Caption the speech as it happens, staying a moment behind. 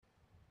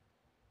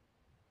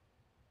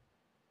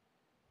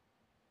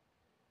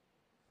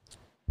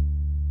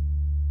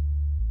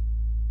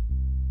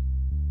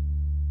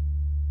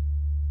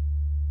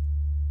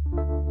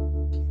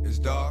is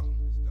dark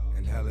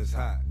and hell is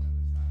hot.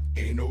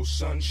 Ain't no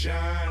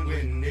sunshine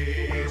when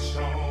it's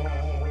on.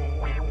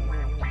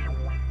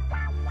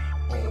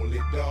 Only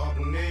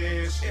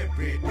darkness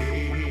every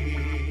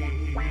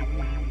day.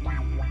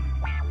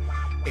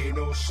 Ain't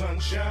no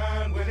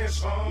sunshine when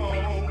it's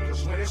on.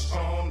 Cause when it's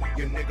on,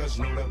 you niggas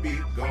know the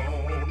beat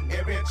gone.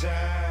 Every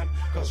time,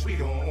 cause we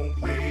don't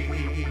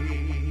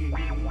play.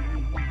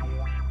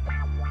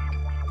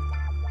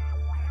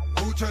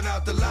 Who turn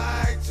out the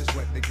lights is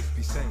what niggas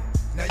be saying.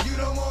 Now you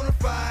don't wanna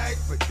fight,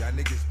 but y'all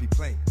niggas be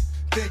playing.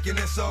 Thinking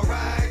it's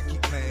alright,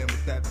 keep playing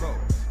with that rope.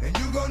 And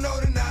you gon' know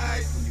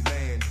tonight when you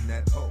land in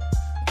that hole.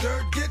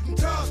 Dirt getting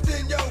tossed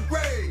in your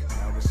grave.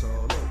 Now it's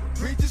all over.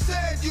 Preacher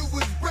said you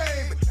was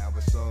brave, but now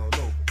it's all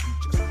over.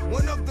 You just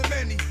one of the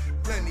many,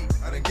 plenty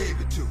I done gave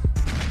it to.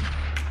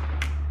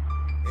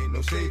 Ain't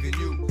no saving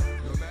you, no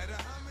matter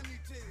how many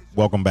tears.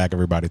 Welcome back,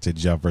 everybody, to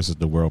Jeff vs.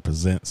 the World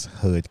presents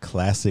Hood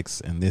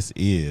Classics, and this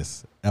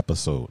is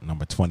episode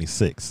number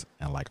 26.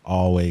 And like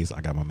always,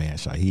 I got my man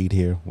Shahid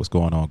here. What's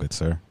going on, good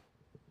sir?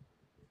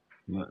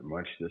 Not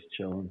much, just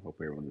chilling. Hope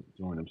everyone's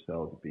enjoying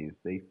themselves and being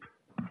safe.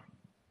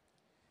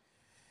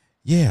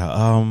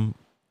 Yeah,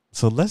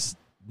 so let's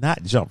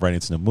not jump right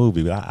into the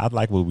movie, but I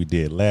like what we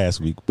did last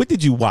week. What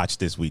did you watch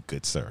this week,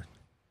 good sir?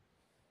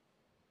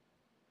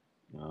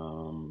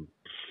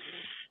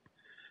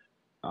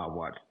 I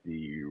watched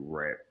the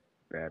rap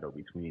battle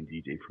between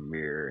DJ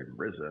Premier and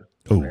RZA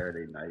Ooh.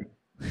 Saturday night.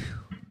 So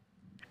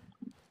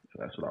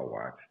that's what I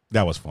watched.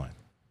 That was fun.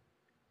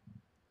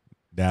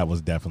 That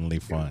was definitely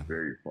fun. It was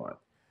very fun.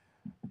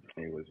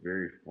 It was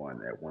very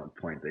fun. At one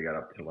point, they got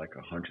up to like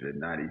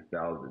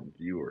 190,000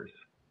 viewers.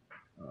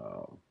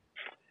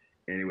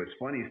 And it was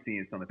funny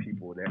seeing some of the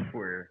people that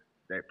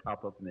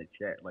pop up in the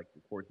chat, like,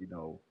 of course, you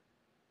know,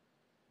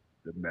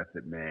 the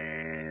Method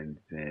Mans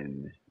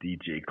and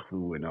DJ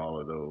Clue and all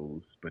of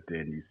those. But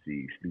then you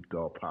see Snoop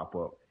Dogg pop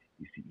up.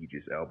 You see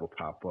Idris Elba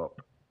pop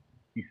up.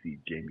 You see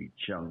Jamie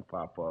Chung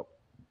pop up.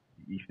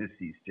 You even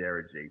see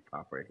Sarah J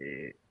pop her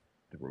head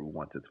through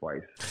once or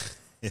twice.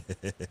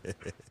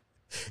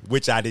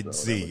 Which I didn't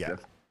see.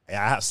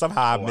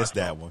 Somehow I missed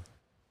that one.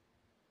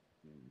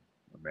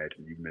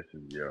 Imagine you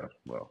missing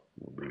we'll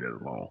leave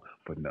it alone.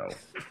 But no.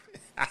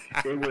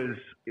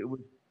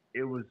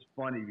 It was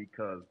funny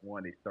because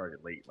one, they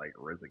started late. Like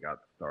RZA got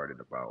started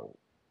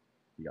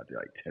he got there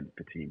like 10,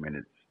 15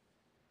 minutes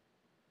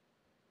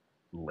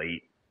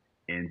late.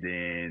 And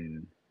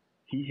then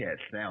he had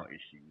sound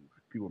issues.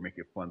 People were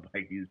making fun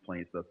like he was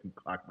playing stuff through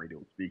clock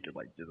radio speakers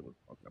like Jizzle was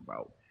talking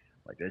about.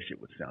 Like that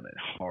shit was sounding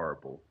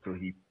horrible. So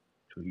he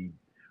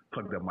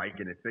plugged the mic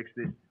in and fixed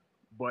it.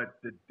 But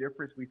the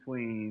difference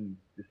between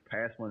this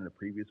past one and the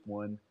previous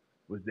one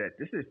was that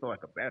this didn't feel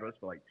like a battle. It's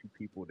like two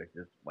people that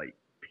just like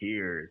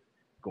peers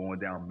going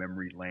down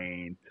memory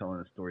lane, telling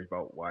the stories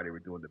about why they were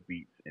doing the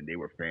beats, and they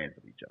were fans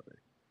of each other.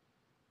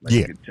 Like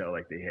you could tell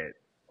like they had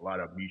a lot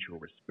of mutual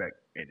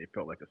respect, and it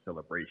felt like a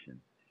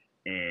celebration.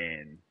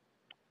 And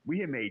we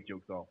had made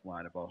jokes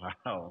offline about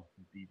how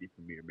DJ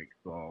Premier makes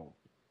songs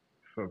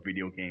for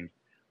video game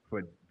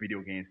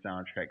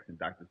soundtracks and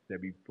Dr.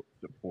 Sebi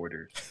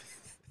supporters.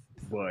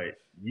 But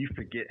you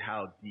forget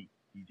how deep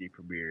DJ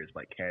Premier's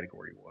like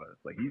category was.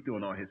 Like he's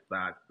doing all his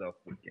side stuff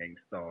with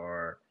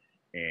Gangstar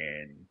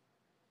and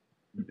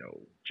you know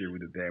Jerry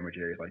the Damage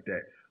areas like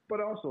that.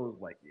 But also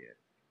it's like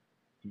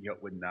he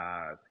helped with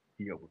Nas,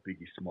 he helped with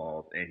Biggie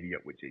Smalls, and he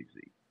helped with Jay-Z,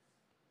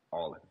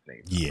 all at the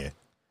same time. Yeah,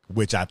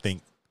 which I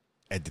think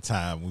at the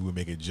time we were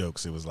making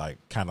jokes. It was like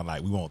kind of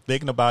like we weren't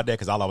thinking about that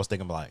because all I was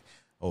thinking like,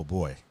 oh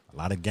boy, a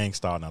lot of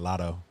Gangstar and a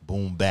lot of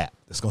boom bap.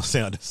 It's gonna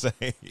sound the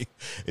same.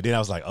 And then I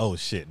was like, oh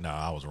shit, no,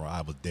 I was wrong.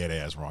 I was dead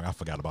ass wrong. I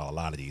forgot about a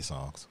lot of these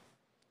songs.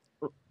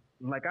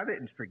 Like I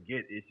didn't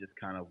forget. It's just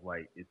kind of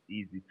like it's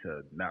easy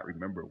to not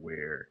remember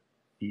where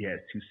he has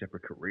two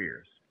separate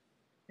careers,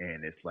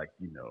 and it's like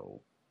you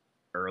know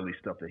early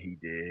stuff that he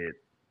did,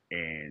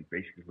 and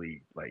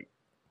basically like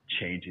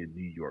changing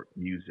New York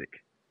music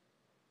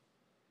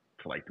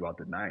to like throughout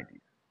the '90s.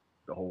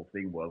 The whole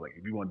thing was like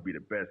if you want to be the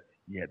best,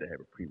 you had to have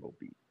a primo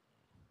beat.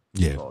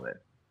 Yeah, all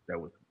that. That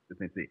was the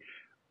same thing.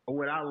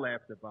 What I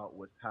laughed about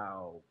was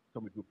how so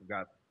many people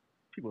forgot.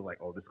 People were like,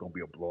 "Oh, this is gonna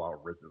be a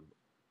blowout."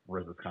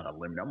 RZA's kind of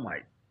limited. I'm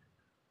like,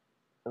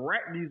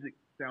 rap music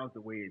sounds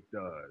the way it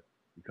does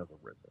because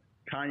of RZA.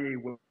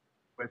 Kanye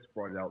West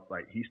brought it out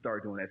like he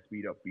started doing that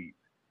speed up beats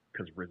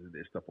because RZA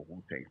did stuff for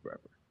Wu-Tang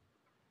Forever.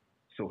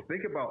 So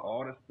think about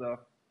all the stuff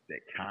that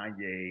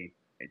Kanye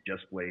and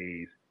Just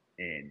Blaze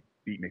and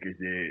beatmakers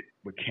did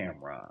with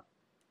Cam'ron.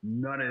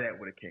 None of that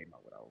would have came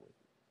out without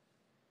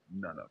RZA.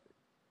 None of it.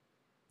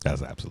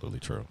 That's absolutely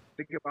true.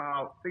 Think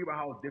about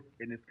how different,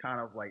 and it's kind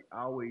of like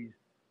I always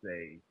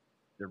say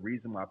the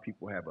reason why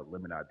people have a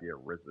limited idea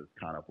of RZA is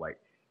kind of like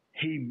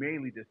he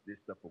mainly just did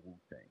stuff for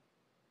Wu-Tang.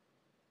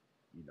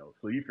 You know,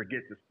 so you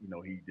forget this. You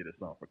know, he did a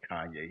song for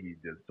Kanye. He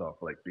did a song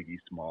for like Biggie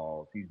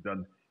Smalls. He's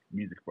done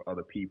music for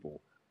other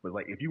people. But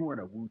like, if you weren't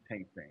a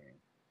Wu-Tang fan,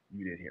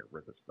 you didn't hear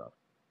RZA stuff.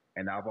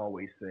 And I've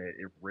always said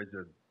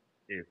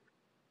if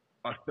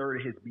a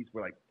third of his beats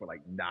were like for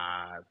like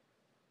Nas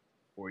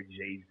or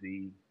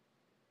Jay-Z,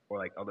 or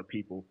like other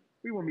people,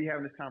 we wouldn't be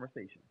having this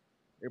conversation.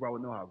 Everybody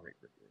would know how great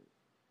Chris is.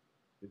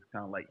 It's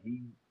kind of like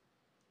he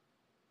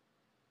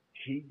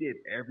did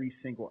every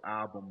single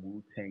album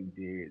Wu Tang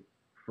did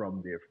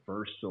from their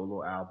first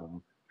solo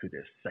album to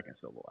their second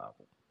solo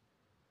album.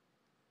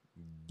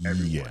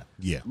 Everyone.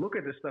 Yeah. Look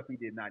at the stuff he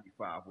did in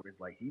 '95, where it's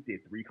like he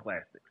did 3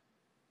 classics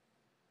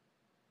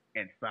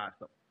and 5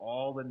 stuff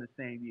all in the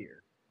same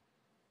year.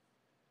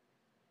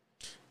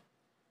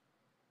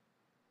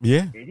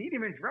 Yeah. And he didn't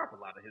even drop a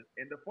lot of his.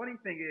 And the funny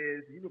thing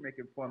is, you were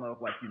making fun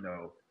of, like,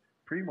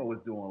 Primo was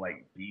doing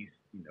like B-sides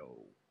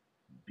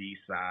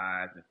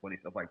and funny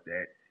stuff like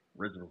that.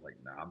 RZA was like,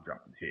 nah, I'm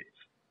dropping hits.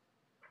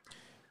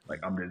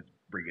 Like, I'm just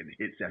bringing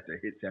hits after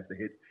hits after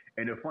hits.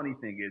 And the funny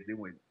thing is,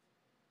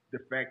 the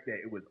fact that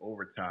it was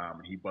overtime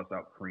and he bust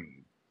out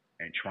Cream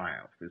and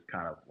Triumph is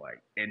kind of like,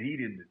 and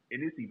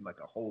it's even like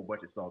a whole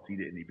bunch of songs he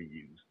didn't even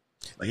use.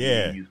 Like, he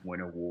didn't use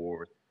Winter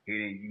Wars. He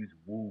didn't use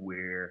Woo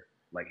Wear.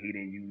 Like, he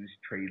didn't use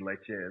Trade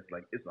Leches.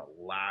 Like, it's a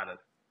lot of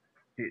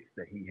hits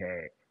that he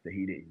had that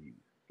he didn't use.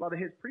 A lot of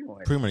hits Primo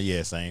had.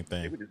 Yeah, same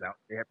thing. They were just out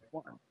there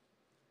having fun.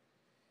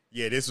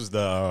 Yeah, this was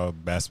the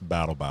best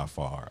battle by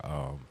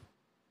far.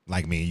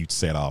 Like me and you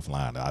said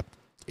offline,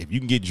 if you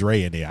can get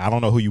Dre in there, I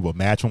don't know who you will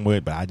match him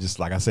with, but I just,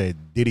 like I said,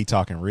 Diddy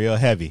talking real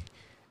heavy.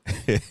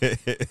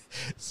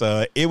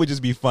 So it would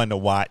just be fun to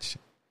watch.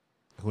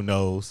 Who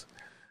knows?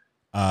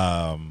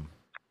 Go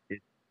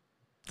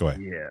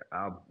ahead. Yeah,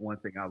 one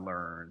thing I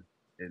learned,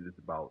 and it's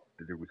about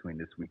the difference between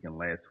this week and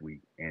last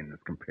week, and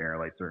it's comparing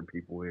like certain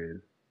people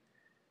is,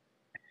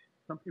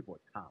 some people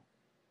are timeless.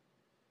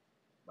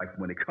 Like,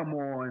 when they come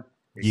on,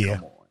 they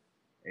come on.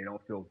 They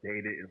don't feel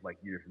dated. It's like,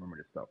 you just remember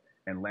this stuff.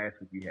 And last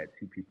week we had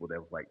 2 people that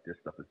was like, this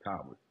stuff is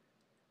timeless.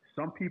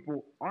 Some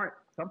people aren't.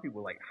 Some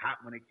people like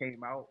hot when it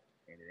came out,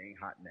 and it ain't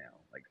hot now.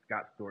 Like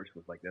Scott Storch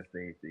was like that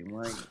same thing.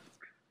 Like,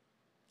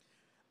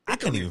 I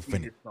couldn't even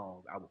finish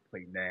songs I would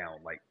play now.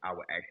 Like, I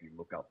would actually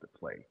look out to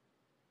play.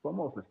 But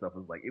most of the stuff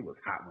was like, it was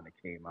hot when it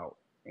came out.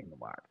 Ain't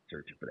nobody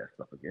searching for that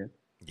stuff again.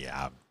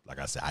 Yeah, like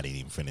I said, I didn't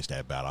even finish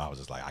that battle. I was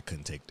just like, I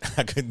couldn't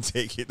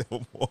take it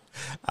no more.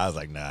 I was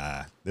like,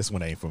 nah, this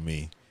one ain't for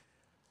me.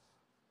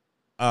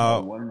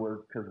 One was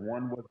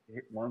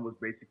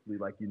basically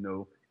like,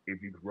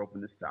 if you grew up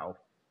in the South,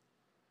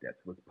 that's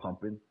what's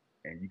pumping,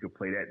 and you could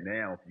play that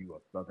now if you a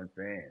Southern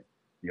fan.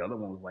 The other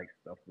one was like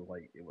stuff was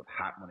like, it was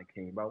hot when it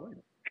came out. Wait,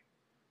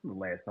 the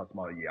last time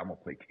somebody, I'm gonna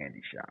play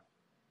Candy Shop.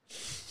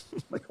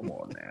 Like, come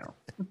on now.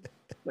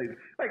 like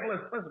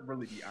let's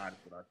really be honest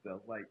with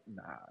ourselves. Like,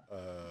 nah.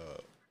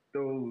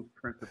 Those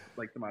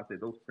like somebody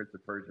said, those Prince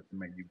of Persia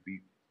Man You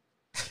Beat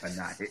are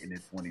not hitting in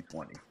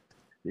 2020.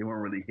 They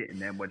weren't really hitting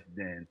that much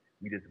then.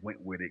 We just went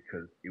with it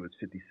because it was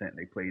 50 Cent.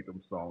 They played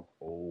them songs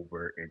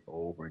over and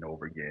over and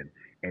over again.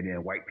 And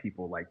then white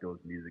people like those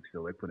music,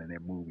 so they put in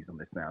their movies on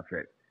their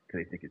soundtrack because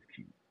they think it's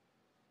cute.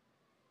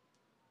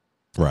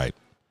 Right.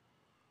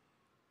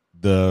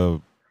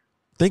 The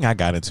thing I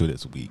got into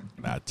this week,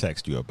 and I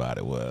text you about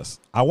it,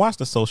 was I watched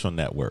The Social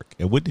Network.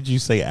 And what did you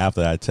say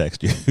after I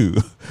text you?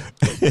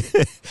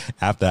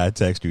 After I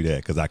text you that,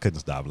 because I couldn't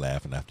stop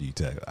laughing after you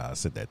I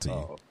sent that to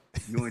you.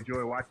 You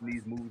enjoy watching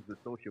these movies, The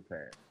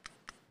Sociopath.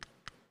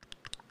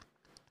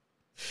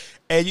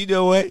 And you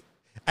know what?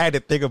 I had to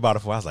think about it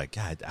before. I was like,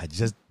 God, I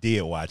just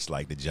did watch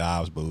like the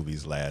Jobs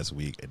movies last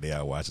week, and then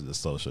I watched The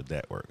Social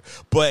Network.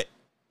 But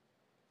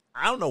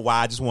I don't know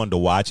why I just wanted to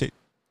watch it,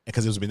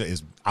 because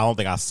I don't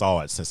think I saw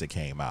it since it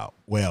came out.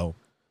 Well,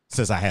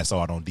 since I had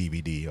saw it on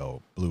DVD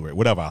or Blu-ray,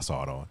 whatever I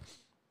saw it on.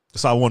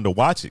 So I wanted to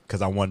watch it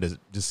because I wanted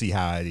to see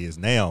how it is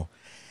now.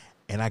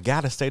 And I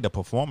gotta say, the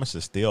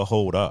performances still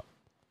hold up.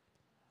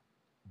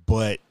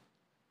 But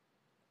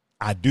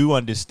I do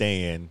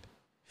understand,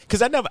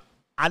 because I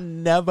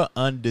never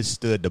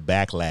understood the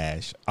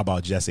backlash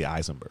about Jesse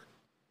Eisenberg.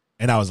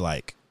 And I was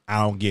like,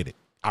 I don't get it.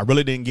 I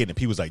really didn't get it.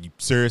 People was like, you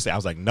seriously? I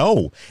was like,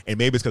 no. And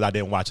maybe it's because I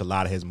didn't watch a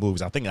lot of his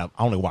movies. I think I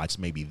only watched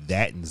maybe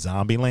that and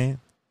Zombieland.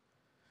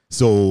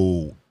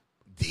 So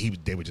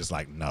they were just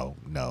like, no,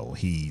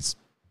 he's,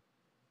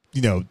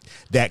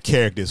 that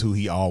character is who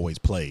he always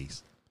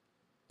plays.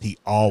 He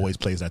always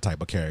plays that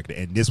type of character.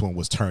 And this one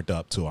was turned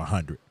up to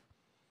 100.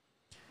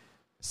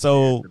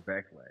 So the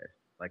backlash,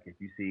 like if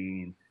you've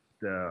seen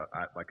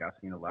I've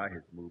seen a lot of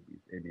his movies,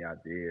 and the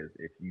idea is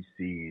if you've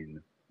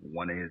seen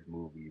one of his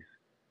movies,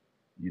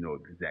 you know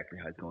exactly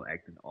how he's going to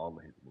act in all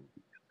of his movies.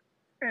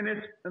 And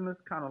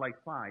it's kind of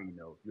like fine,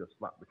 if you're a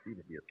slot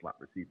receiver, be a slot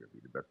receiver, be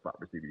the best slot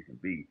receiver you can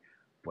be.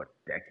 But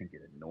that can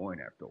get annoying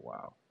after a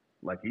while.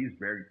 Like, he's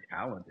very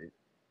talented.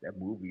 That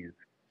movie is.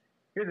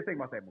 Here's the thing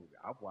about that movie.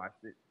 I've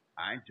watched it.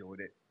 I enjoyed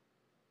it.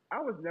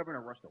 I was never in a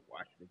rush to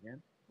watch it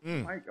again.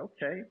 Like,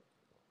 okay,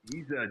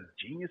 he's a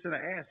genius and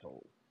an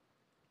asshole.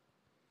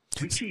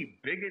 We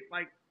keep bigot.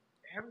 Like,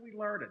 haven't we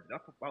learned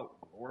enough about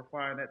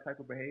glorifying that type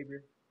of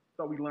behavior?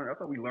 I thought we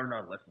learned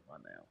our lesson by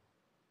now.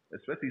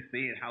 Especially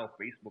seeing how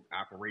Facebook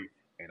operates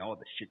and all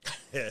the shit.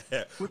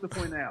 What's the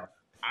point now?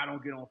 I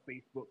don't get on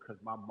Facebook because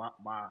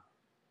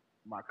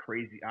my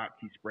crazy aunt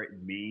keeps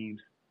spreading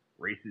memes,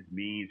 racist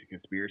memes, and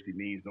conspiracy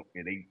memes,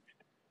 and they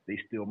they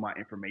steal my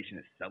information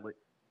and sell it,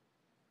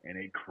 and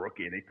they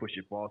crooked, and they push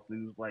it false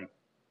news. Like,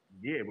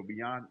 yeah, but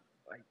beyond,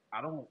 like,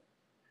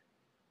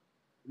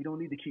 we don't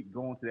need to keep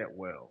going to that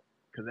well,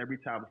 because every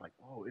time it's like,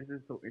 oh, is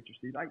this so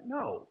interesting? Like,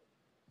 no.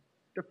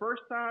 The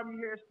first time you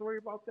hear a story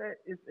about that,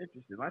 it's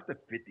interesting. That's the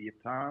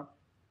 50th time,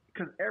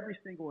 because every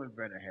single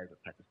inventor has a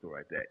type of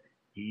story like that.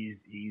 He's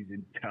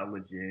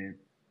intelligent,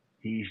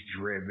 he's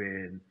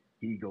driven,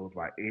 he goes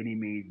by any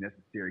means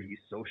necessary. He's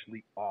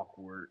socially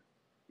awkward,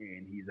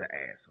 and he's an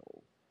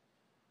asshole.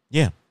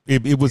 Yeah,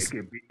 it was. It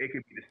could be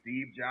the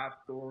Steve Jobs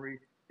story.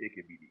 It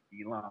could be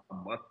the Elon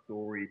Musk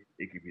story.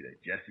 It could be the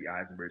Jesse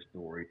Eisenberg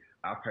story.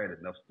 I've heard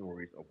enough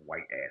stories of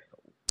white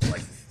assholes.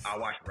 Like, I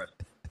watch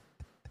wrestling.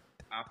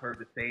 I've heard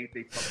the same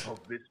thing from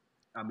Vince.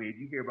 I mean,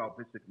 you hear about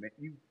Vince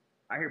McMahon.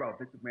 I hear about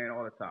Vince McMahon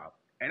all the time,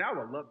 and I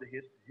would love to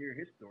hear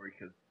his story,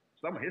 because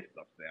some of his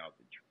stuff sounds,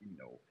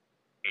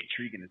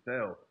 intriguing as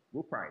hell.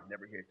 We'll probably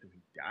never hear it till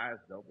he dies,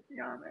 though. But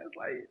beyond that, it's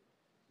like,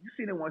 you've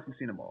seen it once, you've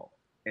seen them all.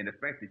 And the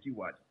fact that you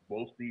watch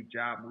both Steve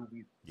Jobs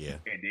movies, and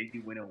then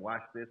you went and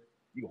watch this,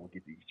 you're going to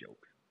get these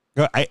jokes.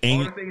 All the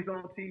things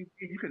on TV,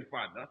 you couldn't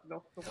find nothing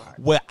else to watch.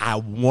 Well,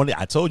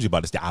 I told you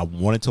about this. I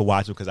wanted to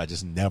watch it because I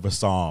just never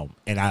saw them.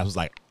 And I was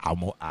like, I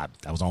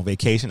was on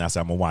vacation. I said,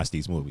 I'm going to watch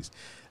these movies.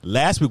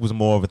 Last week was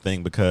more of a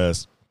thing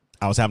because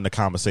I was having a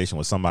conversation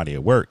with somebody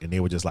at work, and they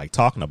were just like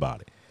talking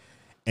about it.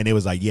 And it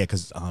was like, yeah,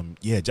 because, I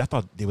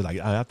thought they were like,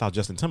 I thought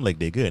Justin Timberlake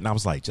did good. And I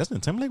was like,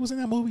 Justin Timberlake was in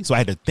that movie? So I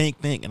had to think.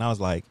 And I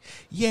was like,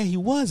 yeah, he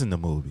was in the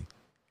movie.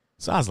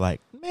 So I was like,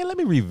 man, let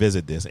me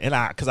revisit this. And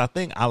because I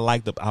think I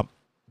like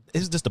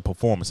it's just the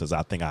performances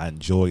I think I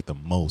enjoyed the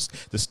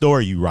most. The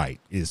story you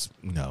write is,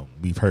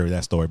 we've heard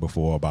that story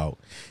before about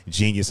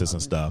geniuses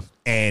and stuff.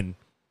 And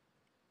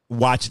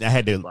watching, I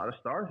had to. A lot of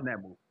stars in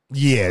that movie.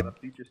 Yeah. A lot of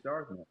future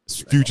stars in that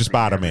movie. Future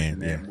Spider-Man. In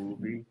that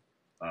movie.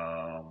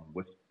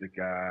 What's the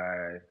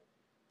guy?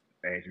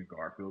 Andrew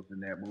Garfield's in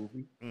that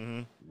movie.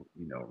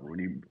 Mm-hmm.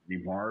 Rooney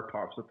Mara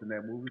pops up in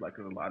that movie. Like,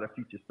 there's a lot of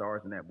feature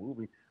stars in that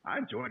movie. I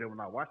enjoyed it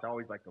when I watched. I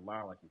always like the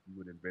line, like, if you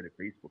would have invented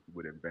Facebook, you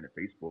would have invented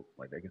Facebook.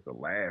 Like, that gets a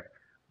laugh.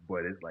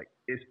 But it's like,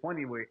 it's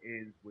funny where it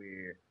ends,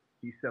 where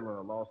he's selling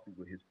a lawsuit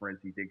with his friends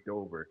he dicked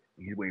over,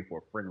 and he's waiting for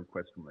a friend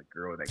request from a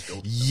girl that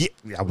goes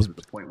that was to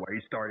the point where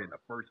he started in the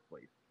first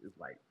place. It's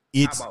like,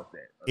 how about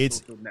that?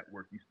 Social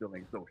network, you still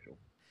ain't social.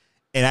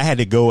 And I had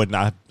to go and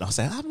I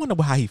said, I wonder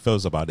how he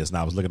feels about this. And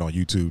I was looking on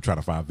YouTube trying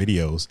to find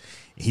videos.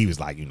 He was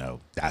like,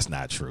 that's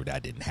not true.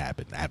 That didn't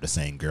happen. I have the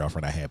same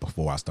girlfriend I had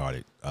before I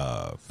started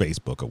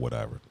Facebook or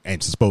whatever.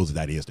 And suppose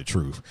that is the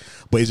truth.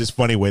 But it's just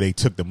funny where they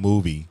took the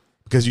movie,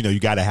 because, you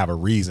got to have a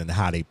reason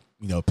how they,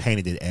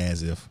 painted it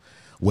as if,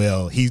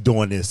 well, he's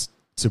doing this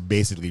to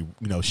basically,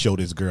 show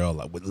this girl,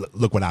 like,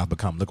 look what I've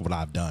become. Look what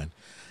I've done.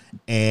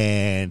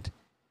 And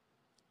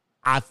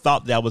I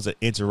thought that was an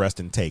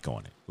interesting take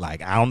on it.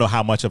 Like, I don't know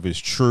how much of it's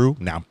true.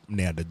 Now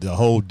the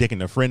whole dick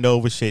and the friend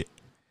over shit,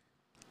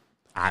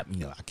 I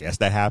guess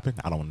that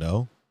happened. I don't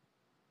know.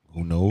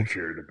 Who knows?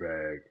 Secure the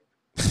bag.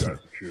 You got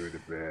to secure the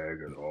bag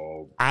at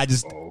all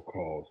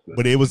costs.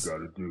 But it was,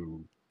 gotta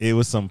do. It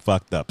was some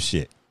fucked up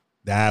shit.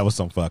 That was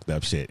some fucked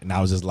up shit. And I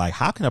was just like,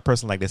 how can a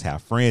person like this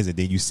have friends? And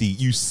then you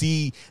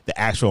see the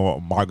actual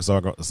Mark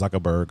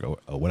Zuckerberg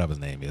or whatever his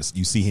name is.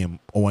 You see him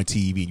on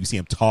TV and you see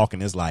him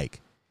talking. It's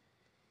like,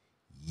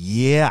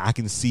 yeah, I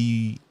can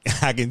see,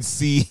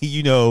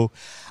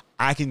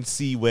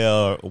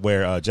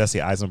 where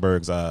Jesse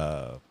Eisenberg's,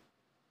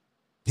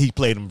 he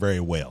played him very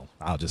well.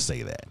 I'll just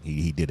say that.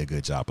 He did a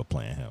good job of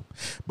playing him.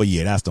 But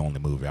yeah, that's the only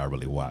movie I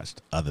really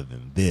watched other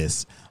than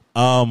this.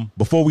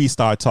 Before we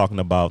start talking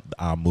about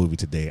our movie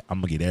today,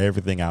 I'm gonna get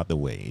everything out the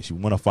way. If you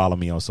want to follow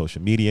me on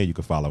social media, you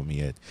can follow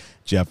me at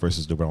Jeff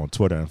vs. the World on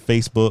Twitter and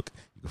Facebook.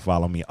 You can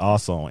follow me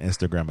also on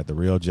Instagram at The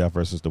Real Jeff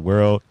vs. the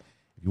World.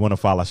 If you want to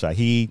follow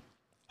Shaheed,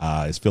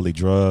 it's Philly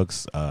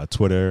Drugs,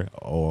 Twitter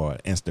or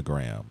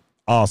Instagram.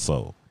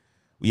 Also,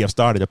 we have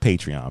started a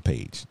Patreon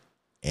page.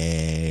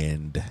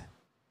 And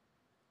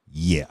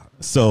yeah,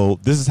 so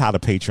this is how the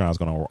Patreon is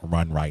going to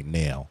run right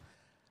now.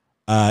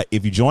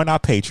 If you join our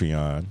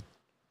Patreon,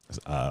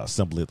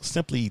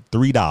 simply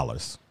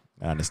 $3.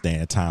 I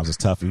understand at times it's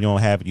tough. If you don't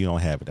have it, you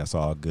don't have it. That's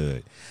all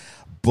good.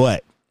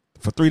 But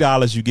for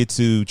 $3, you get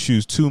to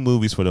choose 2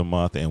 movies for the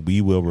month, and we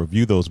will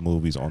review those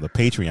movies on the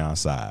Patreon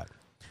side.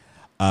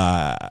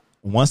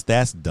 Once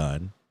that's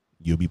done,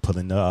 you'll be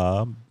putting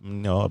a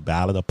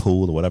ballot, a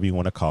pool, or whatever you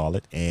want to call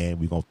it, and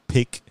we're going to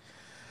pick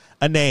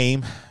a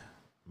name.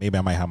 Maybe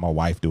I might have my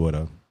wife do it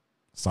or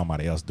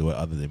somebody else do it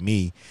other than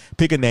me.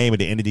 Pick a name at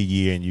the end of the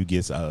year, and you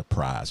get a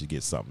prize. You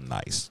get something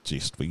nice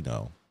just for,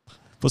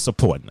 for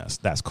supporting us.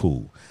 That's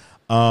cool.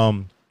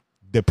 The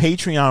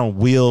Patreon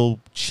will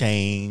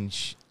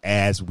change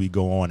as we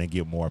go on and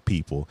get more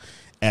people.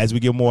 As we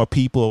get more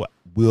people,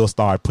 we'll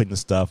start putting the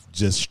stuff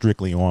just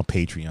strictly on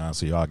Patreon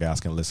so y'all guys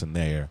can listen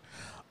there.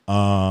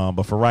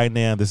 But for right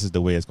now, this is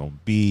the way it's going to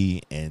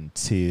be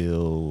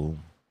until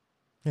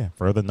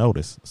further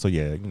notice. So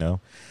yeah,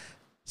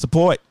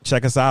 support.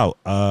 Check us out.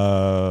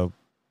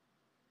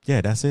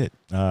 Yeah, that's it.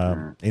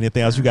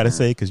 Anything else you got to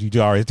say? Because you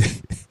already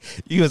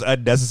you was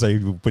unnecessary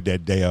to put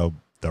that damn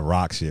The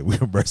Rock shit. We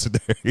were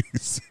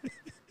mercenaries.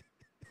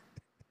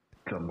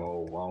 Come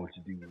on, why don't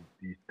you do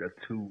these? The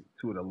two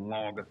of the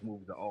longest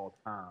movies of all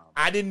time.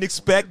 I didn't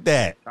expect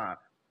that.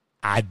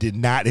 I did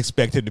not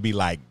expect him to be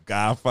like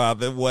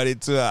Godfather 1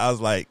 and 2. I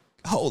was like,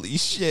 holy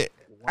shit.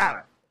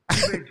 Why?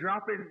 He been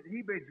dropping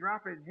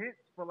hints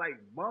for like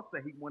months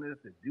that he wanted us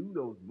to do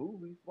those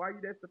movies. Why are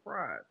you that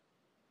surprised?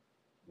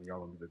 When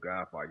y'all do The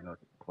Godfather, you know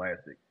it's a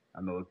classic.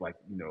 I know it's like,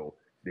 you know,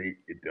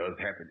 it does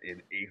happen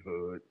in a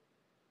hood,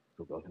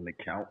 so doesn't it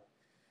count?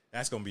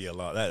 That's gonna be a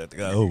lot. That's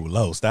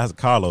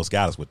Carlos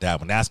got us with that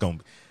one. That's gonna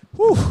be.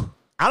 Whew.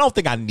 I don't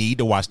think I need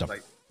to watch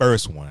the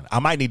first one. I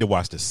might need to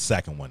watch the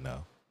second one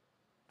though.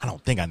 I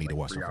don't think I need to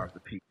watch 3 the hours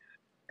first. apiece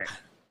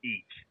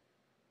each.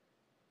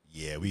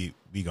 Yeah, we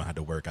gonna have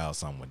to work out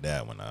something with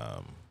that one.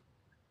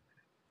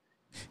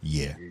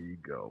 Yeah. There you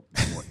go.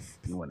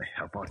 You want to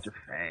help out your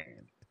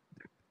fans.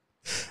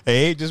 It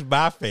ain't just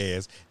my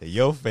fans, they're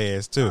your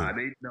fans too. They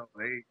ain't your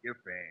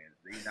fans.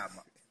 They not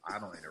my. I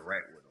don't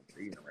interact with them.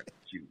 They interact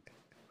with you.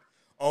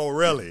 Oh,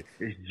 really?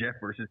 It's Jeff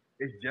versus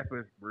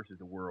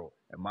the world,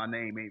 and my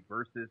name ain't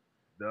versus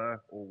the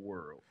or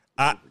world.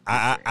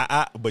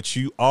 But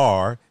you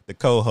are the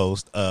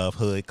co-host of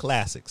Hood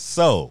Classics,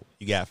 so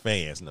you got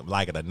fans,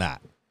 like it or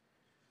not.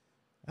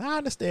 I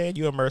understand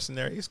you're a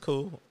mercenary. It's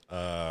cool.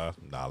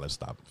 Let's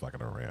stop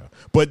fucking around.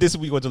 But this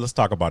week, let's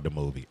talk about the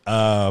movie.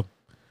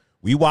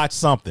 We watched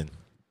something,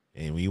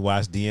 and we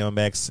watched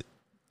DMX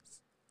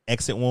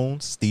Exit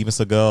Wounds, Steven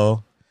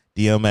Seagal,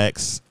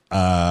 DMX,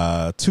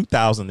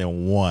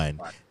 2001.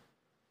 Watch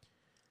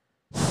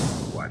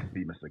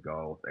Steven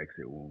Seagal's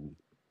Exit Wounds.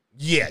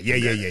 Yeah.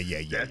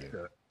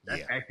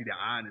 That's actually the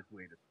honest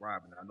way to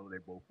describe it. I know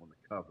they're both on the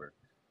cover.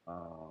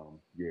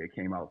 It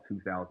came out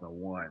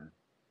 2001,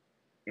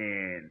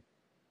 and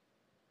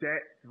that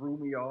threw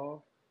me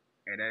off,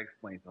 and that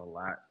explains a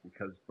lot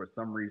because for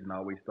some reason I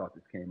always thought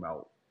this came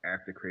out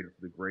after Cradle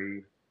to the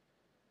Grave,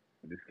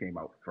 and this came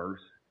out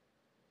first.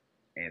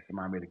 And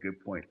somebody made a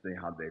good point saying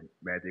how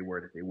mad they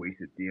were that they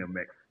wasted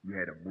DMX. You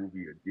had a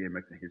movie of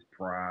DMX in his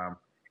prime,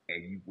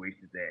 and you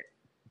wasted that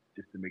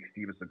just to make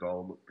Steven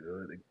Seagal look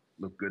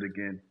good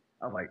again.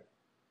 I was like,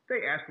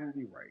 they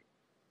absolutely right.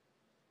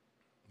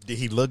 Did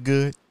he look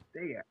good?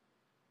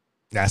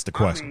 That's the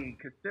question. I mean,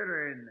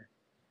 considering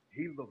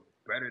he looked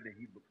better than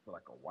he looked for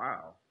like a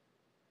while.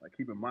 Like,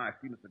 keep in mind,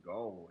 Steven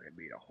Seagal had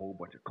made a whole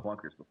bunch of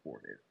clunkers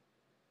before this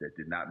that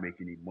did not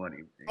make any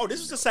money. Oh, this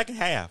was the second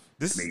half.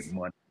 This made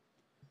money.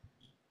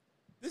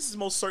 This is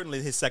most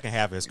certainly his second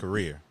half of his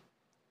career.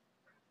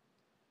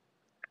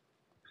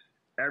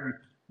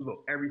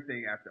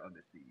 Everything after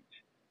Under Siege.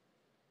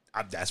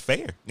 That's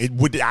fair.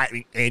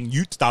 And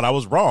you thought I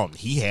was wrong.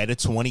 He had a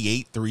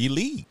 28-3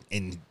 lead,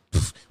 and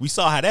we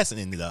saw how that's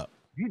ended up.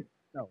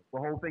 No, the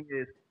whole thing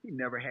is he was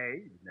never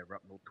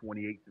up no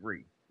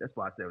 28-3. That's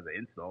why I said it was an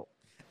insult.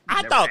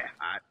 I thought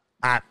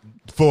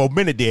for a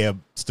minute there,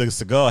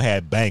 Seagal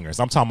had bangers.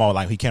 I'm talking about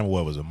like he came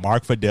what was it?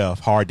 Mark for Death,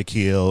 Hard to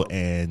Kill,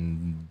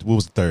 and what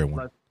was the third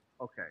one?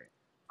 Okay,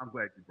 I'm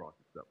glad you brought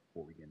this up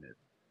before we get in this.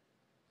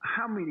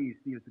 How many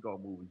Steven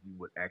Seagal movies you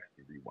would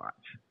actually rewatch?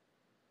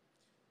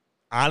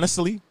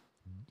 Honestly,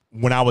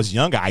 when I was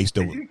younger, I used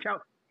to. You can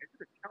count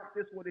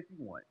this one if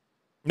you want.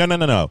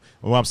 No.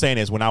 What I'm saying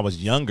is, when I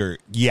was younger,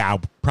 I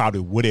probably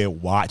would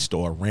have watched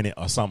or rented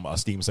or something a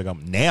Steven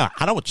Seagal. Now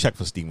I don't check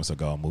for Steven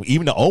Seagal movie.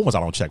 Even the old ones, I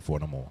don't check for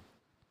no more.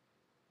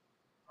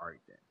 All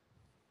right,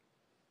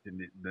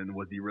 then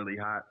was he really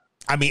hot?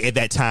 I mean, at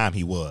that time,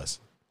 he was.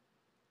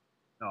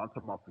 No, I'm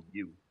talking about for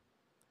you.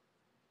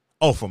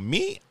 Oh, for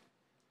me?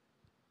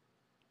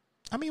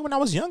 I mean, when I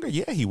was younger,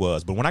 yeah, he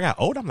was. But when I got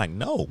older, I'm like,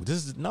 no,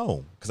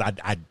 no. Because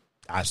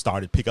I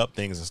started to pick up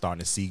things and starting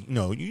to see,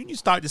 you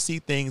start to see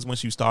things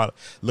once you start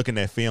looking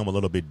at film a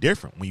little bit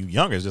different. When you're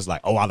younger, it's just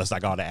like, I just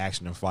like all the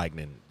action and fighting,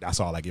 and that's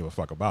all I give a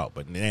fuck about.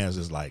 But now it's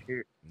just like,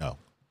 no.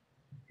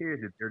 Here's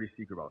the dirty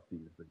secret about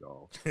Steven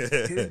Seagal.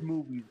 His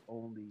movies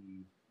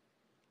only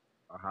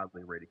are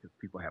highly rated because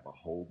people have a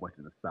whole bunch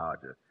of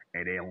nostalgia,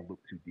 and they don't look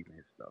too deep in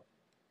his stuff.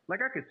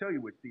 Like, I could tell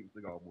you what Steven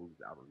Seagal movies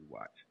I would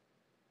rewatch.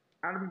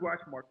 I would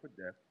rewatch Mark for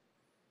Death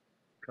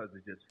because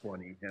it's just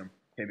funny. Him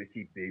and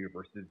Keith David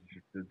versus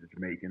the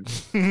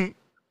Jamaicans.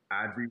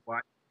 I'd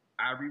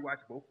rewatch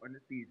both Under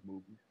Siege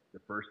movies, the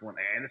first one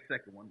and the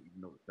second one,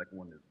 even though the second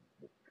one is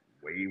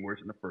way worse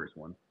than the first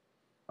one.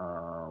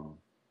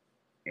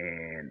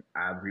 And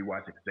I'd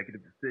rewatch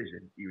Executive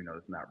Decision, even though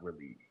it's not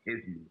really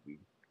his movie.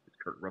 It's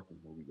Kurt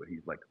Russell's movie, but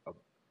he's like a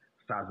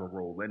sizable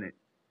role in it.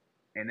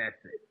 And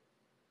that's it.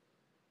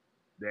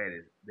 That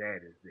is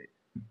it.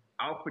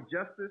 Out for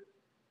Justice,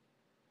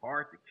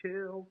 Hard to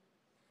Kill,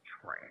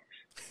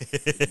 trash.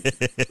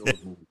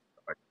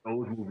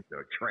 Those movies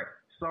are trash.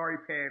 Sorry,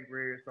 Pam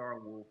Grier. Sorry,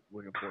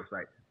 William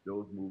Forsythe.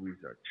 Those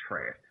movies are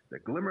trash. The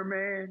Glimmer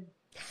Man,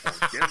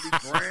 Deadly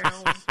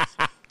Brown.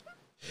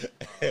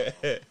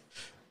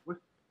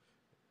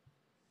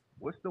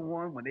 What's the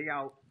one when he's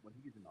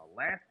in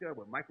Alaska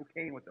with Michael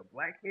Caine with the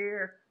black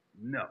hair?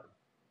 No.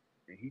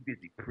 and he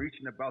busy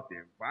preaching about the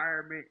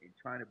environment and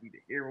trying to be the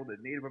hero of the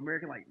Native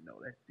American. Like, no,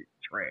 that shit's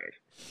trash.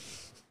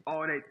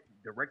 All that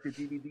directed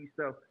DVD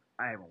stuff,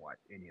 I haven't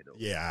watched any of those.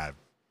 Yeah,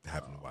 I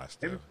haven't watched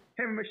them.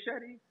 Him and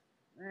Machete,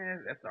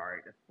 that's all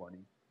right. That's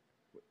funny.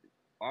 But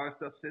all the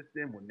stuff since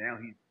then, when now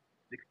he's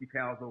 60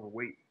 pounds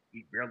overweight,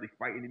 he's barely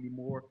fighting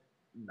anymore.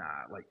 Nah,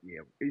 like, yeah,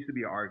 it used to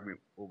be an argument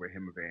over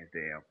him and Van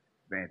Damme.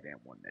 Van Damme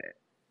won that.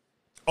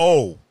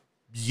 Oh,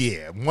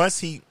 yeah. Once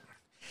he,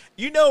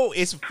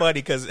 it's funny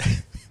because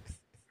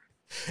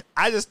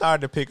I just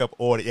started to pick up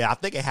order. Yeah, I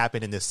think it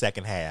happened in the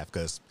second half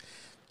because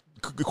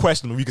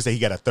questionable. You could say he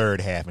got a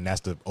third half, and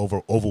that's the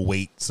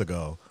overweight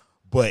Seagal.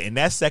 But in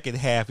that second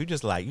half, you're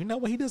just like, you know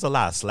what? He does a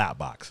lot of slap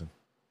boxing.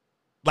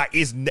 Like,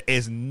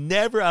 it's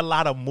never a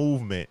lot of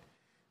movement,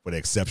 for the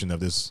exception of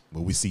this,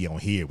 what we see on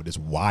here with this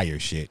wire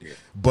shit. Yeah.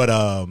 But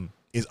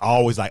it's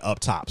always like up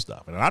top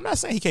stuff. And I'm not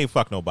saying he can't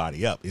fuck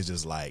nobody up. It's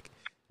just like,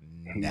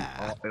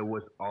 nah. It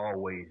was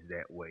always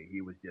that way.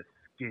 He was just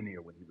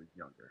skinnier when he was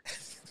younger.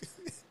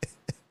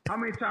 How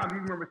many times do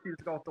you remember Steven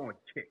Seagal throwing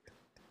kicks?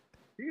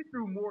 He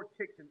threw more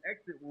kicks and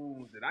exit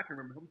wounds than I can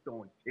remember him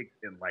throwing kicks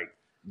in like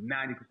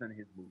 90% of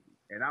his movies.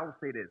 And I will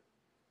say this.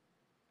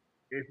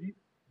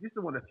 This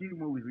is one of the few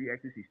movies where you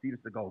actually see Steven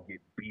Seagal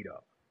get beat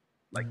up.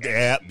 Like,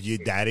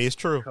 that is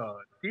true.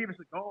 Because Steven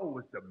Seagal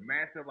was the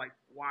master of like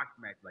squash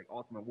match, like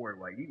Ultimate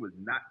Warrior. Like, he was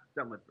not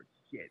selling for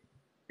shit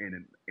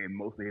in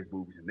most of his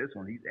movies. In this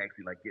one, he's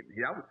actually like getting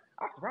hit. I was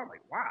surprised,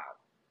 like, wow,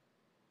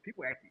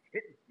 people actually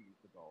hitting Steven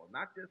Seagal,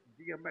 not just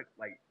DMX,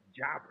 like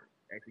jobbers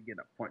actually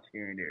getting a punch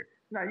here and there.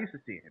 Not used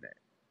to seeing that,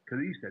 because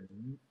you said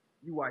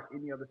you watch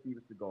any other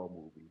Steven Seagal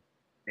movie,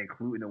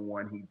 including the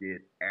one he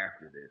did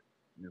after this,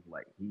 and it's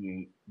like he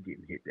ain't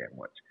getting hit that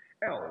much.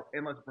 Oh,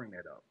 and let's bring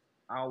that up.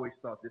 I always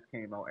thought this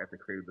came out after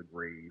Cradle to the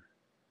Grave.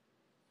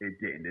 It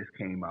didn't. This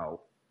came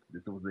out.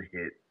 This was a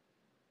hit.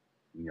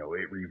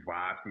 It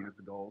revived Steven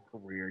Seagal's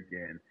career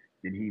again.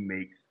 Then he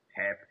makes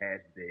Half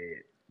Past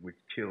Dead, which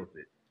kills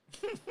it,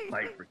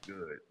 like for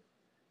good.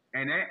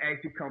 And that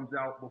actually comes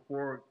out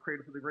before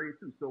Cradle to the Grave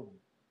too. So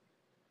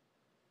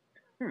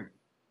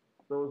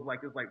it's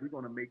like we're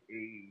gonna make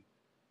a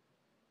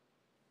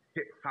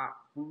hip hop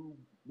food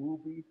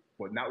movie,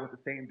 but not with the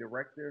same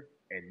director,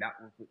 and not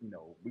with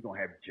we're gonna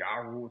have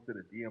Ja Rule instead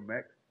of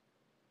DMX,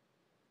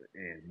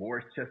 and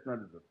Morris Chestnut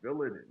is a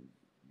villain, and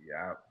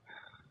yeah.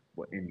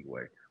 But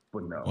anyway,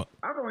 no,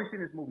 I've only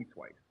seen this movie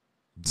twice.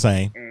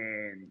 Same.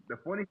 And the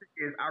funny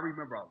thing is, I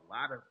remember a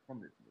lot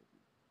from this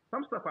movie.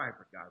 Some stuff I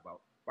forgot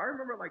about, but I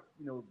remember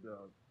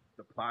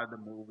the plot of the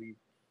movie.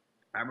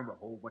 I remember a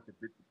whole bunch of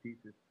bits and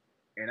pieces,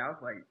 and I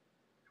was like,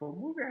 for a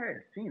movie I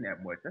hadn't seen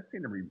that much, that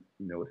seemed to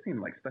it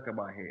seemed like stuck in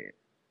my head.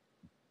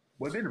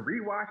 But then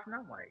rewatching,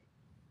 I'm like,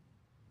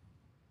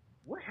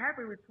 what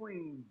happened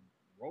between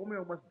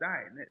Romeo Must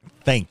Die and this?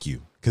 Thank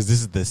you, because this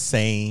is the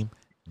same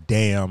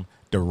damn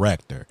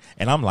director,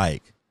 and I'm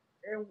like,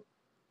 and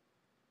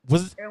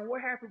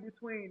what happened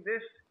between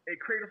this and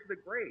Cradle to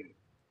the Grave?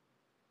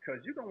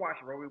 Because you can watch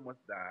Romeo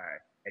Must Die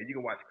and you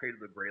can watch Cradle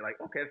to the Grave,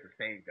 like, okay, it's the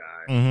same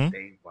guy,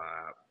 same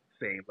vibe,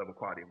 same level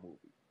quality movie.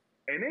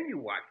 And then you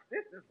watch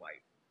this, it's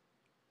like,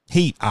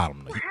 I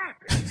don't know. What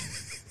happened?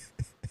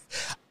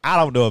 I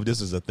don't know if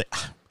this is a thing.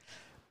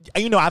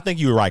 I think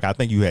you were right. I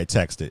think you had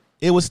texted.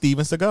 It was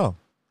Steven Seagal.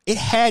 It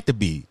had to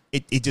be.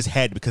 It just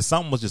had to, because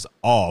something was just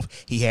off.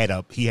 He had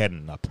a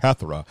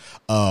plethora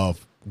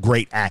of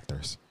great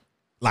actors,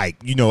 like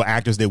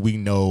actors that we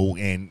know,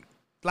 and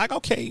like,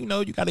 okay, you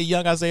got a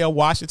young Isaiah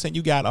Washington.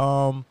 You got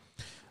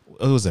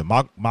who was it?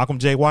 Malcolm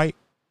J. White.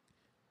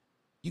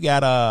 You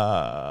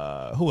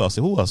got who else?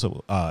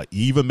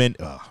 Eva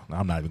Mendes.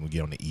 I'm not even gonna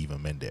get on the Eva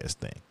Mendes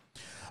thing.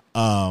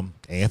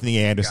 Anthony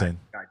Anderson.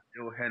 You got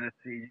Joe Hennessy.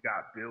 You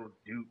got Bill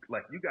Duke.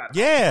 Like, you got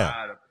a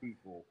lot of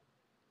people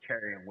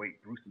carrying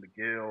weight. Bruce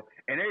McGill.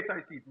 And every time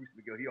you see Bruce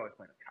McGill, he always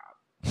playing a cop.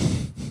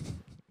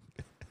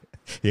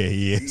 Yeah,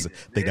 he is. I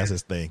think that's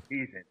his thing.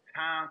 He's in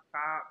Time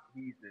Cop.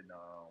 He's in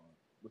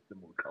what's the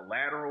movie?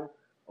 Collateral.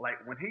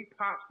 Like, when he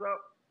pops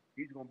up,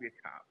 he's gonna be a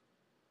cop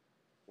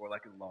or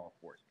like in law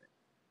enforcement.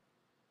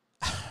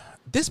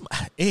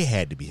 It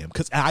had to be him,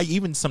 because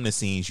even some of the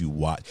scenes you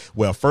watch.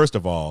 Well, first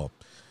of all,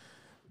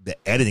 the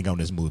editing on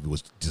this movie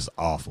was just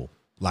awful.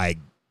 Like,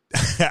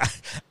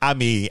 I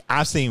mean,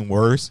 I've seen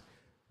worse,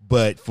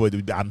 but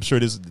I'm sure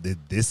this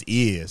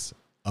is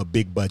a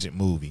big budget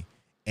movie,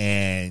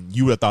 and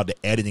you would have thought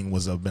the editing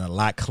was have been a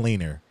lot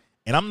cleaner.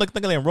 And I'm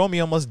thinking like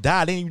Romeo Must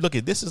Die. Then you look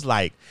at this, is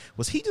like,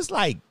 was he just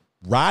like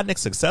riding the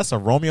success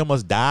of Romeo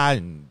Must Die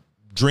and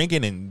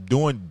drinking and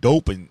doing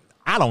dope? And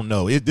I don't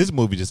know. This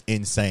movie just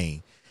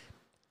insane.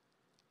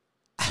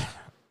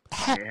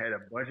 It had a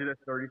budget of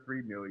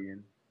 $33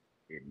 million.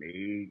 It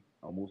made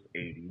almost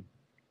 80.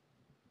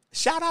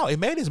 Shout out! It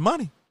made his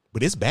money,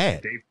 but it's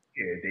bad.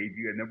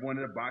 Debuted number one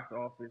in the box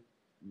office.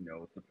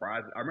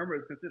 Surprise. I remember it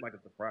was considered like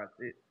a surprise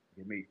hit.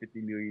 It made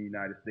 $50 million in the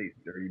United States,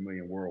 $30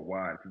 million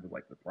worldwide. People were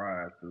like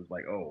surprised. It was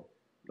like, oh,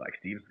 like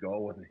Steven Seagal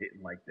wasn't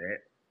hitting like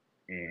that,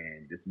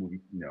 and this movie,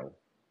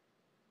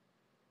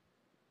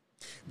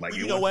 like,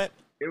 you know what?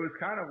 It was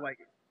kind of like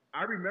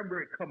I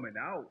remember it coming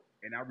out,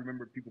 and I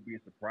remember people being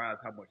surprised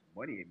how much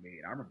money it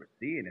made. I remember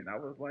seeing it, and I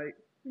was like,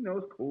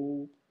 it's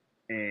cool,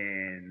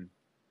 and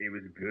it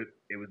was good.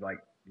 It was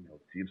like,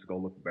 Steve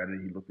Seagal looked better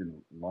than he looked in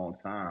a long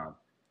time.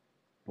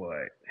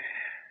 But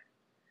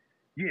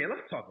yeah,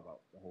 let's talk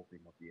about the whole thing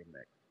with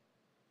DMX.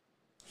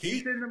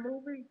 He's in the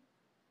movie.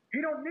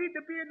 He don't need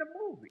to be in the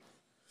movie.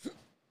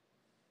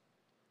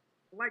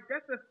 Like,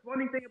 that's the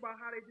funny thing about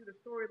how they do the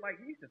story. Like,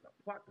 he's just a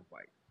plot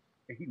device,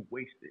 and he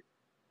wasted.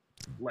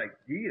 Like,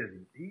 he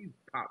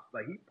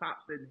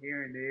pops in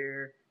here and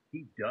there.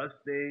 He does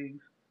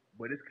things,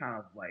 but it's kind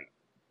of like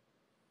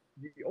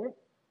the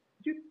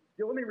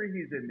only reason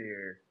he's in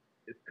there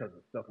is because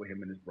of stuff with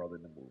him and his brother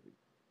in the movie.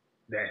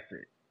 That's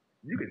it.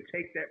 You can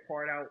take that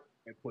part out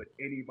and put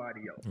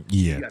anybody else.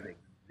 Yeah, you got the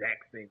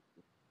exact same.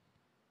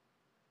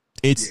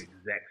 It's the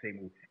exact same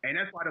movie, and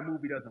that's why the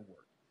movie doesn't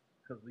work.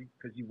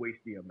 Because you waste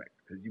DMX.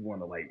 Because you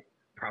want to like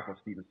prop up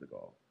Steven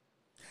Seagal.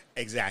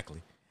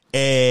 Exactly.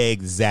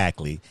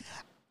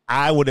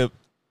 I would have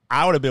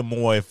been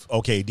more if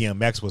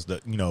DMX was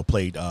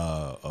played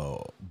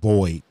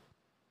Boyd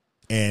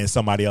and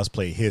somebody else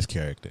played his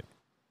character,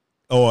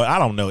 or I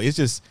don't know. It's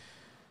just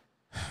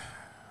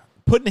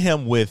putting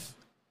him with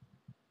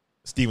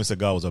Steven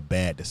Seagal was a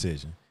bad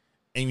decision,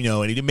 and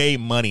and it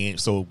made money,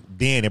 so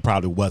then it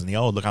probably wasn't.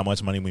 Oh, look how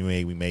much money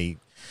we made.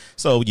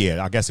 So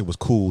yeah, I guess it was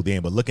cool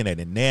then, but looking at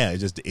it now,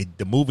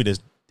 the movie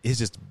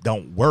just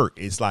don't work.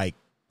 It's like,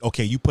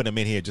 okay, you put him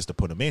in here just to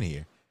put him in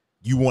here.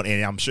 You want,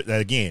 and I'm sure that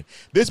again,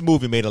 this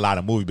movie made a lot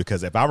of movie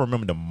because if I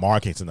remember the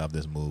marketing of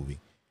this movie,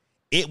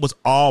 it was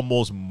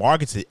almost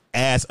marketed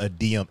as a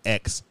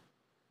DMX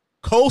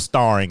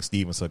co-starring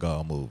Steven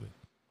Seagal movie.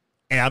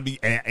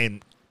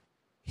 And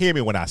hear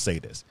me when I say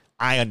this.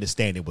 I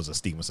understand it was a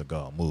Steven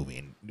Seagal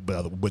movie,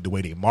 but with the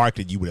way they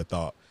marketed, you would have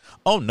thought,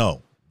 oh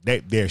no,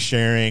 they're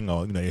sharing,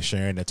 or they're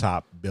sharing the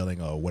top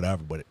billing or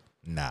whatever. But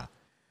nah,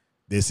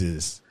 this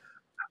is.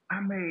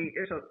 I mean,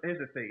 here's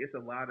the thing. It's a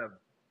lot of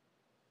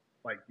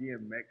like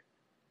DMX.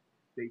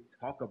 They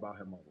talk about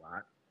him a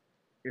lot.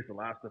 It's a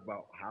lot of stuff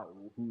about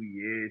who he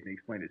is, and they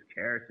explain his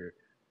character.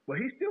 But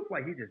he still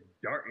like he's just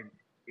darting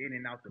in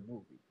and out the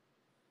movie.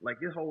 Like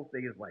this whole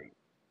thing is like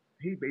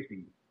he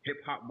basically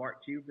hip hop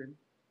Mark Cuban.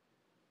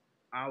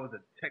 I was a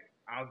tech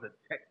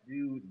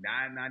dude,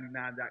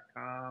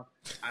 999.com.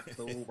 I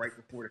sold right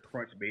before the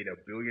crunch, made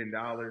 $1 billion.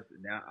 And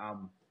now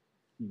I'm,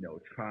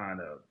 trying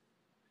to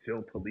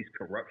film police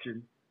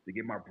corruption to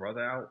get my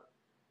brother out.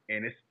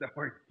 And it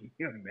starred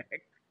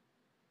DMX.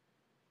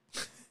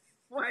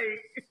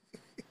 Like,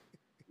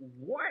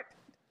 what?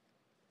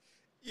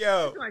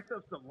 Yo. This is like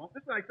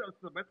something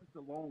Sylvester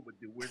Stallone would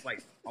do, where it's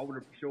like, I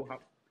want to show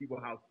people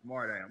how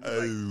smart I am.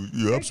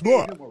 Yeah, I'm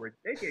smart.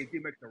 They gave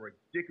DMX a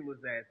ridiculous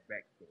ass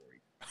backstory,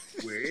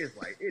 where it's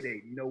like, it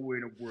ain't nowhere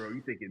in the world.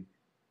 You thinking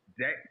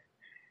that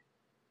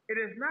it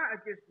is not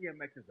against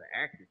DMX as an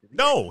actor.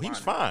 No, he's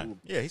fine.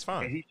 Yeah, he's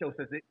fine. And he shows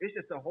us it's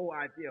just the whole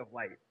idea of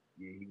like,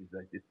 yeah, he was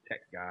like this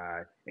tech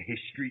guy, and his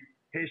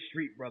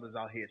street brothers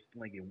out here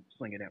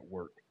slinging at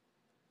work.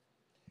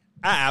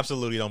 I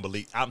absolutely don't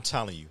believe. I'm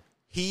telling you,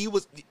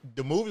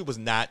 the movie was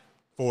not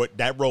for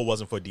that role.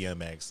 Wasn't for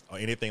DMX or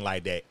anything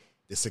like that.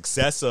 The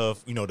success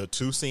of the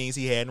 2 scenes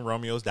he had in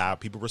Romeo's Dive,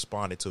 people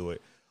responded to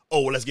it.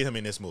 Oh, well, let's get him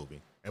in this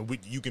movie, and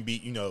you can be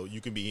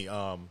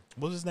what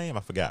was his name? I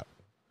forgot.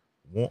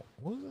 What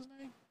was his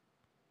name?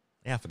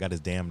 Yeah, I forgot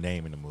his damn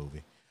name in the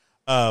movie.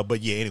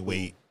 But yeah,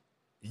 anyway,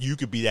 you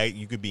could be that.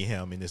 You could be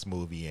him in this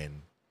movie,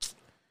 and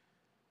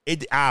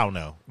I don't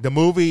know. The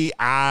movie,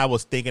 I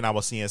was thinking I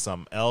was seeing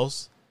something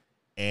else,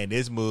 and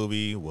this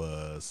movie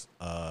was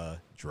a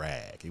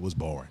drag. It was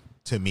boring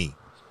to me.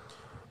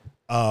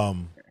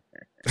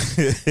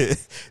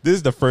 This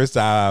is the first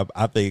time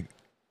I think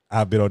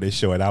I've been on this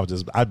show, and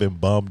I've been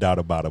bummed out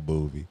about a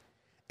movie.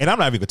 And I'm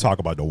not even gonna talk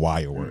about the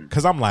wire work,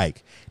 because I'm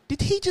like,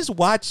 did he just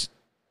watch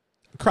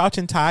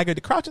Crouching Tiger?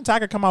 Did Crouching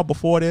Tiger come out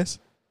before this?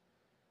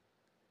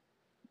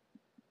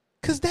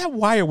 Because that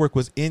wire work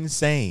was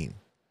insane.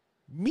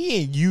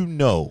 Me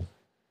and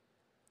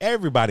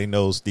everybody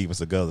knows Steven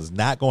Seagal is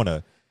not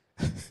gonna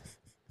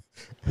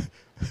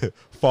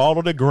fall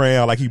on the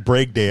ground like he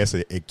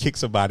breakdancing and kick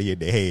somebody in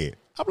the head.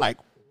 I'm like,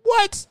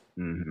 what?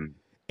 Mm-hmm.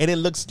 And it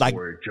looks like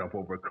or jump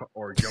over a car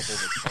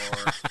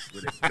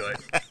with a gut.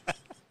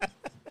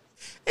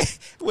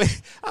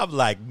 I'm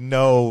like,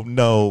 no.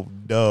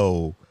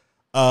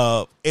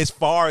 As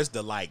far as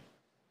the like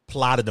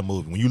plot of the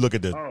movie, when you look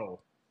at the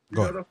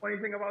the funny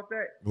thing about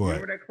that?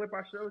 Remember that clip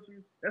I showed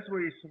you? That's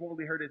where he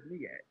supposedly hurt his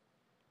knee at.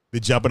 The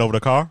jumping over the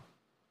car,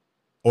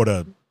 or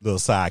the little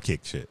sidekick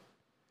shit?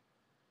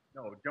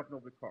 No, jumping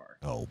over the car.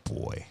 Oh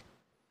boy.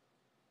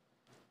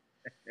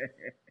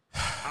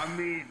 I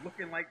mean,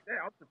 looking like that,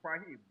 I'm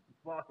surprised he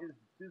fought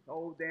his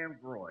whole damn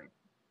groin.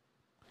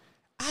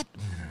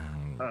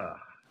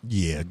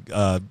 Yeah,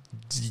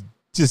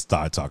 just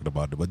start talking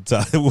about it. But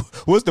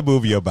what's the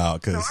movie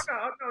about? Because no.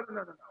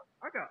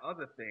 I got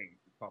other things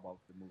to talk about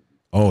the movie.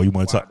 Oh, you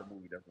want to talk? The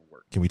movie doesn't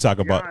work. Can we talk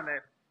about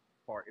that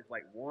part? It's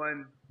like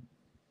one.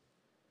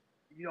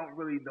 you don't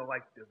really know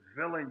like the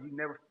villain. You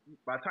never.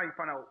 By the time you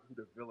find out who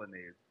the villain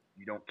is,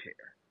 you don't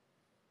care,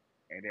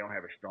 and they don't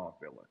have a strong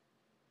villain.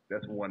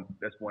 That's one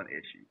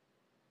issue.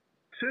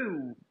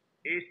 Two,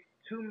 it's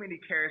too many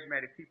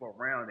charismatic people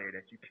around there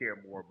that you care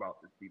more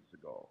about than Steve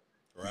Seagal.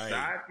 Right.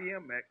 Besides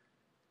DMX,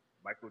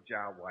 Michael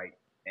Jai White,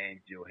 and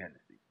Jill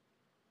Hennessy.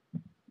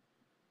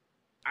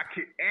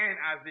 And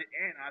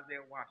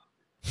Isaiah Washington.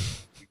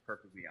 To be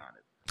perfectly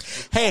honest.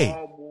 Hey.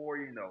 All more,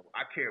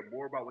 I care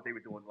more about what they were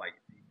doing. Like,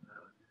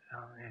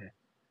 oh man,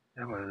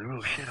 that was a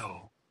real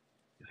shithole.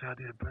 Just I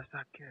do the best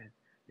I can.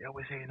 They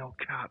always ain't no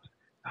cops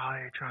out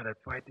there trying to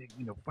fight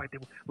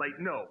them. Like,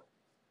 no,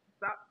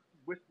 stop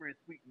whispering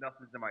sweet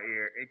nothings in my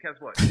ear. And guess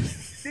what?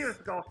 Steven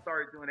Seagal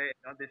started doing that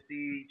Under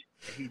Siege,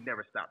 and he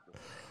never stopped doing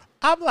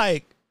that. I'm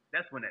like,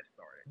 that's when that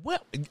started.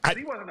 Well,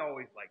 he wasn't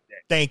always like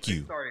that. Thank He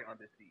you. started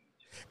Under Siege.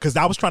 Because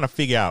I was trying to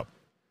figure out,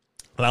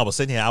 when I was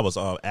sitting here, I was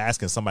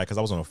asking somebody, because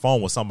I was on the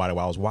phone with somebody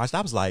while I was watching.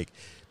 I was like,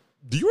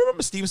 do you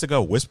remember Steven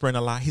Seagal whispering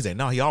a lot? He said,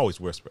 no, he always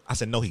whispered. I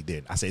said, no, he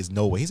didn't. I said, it's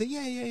no way. He said,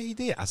 yeah, he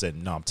did. I said,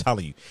 no, I'm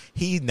telling you,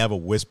 he never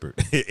whispered.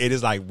 It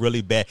is like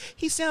really bad.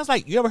 He sounds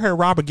like, you ever heard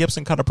Robert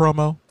Gibson cut a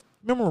promo?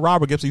 Remember when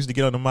Robert Gibson used to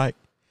get on the mic?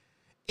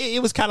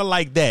 It was kind of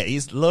like that.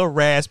 He's a little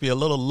raspy, a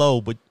little low,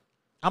 but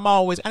I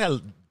got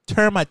to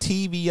turn my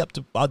TV up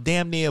to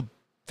damn near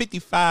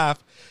 55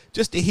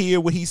 just to hear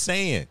what he's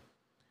saying.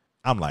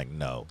 I'm like,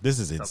 no, this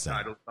is insane.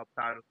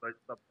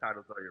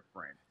 Subtitles are your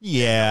friend.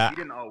 Yeah. He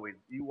didn't always.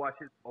 You watch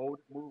his old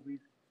movies,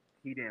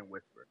 he didn't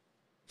whisper.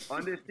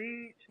 Under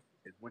Siege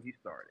is when he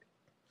started.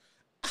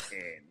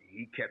 And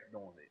he kept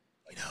doing it.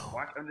 Like,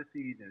 watch Under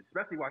Siege, and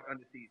especially watch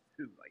Under Siege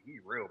 2. Like,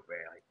 he's real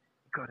bad. Like,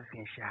 he caught us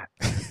getting shot.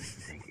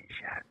 He's getting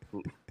shot.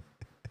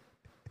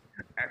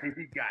 After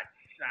he got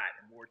shot,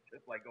 and more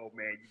just like, oh,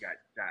 man, you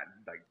got shot. And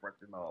he's like,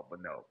 brushing off.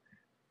 But no,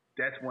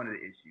 that's one of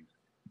the issues.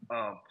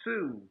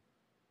 Two,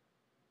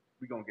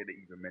 we're going to get to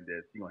Eva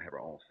Mendes. She's going to have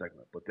her own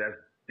segment, but that's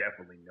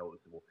definitely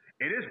noticeable.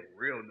 It is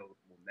real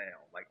noticeable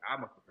now. Like, I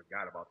must have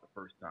forgot about the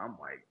first time. I'm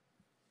like,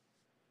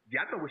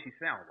 yeah, I know what she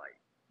sounds like.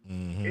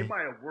 Mm-hmm. It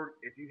might have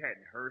worked if you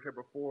hadn't heard her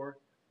before,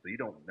 so you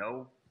don't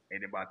know. And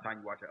then by the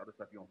time you watch her other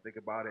stuff, you don't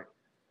think about it.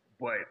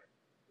 But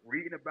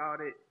reading about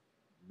it,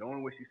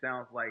 knowing what she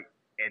sounds like,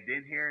 and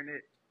then hearing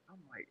it,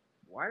 I'm like,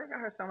 why they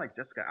got her sound like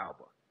Jessica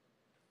Alba?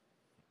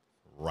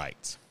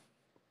 Right.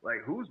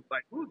 Like, whose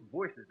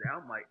voice is that?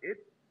 I'm like, it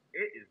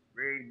is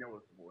very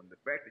noticeable. And the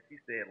fact that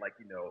she said, like,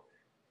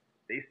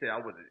 they said I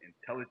wasn't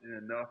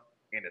intelligent enough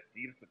in a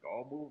Steven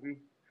Seagal movie,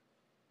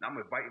 and I'm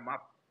inviting my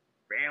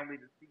family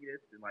to see this,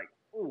 and like,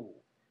 ooh,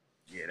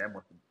 yeah, that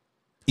must have.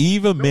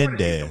 Eva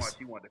Mendes.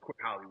 She wanted to quit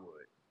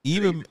Hollywood.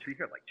 Treat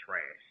her like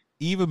trash.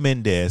 Eva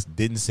Mendes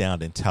didn't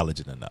sound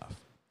intelligent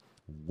enough.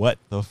 What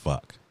the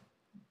fuck?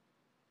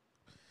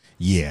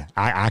 Yeah,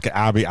 I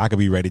could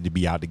be ready to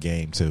be out the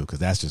game too, because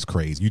that's just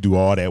crazy. You do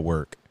all that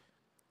work.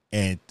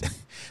 And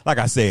like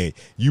I said,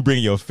 you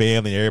bring your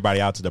family and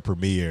everybody out to the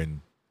premiere,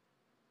 and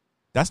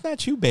that's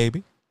not you,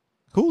 baby.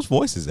 Whose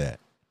voice is that?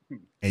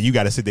 And you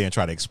got to sit there and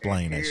try to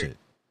explain that shit.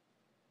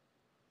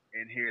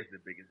 And here's the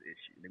biggest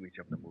issue. Let me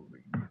jump the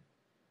movie.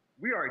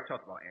 We already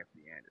talked about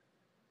Anthony Anderson.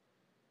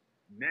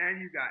 Now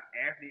you got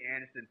Anthony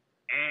Anderson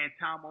and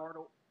Tom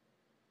Arnold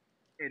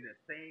in the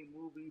same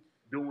movie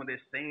doing the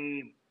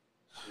same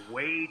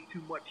way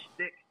too much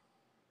shtick.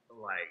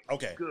 Like,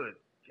 okay, good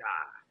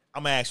God.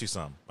 I'm going to ask you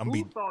something. And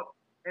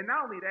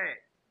not only that,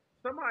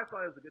 somebody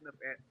thought it was a good enough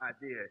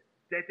idea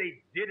that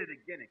they did it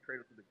again in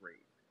Cradle to the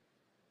Grave.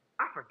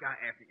 I forgot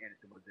Anthony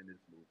Anderson was in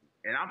this movie.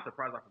 And I'm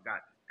surprised I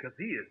forgot, because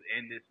he is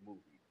in this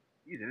movie.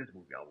 He's in this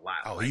movie a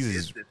lot. Oh, like, he's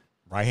his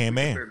right-hand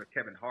man.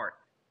 Kevin Hart.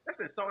 That's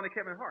been starting to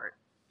Kevin Hart.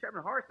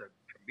 Kevin Hart's a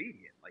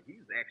comedian. Like,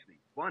 he's actually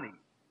funny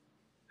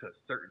to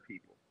certain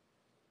people.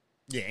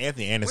 Yeah,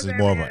 Anthony Anderson is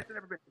more of a...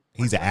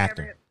 He's an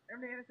actor.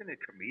 Anthony Anderson is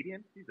a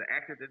comedian. He's an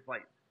actor that's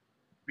like,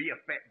 be a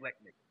fat black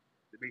nigga.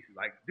 Basically,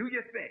 like, do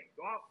your thing.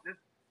 Go out, just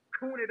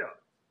coon it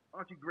up.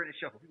 Why don't you grin and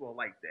shuffle? People are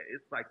like that.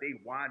 It's like they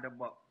wind them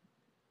up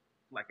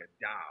like a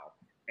doll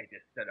and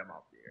just set them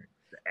out there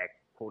to act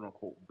quote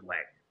unquote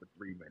black for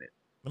 3 minutes.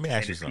 Let me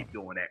ask you something. Keep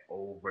doing that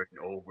over and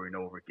over and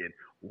over again.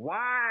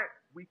 Why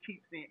we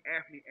keep seeing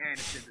Anthony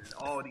Anderson in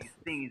all these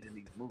scenes in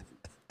these movies?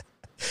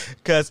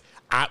 Because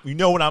you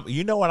know what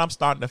I'm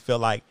starting to feel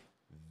like?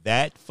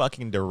 That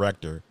fucking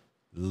director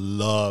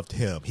loved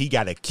him. He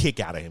got a kick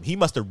out of him. He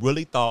must have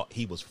really thought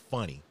he was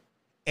funny.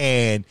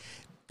 And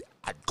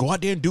go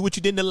out there and do what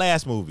you did in the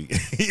last movie.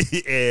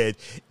 And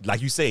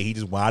like you say, he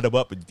just wind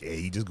up and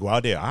he just go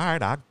out there. All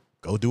right, I'll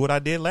go do what I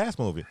did last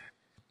movie.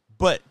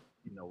 But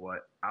you know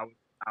what?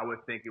 I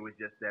would think it was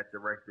just that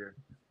director,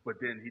 but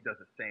then he does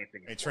the same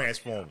thing. And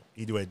Transform.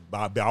 He do it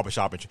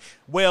Barbershop.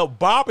 Well,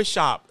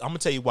 Barbershop, I'm gonna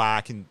tell you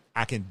why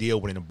I can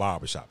deal with it in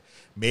Barbershop.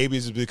 Maybe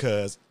it's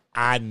because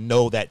I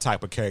know that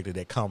type of character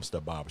that comes to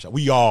a barbershop.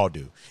 We all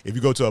do. If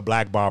you go to a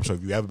black barbershop,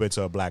 if you've ever been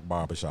to a black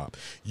barbershop,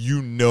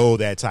 you know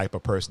that type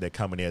of person that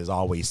coming in is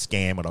always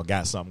scamming or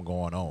got something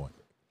going on.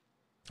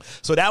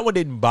 So that one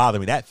didn't bother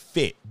me. That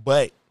fit.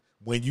 But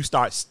when you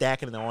start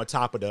stacking it on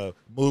top of the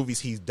movies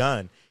he's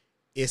done,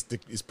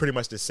 it's pretty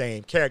much the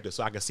same character.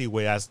 So I can see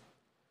where that's,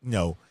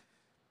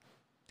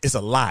 it's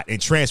a lot.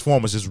 And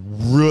Transformers just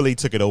really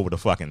took it over the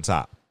fucking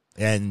top.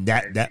 And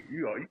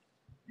you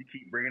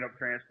keep bringing up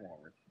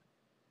Transformers.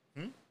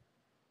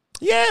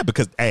 Yeah,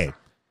 because hey,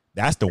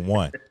 that's the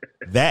one.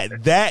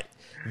 that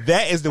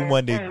is the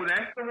one that. Oh,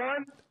 that's the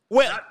one.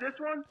 Well, not this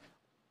one.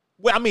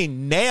 Well, I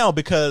mean now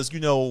because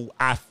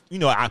I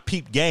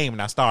peeped game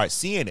and I started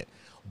seeing it,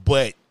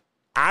 but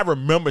I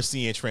remember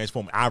seeing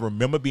Transformers. I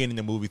remember being in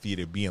the movie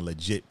theater being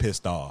legit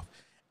pissed off,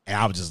 and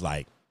I was just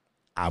like,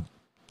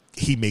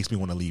 he makes me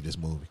want to leave this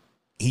movie.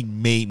 He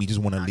made me just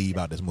want to leave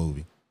out this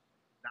movie.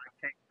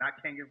 Not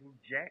Kangaroo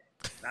Jack,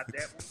 not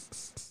that one.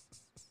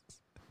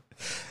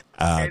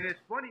 And it's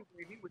funny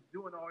when he was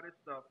doing all this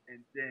stuff, and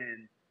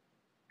then,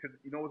 because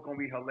you know what's gonna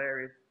be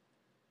hilarious?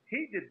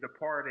 He did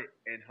Departed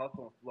and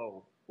Hustle and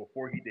Flow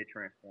before he did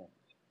Transformers.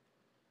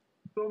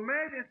 So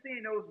imagine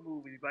seeing those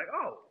movies, like,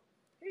 oh,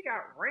 he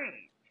got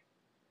range.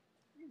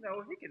 He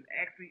can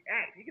actually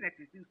act. He can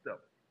actually do stuff.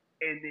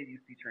 And then you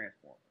see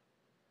Transformers.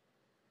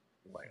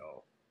 Like,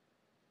 oh.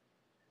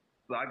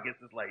 So I guess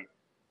it's like,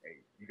 hey,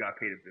 you got to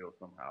pay the bill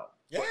somehow.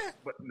 Yeah.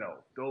 But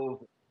no,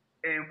 those.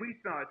 And we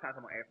spent all the time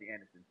talking about Anthony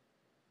Anderson.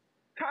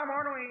 Tom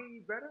Arnold ain't any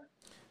better.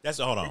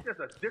 Hold on. It's just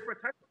a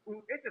different type of.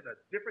 It's just a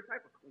different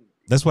type of movie.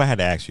 That's why I had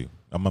to ask you.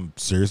 I'm gonna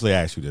seriously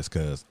ask you this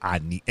because I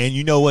need. And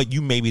you know what?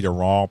 You may be the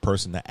wrong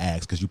person to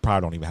ask because you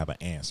probably don't even have an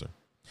answer.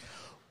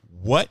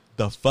 What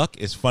the fuck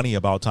is funny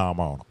about Tom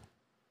Arnold?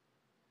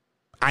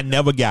 I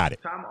never got it.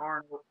 Tom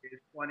Arnold is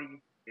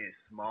funny in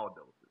small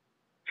doses.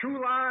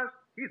 True Lies,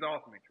 he's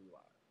awesome in True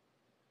Lies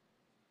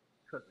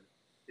because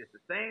it's the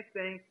same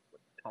thing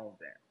but toned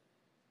down.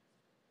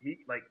 He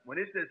when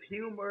it's just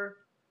humor.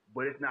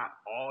 But it's not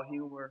all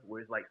humor,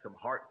 where it's like some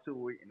heart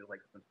to it and there's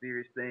like some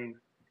serious things,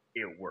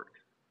 it works.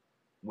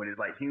 When it's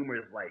like humor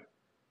is like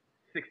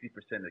 60%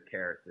 of the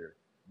character,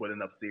 but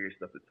enough serious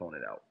stuff to tone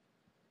it out.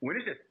 When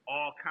it's just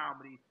all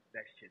comedy,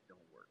 that shit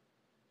don't work.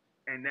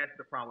 And that's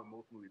the problem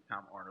with most movies,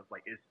 Tom Arnold's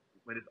like,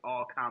 when it's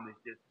all comedy,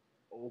 it's just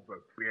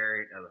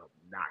overbearing and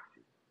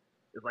obnoxious.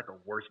 It's like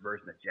a worse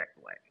version of Jack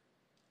Black.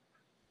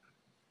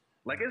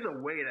 Like, there's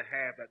a way to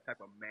have that type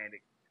of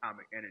manic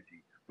comic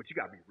energy, but you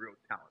gotta be real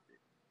talented.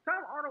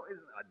 Tom Arnold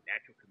isn't a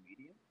natural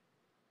comedian.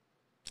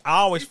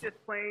 He's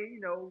just playing,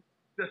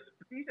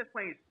 he's just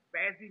playing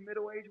spazzy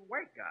middle-aged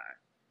white guy.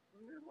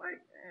 It's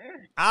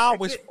like,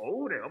 they get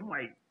older. I'm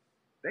like,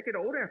 they get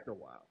older after a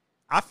while.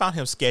 I found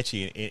him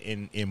sketchy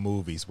in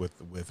movies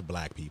with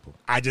black people.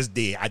 I just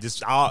did.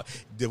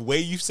 The way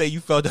you say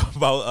you felt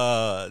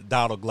about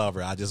Donald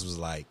Glover, I just was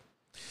like,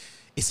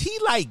 is he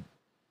like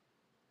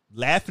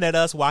laughing at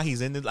us while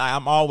he's in it? Like,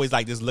 I'm always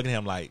like just looking at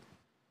him like,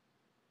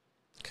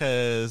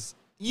 cause.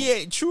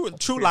 Yeah,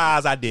 True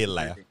Lies, I did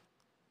laugh.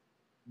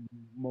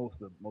 Most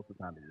of the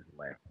time, they're just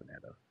laughing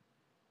at us.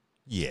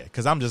 Yeah,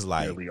 because I'm just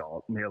like... Nearly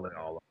all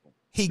of them.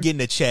 He getting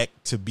a check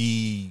to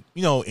be,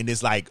 in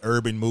this, like,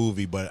 urban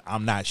movie, but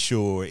I'm not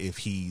sure if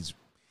he's...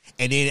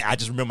 And then I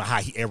just remember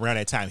how around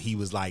that time, he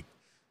was, like,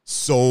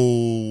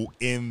 so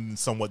in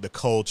somewhat the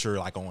culture,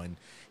 like, on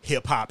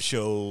hip-hop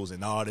shows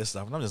and all this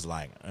stuff. And I'm just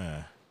like,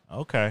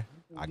 okay,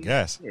 I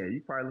guess. Yeah,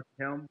 you probably look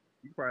at him...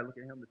 You probably look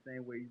at him the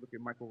same way you look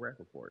at Michael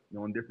Rappaport. The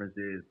only difference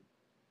is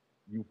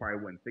you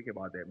probably wouldn't think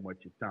about that much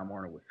if Tom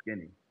Arnold was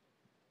skinny.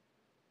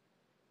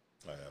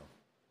 Wow.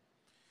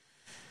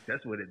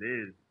 That's what it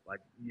is.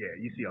 Like, yeah,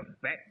 you see a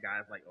fat guy,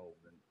 it's like, oh,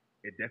 then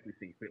it definitely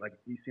seems fit. Like,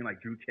 you seen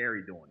like Drew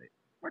Carey doing it.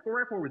 Michael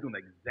Rappaport was doing the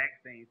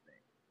exact same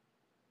thing.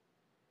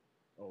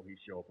 Oh, he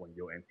show up on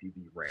your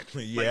MTV rap.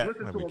 Yeah, like,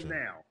 listen to him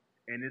now.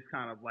 And it's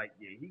kind of like,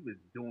 yeah, he was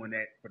doing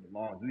that for the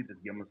longest. We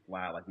just give him a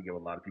slide like we give a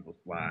lot of people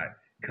a slide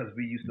because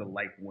we used to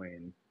like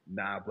when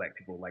non-black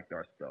people liked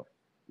our stuff.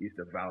 We used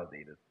to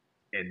validate us.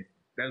 And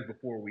that was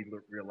before we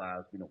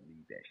realized we don't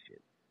need that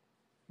shit.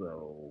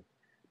 So,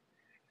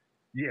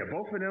 yeah,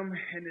 both of them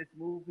in this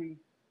movie,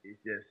 it's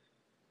just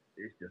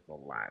a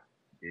lot.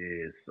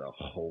 It's a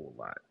whole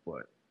lot.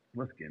 But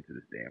let's get into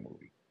this damn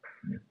movie.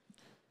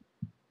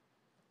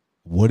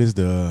 What is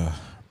the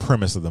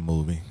premise of the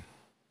movie?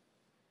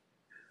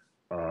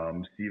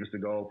 Steven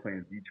Seagal playing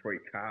a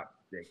Detroit cop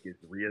that gets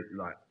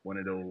like one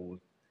of those,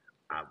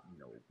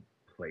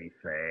 play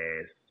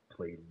fast,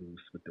 play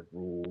loose with the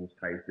rules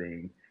type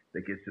thing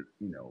that gets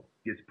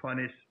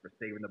punished for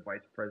saving the vice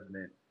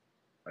president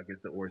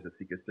against the orders of the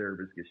Secret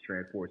Service, gets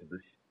transported to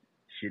this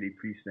shitty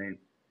precinct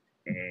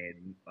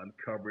and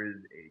uncovers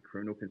a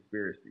criminal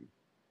conspiracy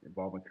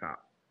involving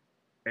cops.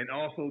 And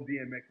also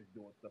DMX is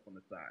doing stuff on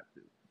the side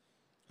too.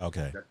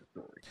 Okay. That's the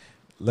story.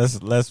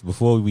 Let's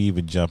before we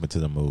even jump into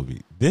the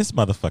movie, this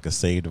motherfucker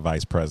saved the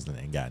vice president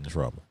and got in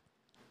trouble.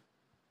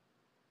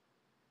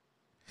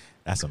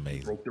 That's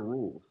amazing. He broke the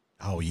rules.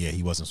 Oh yeah,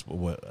 he wasn't.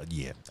 Whatever.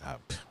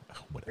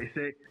 They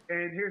said,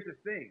 and here's the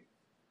thing.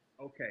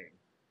 Okay,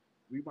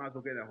 we might as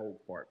well get that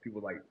whole part.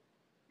 People like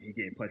he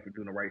getting punched for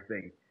doing the right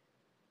thing.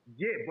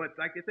 Yeah, but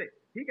like I said,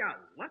 he got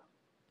lucky.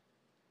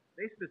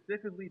 They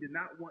specifically did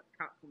not want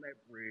cops on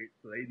that bridge,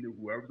 so they knew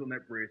whoever's on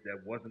that bridge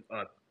that wasn't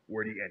us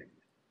were the enemies.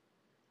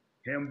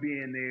 Him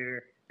being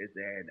there, is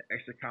to add an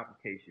extra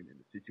complication in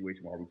the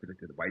situation while we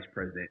protect the vice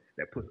president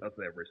that puts us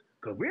at risk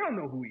because we don't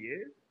know who he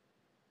is.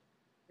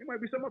 It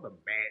might be some other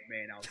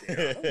madman out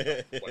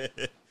there.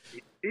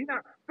 He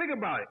not think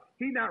about it.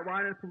 He not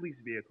riding a police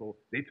vehicle.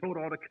 They told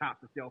all the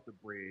cops to stay off the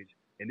bridge,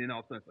 and then all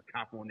of a sudden, it's a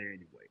cop on there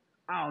anyway.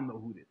 I don't know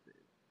who this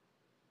is,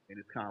 and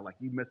it's kind of like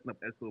you messing up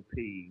SOP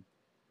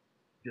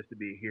just to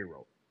be a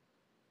hero.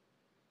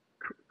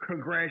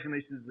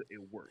 Congratulations,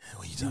 it worked.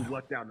 You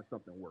lucked out into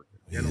something working.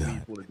 That don't mean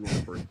you're supposed to do it in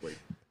the first place.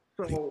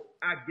 So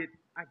I get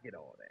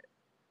all that.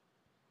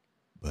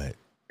 But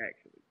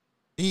actually,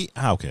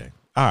 okay,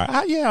 all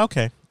right, yeah,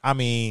 okay. I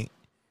mean,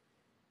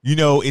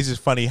 it's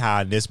just funny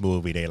how in this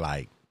movie they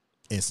like,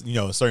 in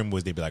certain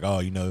movies they be like, oh,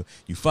 you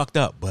fucked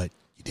up, but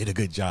you did a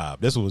good job.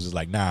 This one was just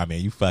like, nah,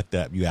 man, you fucked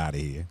up, you out of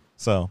here.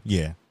 So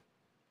yeah,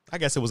 I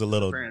guess it was a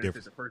little different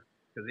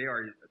because they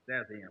already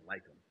established they didn't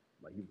like him.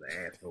 Like he was an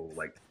asshole.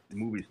 Like the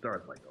movie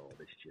starts like, oh,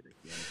 this shit again.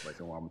 It's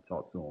like, oh, I'm gonna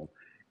talk to him.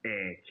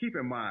 And keep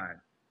in mind,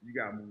 you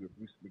got a movie with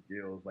Bruce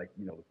McGill's like,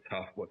 the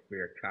tough but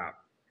fair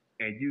cop,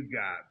 and you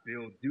got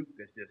Bill Duke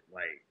that's just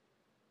like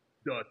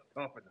the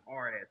tough and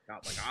hard ass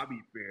cop. Like I'll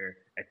be fair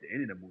at the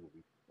end of the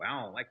movie, but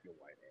I don't like your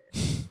white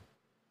ass.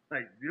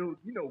 Like Bill,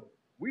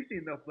 we see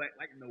enough black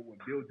like when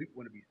Bill Duke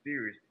want to be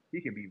serious,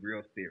 he can be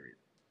real serious.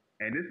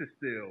 And this is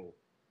still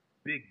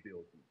big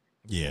Bill Duke.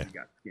 Yeah, he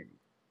got skinny.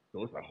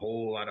 So it's a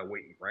whole lot of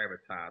weight and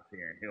gravitas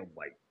here, and him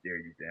like stare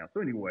you down.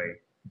 So anyway,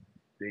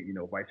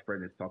 Vice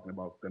President's talking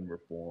about gun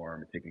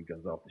reform and taking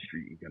guns off the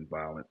street and gun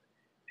violence.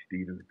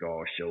 Steven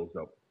Seagal shows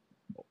up,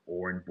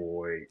 Orange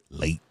Boy,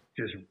 late,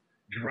 just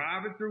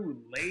driving through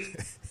late,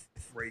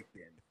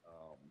 breaking.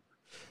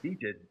 He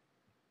just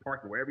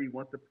parking wherever he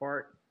wants to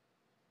park,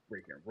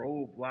 breaking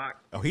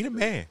roadblocks. Oh, he the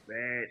man.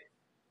 Bad.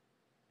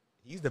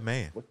 He's the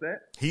man. What's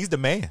that? He's the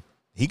man.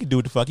 He can do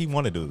what the fuck he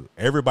want to do.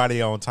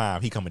 Everybody on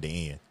time. He coming to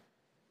end.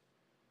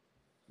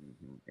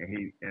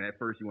 And at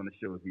first, you want to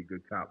show if he's a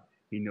good cop.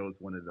 He knows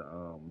one of the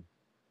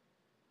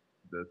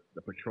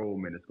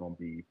patrolmen is going to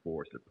be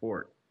for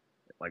support,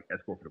 like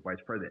escort for the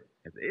vice president,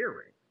 has an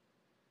earring.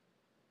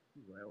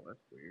 He's like, oh, that's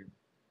weird.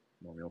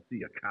 Normally, don't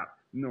see a cop.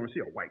 You normally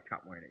see a white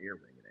cop wearing an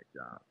earring in that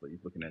job. So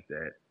he's looking at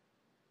that,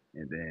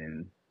 and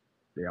then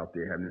they're out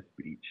there having a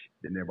speech.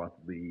 Then they're about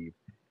to leave.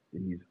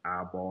 Then he's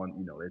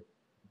eyeballing. It's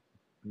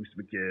Bruce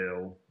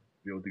McGill,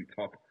 Bill Duke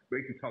talk.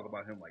 Basically, talk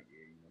about him like,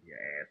 yeah, you're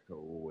an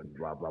asshole and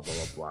blah blah blah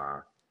blah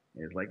blah.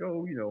 And it's like,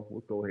 oh,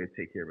 we'll go ahead and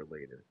take care of it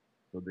later.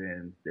 So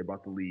then they're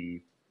about to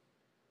leave,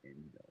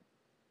 and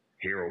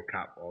hero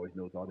cop always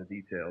knows all the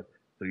details.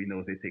 So he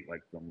knows they take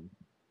like some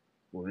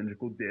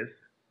cylindrical disc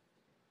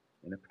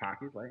in the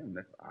pocket. Like,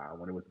 I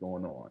wonder what's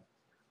going on.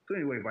 So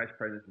anyway, Vice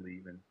President's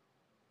leaving,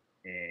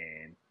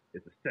 and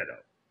it's a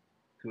setup.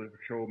 Two of the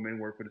patrolmen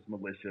work for this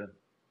militia.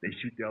 They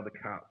shoot the other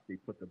cops. They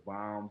put the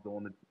bombs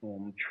on the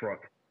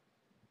truck.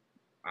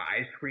 An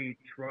ice cream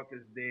truck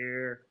is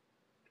there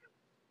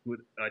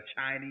with a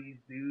Chinese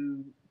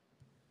dude.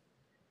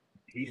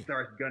 He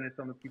starts gunning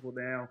some of the people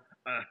down.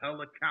 A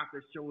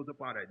helicopter shows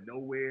up out of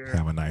nowhere.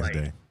 Have a nice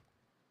day.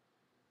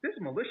 This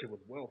militia was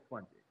well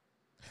funded.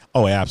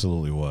 Oh, it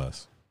absolutely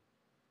was.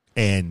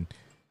 And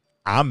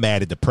I'm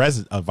mad at the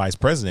vice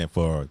president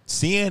for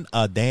seeing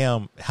a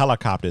damn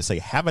helicopter say,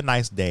 have a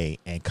nice day,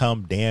 and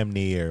come damn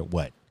near,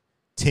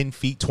 10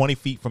 feet, 20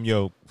 feet from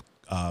your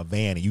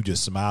van, and you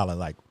just smiling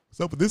like,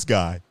 what's up with this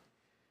guy?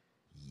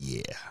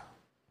 Yeah.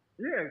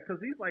 Yeah, because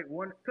he's like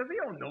because he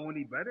don't know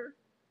any better.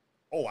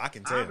 Oh, I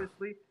can tell.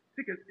 Obviously,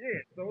 because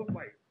so it's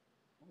like,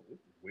 oh, this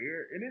is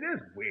weird, and it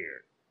is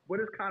weird, but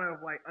it's kind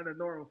of like under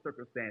normal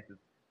circumstances,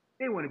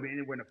 they wouldn't be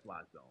anywhere in the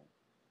fly zone,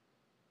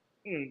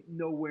 and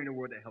nowhere in the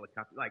world that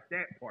helicopter like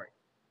that part.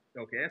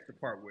 Okay, that's the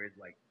part where it's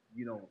like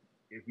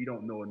if you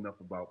don't know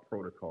enough about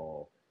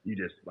protocol, you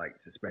just like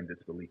suspend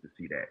disbelief to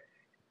see that.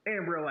 And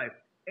in real life,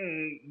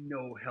 ain't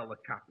no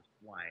helicopters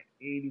flying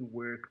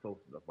anywhere close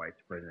to the vice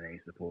president.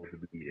 Ain't supposed to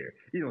be there.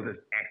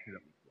 Just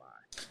accidentally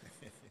fly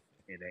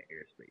in that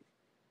airspace.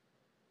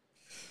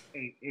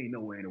 Ain't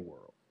nowhere in the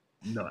world.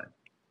 None.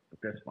 But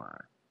that's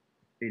fine.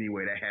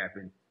 Anyway, that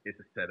happened. It's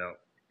a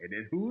setup. And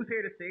then who's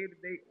here to save the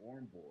day?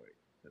 Orange Boy.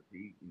 Because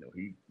he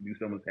knew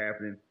something was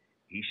happening.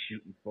 He's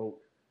shooting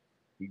folks.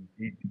 He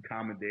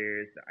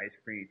commandeers the ice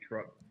cream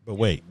truck. But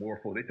wait. More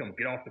folks. They tell him,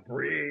 get off the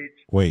bridge.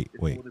 Wait.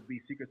 It's supposed to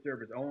be Secret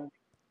Service only.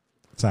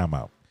 Time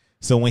out.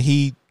 So when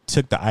he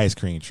took the ice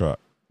cream truck,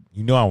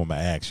 I want to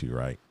ask you,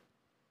 right?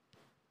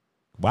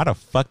 Why the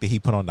fuck did he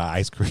put on the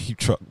ice cream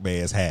truck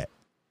man's hat?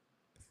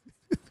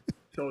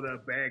 So the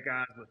bad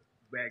guys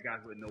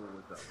would know what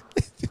was up.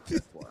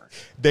 That's why.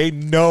 They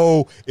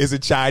know it's a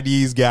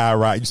Chinese guy,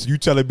 right? You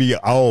telling me,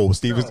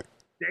 Steven? No,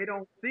 they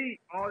don't see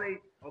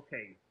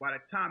okay, by the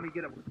time he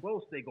get up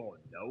close, they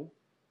going, no.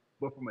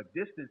 But from a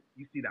distance,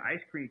 you see the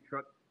ice cream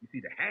truck, you see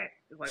the hat.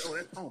 It's like, oh,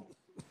 that's homeless.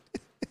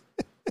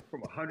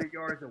 From 100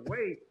 yards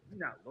away, you're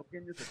not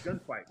looking. It's a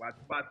gunfight.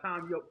 By the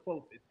time you're up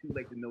close, it's too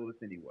late to notice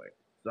anyway.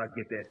 So I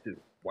get that too.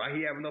 Why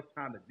he have enough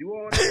time to do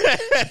all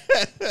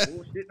that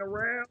bullshitting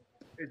around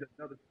is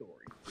another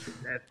story.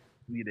 That's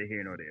neither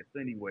here nor there. So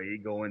anyway, he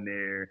go in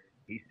there.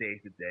 He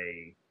saves the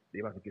day. They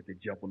about to get the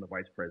jump on the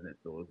vice president.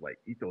 So it's like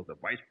he throws the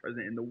vice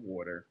president in the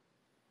water,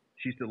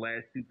 shoots the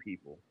last two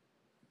people.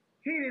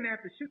 He didn't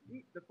have to shoot.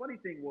 The funny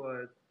thing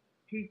was,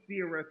 he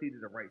theoretically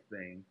did the right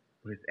thing,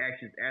 but his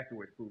actions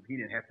afterwards proved he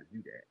didn't have to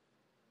do that.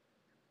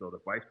 So the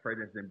vice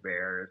president's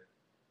embarrassed,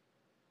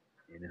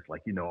 and it's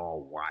like,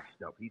 all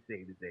washed up. He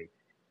saved the day,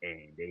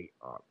 and they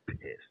are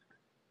pissed.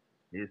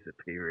 His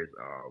superiors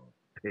are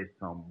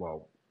pissed on,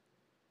 well,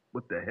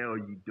 what the hell are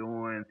you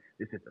doing?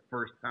 This is the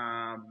first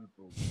time you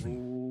broke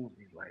rules.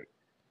 He's like,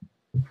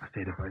 I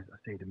saved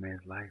the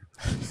man's life.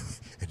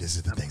 And this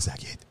is the things I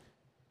get.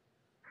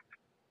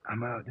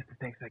 I'm out. This is the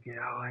things I get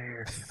out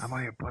here. I'm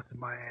out here busting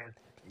my ass.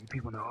 And you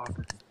people in the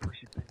office is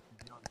pushing things.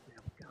 You understand?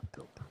 I'm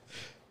so.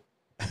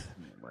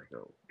 I'm like,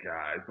 oh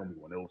God, it's gonna be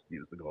one of those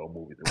Steven Seagal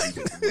movies that we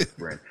get from his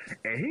friend.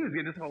 And he was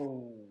getting this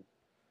whole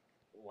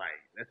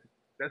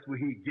that's what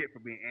he get for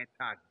being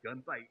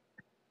anti-gun. Like,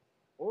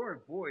 Oren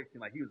Boyd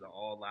seemed like he was an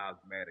All Lives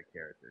Matter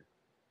character.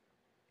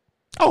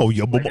 Oh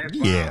yeah,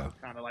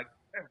 Kind of like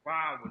that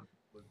vibe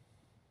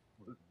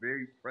was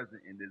very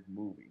present in this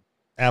movie.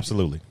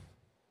 Absolutely.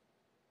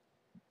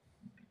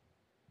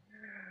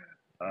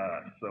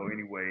 So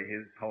anyway,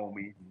 his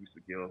homie used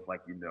to give us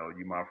like, you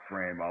my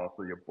friend, I'm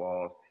also your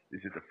boss.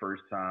 This is the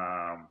first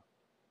time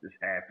this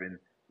happened.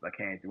 I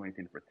can't do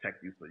anything to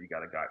protect you, so you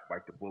gotta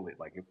bite the bullet.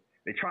 Like, if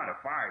they're trying to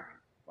fire you,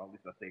 well, at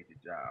least I saved your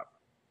job.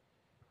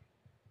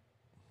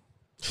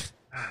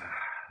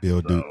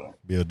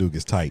 Bill Duke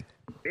is tight.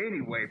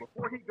 Anyway,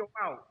 before he go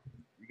out,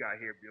 you gotta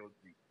hear Bill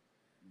Duke.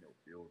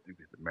 Bill Duke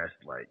is the mess.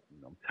 Like,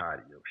 I'm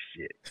tired of your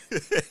shit.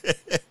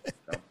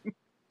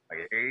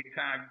 Like, every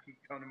time you keep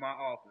coming to my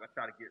office, I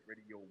try to get rid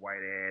of your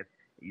white ass.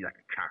 And you like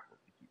a cockroach.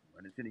 You keep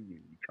running to the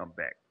union. You come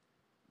back.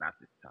 Not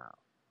this time.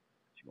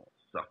 You're gonna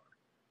suffer.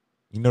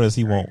 You notice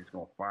he won't. He's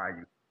gonna fire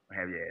you and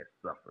have your ass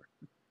suffer.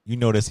 You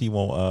notice he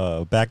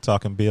won't back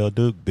talking Bill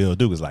Duke. Bill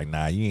Duke is like,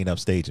 nah, you ain't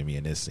upstaging me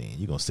in this scene.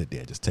 You gonna sit there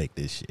and just take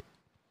this shit.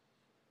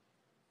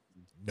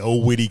 No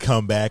witty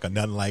comeback or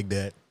nothing like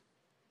that.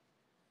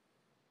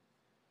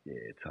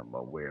 Yeah, talking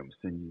about where I'm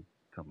sending you.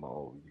 Talking about,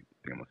 oh, you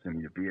think I'm gonna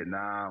send you to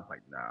Vietnam?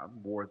 Like, nah,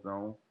 war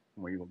zone.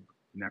 Where you're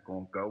not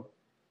gonna go.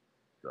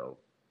 So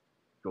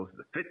goes to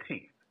the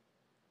 15th.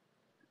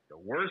 The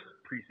worst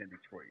precinct in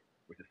Detroit,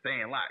 which is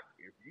saying a lot.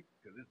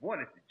 Because this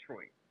one is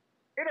Detroit.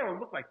 It don't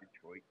look like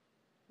Detroit,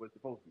 but it's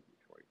supposed to be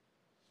Detroit.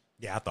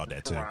 Yeah, I thought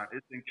that too.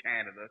 It's in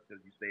Canada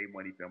because you save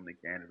money filming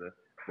in Canada,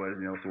 but it's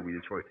supposed to be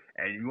Detroit.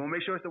 And you want to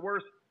make sure it's the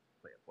worst?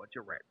 Play a bunch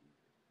of rap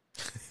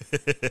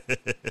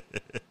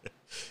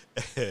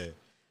music.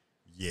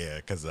 Yeah,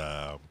 because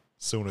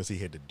soon as he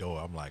hit the door,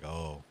 I'm like,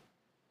 oh,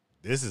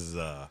 this is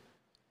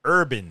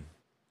urban,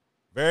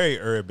 very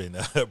urban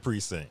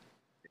precinct.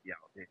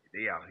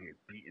 They out here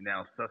beating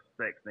down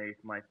suspects and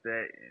anything like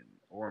that. And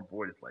Oren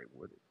Boyd is like,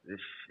 what is this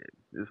shit?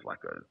 This is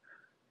like the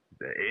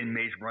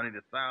inmates running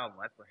the asylum.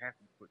 That's what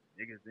happens. Put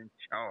niggas in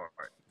charge.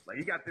 Like,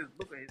 he got this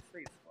look on his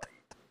face like,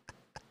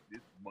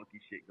 this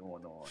monkey shit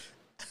going on.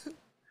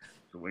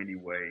 So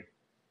anyway,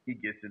 he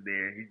gets in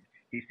there.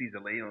 He sees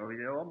a lady.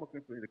 I'm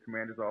looking for the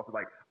commander's office.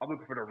 Like, I'm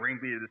looking for the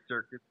ringleader of the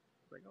circus.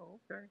 It's like, oh,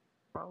 okay,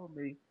 follow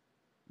me.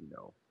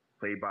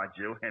 Played by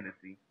Jill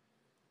Hennessy.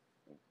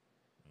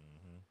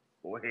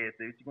 Go ahead,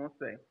 say what you gonna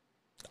say.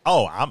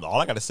 Oh, all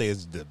I gotta say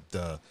is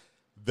the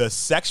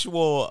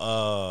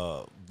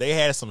sexual. They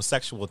had some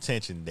sexual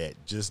tension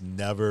that just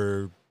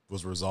never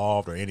was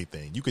resolved or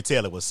anything. You could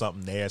tell it was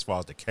something there as far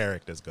as the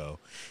characters go,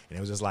 and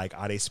it was just like,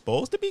 are they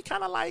supposed to be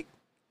kind of like,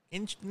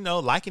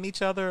 liking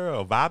each other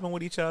or vibing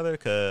with each other?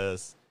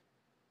 Because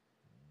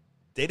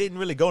they didn't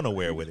really go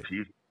nowhere with it.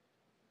 He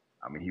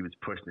was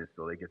pushing it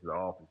so they get to the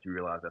office. You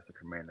realize that's the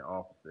commanding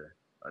officer,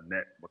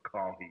 Annette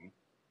McCaughey.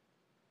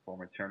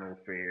 Former internal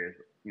affairs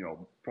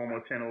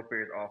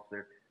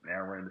officer, now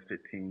running the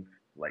 15th.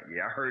 Like,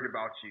 yeah, I heard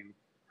about you.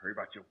 Heard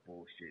about your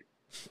bullshit.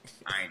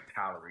 I ain't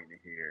tolerating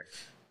it here.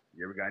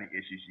 You ever got any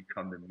issues, you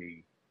come to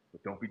me.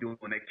 But don't be doing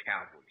that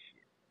cowboy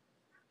shit.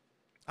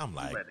 I'm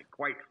like, you let it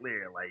quite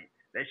clear. Like,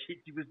 that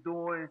shit you was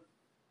doing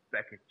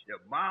back at your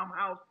mom's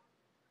house,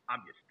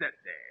 I'm your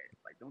stepdad.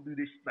 Like, don't do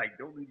this. Like,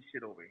 don't do this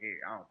shit over here.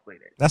 I don't play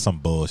that. That's some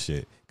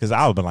bullshit. Because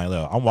I would be like,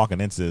 look, I'm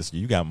walking into this.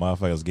 You got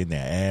motherfuckers getting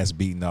their ass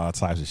beaten, all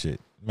types of shit.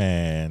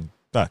 Man,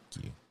 fuck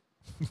you.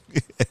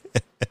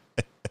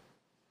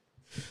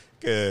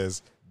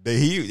 Because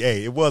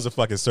it was a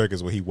fucking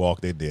circus when he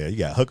walked in there. You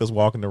got hookers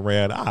walking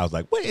around. I was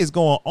like, what is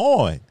going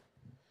on?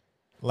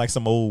 Like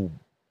some old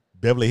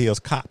Beverly Hills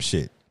cop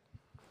shit.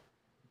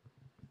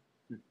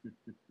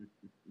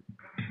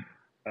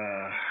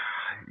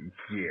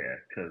 Yeah,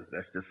 because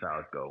that's just how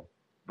it go.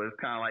 But it's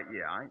kind of like,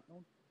 yeah,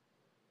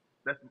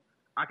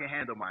 I can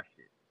handle my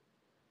shit.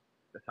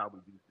 That's how we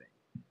do things.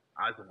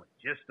 I just want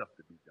just stuff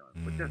to be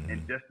done. But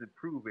just to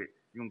prove it,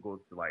 you're going to go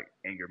to like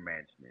anger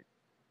management.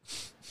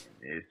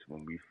 And it's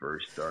when we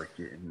first start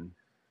getting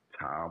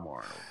Tom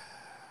Arnold.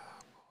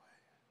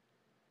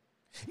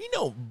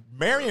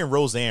 Marion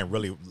Roseanne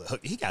really,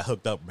 he got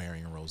hooked up.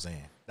 Marion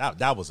Roseanne.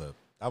 That was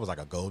like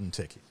a golden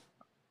ticket.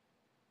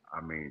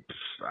 I mean,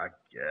 I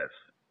guess.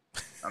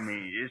 I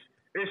mean,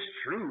 it's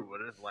true,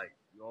 but it's like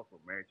you also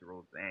married to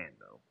Roseanne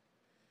though.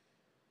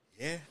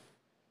 Yeah.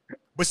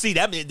 But see,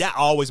 that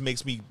always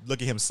makes me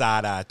look at him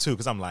side eye too,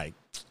 because I'm like,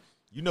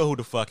 you know who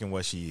the fucking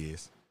what she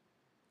is.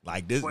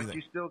 Like this. But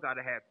you still got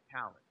to have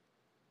talent.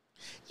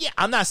 Yeah,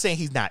 I'm not saying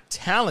he's not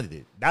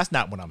talented. That's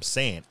not what I'm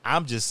saying.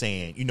 I'm just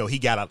saying, he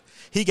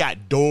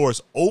got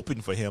doors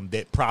open for him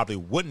that probably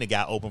wouldn't have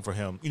got open for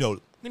him,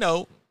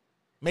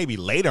 maybe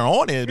later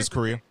on in his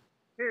career.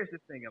 Here's the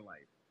thing in life.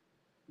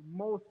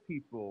 Most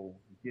people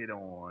get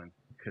on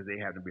because they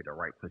have to be at the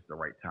right place at the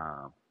right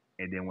time.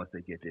 And then once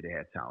they get there, they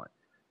have talent.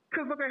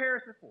 Because look at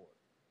Harrison Ford.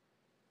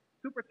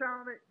 Super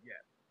talented?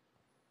 Yes.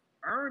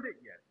 Earned it?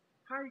 Yes.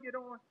 How you get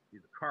on?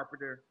 He's a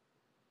carpenter.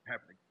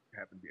 Happen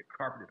to be a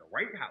carpenter at the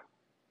right house.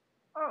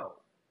 Oh.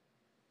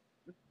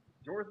 This is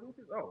George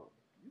Lucas? Oh,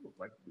 you look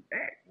like you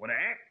act. Want to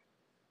act?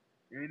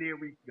 And there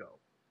we go.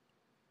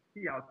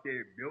 He out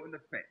there building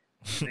the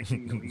fence. Next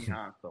thing you know, he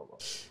Han Solo.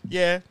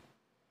 Yeah.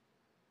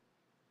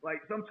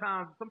 Like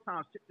sometimes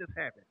shit just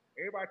happens.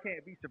 Everybody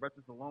can't be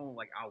Sylvester Stallone.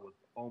 Like I was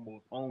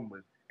almost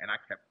homeless and I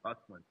kept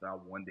hustling. So I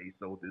one day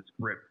sold this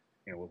script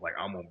and was like,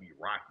 I'm gonna be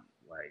Rocky.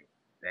 Like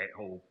that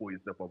whole pull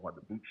yourself up by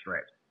the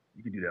bootstraps.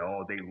 You can do that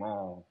all day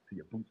long till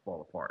your boots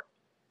fall apart.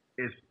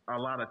 It's a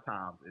lot of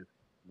times it's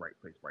right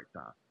place, right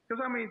time.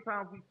 Because how many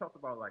times we talked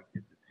about like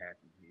if this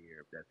happened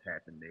here, if that's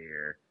happened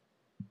there.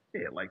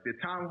 Yeah, like did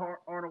Tom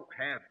Arnold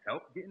have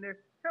help getting there?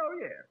 Hell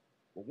yeah.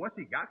 But once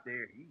he got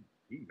there, he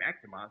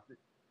maximized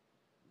it.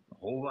 A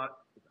whole lot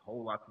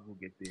of people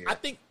get there,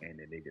 and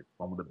then they just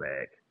fumble the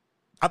bag.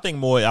 I think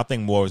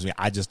more is me.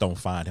 I just don't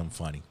find him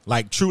funny.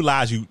 Like True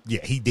Lies, he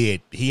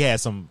did. He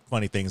had some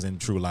funny things in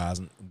True Lies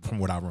from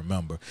what I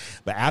remember.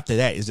 But after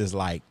that, it's just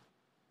like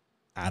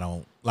I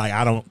don't.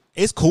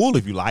 It's cool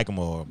if you like him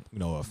or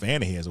a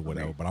fan of his or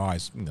whatever. But I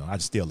always, I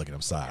just still look at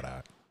him side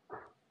eye.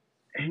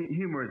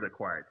 Humor is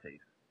acquired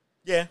taste.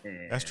 Yeah,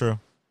 that's true.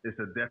 It's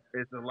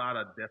a lot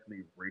of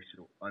definitely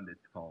racial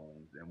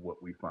undertones in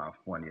what we find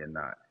funny or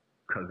not.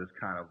 Because it's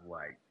kind of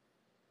like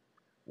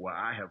what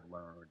I have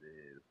learned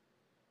is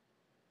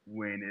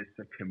when it's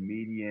a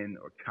comedian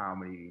or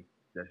comedy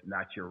that's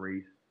not your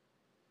race,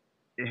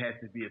 it has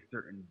to be a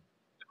certain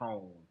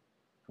tone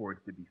for it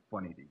to be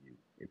funny to you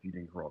if you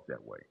didn't grow up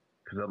that way.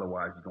 Because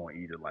otherwise you're going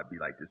to either be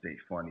like, this ain't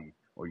funny,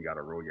 or you got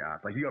to roll your eyes.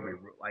 Like, you got to be,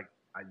 like,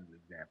 I use an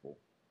example.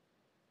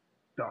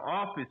 The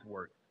Office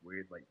works where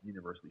it's like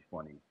universally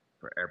funny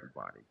for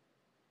everybody.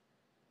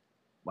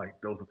 Like,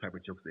 those are the type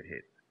of jokes that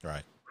hit.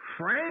 Right.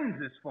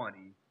 Friends is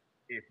funny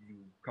if you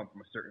come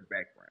from a certain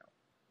background.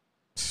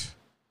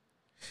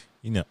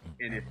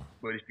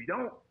 But if you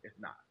don't, it's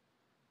not.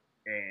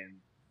 And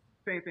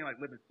same thing like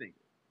living single.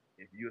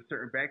 If you're a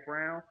certain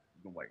background,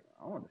 you're like,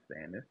 I don't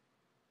understand this.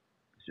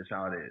 It's just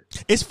how it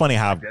is. It's funny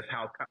how that's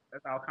how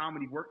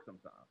comedy works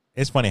sometimes.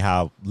 It's funny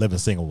how living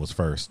single was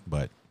first,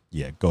 but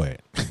yeah, go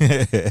ahead.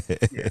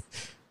 Yeah.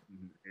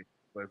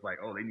 But it's like,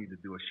 oh, they need to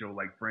do a show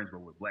like Friends,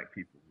 but with black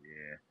people.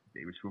 Yeah,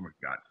 David Schwimmer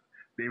got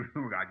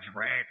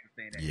dragged for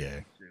saying that. Yeah.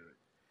 He should.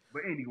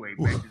 But anyway,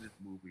 back to this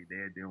movie.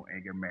 They're doing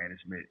anger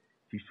management.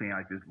 He's saying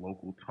like this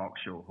local talk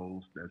show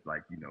host that's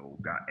like,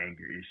 got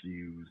anger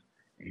issues.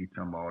 And he's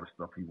telling all the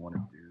stuff he want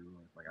to do.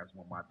 And it's like, I just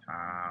want my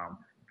time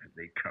because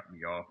they cut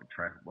me off and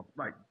traffic.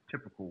 Like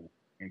typical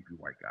angry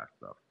white guy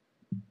stuff.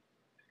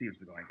 Steven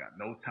Seagal ain't got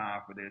no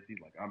time for this. He's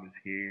like, I'm just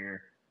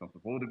here. So I'm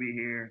supposed to be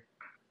here.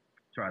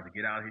 Tries to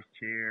get out of his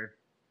chair.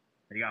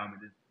 They got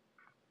him in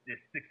this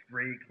sixth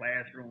grade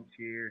classroom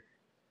chair.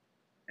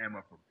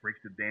 Emma breaks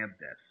the damn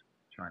desk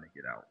trying to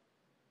get out.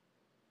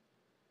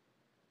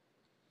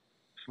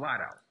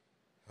 Slide out.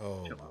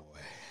 Oh, boy.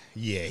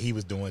 Yeah, he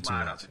was doing too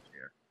much.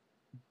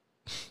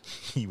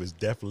 He was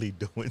definitely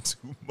doing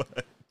too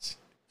much.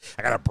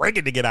 I got to break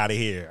it to get out of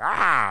here.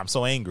 I'm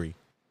so angry.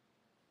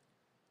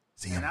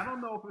 And I don't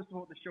know if it's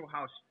supposed to show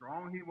how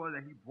strong he was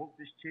that he broke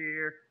this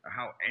chair or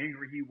how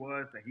angry he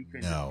was that he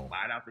couldn't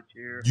slide out the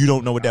chair. You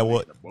don't know what that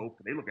was?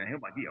 They look at him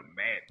like he a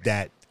madman.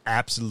 That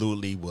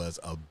absolutely was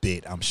a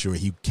bit. I'm sure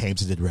he came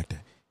to the director.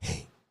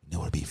 Hey, you know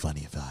what would be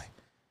funny if I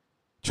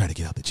try to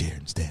get out the chair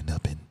and stand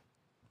up and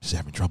just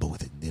having trouble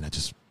with it, and then I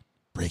just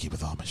break it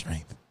with all my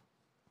strength.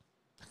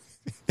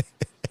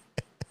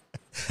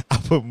 I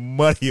put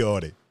money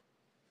on it.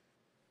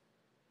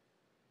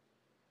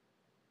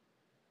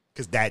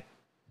 Because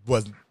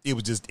it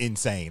was just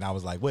insane. I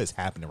was like, what is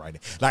happening right now?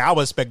 Like, I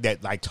would expect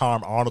that, like,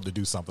 Tom Arnold to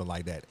do something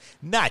like that.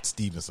 Not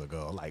Steven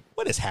Seagal. Like,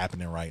 what is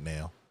happening right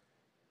now?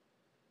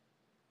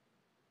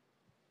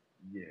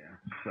 Yeah,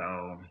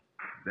 so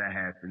that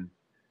happens.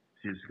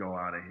 Just go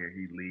out of here.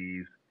 He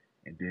leaves,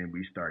 and then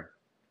we start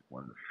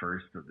one of the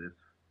first of this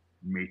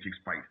Matrix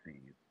fight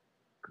scenes.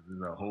 Because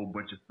there's a whole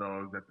bunch of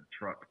thugs at the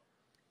truck.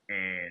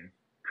 And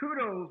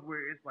kudos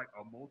where it's like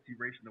a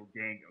multiracial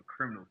gang of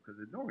criminals, because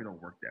it normally don't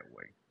work that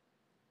way.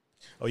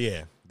 Oh,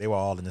 yeah. They were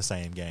all in the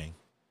same gang.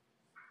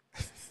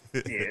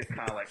 Yeah, it's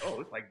kind of like,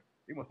 it's like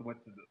they must have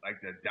went to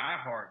the Die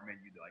Hard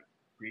menu to like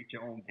create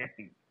your own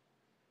gang.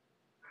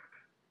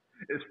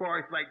 As far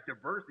as like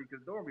diversity,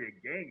 because normally a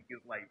gang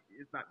is like,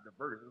 it's not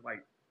diverse. It's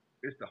like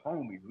it's the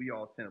homies. We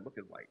all tend to look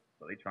alike.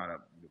 So they trying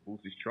to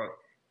boost his truck.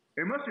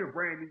 It must be a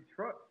brand new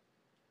truck.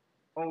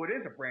 Oh, it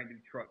is a brand new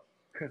truck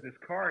because his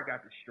car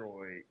got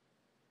destroyed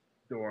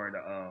during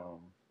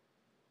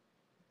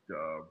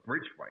the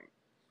bridge fight.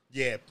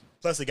 Yeah.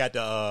 Plus, it got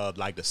the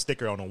the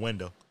sticker on the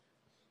window.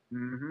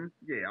 Mm-hmm.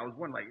 Yeah, I was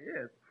wondering, like,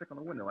 yeah, it's a sticker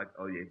on the window. Like,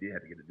 oh yeah, they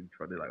had to get a new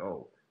truck. They're like,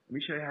 oh, let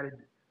me show you how to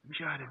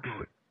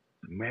do it.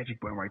 The magic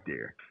button right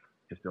there.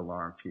 Just the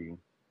alarm key.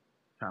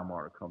 Time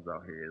order comes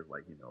out here. It's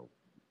like,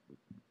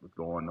 what's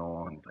going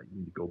on? It's like, you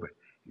need to go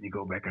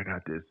back. I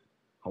got this.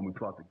 Homie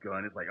pull out the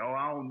gun. It's like, oh,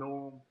 I don't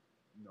know him.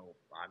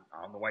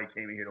 I don't know why he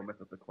came in here. Don't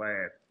mess up the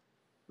class.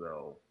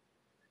 So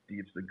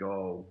Steve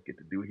Seagal get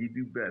to do what he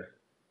do best.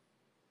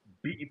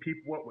 Beating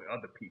people up with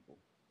other people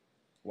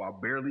while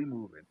barely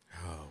moving.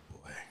 Oh,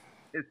 boy.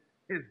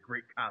 It's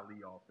great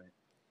Kali offense.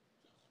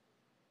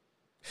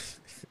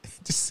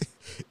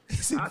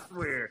 I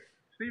swear.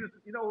 Steven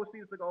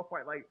Seagal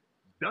fight like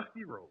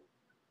Dusty Rhodes.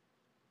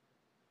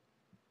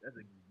 That's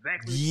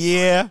exactly.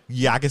 Yeah,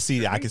 I can see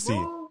that. I can see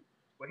it.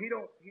 But he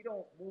don't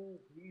move.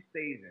 He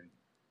stays in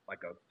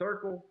like a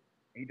circle.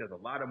 And he does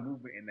a lot of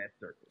movement in that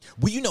circle.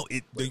 Well,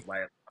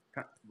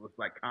 It's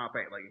like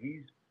compact. Like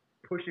he's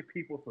pushing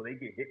people so they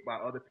get hit by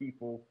other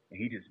people,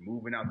 and he just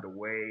moving out the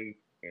way,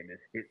 and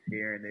just hits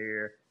here and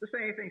there. The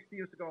same thing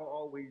Steven Seagal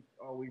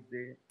always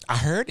did. I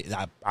heard it.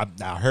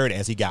 I heard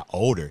as he got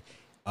older.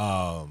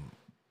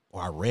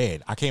 Or I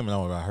read. I can't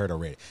remember if I heard or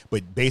read it.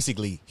 But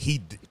basically,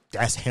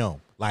 that's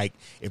him. Like,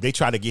 if they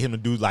try to get him to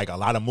do, like, a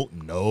lot of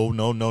movement, no.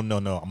 I'm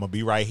going to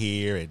be right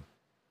here, and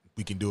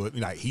we can do it.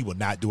 Like, he will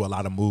not do a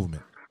lot of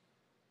movement.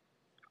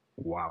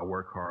 Wow,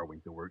 work hard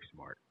when you work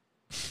smart.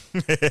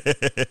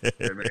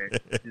 Yeah, man.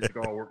 Just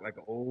go work like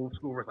an old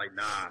school. It's like,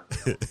 nah.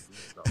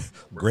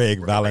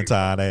 Greg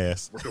Valentine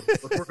ass. Let's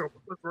work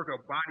a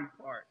body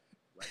part.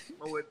 Like,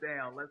 slow it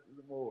down. Let's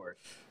do more.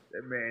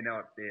 That man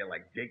out there,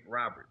 like Jake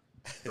Roberts.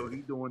 So he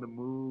doing the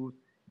moves.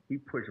 He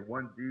pushed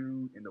one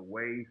dude in the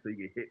way so he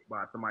get hit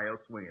by somebody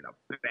else swinging a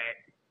bat.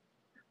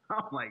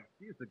 I'm like,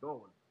 Steve Seagal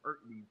was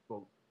hurting these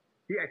folks.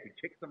 He actually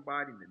kicked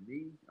somebody in the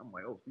knee. I'm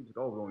like, oh, Steve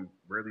Seagal only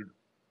barely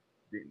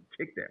didn't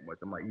kick that much.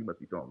 I'm like, he must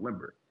be throwing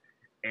limber.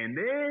 And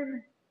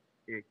then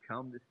it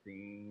come the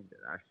scene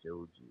that I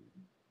showed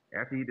you.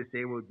 After he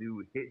disabled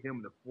dude hit him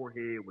in the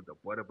forehead with the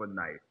butt of a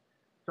knife.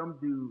 Some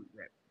dude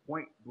at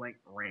point blank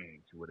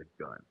range with a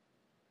gun.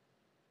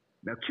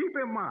 Now keep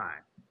in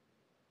mind,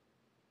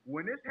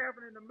 when this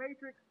happened in the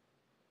Matrix,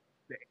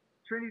 the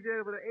Trinity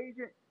did with the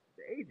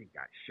agent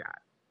got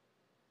shot.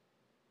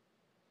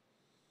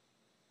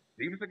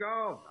 Steven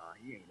Seagal, nah,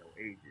 he ain't no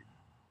agent.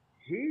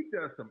 He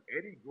does some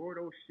Eddie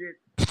Gordo shit.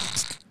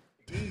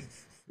 He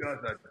does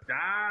a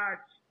dodge,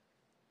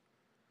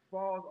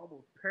 falls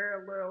almost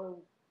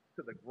parallel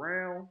to the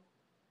ground,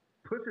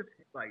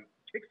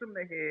 kicks him in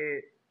the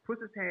head,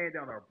 puts his hand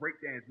down on a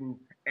breakdance move,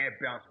 and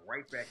bounces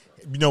right back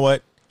up. You know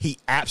what? He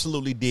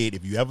absolutely did.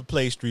 If you ever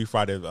play Street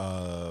Fighter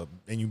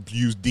and you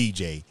use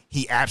DJ,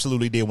 he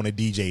absolutely did one of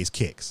DJ's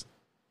kicks.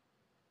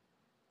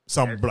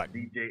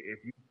 DJ,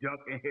 if you duck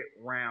and hit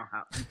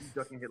roundhouse,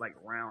 like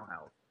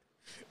roundhouse,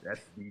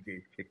 that's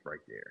DJ's kick right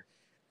there.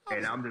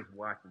 And I'm just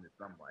watching this.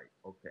 I'm like,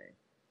 okay.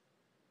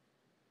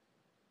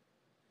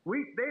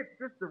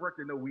 This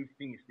director know we've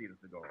seen Steven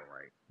Seagal,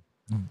 right?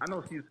 I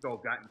know Steven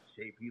Seagal got in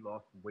shape. He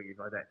lost some weight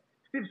like that.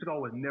 Steven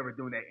Seagal was never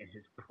doing that in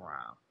his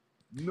prime.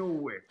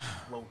 Nowhere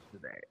close to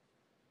that.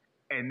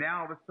 And now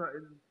all of a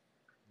sudden,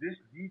 this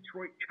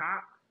Detroit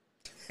cop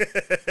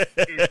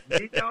is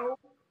Neo.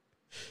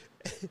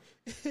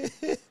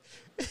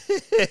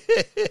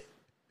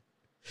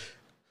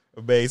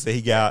 Babe said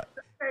he got.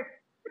 Hey,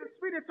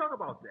 we didn't talk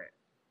about that.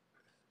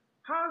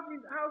 How's he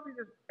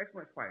this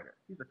excellent fighter?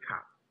 He's a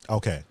cop.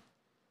 Okay.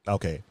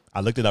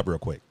 I looked it up real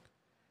quick.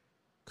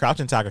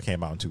 Crouching Tiger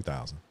came out in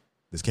 2000.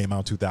 This came out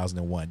in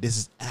 2001. This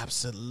is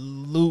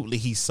absolutely,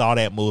 he saw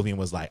that movie and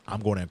was like, I'm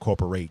going to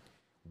incorporate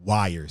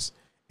wires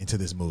into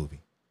this movie.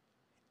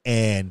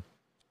 And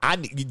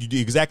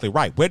you're exactly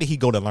right. Where did he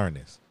go to learn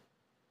this?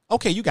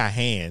 Okay, you got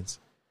hands,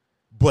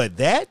 but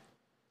that's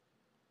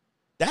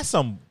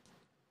some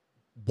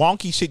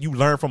wonky shit you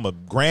learned from a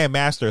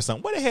grandmaster or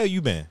something. Where the hell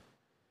you been?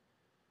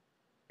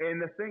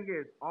 And the thing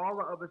is, all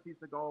the other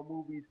Steven Seagal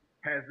movies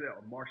has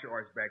a martial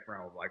arts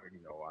background. Like,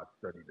 I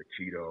studied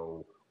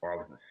Aikido or I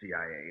was in the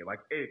CIA. Like,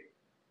 it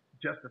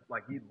just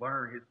like he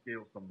learned his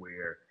skills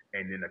somewhere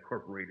and then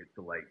incorporated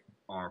to like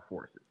armed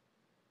forces.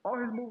 All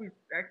his movies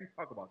actually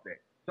talk about that.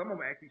 Some of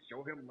them actually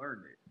show him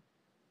learning it.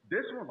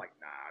 This one, like,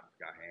 nah, I just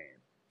got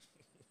hands.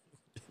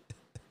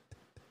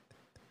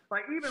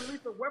 Like, even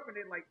Lethal Weapon,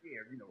 they like,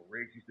 yeah,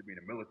 Riggs used to be in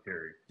the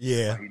military.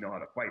 Yeah. He know how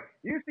to fight.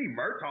 You didn't see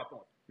Murtaugh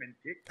on spin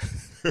kick.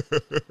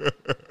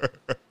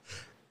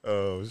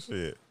 Oh,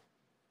 shit.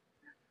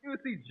 You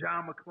would see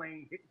John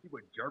McClane hitting you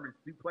with German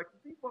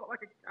suplexes. He fought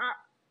like a cop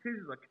because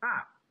he's a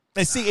cop.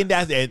 And see, and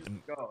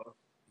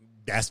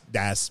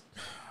that's.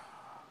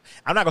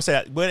 I'm not gonna say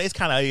that, but it's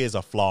kind of is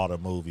a flaw of the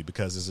movie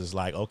because it's just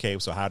like, okay,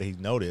 so how did he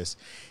know this?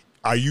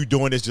 Are you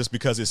doing this just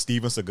because it's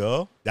Steven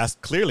Seagal? That's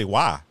clearly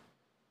why.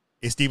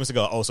 It's Steven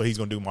Seagal. Oh, so he's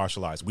gonna do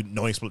martial arts. We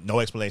no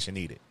explanation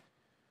needed.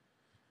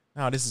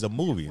 No, this is a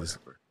movie. This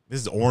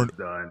is Orange.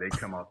 Done. They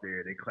come out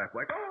there. They clap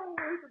like, oh,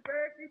 he's a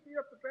bad. He beat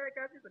up the bad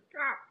guy. He's a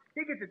cop.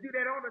 He gets to do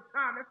that all the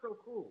time. That's so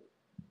cool.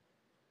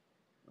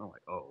 I'm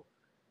like, oh,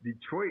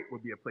 Detroit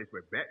would be a place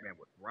where Batman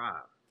would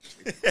thrive.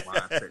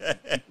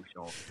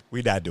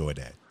 We're not doing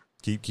that.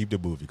 Keep the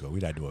movie going. We're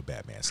not doing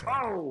Batman.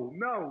 Oh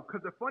no,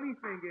 because the funny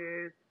thing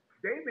is,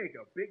 they make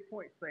a big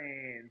point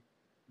saying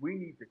we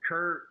need to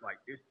curb. Like,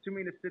 there's too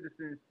many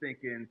citizens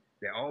thinking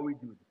that all we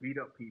do is beat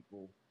up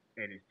people,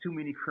 and there's too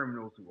many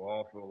criminals who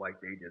all feel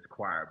like they just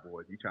choir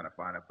boys. You're trying to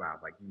find a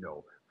balance, like,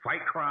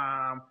 fight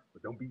crime,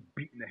 but don't be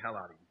beating the hell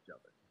out of each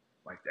other.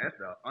 Like, that's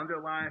the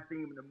underlying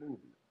theme in the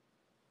movie.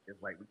 It's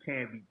like we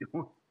can't be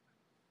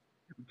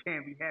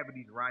having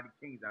these riding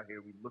kings out here.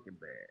 We looking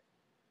bad.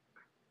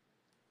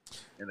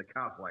 And the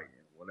cops like,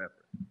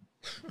 whatever.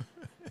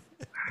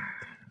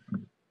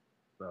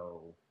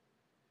 So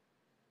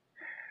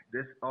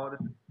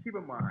keep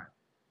in mind,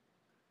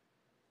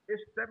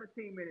 it's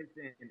 17 minutes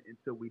in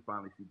until we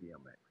finally see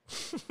DMX.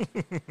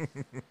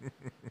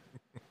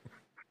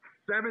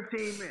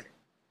 17 minutes.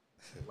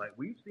 Like,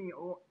 we've seen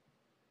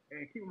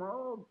and keep in mind,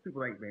 all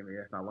people like, man,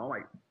 that's not long.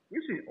 Like,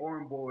 we've seen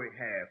Orange Boy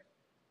have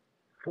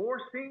 4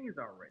 scenes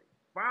already.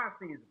 5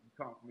 scenes if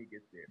the talk when he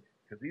gets there.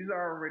 Because he's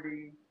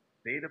already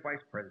the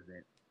vice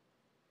president.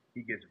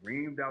 He gets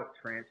reamed out,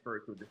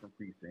 transferred to a different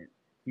precinct.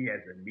 He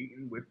has a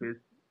meeting with his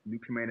new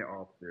commanding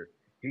officer.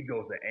 He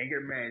goes to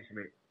anger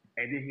management,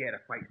 and then he had a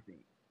fight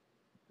scene.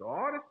 So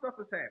all this stuff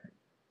is happening.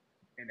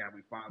 And now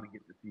we finally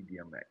get to see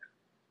DMX.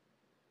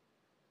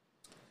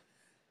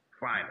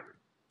 Finally.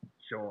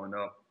 Showing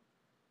up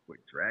with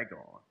Dragon.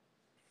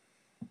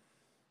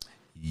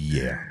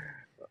 Yeah.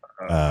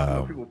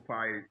 People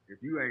probably,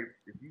 if you're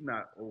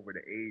not over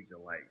the age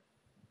of like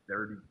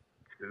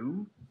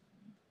 32,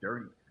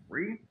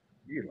 33,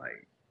 you're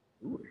like,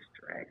 ooh, it's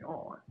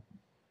Dragon.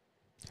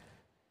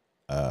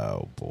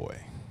 Oh boy.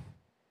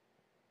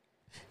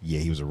 Yeah,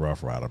 he was a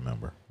Rough Rider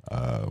member.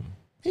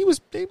 He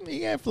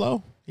had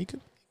flow. He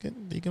can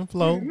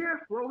flow. He had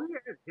flow. He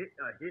had a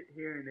hit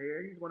here and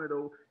there. He's one of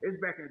those. It's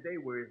back in the day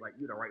where it's like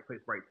you're the right place,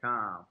 right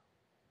time.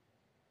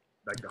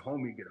 Like the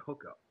homie get a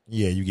hookup.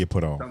 Yeah, you get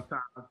put on.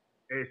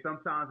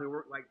 Sometimes it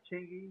worked like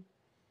Chingy.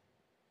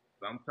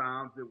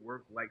 Sometimes it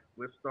worked like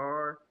Swift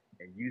Star,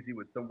 and usually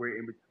was somewhere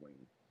in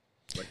between.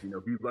 Like,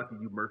 if you're lucky,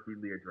 you Murphy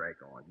Lee or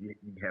Dragon. You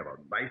have a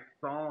nice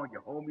song,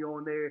 your homie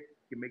on there,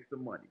 you can make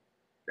some money.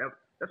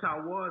 That's how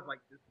it was like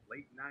this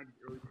late 90s,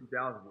 early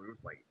 2000s, where it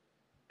was like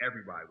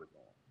everybody was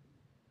on.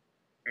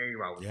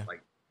 Everybody was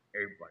like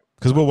everybody.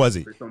 Because what was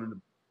it?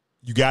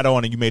 You got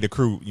on and you made a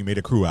crew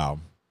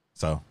album.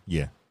 So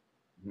yeah.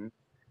 Mm-hmm.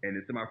 And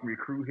then somebody from your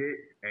crew hit,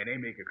 and they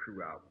make a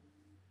crew album.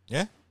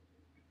 Yeah.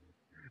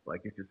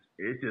 Like, it's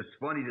just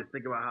funny to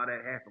think about how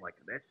that happened. Like,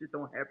 that shit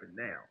don't happen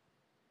now.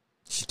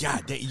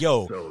 God,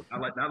 yo. So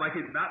not like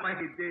it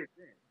did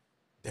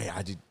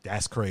then.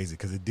 That's crazy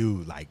because it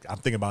do, like, I'm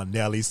thinking about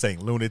Nelly,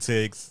 Saint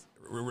Lunatics,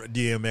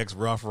 DMX,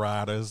 Rough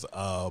Riders,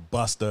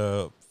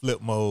 Buster,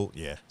 Flip Mode.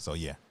 Yeah. So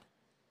yeah.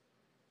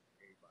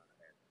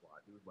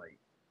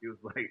 It was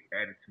like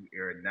Attitude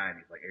Era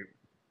 90s, like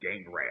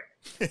gang rap.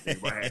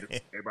 Everybody had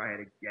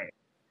a gang.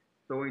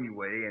 So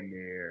anyway, in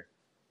there,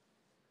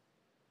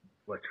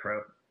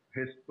 Latrell,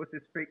 what's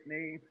his fake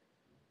name?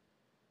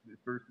 His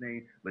first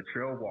name,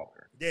 Latrell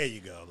Walker. There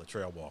you go,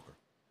 Latrell Walker.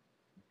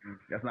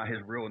 That's not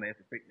his real name. It's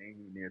a fake name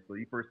in there. So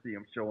you first see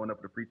him showing up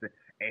at the precinct,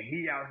 and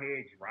he out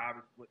here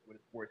driving split with a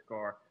sports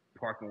car,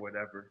 parking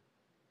whatever.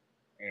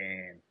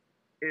 And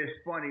it's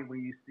funny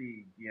when you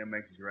see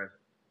DMX dressed.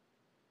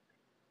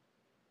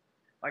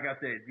 Like I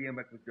said,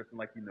 DMX was dressing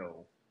like, the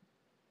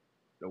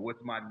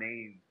What's My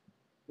Name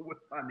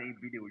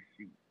video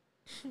shoot.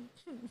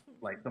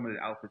 Like some of the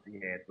outfits he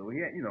had. So he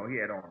had, he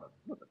had on a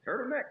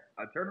turtleneck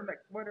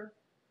sweater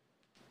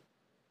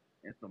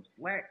and some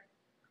slacks.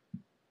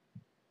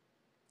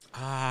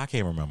 I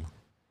can't remember.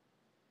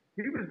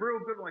 He was real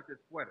good on like this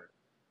sweater.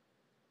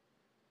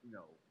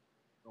 No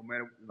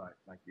matter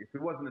like if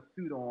it wasn't a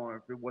suit on,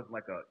 if it wasn't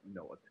like a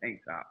a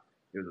tank top,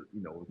 it was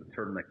it was a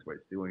turtleneck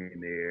sweater still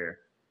in there.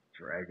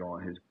 Drag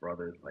on his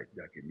brothers like,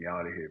 y'all get me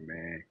out of here,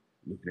 man.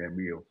 Looking at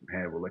me on some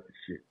Hannibal Lecter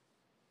shit.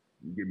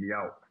 You get me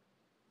out.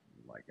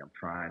 Like, I'm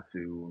trying to.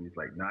 And he's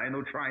like, nah, ain't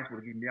no trying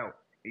to get me out.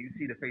 And you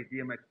see the face,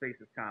 DMX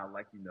face is kind of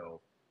like,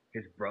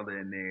 his brother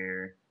in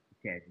there. He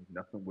can't do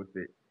nothing with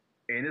it.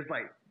 And it's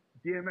like,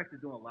 DMX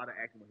is doing a lot of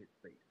acting with his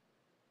face.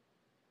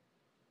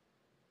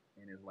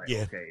 And it's like,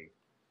 okay,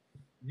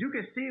 you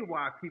can see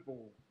why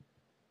people,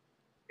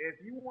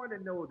 if you want to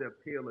know the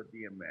appeal of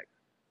DMX,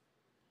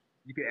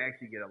 you can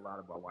actually get a lot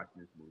about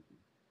watching this movie.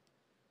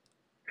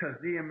 Because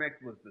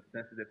DMX was the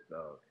sensitive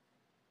thug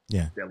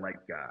that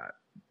liked God,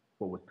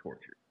 but was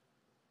tortured.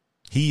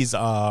 He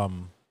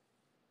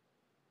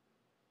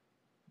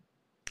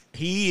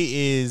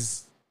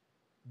is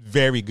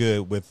very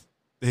good with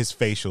his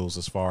facials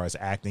as far as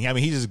acting. I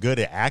mean, he's just good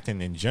at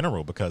acting in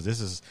general because this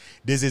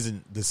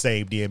isn't the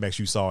same DMX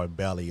you saw in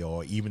Belly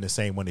or even the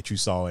same one that you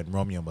saw in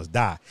Romeo Must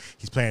Die.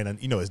 He's playing,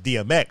 it's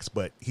DMX,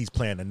 but he's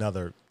playing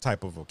another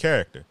type of a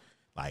character.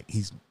 Like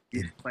he's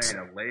playing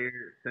a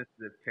layered,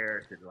 sensitive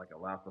character. Like a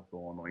lot of stuff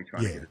going on. He's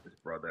trying to get his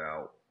brother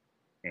out,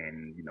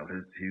 and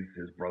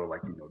his brother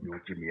like you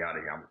don't get me out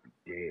of here, I'm gonna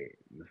be dead.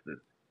 And it's this,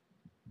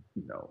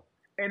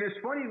 and it's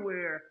funny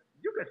where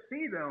you could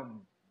see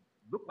them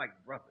look like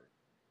brothers.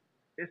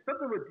 It's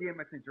something with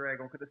DMX and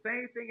Dragon because the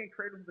same thing in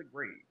Cradles of the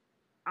Grave.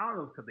 I don't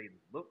know because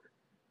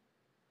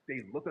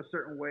they look a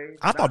certain way.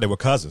 I thought they were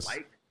cousins,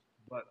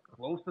 but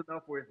close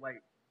enough where it's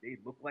like they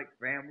look like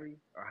family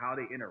or how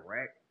they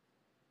interact.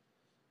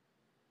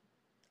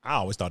 I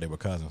always thought they were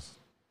cousins.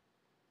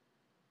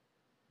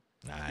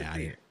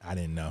 I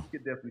didn't know. You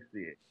could definitely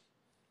see it.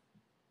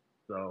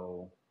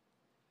 So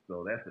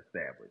that's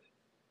established.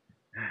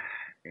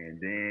 And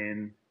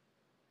then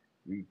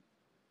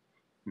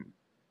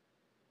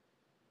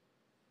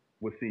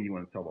what scene you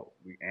want to talk about?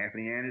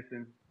 Anthony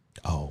Anderson.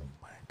 Oh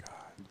my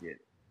God! Yeah,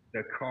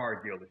 the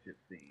car dealership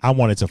scene. I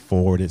wanted to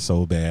forward it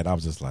so bad. I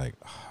was just like,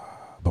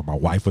 but my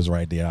wife was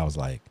right there. I was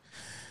like,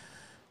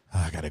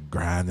 I gotta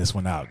grind this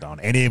one out, Don.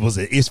 And it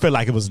felt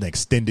like it was an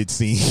extended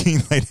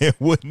scene, like it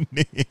wouldn't.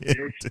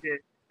 This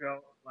shit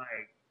felt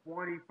like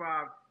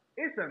 25.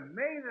 It's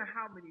amazing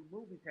how many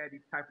movies had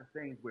these type of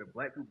things where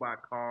black people buy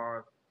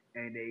cars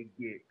and they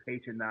get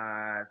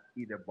patronized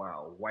either by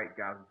a white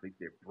guy who thinks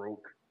they're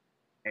broke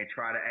and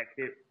try to act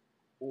hip,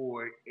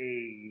 or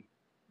a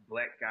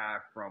black guy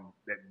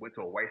that went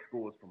to a white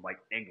school is from like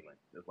England.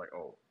 It's like,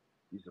 oh,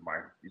 these are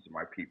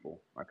my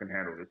people. I can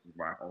handle this. This is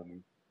my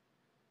homie.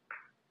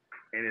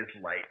 And it's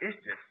like it's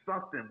just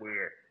something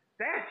where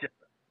that's just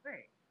a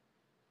thing.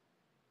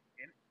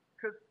 And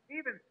because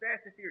even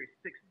Fast and Furious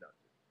 6 does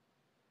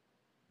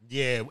it.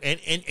 Yeah,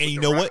 and you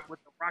know what?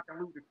 With the Rock and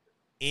Ludacris.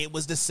 It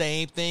was the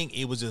same thing.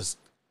 It was just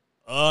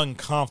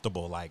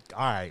uncomfortable. Like,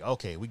 all right,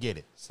 okay, we get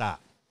it.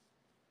 Stop.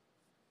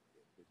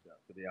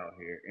 They out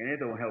here, and it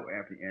don't help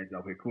Anthony Anderson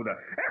out here cool down.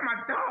 Hey, my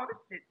dog, this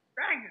shit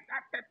banging.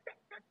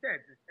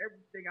 Just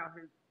everything out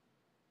here.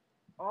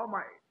 All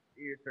my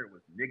ears heard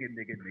was nigga.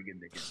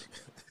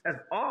 That's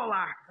all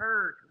I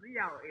heard. Cause he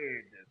out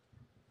here just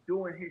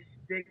doing his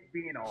shtick,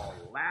 being all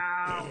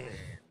loud.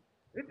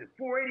 This is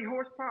 480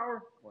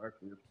 horsepower. Well,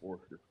 actually, it's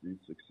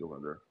 450,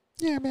 6-cylinder.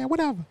 Yeah, man,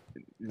 whatever.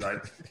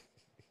 Like,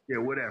 yeah,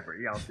 whatever.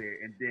 He out there,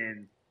 and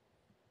then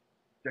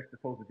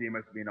juxtaposed to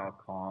DMX being all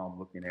calm,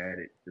 looking at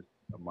it, just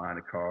mind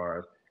the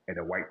cars, and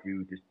the white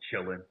dude just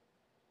chilling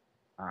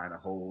on the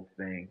whole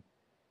thing.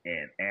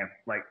 And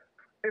like,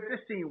 if this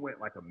scene went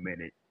like a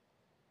minute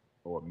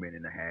or a minute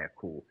and a half,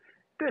 cool.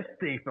 This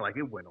thing felt like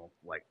it went on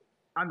like,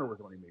 I know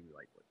it's only maybe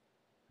like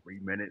 3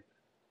 minutes.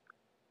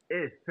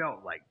 It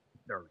felt like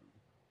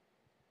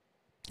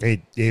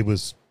 30. It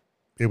was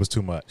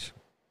too much.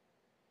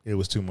 It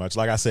was too much.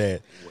 Like I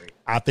said,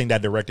 I think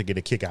that director get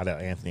a kick out of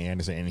Anthony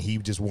Anderson, and he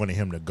just wanted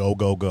him to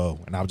go.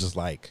 And I was just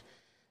like,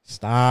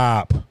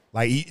 stop.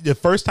 Like the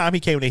first time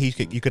he came in,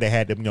 you could have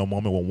had the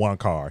moment with one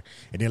car,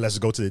 and then let's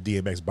go to the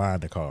DMX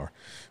buying the car.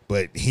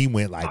 But he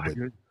went like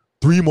with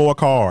 3 more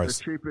cars.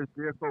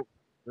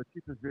 The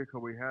cheapest vehicle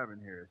we have in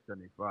here is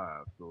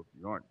 75. So if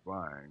you aren't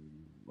buying,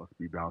 you must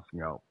be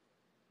bouncing out.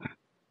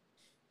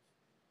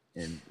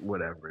 And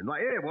whatever. And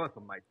like, there was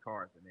some nice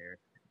cars in there.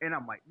 And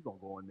I'm like, you gonna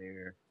go in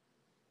there?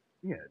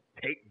 Yeah,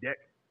 tape deck.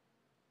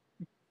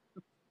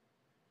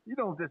 You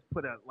don't just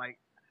put a like.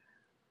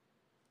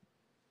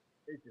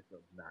 It's just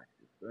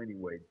obnoxious. So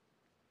anyway,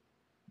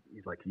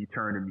 he's like, he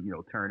turn the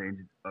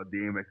engine of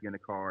DMX in the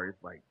car.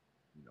 It's like,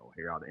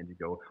 hear how the engine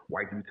go.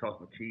 White dude toss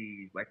some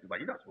cheese. Black dude's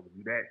like, you're not supposed to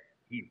do that.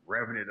 He's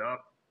revving it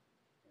up.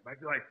 Black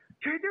dude's like,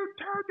 can you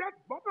turn that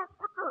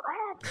motherfucker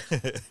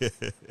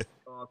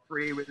off?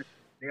 Screaming.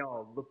 They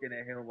all looking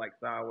at him like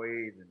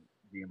sideways, and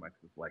DMX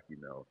is like, you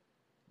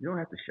don't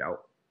have to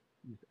shout.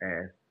 You just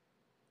ask.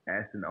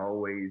 Asking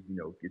always,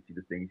 gets you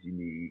the things you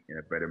need in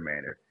a better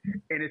manner.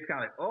 And it's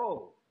kind of like,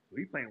 oh, so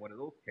he's playing one of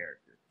those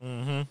characters.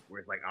 Mm-hmm. Where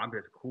it's like, I'm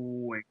just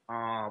cool and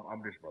calm.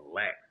 I'm just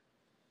relaxed.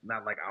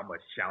 Not like I'm going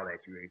to shout at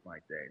you or anything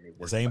like that. And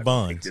this ain't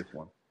Buns. This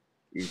one.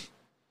 It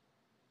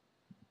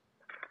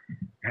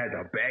has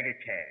a bag of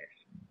cash.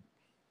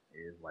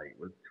 It's like,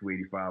 what's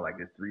 285? Like,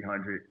 it's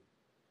 300.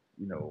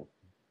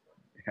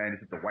 Hand it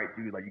to the white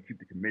dude, like, you keep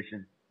the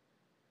commission.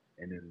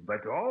 And then,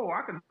 like, oh,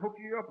 I can hook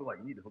you up. But, like,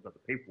 you need to hook up the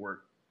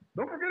paperwork.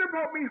 Don't forget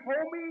about me,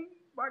 homie,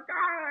 my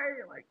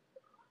guy. Like,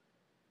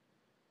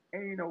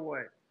 and you know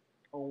what?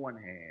 On one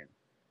hand,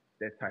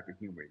 that type of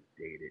humor is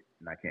dated,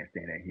 and I can't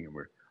stand that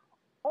humor.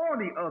 On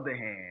the other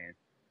hand,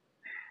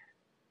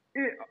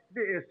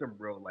 there is some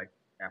real life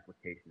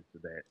applications to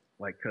that.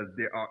 Like, because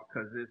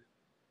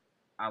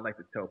I like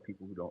to tell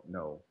people who don't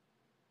know,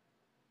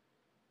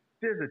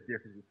 there's a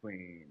difference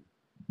between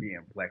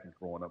being black and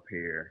growing up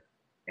here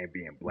and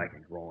being black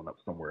and growing up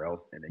somewhere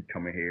else and then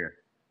coming here.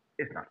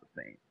 It's not the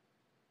same.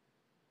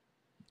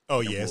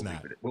 Oh, yeah, it's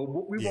not. We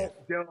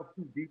won't delve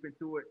too deep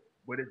into it,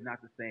 but it's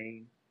not the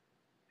same.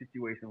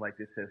 Situation like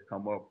this has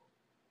come up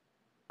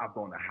I've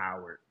gone to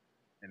Howard,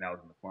 and I was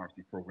in the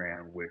pharmacy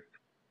program with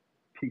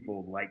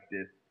people like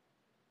this.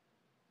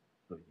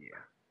 So yeah.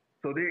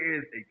 So there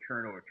is a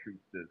kernel of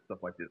truth to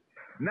stuff like this.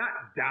 Not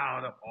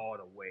dialed up all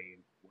the way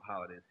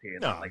how it is here,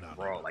 not like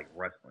raw like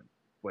wrestling,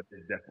 but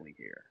it's definitely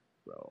here.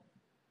 So,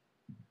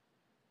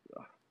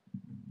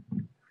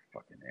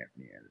 fucking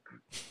Anthony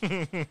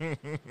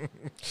Anderson.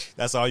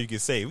 That's all you can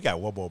say. We got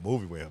one more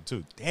movie with him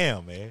too.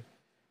 Damn, man.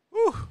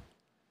 Woo.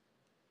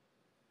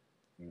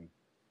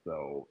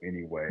 So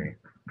anyway,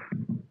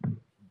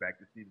 back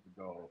to seasons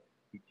ago,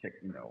 he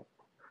checking out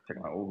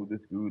over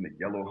this dude in a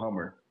yellow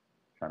Hummer,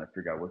 trying to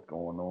figure out what's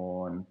going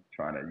on,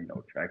 trying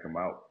to track him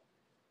out.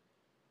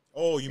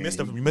 Oh, you missed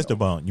the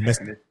bone. You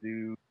missed this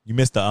dude. You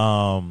missed the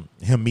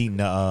him meeting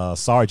the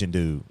sergeant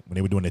dude when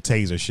they were doing the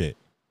taser shit.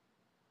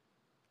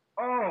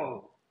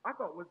 Oh, I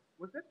thought was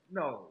this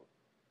no?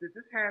 Did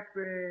this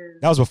happen?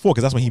 That was before,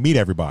 because that's when he meet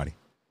everybody.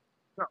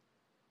 No,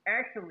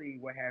 actually,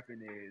 what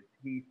happened is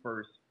he's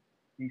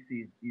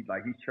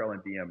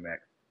trailing DMX,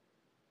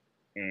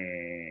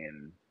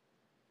 and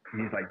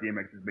he's like,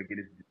 DMX is making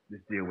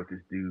this deal with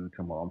this dude.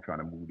 Tomorrow, I'm trying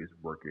to move this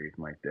work or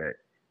anything like that.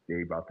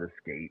 They about to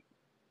escape,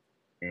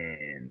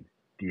 and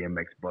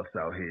DMX busts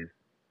out his.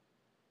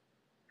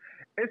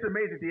 It's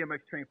amazing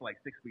DMX trained for like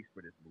 6 weeks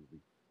for this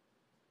movie.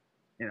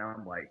 And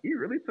I'm like, he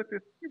really took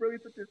this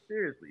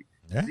seriously.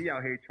 Yeah. He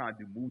out here trying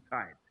to do Muay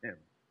Thai and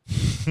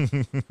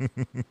Tim.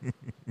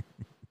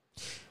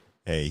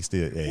 Hey, he's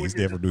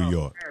there from New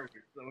York.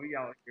 So he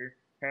out here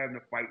having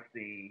a fight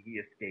scene. He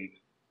escapes.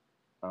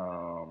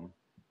 And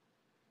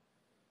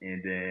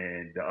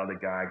then the other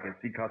guy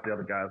he caught the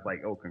other guy's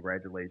like, oh,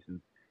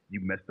 congratulations.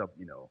 You messed up,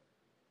 you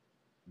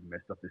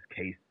messed up this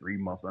case 3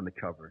 months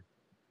undercover.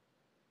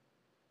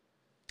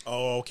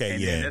 Oh, okay.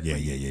 And Yeah. And that's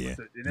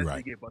You're when right.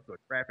 he get busted to a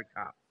traffic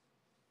cop.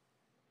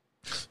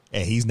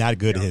 And he's not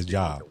good at his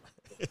job.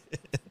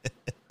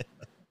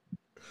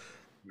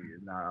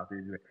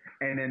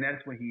 And then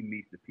that's when he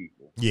meets the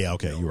people. Yeah,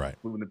 okay, you're right.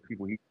 Including the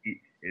people he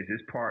is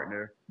his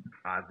partner,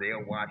 Isaiah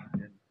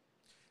Washington.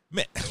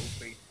 Man,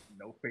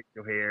 no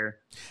facial hair.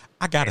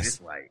 I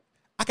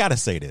gotta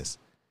say this.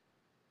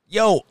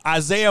 Yo,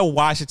 Isaiah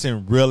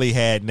Washington really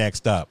had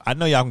next up. I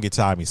know y'all can get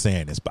tired of me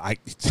saying this, but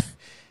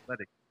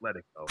let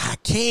it go. I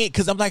can't,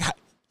 because I'm like,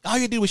 all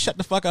you do is shut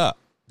the fuck up.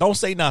 Don't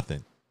say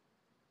nothing.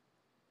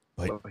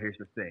 But well, here's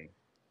the thing.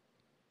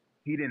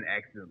 He didn't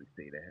accidentally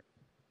say that.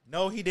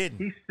 No, he didn't.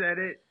 He said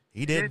it.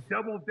 He didn't. And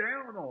doubled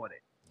down on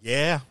it.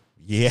 Yeah.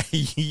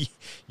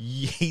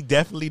 He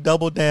definitely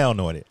doubled down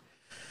on it.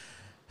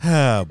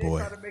 Oh, boy.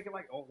 They try to make it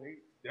like, oh, they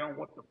don't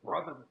want the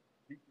brother to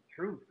speak the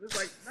truth. It's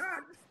like,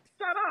 nah, just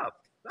shut up.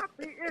 Stop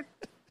being it.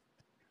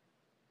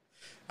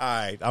 All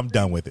right, I'm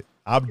done with it.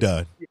 I'm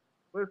done.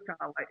 But it's kind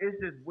of like, it's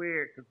just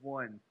weird because,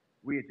 one,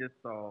 we had just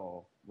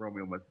saw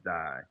Romeo Must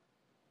Die,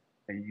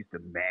 and you used to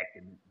Mac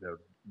and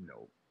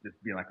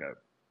just being like a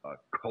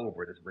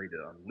cobra that's ready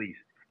to unleash.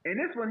 And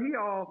this one, he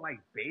all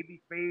like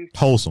baby face,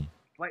 Wholesome.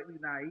 slightly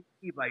naive.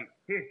 He like,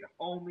 here's the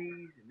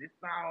homies, and it's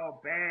not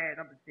all bad.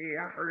 I'm just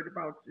here. I heard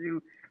about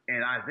you.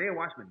 And Isaiah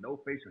Washington, no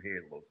facial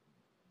hair, looks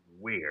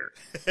weird.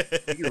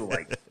 He look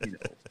like,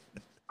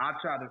 I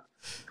try to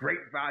great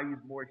values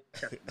more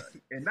chestnut,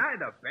 and not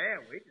in a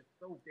bad way. It's just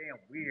so damn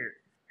weird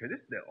because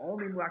this is the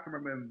only movie I can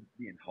remember him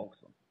being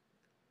wholesome.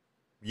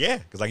 Yeah,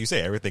 because like you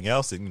said, everything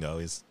else,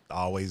 is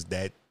always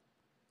that,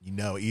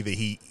 either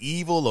he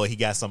evil or he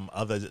got some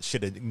other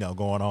shit,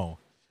 going on.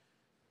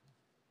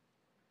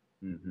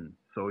 Mm-hmm.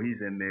 So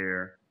he's in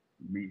there,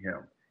 meet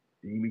him.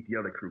 Then you meet the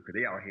other crew because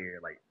they out here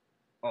like,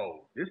 oh,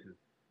 this is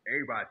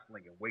everybody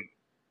slinging weight.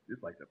 This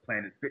is like the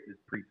Planet Fitness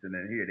precinct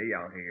in here. They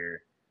out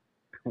here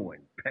doing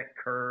pec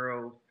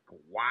curls,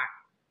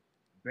 squats,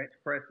 bench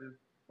presses,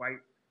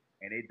 fights,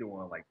 and they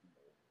doing like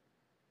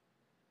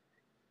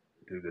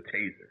do the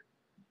taser.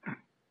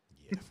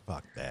 Yeah,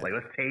 fuck that. Like,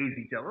 let's tase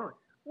each other.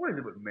 What is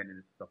it with men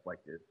and stuff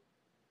like this?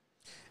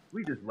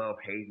 We just love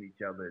hating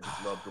each other and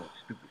just love doing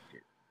stupid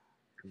shit.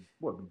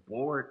 What, we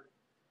bored?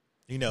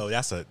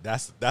 That's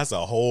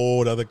a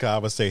whole other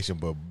conversation,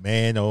 but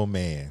man, oh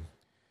man.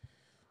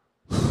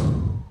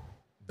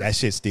 That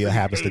shit still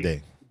happens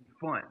today.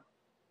 Fun.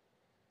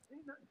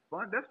 Ain't nothing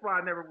fun. That's why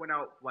I never went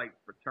out like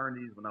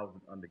fraternities when I was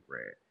in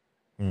undergrad.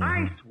 Mm-hmm. I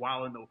ain't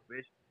swallowing no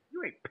fish.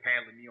 You ain't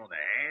paddling me on the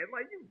head.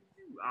 Like,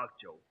 you out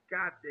your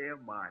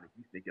goddamn mind if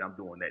you thinking I'm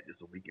doing that just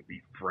so we can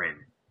be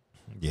friends.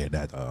 Yeah,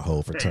 that's a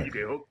whole fraternity.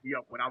 You can hook me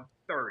up when I'm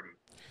 30.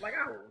 Like,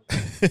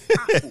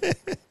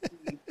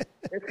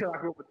 it's because I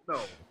grew up with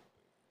snow.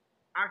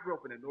 I grew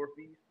up in the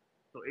Northeast,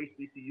 so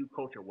HBCU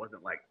culture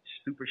wasn't like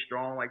super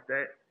strong like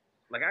that.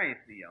 Like, I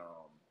didn't see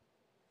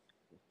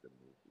what's the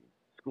movie?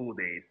 School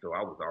Days, so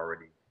I was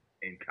already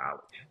in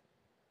college,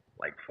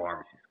 like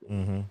pharmacy school.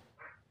 Mm-hmm.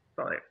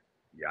 So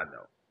yeah, I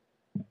know.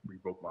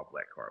 Revoke my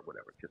black card,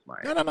 whatever. Kiss my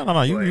ass.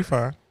 No. You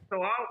fine.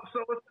 So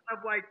it's kind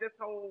of like this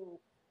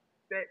whole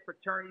that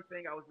fraternity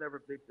thing. I was never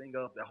a big thing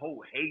of the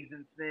whole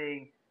hazing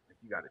thing. Like,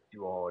 you got to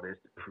do all this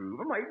to prove.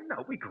 I'm like,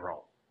 no, we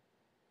grown.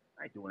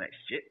 I ain't doing that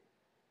shit.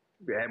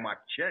 You better have my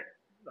check.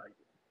 Like,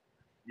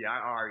 yeah,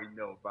 I already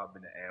know if I've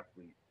been an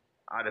athlete,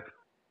 I just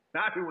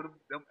not even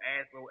them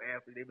asshole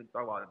athletes. They've been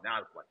talking about him now.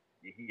 It's like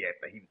yeah, he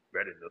acted like he was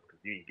better than us because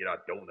he didn't get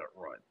our donut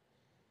run.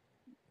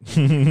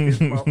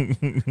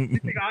 You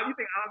think Allen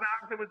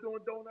Iverson was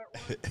doing donut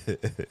runs?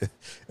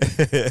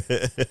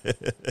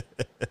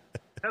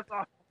 That's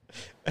all.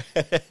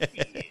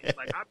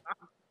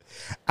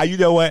 Like you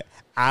know what?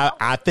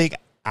 I think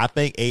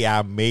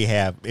AI may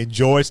have in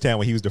Georgetown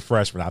when he was the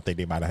freshman. I think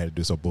they might have had to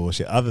do some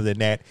bullshit. Other than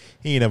that,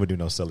 he ain't never do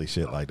no silly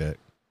shit like that.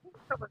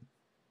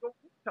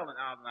 Telling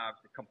Allen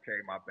Iverson to come carry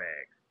my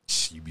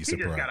bags. You'd be He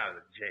surprised. just got out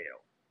of jail,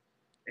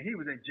 and he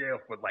was in jail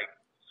for like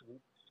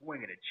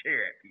swinging a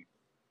chair at people,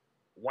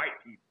 white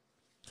people.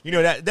 You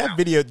know that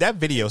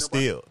video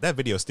still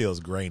is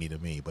grainy to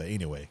me. But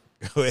anyway,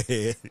 go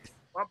ahead.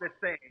 I'm just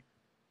saying,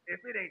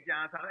 if it ain't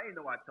Johnstown, ain't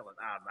nobody telling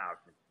Allen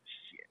Iverson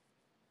shit.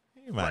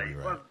 You might be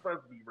right.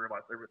 Let's be real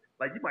about it.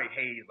 Like you might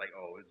haze, like,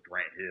 oh, it's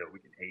Grant Hill. We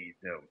can haze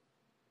him.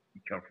 He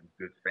comes from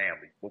good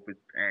family. Both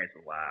his parents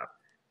alive.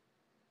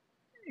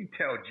 You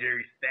tell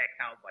Jerry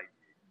Stackhouse like,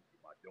 yeah, you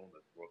get my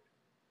donuts, bro.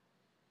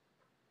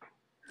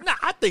 Nah,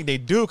 I think they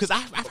do because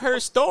I've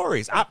heard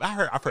stories. I've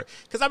heard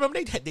because I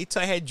remember they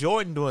had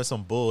Jordan doing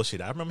some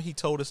bullshit. I remember he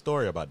told a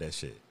story about that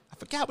shit. I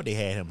forgot what they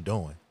had him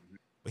doing,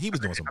 but he was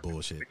doing some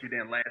bullshit. But you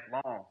didn't last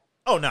long.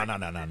 Oh no!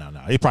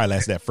 It probably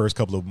lasted that first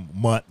couple of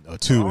month or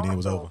two, and then it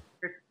was over.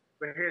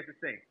 But here's the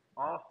thing.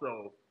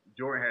 Also,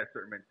 Jordan had a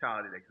certain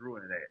mentality that grew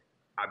into that.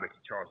 I bet you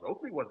Charles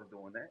Oakley wasn't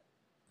doing that.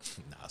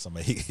 Nah,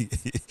 somebody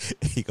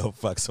he gonna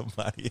fuck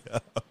somebody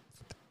up.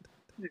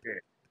 Yeah,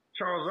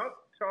 Charles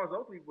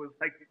Oakley was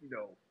like, did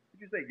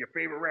you say your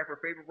favorite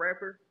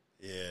rapper?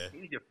 Yeah.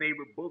 He's your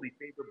favorite bully.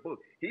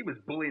 He was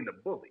bullying the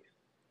bullies.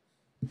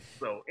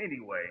 So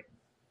anyway,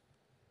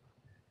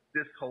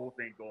 this whole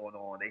thing going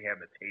on, they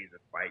having a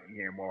taser fight. You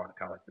hear more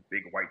kind of like the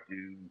big white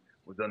dude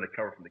was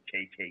undercover from the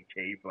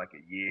KKK for like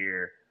a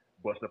year,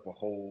 bust up a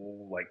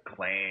whole like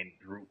clan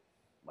group,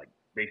 like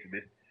basically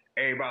this.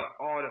 Everybody,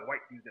 all the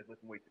white dudes that's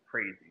looking way too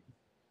crazy,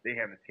 they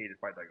having a taser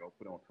fight. Like, oh,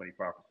 put on 25%.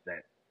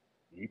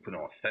 He put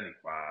on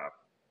 75.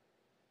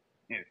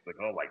 And it's like,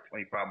 oh, like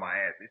 25 my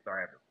ass. They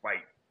start having a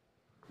fight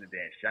in the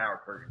damn shower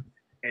curtain.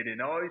 And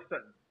then all of a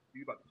sudden,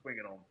 you about to swing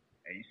it on,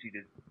 and you see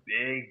this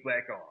big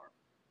black arm.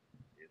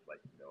 It's like,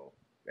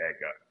 bad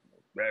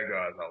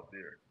guys out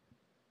there.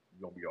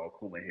 You're going to be all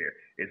cool in here.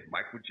 It's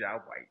Michael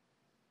Jai White.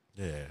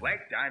 Yeah.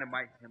 Black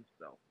Dynamite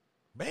himself.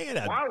 Man,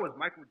 why was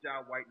Michael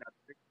Jai White not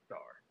the big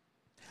star?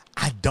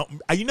 I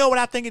don't. You know what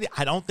I think?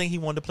 I don't think he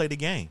wanted to play the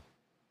game.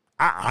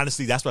 That's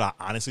what I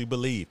honestly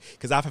believe.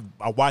 Because I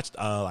watched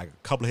like a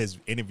couple of his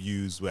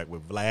interviews with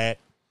Vlad.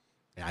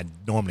 And I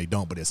normally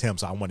don't, but it's him,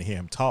 so I want to hear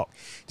him talk.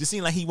 Just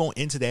seemed like he won't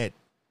into that,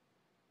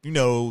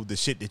 the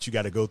shit that you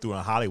got to go through in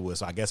Hollywood.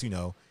 So I guess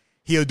he'll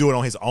do it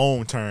on his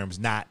own terms,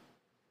 not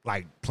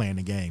like playing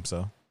the game.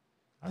 So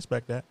I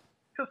respect that.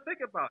 Because think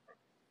about it.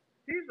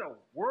 He's a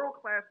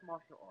world-class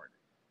martial artist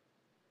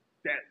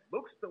that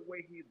looks the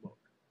way he looks.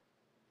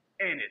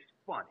 And it's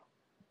funny.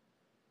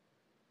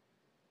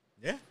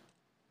 Yeah.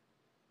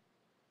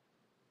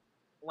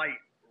 Like,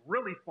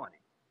 really funny.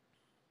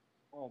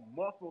 On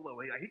multiple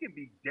levels. Like, he can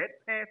be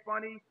deadpan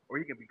funny or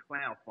he can be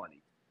clown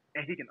funny.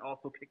 And he can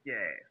also kick your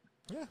ass.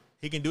 Yeah.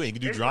 He can do it. He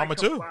can do drama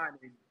too.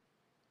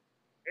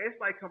 It's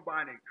like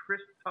combining Chris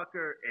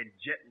Tucker and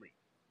Jet Li.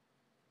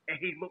 And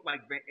he looked the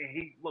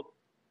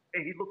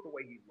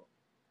way he looked.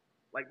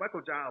 Like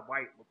Michael Jai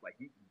White looked like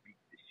he can beat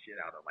the shit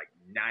out of like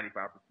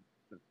 95%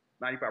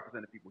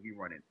 of the people he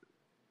run into.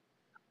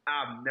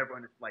 I've never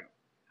understood, like,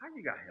 how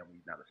you got him when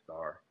he's not a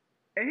star?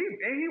 And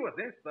he was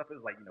in stuff. It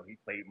was like, he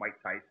played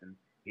Mike Tyson.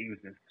 He was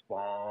in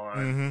Spawn.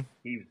 Mm-hmm.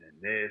 He was in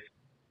this.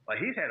 Like,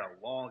 he's had a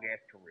long-ass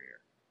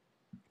career.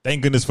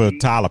 Thank goodness for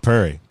Tyler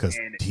Perry, because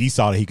he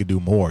saw that he could do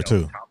more,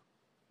 too.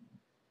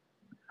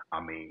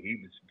 I mean,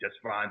 he was just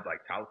fine.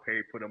 Like, Tyler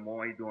Perry put him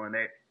on. He's doing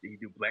that. He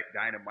do Black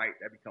Dynamite.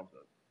 That becomes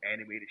an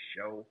animated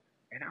show.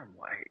 And I'm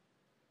like,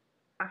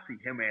 I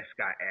see him and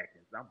Scott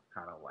Adkins. I'm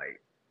kind of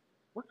like,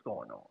 what's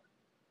going on?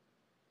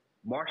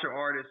 Martial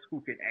artists who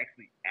can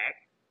actually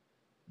act.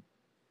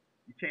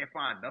 You can't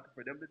find nothing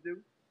for them to do.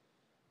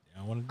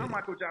 Yeah, I want to do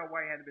Michael Jai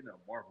White hadn't been in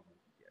a Marvel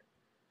movie yet,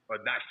 or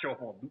not show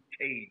up on Luke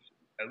Cage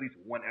at least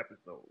one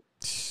episode.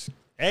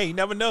 Hey, you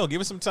never know.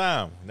 Give it some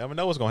time. You never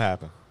know what's gonna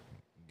happen.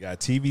 You got a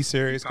TV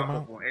series coming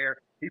out.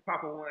 He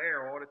pop up on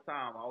air all the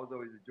time. I always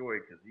enjoy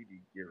it because he be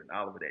giving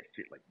Oliver that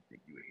shit like you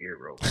think you a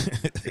hero.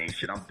 Same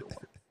shit I'm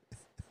doing.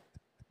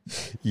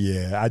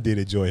 Yeah, I did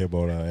enjoy him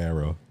on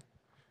Arrow.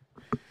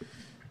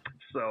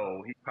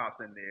 So he pops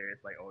in there.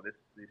 It's like, oh, this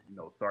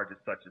Sergeant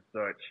such and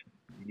such.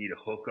 You need a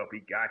hookup. He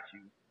got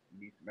you. You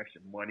need some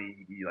extra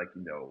money. You need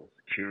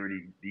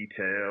security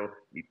detail.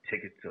 You need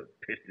tickets to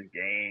Pistons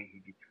game. He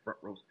gets front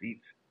row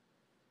seats.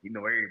 You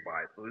know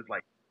everybody. So it's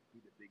like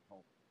he's a big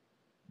homie.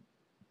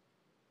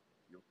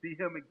 You'll see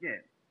him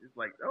again. It's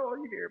like, oh,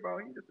 you hear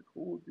about him? He's just a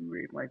cool dude,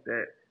 anything like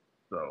that.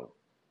 So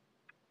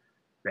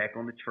back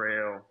on the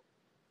trail.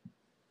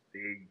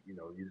 They, you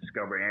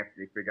discover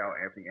Anthony. They figure out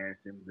Anthony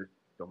Anderson was just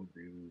some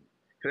dude.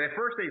 Because at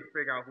first they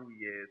figure out who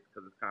he is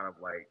because it's kind of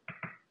like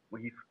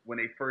when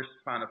they first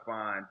trying to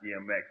find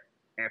DMX,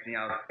 Anthony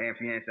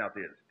Anderson out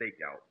there at the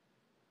stakeout,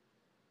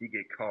 he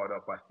get caught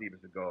up by Steven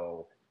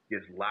Seagal,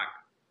 gets locked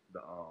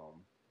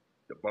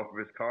the bumper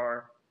of his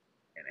car,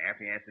 and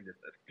Anthony Anderson just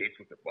escapes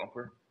with the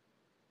bumper.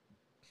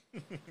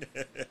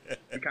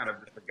 We kind of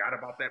just forgot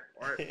about that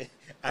part.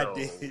 I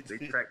did. They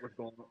track what's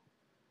going on.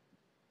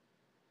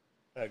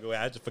 I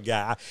just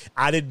forgot.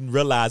 I didn't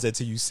realize that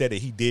until you said it.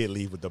 He did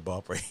leave with the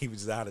bumper. He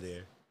was out of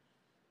there.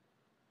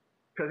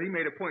 Because he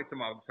made a point to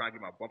me, I was trying to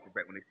get my bumper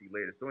back when they see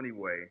later. So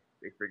anyway,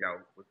 they figure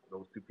out with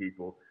those two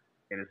people,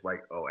 and it's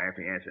like, oh,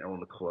 Anthony Anderson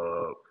owned the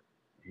club.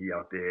 He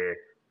out there.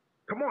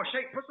 Come on,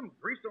 Shake, put some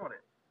grease on it.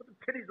 Put some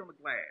titties on the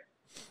glass.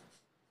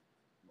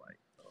 I'm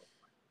like, oh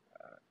my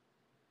God.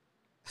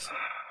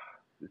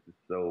 This is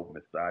so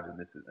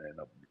misogynistic and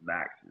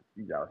obnoxious.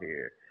 He's out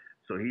here.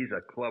 So he's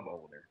a club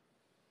owner.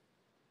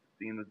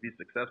 Seems to be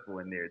successful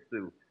in there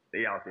too.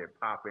 They out there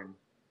popping,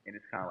 and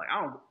it's kind of like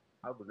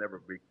I was never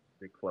a big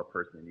club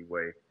person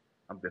anyway.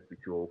 I'm definitely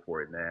too old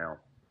for it now,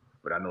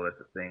 but I know that's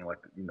the thing. Like,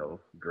 you know,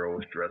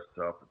 girls dressed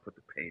up and put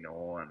the paint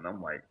on, and I'm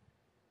like,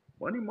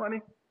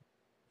 money.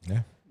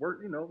 Yeah. Work,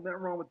 you know, nothing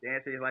wrong with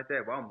dancing like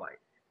that. But I'm like,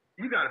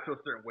 you gotta feel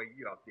a certain way.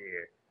 You out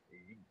there,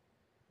 and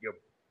you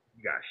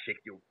gotta shake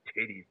your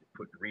titties and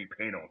put green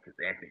paint on because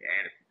Anthony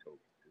Anderson told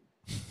you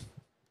to.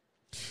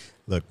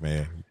 Look,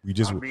 man, we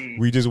just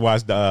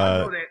watched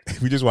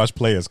we just watched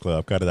Players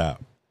Club. Cut it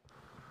out.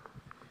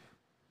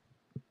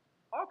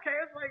 Okay,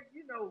 it's like,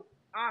 you know,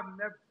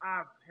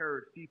 I've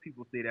heard few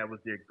people say that was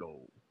their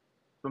goal.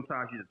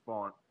 Sometimes you just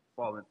fall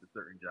into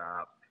certain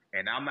jobs,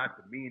 and I'm not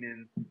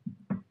demeaning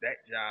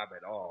that job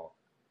at all.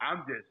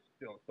 I'm just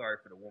feeling sorry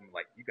for the woman.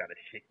 Like, you got to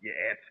shake your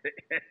ass at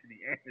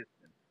Anthony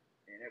Anderson,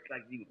 and act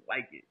like you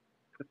like it.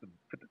 Put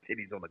the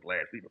titties on the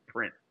glass, leave a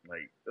print.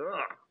 Like,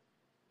 ugh.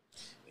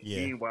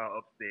 Yeah.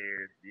 Meanwhile,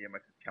 upstairs,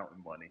 DMX is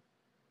counting money.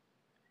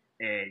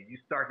 And you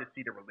start to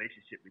see the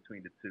relationship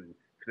between the two.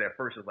 Because at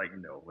first it's like,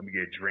 you know, let me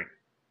get a drink.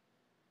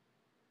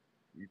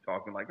 You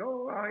talking like,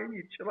 oh, I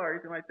need to chill out or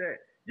anything like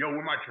that. Yo,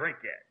 where my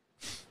drink at?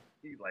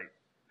 He's like,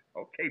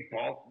 okay,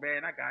 boss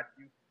man, I got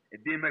you.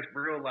 And DMX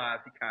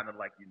realized he kind of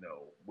like, you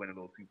know, went a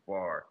little too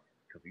far.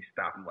 Because he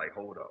stopped and like,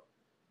 hold up.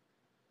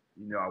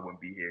 You know I wouldn't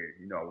be here.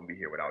 You know I wouldn't be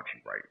here without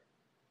you, right?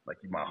 Like,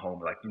 you my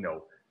homie. Like, you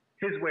know,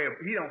 his way of,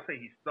 he don't say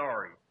he's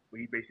sorry, but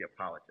he basically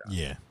apologized.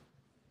 Yeah.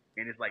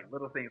 And it's like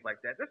little things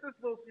like that. This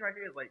little thing right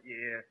here is like,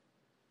 yeah,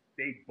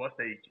 they bust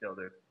at each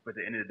other, but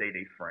at the end of the day,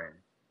 they friends,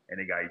 and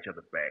they got each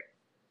other back.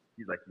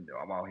 He's like, you know,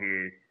 I'm out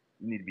here.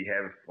 You need to be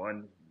having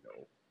fun. You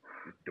know,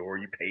 this door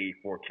you paid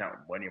for,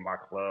 counting money in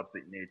my club,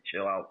 sitting there,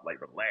 chill out,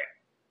 like, relax.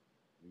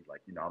 And he's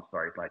like, you know, I'm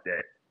sorry, it's like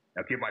that.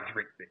 Now get my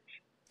drink,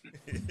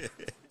 bitch.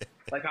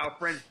 Like how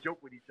friends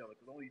joke with each other,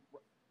 because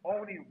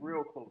only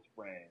real close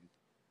friends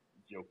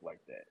joke like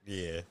that.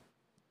 Yeah.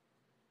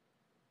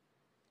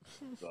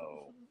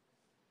 So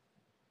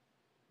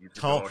you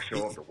just gonna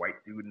show up the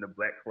white dude in the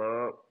black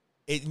club.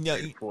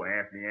 Pull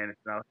Anthony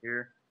Anderson out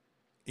here.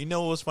 You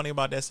know what's funny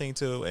about that scene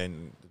too?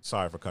 And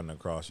sorry for cutting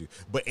across you,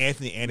 but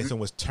Anthony Anderson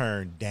was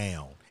turned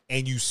down,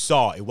 and you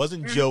saw it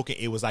wasn't joking.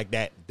 It was like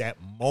that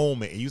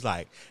moment, and he was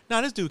like,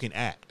 "Nah, this dude can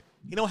act.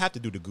 He don't have to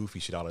do the goofy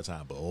shit all the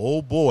time." But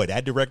oh boy,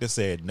 that director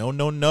said, "No,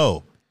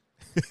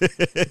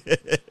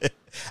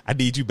 I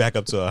need you back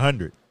up to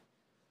 100."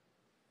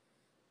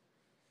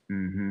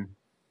 Mm-hmm.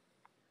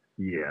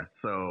 Yeah,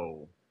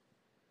 so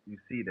you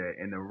see that,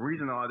 and the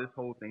reason all this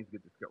whole thing's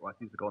get discovered, why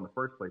seems to go in the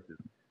first place is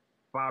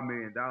 $5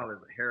 million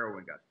of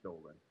heroin got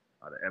stolen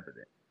out of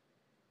evidence.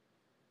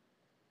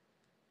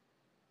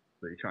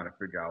 So you're trying to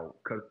figure out,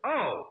 because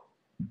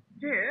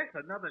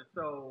that's another.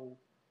 So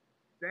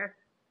that's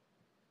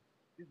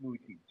this movie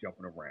keeps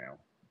jumping around,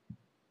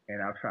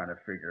 and I'm trying to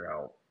figure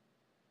out.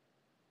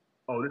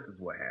 Oh, this is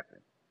what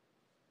happened.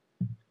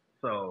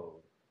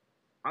 So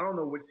I don't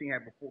know which scene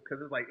happened before,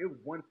 because it's like it was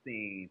one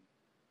scene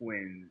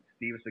when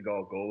Steven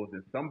Seagal goes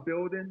in some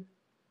building,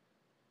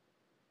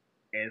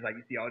 and it's like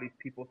you see all these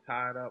people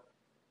tied up.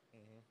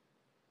 Mm-hmm.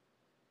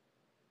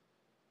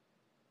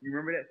 You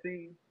remember that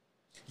scene?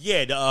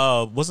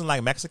 Yeah, wasn't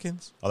like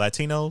Mexicans or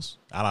Latinos?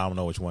 I don't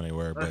know which one they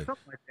were, but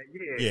something like that.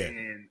 Yeah.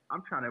 And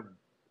I'm trying to.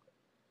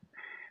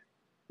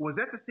 Was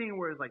that the scene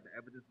where it's like the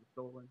evidence was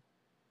stolen?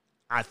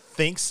 I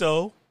think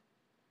so.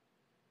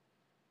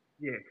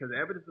 Yeah, because the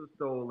evidence was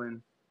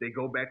stolen. They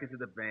go back into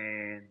the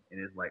van, and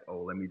it's like,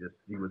 oh, let me just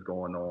see what's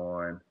going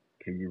on.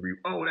 Can you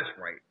Oh, that's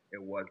right. This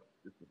was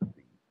the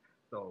scene.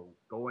 So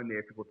go in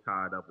there, people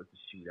tied up, it's a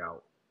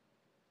shootout.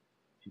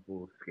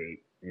 People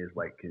escape, and it's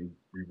like, can you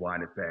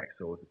rewind it back?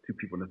 So it's the two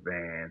people in the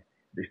van.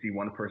 They see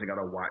one person got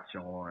a watch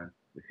on.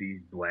 They see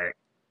he's black.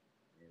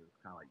 And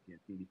it's kind of like you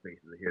can't see these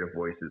faces, they hear the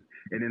voices.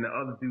 And then the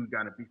other dude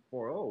got a beat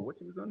for, oh,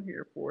 what you was on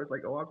here for? It's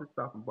like, oh, I was just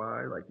stopping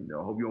by. Like, you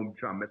know, hope you don't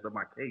try to mess up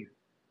my case.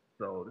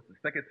 So this is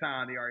the second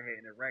time they already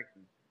had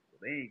interactions. So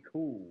they ain't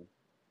cool.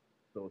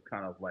 So it's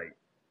kind of like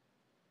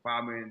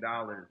 $5 million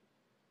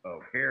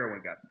of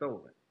heroin got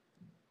stolen.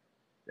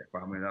 That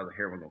 $5 million of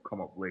heroin gonna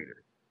come up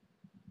later.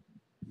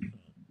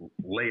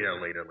 Later,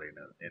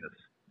 and a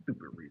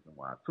stupid reason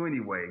why. So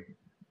anyway,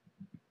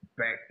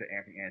 back to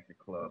Anthony Anderson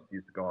Club. He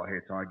used to go out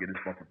here trying to get his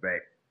bumper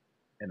back.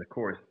 And of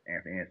course,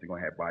 Anthony Anderson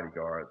going to have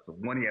bodyguards. So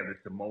one, he had this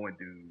Samoan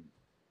dude,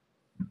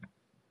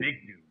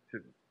 big dude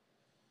too.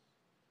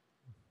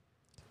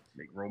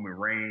 Make Roman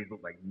Reigns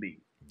look like me.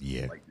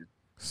 Yeah. Like this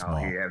Small.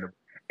 out here having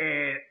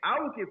and I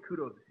would give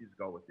kudos to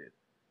Cesaro with this.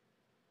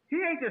 He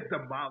ain't just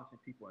demolishing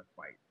people in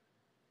fights.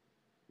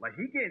 Like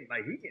he getting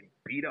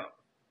beat up.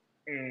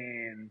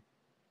 And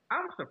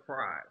I'm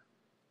surprised.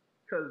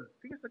 Because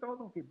Cesaro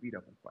don't get beat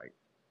up in fights.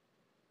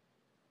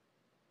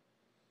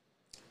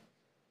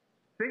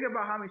 Think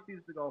about how many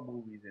Steven Seagal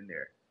movies in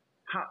there.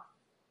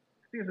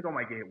 Steven Seagal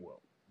might get hit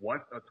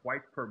once or twice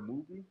per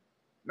movie,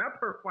 not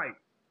per fight,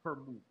 per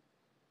movie.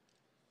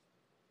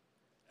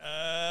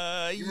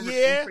 Yeah. You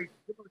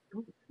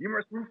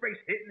remember Screwface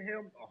hitting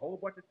him a whole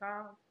bunch of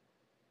times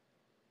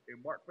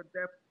and marked for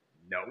death?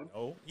 No.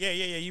 Oh, yeah.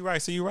 You're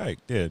right. So you're right.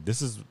 Yeah,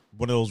 this is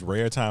one of those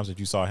rare times that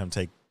you saw him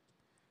take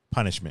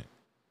punishment.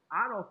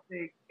 I don't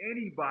think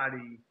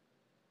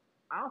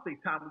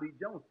Tommy Lee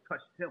Jones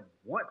touched him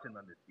once in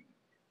Under Siege.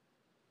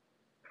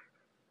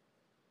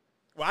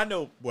 Well, I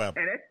know. Well,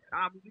 and that's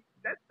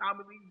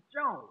Tommy Lee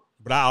Jones.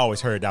 But I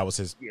always heard that was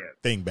his Yeah.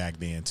 thing back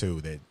then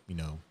too. That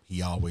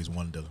he always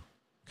wanted to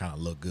kind of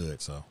look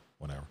good. So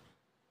whatever.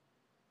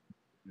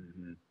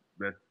 Mm-hmm.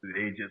 It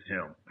ain't just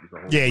him.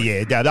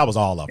 Yeah. That was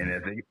all of them.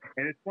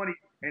 And it's funny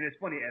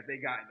as they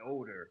gotten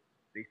older,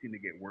 they seem to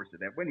get worse at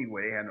that. But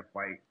anyway, they had a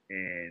fight,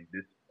 and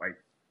this fight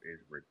is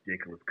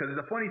ridiculous. Because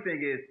the funny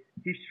thing is,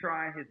 he's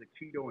trying his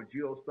Aikido and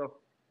Judo stuff,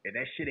 and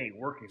that shit ain't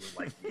working. It's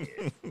like,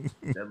 yeah,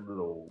 that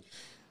little.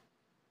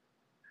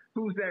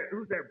 Who's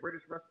that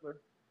British wrestler?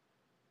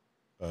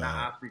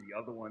 Not Osprey, the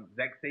other one,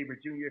 Zack Sabre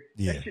Jr.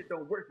 Yeah. That shit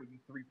don't work when you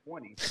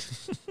 320.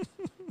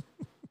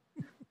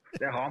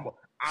 That I'ma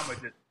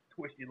just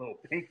twist your little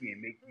pinky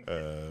and make you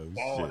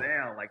fall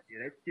down. Like, yeah,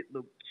 that shit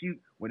look cute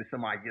when it's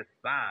somebody your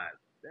size.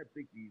 That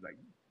pinky, like,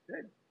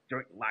 that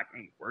joint lock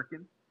ain't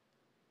working.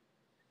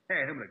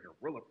 Had him in a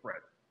gorilla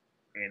press,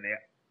 and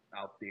they're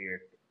out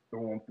there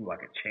throwing him through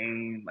like a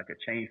chain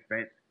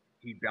fence.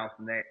 He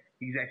bouncing that.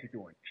 He's actually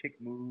doing kick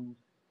moves,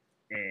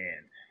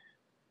 and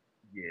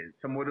yeah,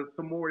 some more of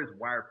this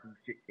wireproof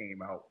shit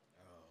came out.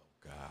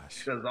 Oh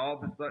gosh! Because all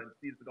of a sudden,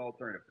 Steven Seagal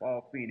turned to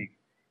Paul Phoenix.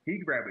 He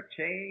grabbed a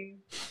chain,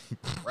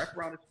 wrapped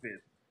around his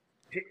fist,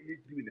 hitting this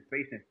dude in the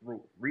face and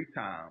throat 3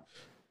 times,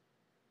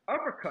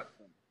 uppercuts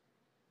him,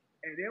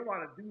 and then while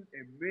the dude's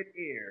in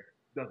midair,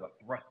 does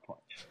a thrust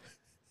punch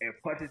and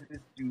punches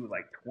this dude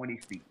like 20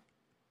 feet.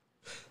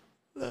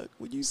 Look,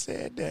 when you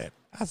said that,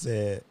 I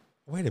said,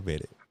 wait a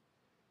minute.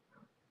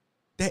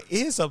 That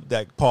is something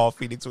that Paul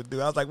Phoenix would do.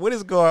 I was like, what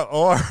is going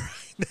on?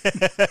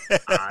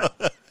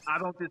 I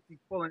don't just be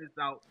pulling this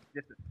out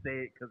just to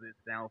say it because it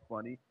sounds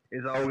funny.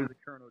 It's always a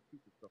Colonel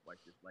Truth and stuff like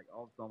this. Like,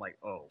 all of a sudden, like,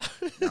 oh,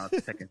 now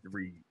it's Tekken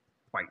 3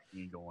 fight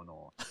scene going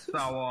on.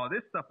 So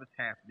this stuff is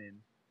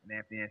happening, and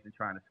Anthony Anderson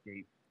trying to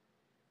escape.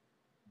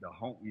 The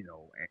homie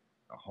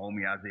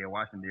Isaiah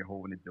Washington there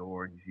holding the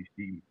door. You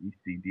see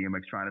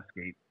DMX trying to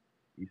escape.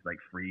 He's like,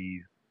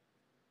 freeze.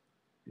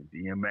 And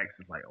DMX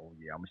is like, oh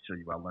yeah, I'm gonna show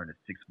you what I learned in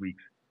 6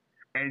 weeks.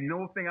 And you know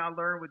what thing I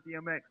learned with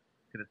DMX?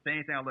 To the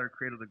same thing I learned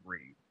Cradle to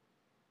Grave.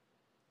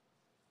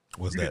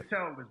 What's you that? can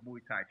tell it was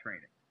Muay Thai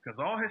training because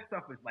all his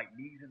stuff is like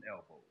knees and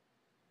elbows.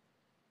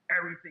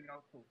 Everything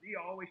else, so he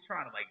always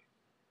trying to like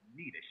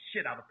knee the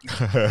shit out of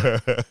people.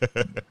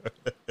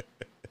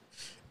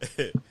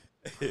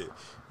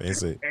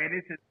 And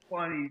it's just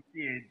funny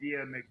seeing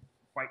DMX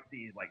fight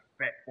scenes like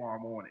Fat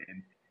Farm on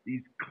and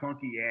these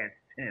clunky ass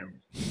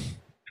Tims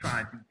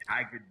trying to do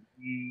tiger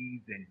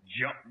knees and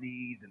jump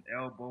knees and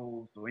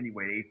elbows. So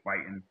anyway, they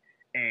fighting.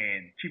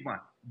 And keep on,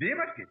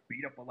 DMX gets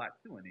beat up a lot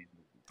too in these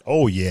movies.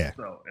 Oh yeah.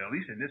 So at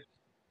least in this,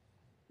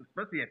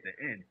 especially at the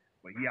end,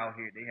 but he out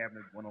here, they having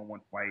a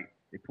one-on-one fight.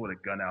 They pull a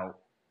gun out,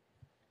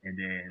 and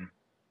then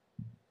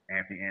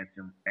Anthony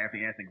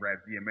Anderson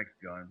grabs DMX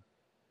gun,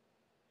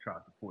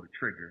 tries to pull the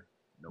trigger,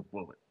 no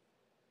bullet.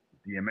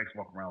 DMX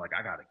walking around like,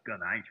 I got a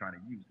gun, I ain't trying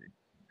to use it,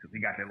 because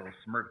he got that little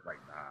smirk like,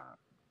 nah,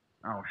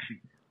 I don't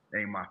shoot, that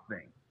ain't my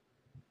thing.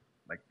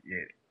 Like,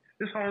 yeah,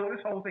 this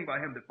whole thing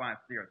about him defying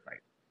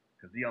stereotypes,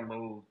 because he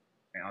unloads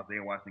and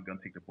Isaiah Washington gun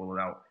take the bullet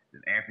out,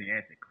 then Anthony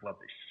Anderson clubbed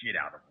the shit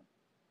out of him.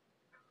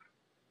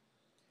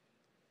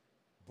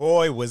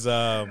 Boy, was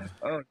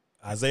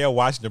Isaiah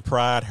Washington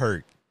pride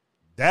hurt.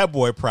 That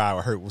boy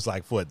pride hurt was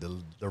like for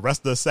the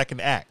rest of the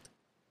second act.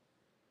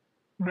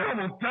 Man,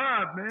 I'm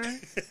tired,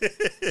 man.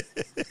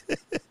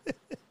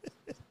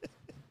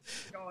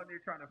 Y'all there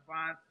trying to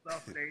find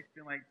stuff and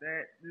everything like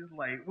that. It's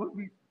like, what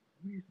we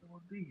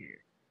supposed to be here?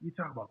 You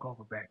talking about call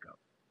for backup.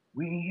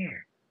 We ain't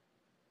here.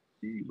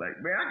 He's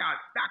like, man, I got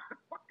knocked the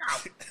fuck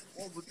out.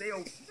 Over they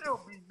don't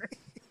kill me, man.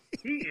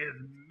 He is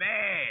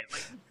mad.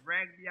 Like, he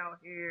dragged me out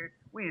here.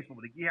 We ain't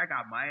supposed to get here. I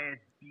got my ass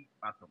beat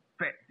by some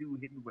fat dude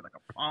hitting me with like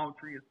a palm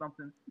tree or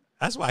something.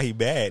 That's why he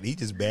mad. He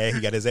just mad.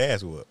 He got his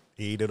ass whooped.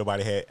 He ain't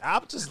nobody had.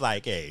 I'm just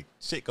like, hey,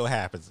 shit go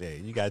happens.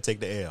 Hey, you gotta take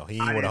the L. He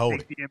ain't want to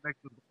hold it. DMX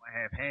was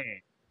gonna have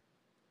hands.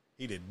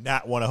 He did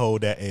not want to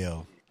hold that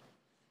L.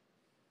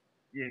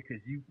 Yeah,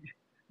 because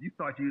You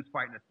thought you was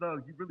fighting a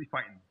thug. You really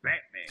fighting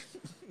Batman.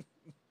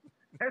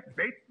 That's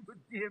basically what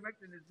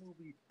DMX in this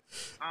movie.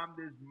 I'm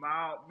this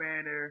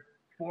mild-mannered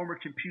former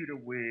computer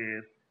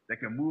whiz that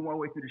can move my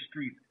way through the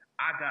streets.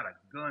 I got a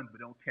gun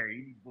but don't carry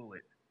any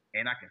bullets,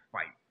 and I can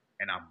fight,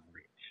 and I'm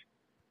rich.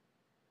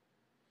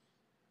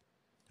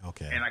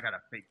 Okay. And I got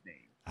a fake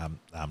name.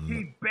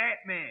 He's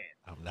Batman.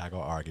 I'm not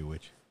gonna argue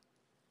with you.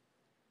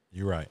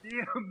 You're right.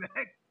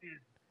 DMX is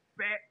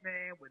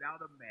Batman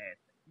without a mask.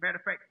 Matter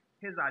of fact,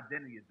 his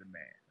identity is the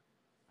mask.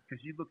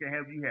 Because you look at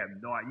him, you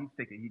have no idea. You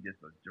thinking he's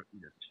just a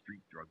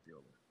street drug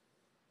dealer.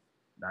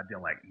 Not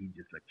dealing like he's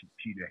just a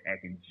computer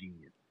hacking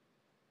genius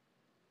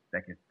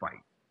that can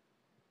fight.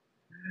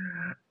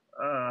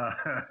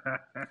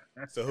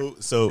 So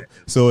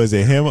is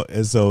it him?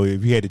 So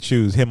if you had to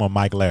choose him or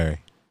Mike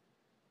Larry?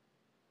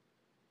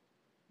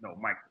 No,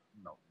 Mike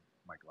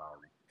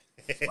Lowry.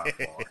 By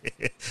far.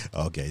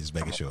 Okay, just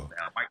making sure.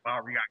 Mike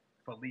Lowry got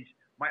police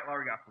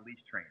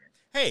training.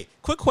 Hey,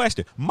 quick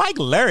question. Mike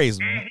Larry's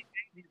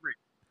He's rich.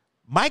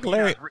 Mike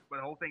Larry. But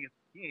the whole thing is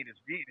he ain't as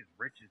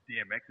rich as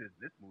DMX is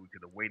in this movie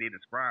because the way they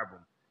describe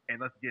him. And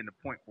let's get in the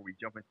point before we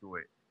jump into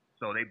it.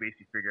 So they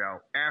basically figure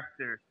out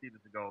after Steven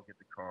Seagal gets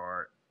the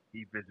card,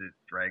 he visits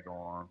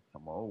Dragon.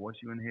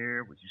 What's you in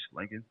here? Was you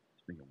slinging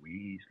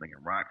weed,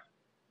 slinging rocks?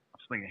 I'm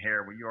slinging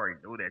heroin. You already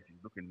know that. You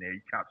looking there.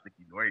 You cops think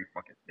you know every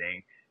fucking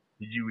thing.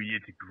 You and your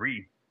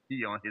degree.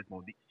 He on his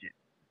Monique shit.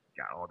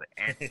 Got all the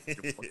answers to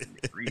your fucking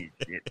degree and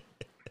shit.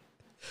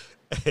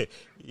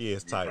 Yeah,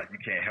 it's tight. Like, you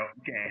can't help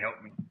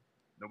me.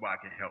 Nobody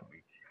can help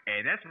me.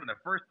 And that's when the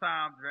first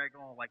time Dragon,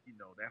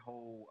 that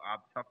whole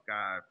tough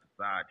guy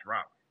facade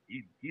dropped.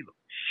 He looked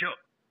shook.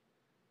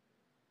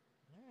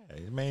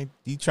 Yeah, man,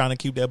 he trying to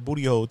keep that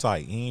booty hole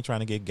tight. He ain't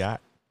trying to get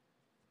got.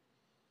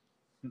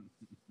 So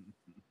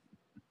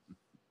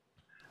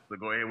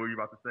go ahead. What were you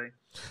about to say?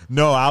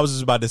 No, I was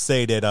just about to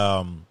say that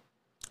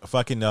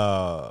fucking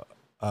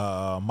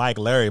Mike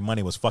Larry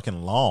money was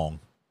fucking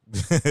long.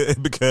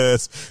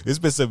 Because it's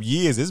been some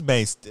years. This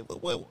man,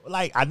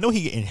 I know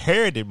he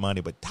inherited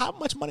money, but how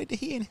much money did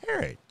he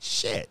inherit?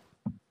 Shit.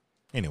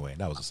 Anyway,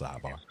 that was a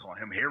sidebar. Call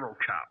him Hero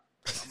Cop.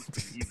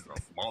 He was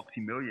a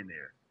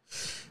multi-millionaire.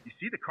 You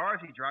see the cars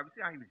he drives. You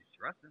see how he was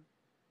dressing.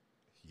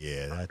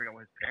 Yeah, I figure out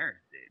what his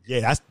parents did.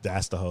 Yeah,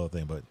 that's the whole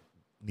thing. But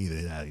neither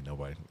did I.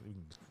 Nobody.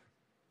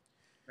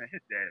 Man,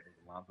 his dad was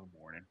Alonzo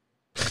Mourning.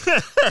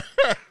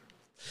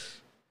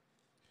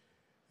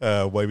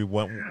 Maybe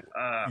one.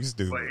 You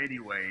stupid. But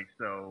anyway,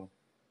 so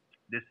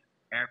this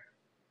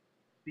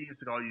Steven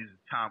Seagal uses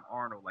Tom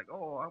Arnold, like,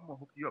 oh, I'm gonna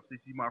hook you up. This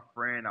is my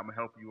friend. I'm gonna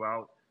help you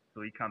out.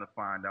 So he kind of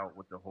find out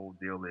what the whole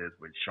deal is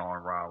with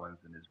Sean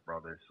Rollins and his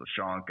brother. So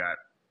Sean got,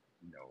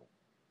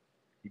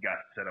 he got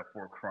set up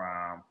for a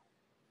crime,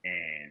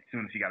 and as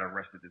soon as he got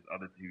arrested, this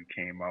other dude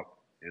came up.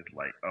 It's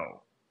like,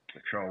 oh,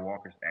 Latrell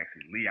Walker's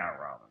actually Leon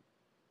Rollins,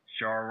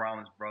 Sean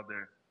Rollins'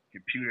 brother,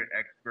 computer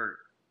expert,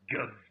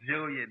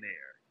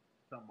 gazillionaire.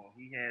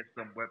 He had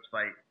some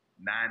website,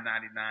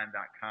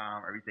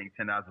 999.com, everything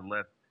 $10 or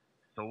less.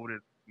 Sold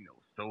it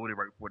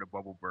right before the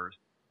bubble burst.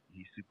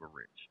 He's super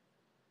rich.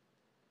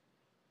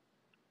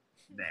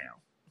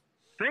 Now,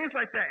 things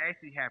like that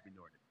actually happen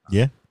during this time.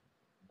 Yeah.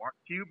 Mark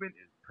Cuban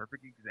is a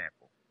perfect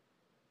example.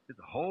 There's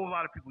a whole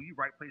lot of people. You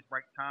right place,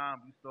 right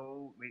time. You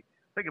sold.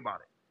 Think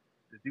about it.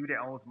 The dude that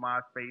owns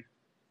MySpace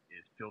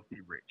is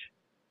filthy rich.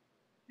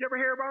 You ever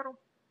hear about him?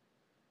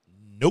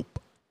 Nope.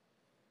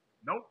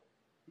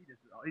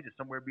 He's just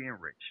somewhere being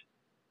rich.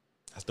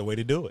 That's the way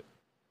to do it.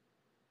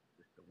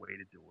 That's the way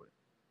to do it.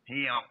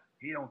 He don't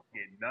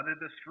get none of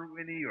the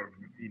scrutiny or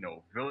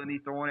villainy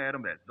thrown at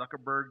him that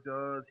Zuckerberg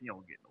does. He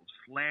don't get no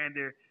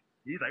slander.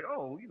 He's like,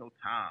 oh,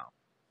 Tom.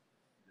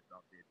 Just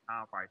out there.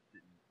 Tom probably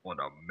sitting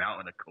on a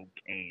mountain of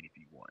cocaine if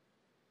he wants,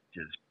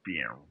 just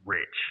being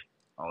rich.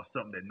 Or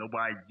something that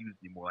nobody used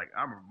anymore. Like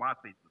I remember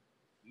MySpace was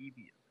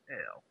easy as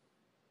hell.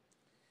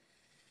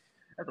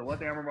 That's the one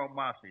thing I remember about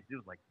MySpace. It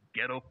was like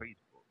ghetto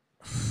Facebook.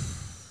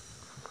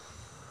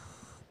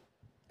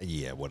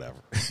 Yeah, whatever.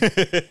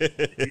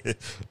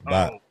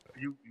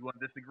 You want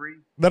to disagree?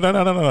 No.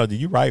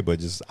 You're right,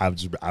 but I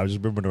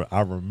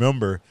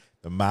remember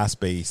the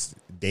MySpace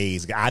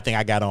days. I think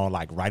I got on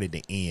like right at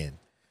the end,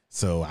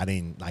 so I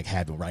didn't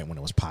have it right when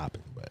it was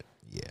popping. But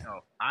yeah,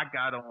 no, I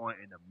got on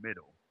in the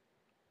middle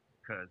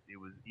because it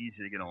was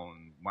easier to get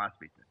on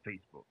MySpace than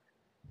Facebook.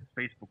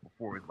 Facebook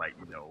before was like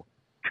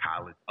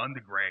college,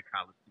 undergrad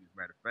college students.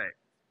 Matter of fact.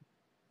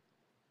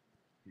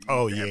 You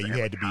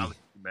had to be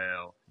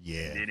email.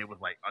 Yeah. And then it was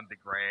like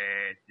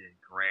undergrad, then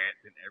grad,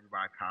 then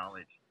everybody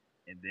college,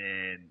 and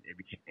then it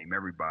became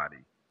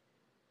everybody.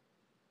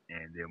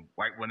 And then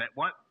right when that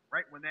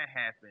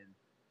happened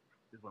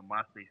is when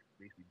MySpace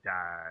basically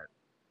died.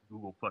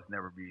 Google Plus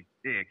never be.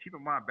 Yeah, keep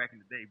in mind back in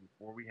the day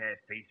before we had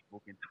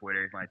Facebook and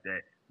Twitter and like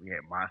that, we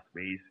had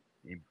MySpace,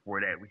 and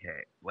before that we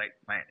had Black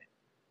Planet.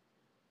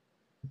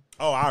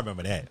 Oh, I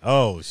remember that.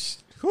 Oh,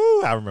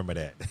 I remember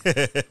that.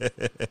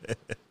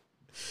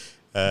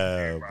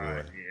 Oh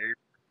boy! Yeah,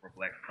 for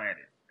Black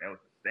Planet, that was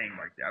the thing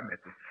right there. I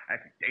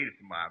actually dated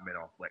somebody I met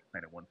on Black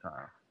Planet one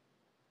time.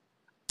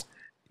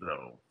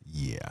 So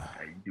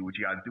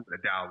you got to do with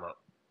a dial up.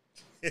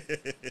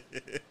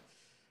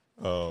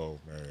 Oh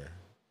man,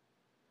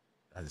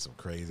 I did some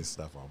crazy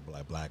stuff on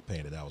Black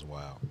Panther. That was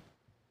wild.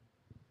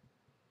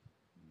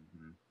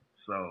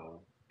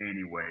 So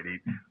anyway,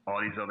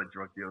 all these other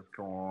drug deals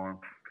go on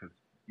because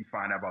you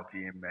find out about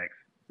DMX.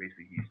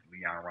 Basically, he's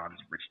Leon Ron,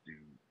 this rich dude.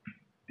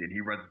 Then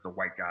he runs into the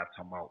white guy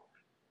talking about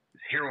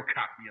this hero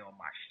copy on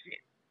my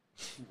shit.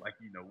 Like,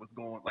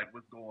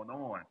 what's going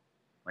on?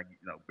 Like,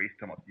 basically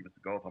talking about Steven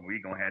Seagal,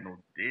 we ain't gonna have no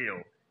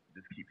deal.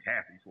 This keeps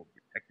happening. He's supposed to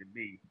be protecting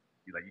me.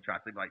 He's like, you trying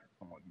to say like,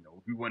 come on,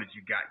 if you want it, you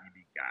got, you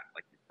be got.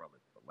 Like your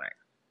brother, relax.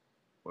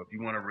 But if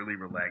you want to really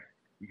relax,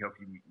 he helps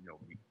you,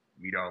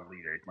 meet our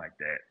leader. It's like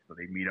that. So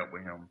they meet up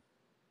with him,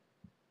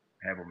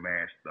 have him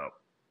mashed up,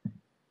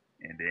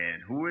 and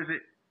then who is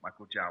it?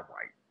 Michael Jai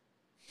White.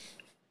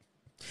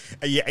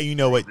 Yeah, you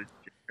know what?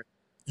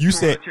 You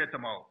said. I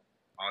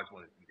always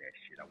wanted to do that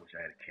shit. I wish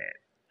I had a cat.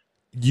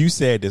 You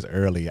said this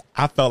earlier.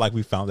 I felt like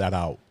we found that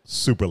out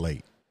super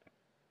late.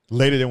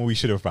 Later than we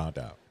should have found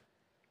out.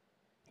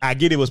 I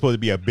get it was supposed to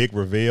be a big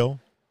reveal,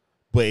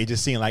 but it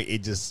just seemed like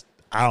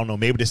I don't know,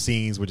 maybe the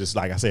scenes were just,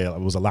 like I said, it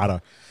was a lot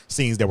of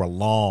scenes that were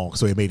long,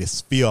 so it made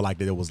us feel like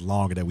that it was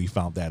longer that we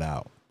found that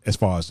out, as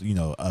far as,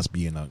 us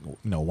being,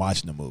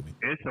 watching the movie.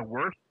 It's a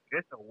worse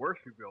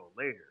reveal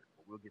later,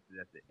 but we'll get to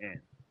that at the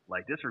end.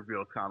 Like, this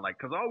reveal is kind of like,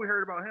 because all we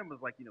heard about him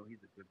was like, he's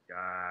a good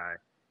guy.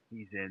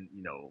 He's in,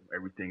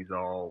 everything's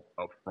all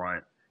up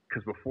front.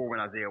 Because before,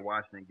 when Isaiah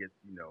Washington gets,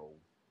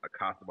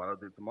 accosted by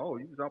others,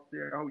 he was up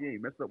there. Oh, yeah, he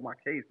messed up my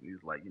case. And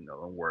he's like,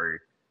 don't worry.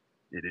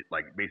 It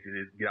like,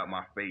 basically, just get out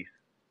my face.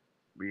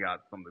 We got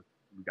something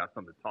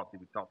to talk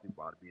to. We talked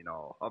about it being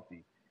all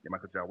huffy. And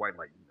Michael Jai White,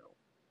 like,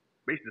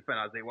 basically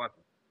defend Isaiah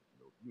Washington.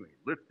 You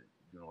ain't lifting.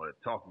 You know what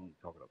talking. You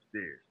talking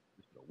upstairs.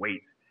 Just the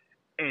weights.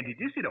 And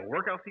did you see the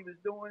workouts he was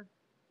doing?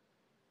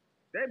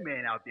 That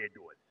man out there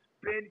doing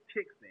spin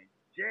kicks and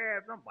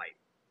jabs. I'm like,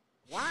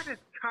 why does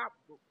Cop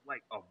look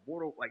like a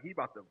mortal? Like he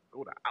about to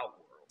go to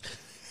Outworld.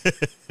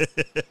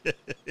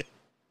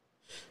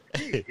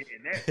 He's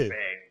hitting that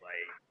bag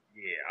like,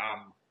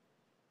 yeah,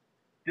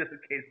 just in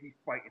case we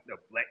fight in the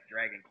Black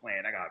Dragon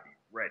Clan, I gotta be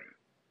ready.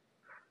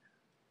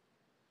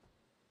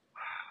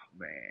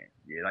 Man,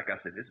 yeah, like I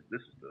said, this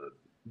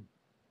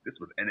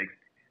was NXT.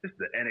 This is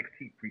the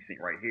NXT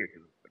precinct right here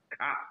because the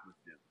Cops was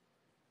just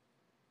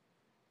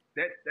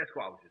that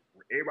squad was just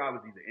everybody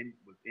was either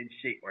in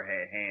shape or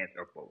had hands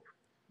or both.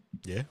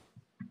 Yeah,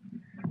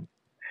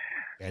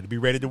 had to be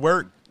ready to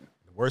work.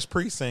 The worst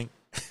precinct.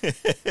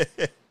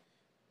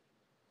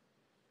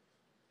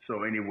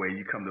 So anyway,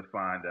 you come to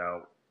find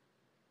out,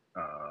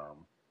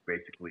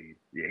 basically,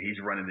 yeah, he's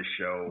running the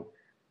show.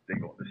 This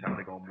is how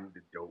they're gonna move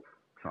the dope.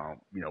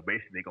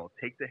 Basically they're gonna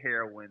take the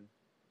heroin,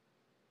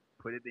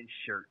 put it in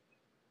shirts,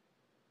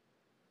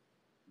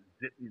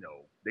 zip.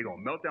 They're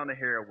gonna melt down the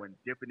heroin,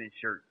 dip it in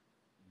shirts,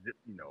 zip.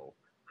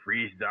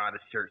 Freeze dye the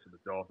shirts so the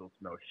dogs don't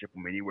smell. Ship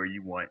them anywhere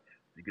you want.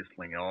 You can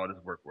sling all this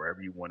work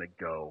wherever you want to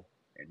go,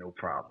 and no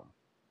problem.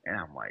 And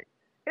I'm like,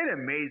 it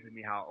amazes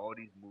me how all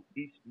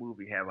each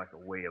movie have like a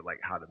way of like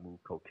how to move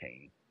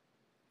cocaine.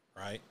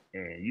 Right.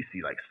 And you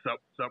see like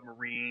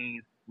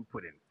submarines. We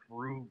put in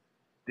fruit.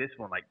 This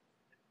one like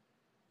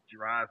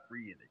drive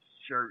free in the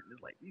shirt.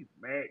 It's like these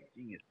mad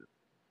geniuses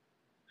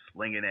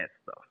slinging that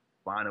stuff,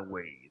 finding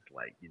ways.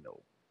 Like you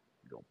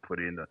gonna put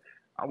it in the.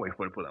 I wait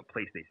for it to put on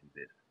PlayStation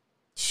disc.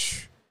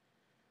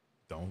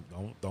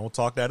 Don't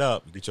talk that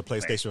up. You get your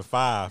PlayStation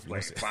 5.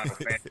 Like Final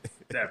Fantasy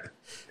 7.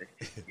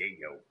 Yeah,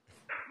 yo.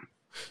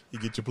 You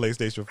get your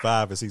PlayStation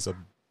 5 and see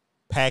some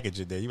package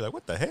in there. You're like,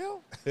 what the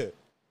hell?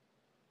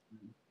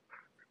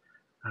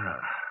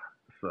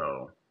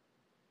 So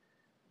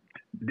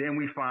then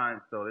we find,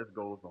 so this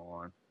goes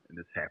on and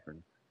this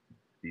happens.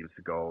 Steven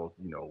Seagal's,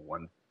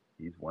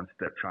 he's one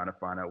step trying to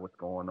find out what's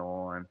going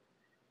on.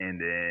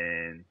 And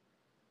then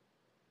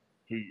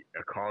he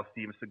calls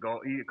Steven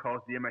Seagal, he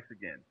calls DMX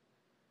again.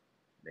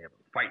 They have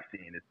a fight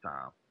scene this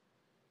time.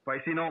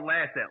 Fight scene don't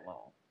last that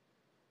long.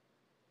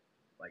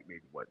 Like maybe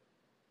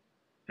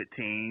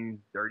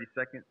 15, 30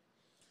 seconds?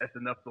 That's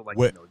enough so like,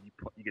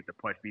 you get to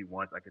punch me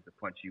once, I get to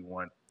punch you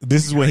once.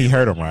 This is when he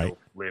hurt him, right?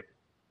 Flip.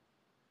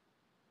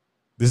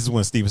 This is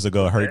when Steven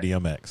Seagal hurt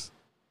DMX.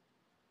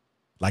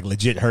 Like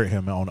legit hurt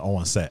him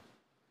on set.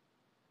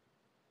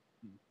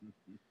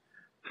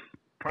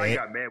 Probably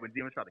got mad when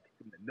DMX tried to kick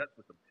him in the nuts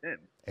with some Tim.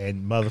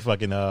 And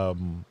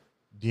motherfucking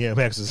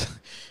DMX was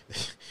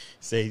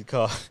say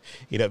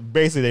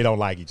basically they don't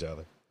like each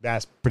other.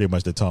 That's pretty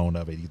much the tone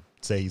of it. He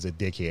say he's a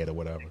dickhead or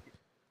whatever.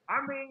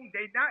 I mean,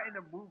 they not in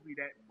the movie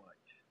that much.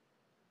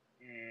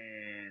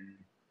 And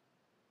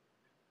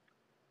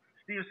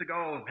Steven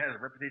Seagal has a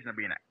reputation of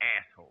being an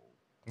asshole.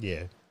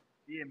 Yeah.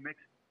 DMX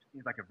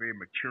seems like a very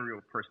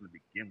mercurial person to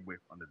begin with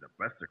under the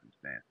best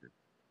circumstances.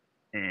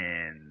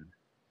 And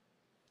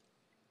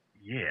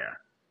yeah.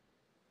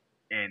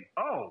 And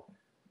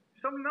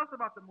something else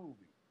about the movie.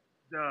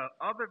 The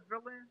other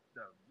villain,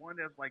 the one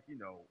that's like,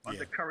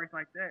 undercover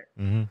like that,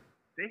 mm-hmm.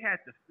 they had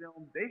to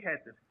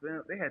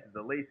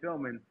delay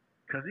filming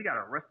because he got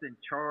arrested and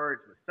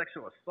charged with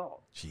sexual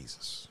assault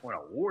Jesus. on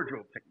a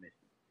wardrobe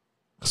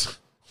technician.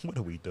 What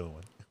are we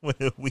doing?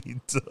 What are we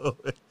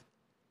doing?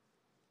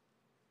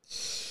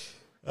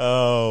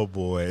 Oh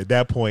boy! At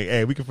that point,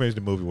 hey, we can finish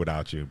the movie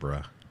without you,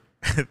 bro.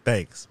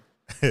 Thanks.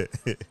 Man,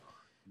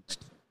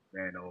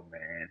 oh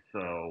man.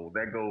 So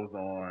that goes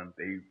on.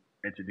 They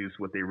introduce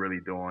what they really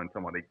doing.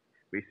 Talking about they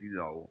basically,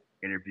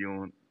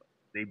 interviewing.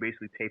 They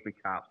basically taping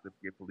cops to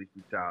get police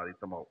brutality.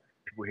 Talking about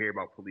people hear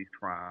about police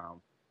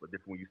crimes, but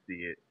different when you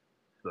see it.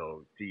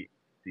 So see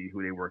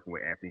who they working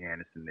with. Anthony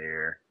Anderson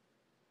there.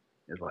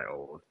 It's like,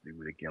 oh, let's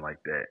do it again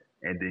like that.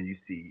 And then you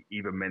see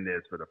Eva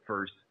Mendes for the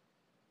first.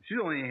 She's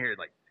only in here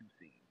like 2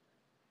 scenes.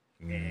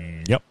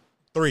 And yep.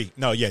 3.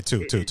 No, yeah,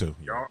 two. It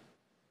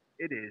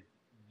is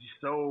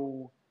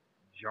so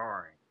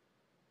jarring.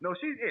 No,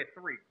 she's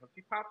 3. So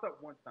she pops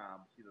up one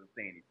time, she doesn't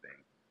say anything.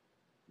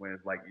 When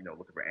it's like,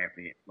 looking for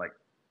Anthony, like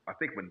I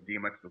think when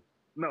DMX was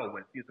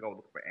when she used to go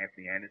looking for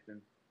Anthony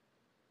Anderson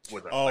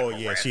was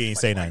she ain't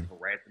say nothing.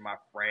 Harassing my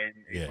friend,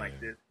 like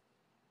this.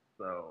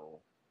 So,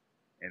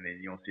 and then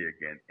you don't see her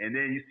again. And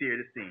then you see her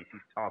this scene,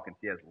 she's talking,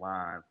 she has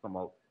lines, some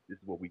of this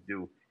is what we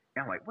do.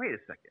 And I'm like, wait a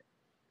second.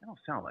 That don't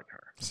sound like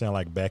her. Sound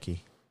like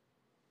Becky.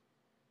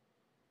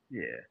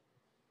 Yeah.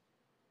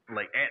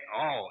 Like at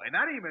all. And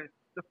not even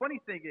the funny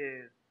thing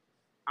is,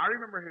 I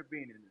remember her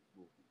being in this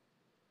movie,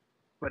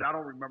 but I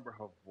don't remember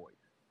her voice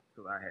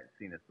because I hadn't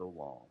seen it so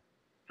long.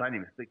 So I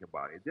didn't even think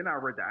about it. Then I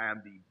read the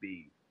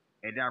IMDb,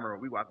 and then I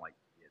remember I was like,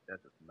 yeah,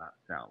 that does not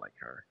sound like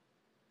her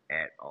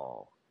at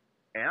all.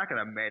 And I can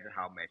imagine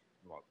how much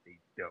they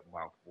dubbed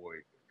my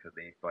voice because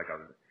they feel like I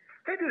was.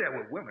 They do that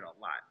with women a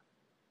lot.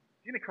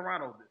 Gina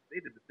Carano,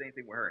 they did the same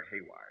thing with her in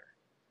Haywire.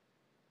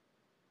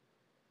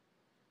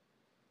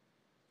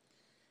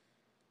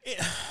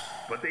 Yeah.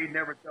 But they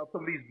never tell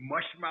some of these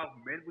mush-mouth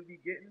men we be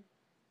getting.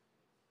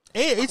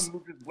 How come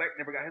Lucas Black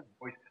never got his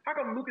voice? How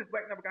come Lucas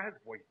Black never got his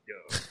voice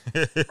dubbed?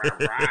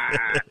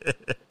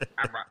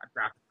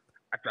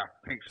 I drop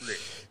pink slip.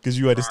 Because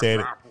you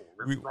understand it.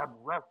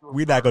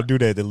 We're not going to do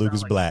that to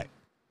Lucas Black.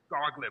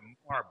 Gargling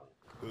marbles.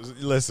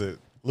 Listen,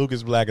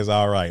 Lucas Black is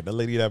all right. Now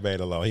leave that man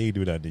alone. He ain't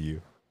do nothing to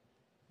you.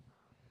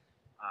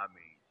 I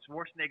mean,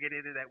 Schwarzenegger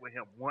did that with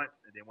him once,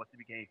 and then once he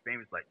became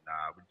famous, like,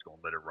 nah, we're just going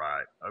to let it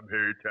ride. I'm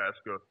Harry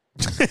Tasker.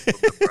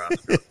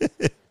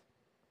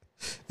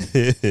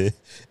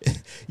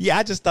 Yeah,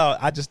 I just thought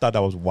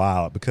that was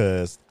wild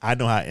because I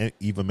know how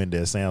Eva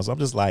Mendes sounds. So I'm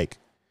just like,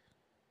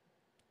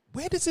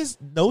 where does this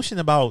notion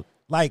about,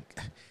 like,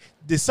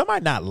 did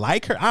somebody not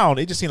like her? I don't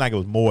know. It just seemed like it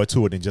was more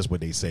to it than just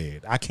what they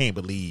said. I can't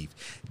believe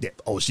that,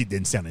 she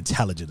didn't sound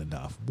intelligent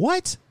enough.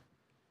 What?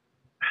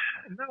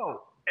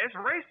 No, it's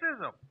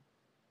racism.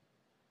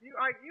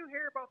 You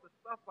hear about the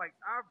stuff, like,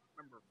 I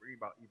remember reading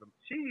about Eva.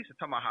 She used to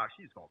talk about how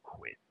she's going to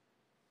quit.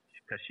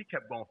 Because she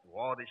kept going through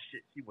all this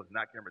shit. She was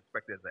not getting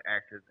respected as an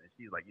actress. And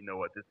she's like, you know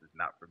what? This is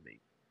not for me.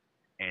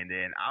 And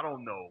then I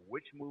don't know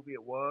which movie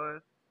it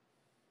was,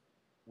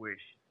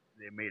 which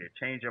they made her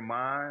change her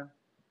mind.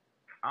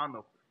 I don't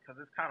know. Because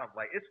it's kind of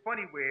like, it's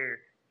funny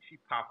where she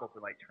popped up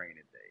in like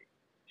Training Day.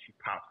 She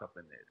pops up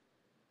in this.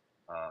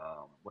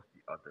 What's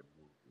the other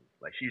movie?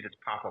 Like she just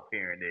pop up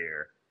here and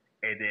there.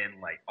 And then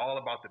like All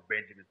About the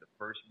Benjamins, the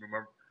first one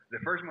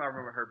I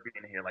remember her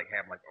being here, like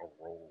having like a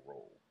role.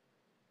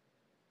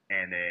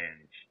 And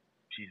then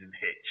she's in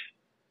Hitch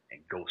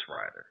and Ghost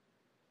Rider.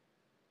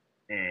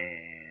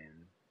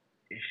 And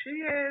is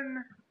she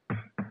in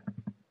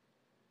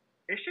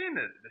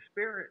the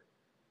Spirit?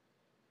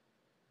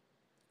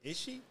 Is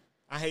she?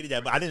 I hated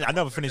that, but I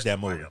never finished that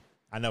movie.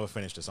 I never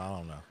finished it, so I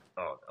don't know.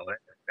 Oh,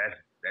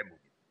 that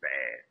movie's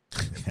bad.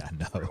 Yeah, I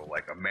know. So,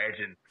 like,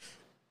 imagine,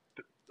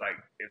 like,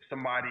 if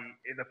somebody.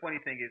 And the funny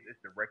thing is, it's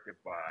directed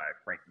by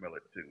Frank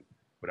Miller too.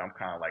 But I'm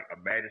kind of like,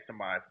 imagine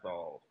somebody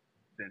saw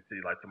Sin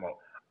City like tomorrow.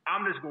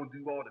 I'm just going to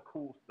do all the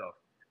cool stuff,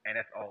 and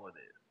that's all it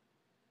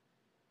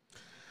is.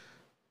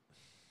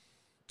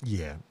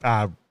 Yeah.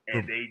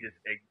 And they just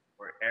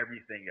ignore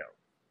everything else.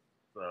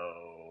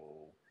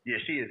 So,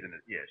 yeah, she's in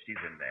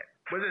that.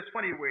 But it's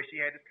funny where she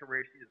had this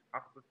career, she just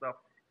popped up with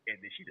stuff, and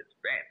then she just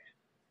vanished.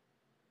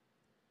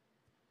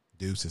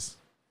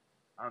 Deuces.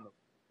 I don't know.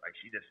 Like,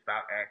 she just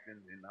stopped acting,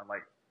 and I'm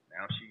like,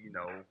 now she,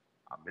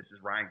 I'm Mrs.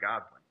 Ryan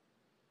Gosling.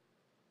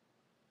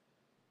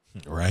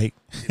 Right.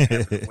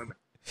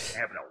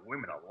 Having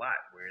women a lot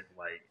where it's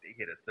like they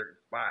hit a certain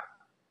spot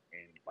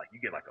and like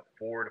you get like a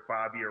 4 to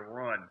 5 year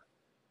run,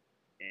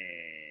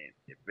 and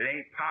if it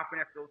ain't popping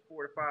after those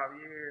 4 to 5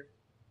 years,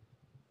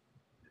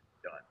 it's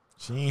done.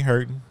 She ain't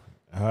hurting.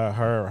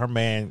 Her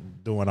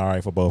man doing all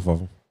right for both of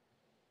them.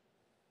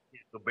 Yeah,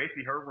 so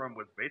basically her run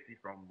was basically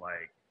from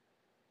like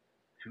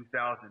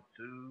 2002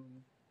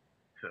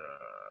 to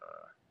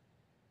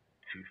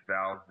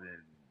 2009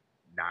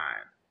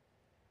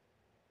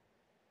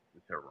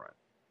 was her run.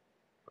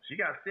 She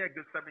got to stay a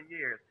good 7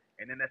 years,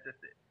 and then that's just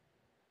it.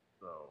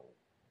 So,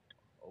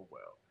 oh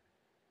well.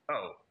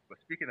 Oh, but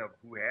speaking of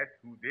who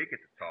did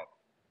get to talk,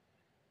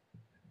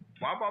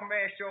 why my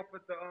man show up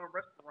at the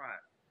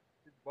restaurant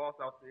his boss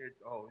out there.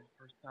 Oh, his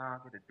first time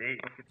with a date.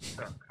 Look at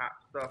some hot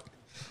stuff.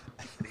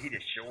 And he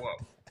just show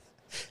up.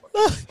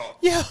 Let's talk.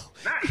 Yo,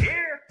 Not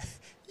here.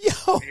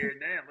 yo, Here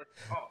now. Let's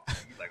talk.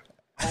 He's like,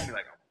 homie,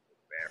 like I'm going to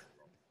the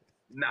bathroom.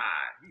 Nah,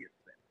 he is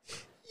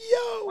simple.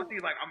 yo. Once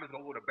he's like, I'm just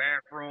going to go to the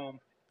bathroom.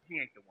 He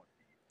ain't the one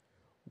for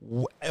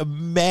you.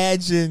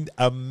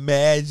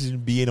 Imagine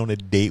being on a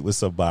date with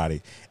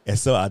somebody, and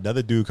so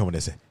another dude coming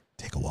and say,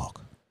 "Take a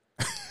walk."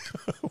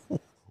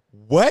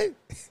 What?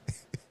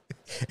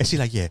 And she's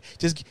like, "Yeah,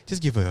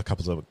 just give her a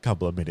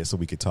couple of minutes so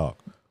we can talk."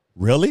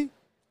 Really?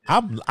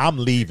 I'm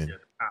leaving. Just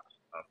cop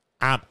stuff.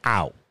 I'm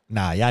out.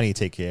 Nah, y'all need to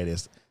take care of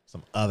this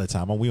some other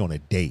time. We on a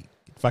date.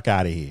 Get the fuck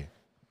out of here.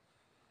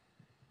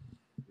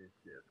 It's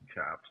just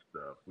cop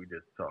stuff. We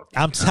just talking.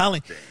 I'm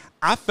telling. things.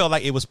 I felt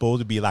like it was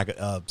supposed to be like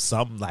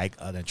something like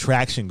an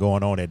attraction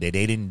going on that they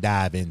didn't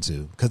dive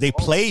into because they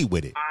played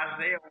with it.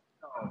 Isaiah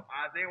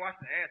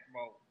watching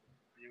Asmo.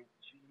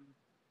 She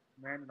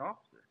ran an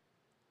officer.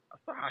 I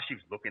saw how she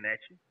was looking at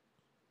you.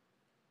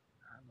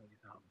 I know what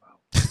you're talking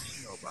about.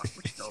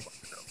 What you know about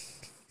yourself?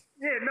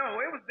 Yeah, no,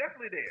 it was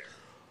definitely there.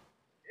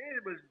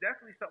 It was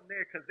definitely something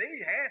there because they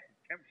had some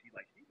chemistry.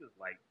 Like she was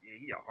like, yeah,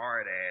 he a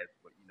hard ass,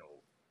 but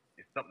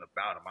it's something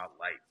about him I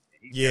like.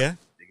 And he's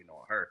digging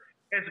on her.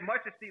 As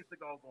much as Steve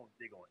Seagal gonna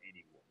dig on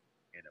any woman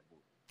in a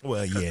movie.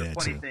 Well, yeah, The that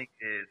funny too. thing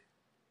is,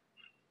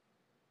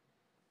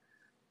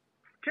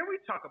 can we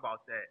talk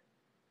about that?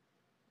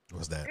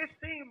 What's that? It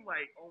seemed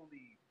like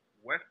only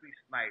Wesley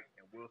Snipes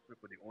and Will Smith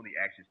were the only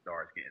action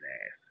stars getting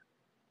ass.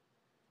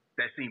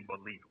 That seemed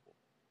believable.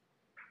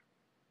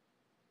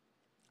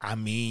 I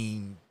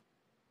mean,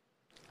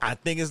 I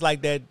think it's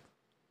like that.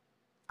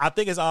 I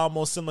think it's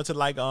almost similar to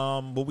like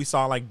what we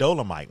saw like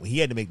Dolomite when he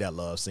had to make that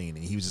love scene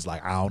and he was just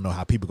like, I don't know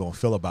how people gonna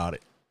feel about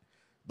it.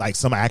 Like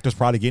some actors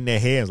probably getting their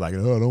hands like,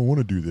 oh, I don't want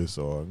to do this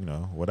or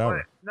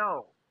whatever. But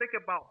no, think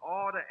about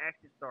all the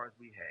action stars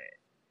we had.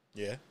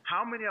 Yeah.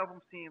 How many of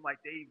them seemed like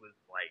they was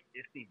like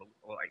it seemed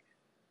like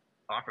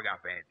I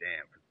forgot Van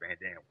Damme because Van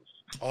Damme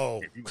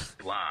was he was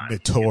blind.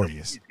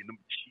 Notorious. He's getting them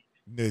cheeks.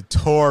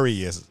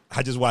 Notorious.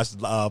 I just watched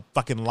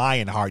fucking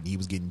Lionheart and he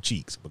was getting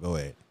cheeks. But go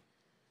ahead.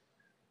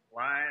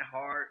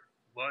 Lionheart,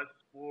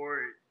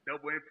 Bloodsport,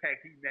 Double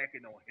Impact. He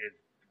necking on his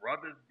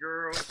brother's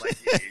girl. Like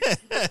yeah, he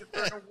looks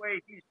a certain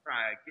way. He's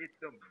trying to get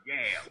them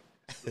yams.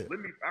 So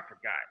I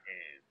forgot,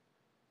 and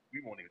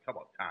we won't even talk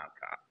about Time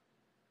Cop.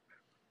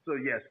 So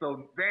yeah,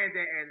 so Van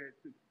Damme added it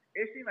too.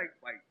 It seemed like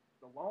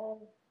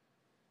Stallone,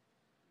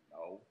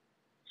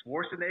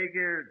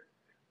 Schwarzenegger,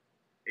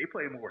 they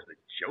played more as a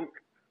joke.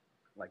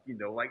 Like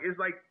it's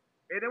like,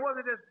 and it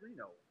wasn't just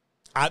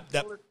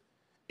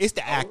it's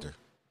the actor.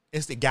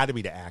 It's got to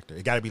be the actor.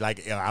 It got to be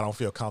like, I don't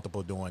feel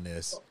comfortable doing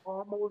this.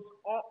 Almost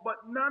all, but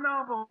none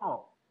of them.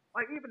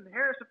 Like even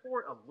Harrison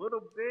Ford a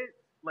little bit.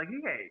 Like he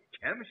had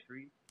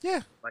chemistry.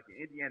 Yeah. Like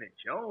in Indiana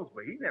Jones,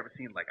 but he never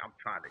seemed like I'm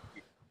trying to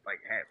get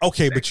have.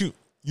 Okay, sex. but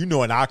you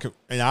know in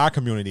our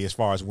community as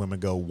far as women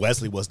go,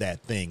 Wesley was that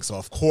thing. So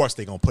of course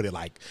they're gonna put it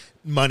like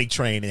Money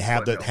Train and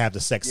have the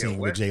sex scene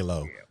with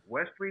J-Lo. Yeah,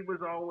 Wesley was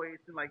always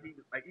like he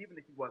was like even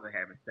if he wasn't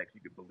having sex,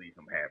 you could believe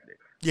him having it.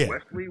 Yeah.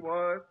 Wesley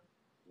was.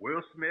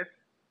 Will Smith,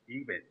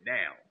 even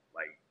now,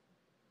 like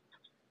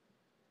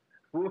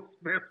Will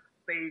Smith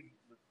stayed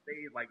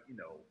like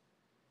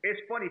It's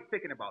funny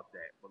thinking about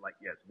that, but like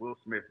yes, Will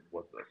Smith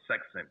was a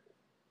sex symbol,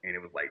 and it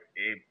was like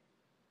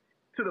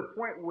to the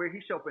point where he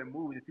showed up in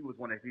movies if he was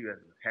one of you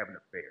that was having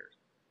affairs.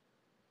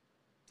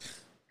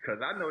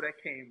 Because I know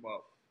that came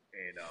up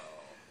in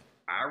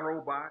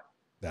iRobot.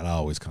 That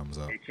always comes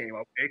up. It came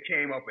up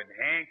in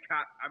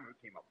Hancock. I remember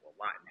it came up a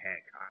lot in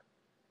Hancock,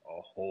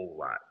 a whole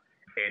lot,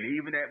 and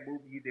even that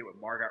movie he did with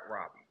Margot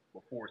Robbie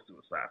before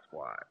Suicide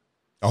Squad.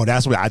 Oh,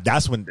 that's when I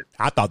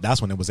thought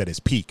that's when it was at its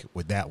peak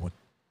with that one.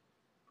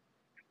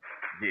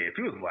 Yeah, if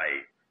he was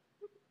like,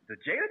 did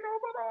Jada know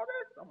about all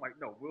this? I'm like,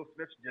 no, Will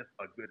Smith's just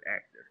a good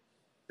actor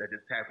that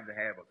just happens to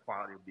have a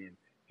quality of being.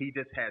 He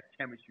just has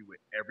chemistry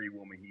with every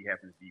woman he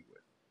happens to be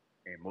with,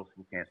 and most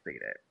people can't say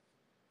that.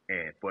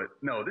 But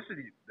no, this is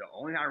the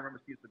only time I remember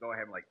Steve Seagal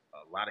having like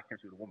a lot of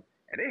chemistry with a woman,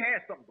 and they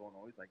had something going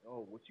on. He's like,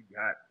 oh, what you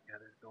got? Yeah,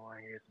 this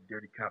going here, some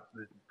dirty cop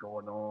this is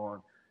going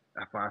on.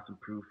 I find some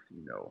proof,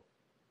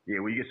 Yeah,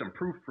 when you get some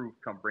proof,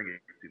 come bring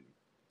it to me.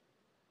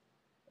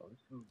 Oh,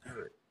 this food's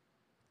good.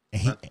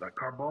 That's like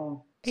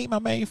Carbone. Ate my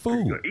main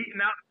food. You're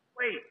eating out the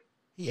plate.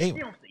 He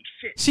don't say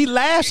shit. She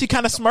laughed. She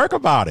kind of smirk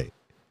about it.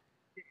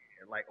 Yeah,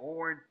 like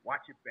Orange,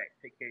 watch your back.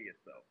 Take care of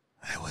yourself.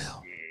 I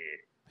will.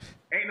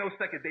 Yeah. Ain't no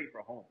second date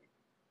for homie.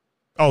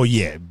 Oh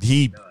yeah,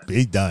 he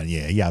done.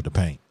 Yeah, he out the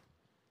paint.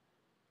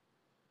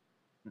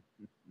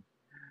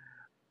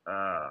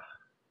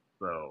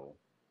 So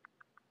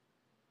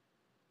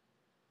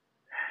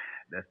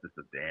that's just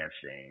a damn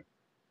shame.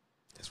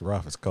 It's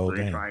rough. It's cold.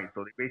 So they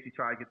basically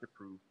try to get the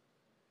proof.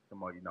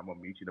 Somebody, I'm gonna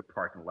meet you in the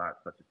parking lot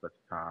such and such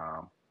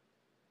time.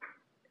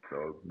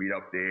 So meet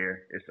up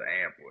there. It's an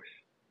ambush.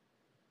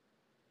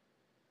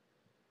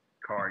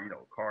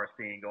 Car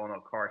scene going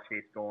on, car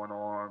chase going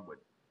on, but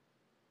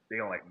they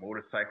on like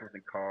motorcycles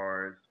and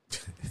cars.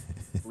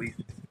 Police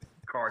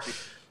car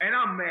chase. And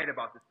I'm mad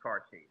about this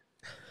car chase.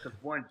 Because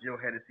one, Jill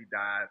Hennessy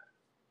dies.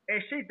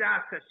 And she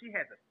dies because she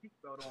has a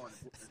seatbelt on and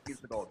Steven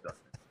Seagal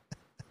doesn't.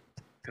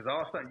 Because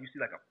all of a sudden you see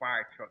like a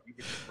fire truck, you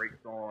get the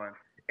brakes on.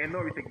 And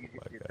no, you think you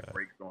get the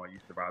brakes on, you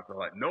survive. So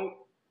like,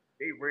 nope.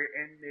 They were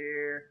in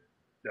there.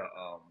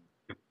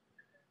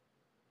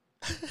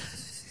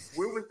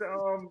 Where was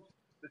the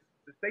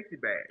safety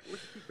bag?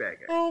 Where's the seat bag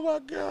at? Oh my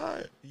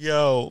God.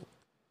 Yo.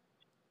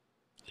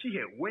 She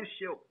hit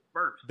windshield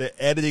first. The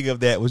editing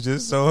of that was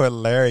just so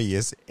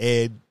hilarious.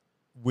 And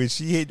when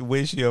she hit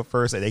windshield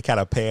first and they kind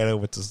of pan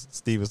over to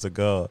Steven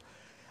Seagal,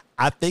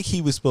 I think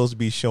he was supposed to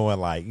be showing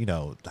like, you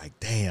know, like,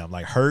 damn,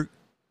 like hurt.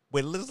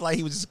 But it looks like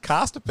he was just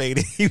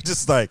constipated. He was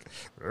just like,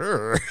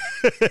 I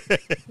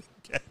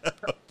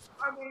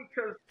mean,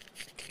 because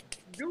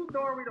you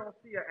normally don't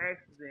see an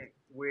accident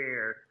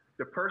where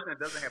the person that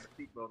doesn't have a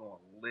seatbelt on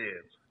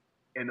lives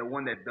and the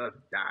one that does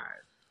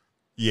dies.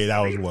 Yeah, that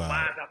was he wild.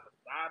 flies out the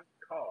side of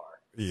the car.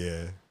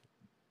 Yeah.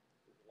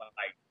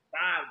 Like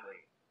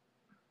sideways.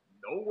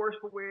 No worse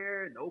for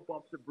wear, no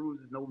bumps and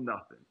bruises, no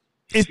nothing.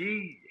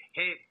 She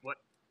hit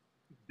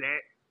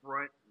that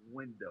front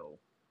window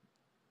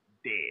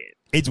dead.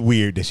 It's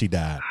weird that she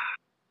died.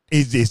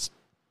 It's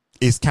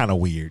kind of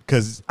weird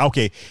because,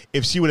 okay,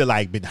 if she would have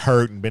like been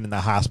hurt and been in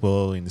the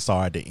hospital and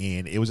saw at the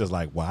end, it was just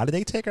like, why did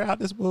they take her out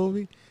this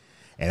movie?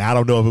 And I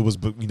don't know if it was,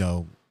 you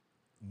know,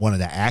 one of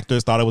the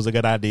actors thought it was a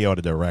good idea or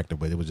the director,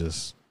 but it was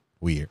just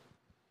weird.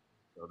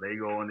 So they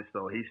go on.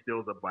 So he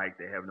steals a bike.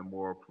 They're having a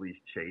moral police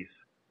chase,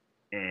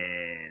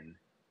 and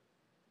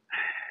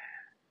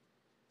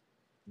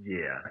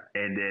yeah,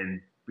 and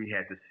then we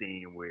had the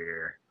scene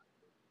where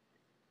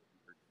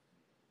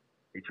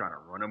they trying to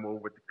run him over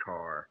with the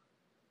car.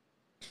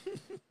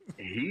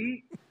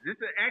 This is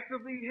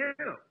actively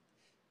him,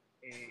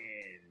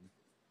 and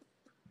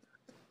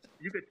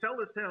you could tell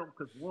it's him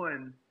because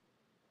one,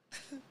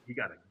 he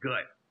got a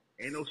gut.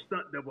 Ain't no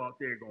stunt double out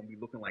there gonna be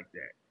looking like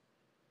that.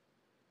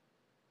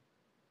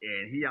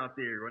 And he out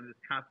there running this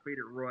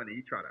constipated run, and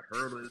he try to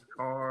hurdle his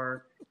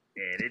car,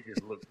 and it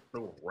just looks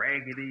so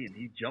raggedy. And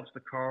he jumps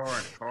the car,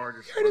 and the car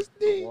just runs to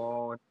the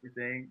wall and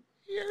everything.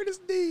 He hurt his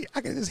knee.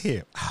 I can just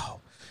hear,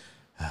 ow.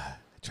 I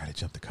try to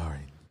jump the car,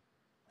 and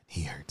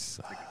he hurts.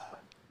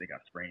 They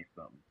got sprained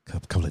something.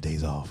 Couple of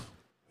days off.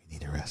 We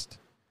need to rest.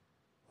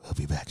 We'll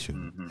be back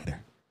shooting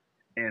later.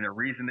 And the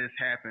reason this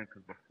happened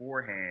because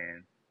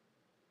beforehand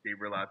they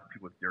realized the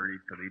people was dirty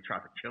because they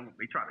tried to kill him.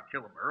 They tried to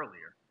kill him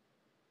earlier.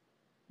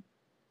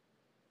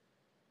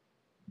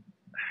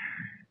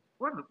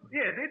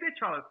 They did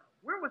try to.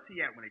 Where was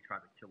he at when they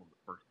tried to kill him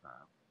the first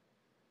time?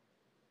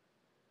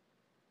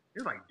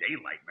 It was like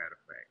daylight, matter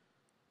of fact.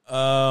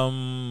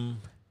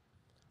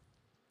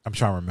 I'm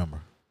trying to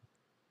remember.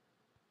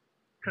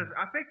 Because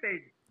I think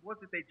they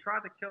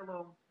tried to kill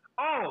him.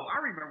 Oh, I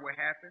remember what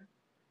happened.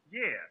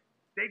 Yeah,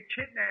 they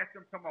kidnapped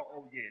him. Talking about,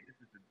 oh yeah, this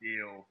is the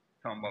deal.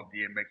 Talking about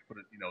DMX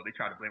they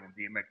tried to blame on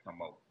DMX.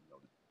 Talking about,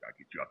 this gotta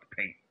get you out the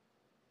paint.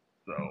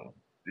 So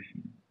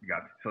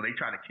they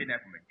tried to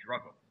kidnap him and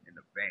drug him in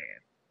the van.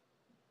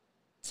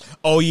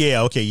 Oh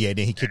yeah, okay, yeah.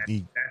 Then he kicked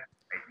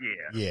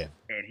yeah.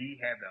 And he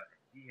had a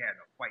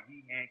fight.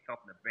 He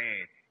handcuffed in the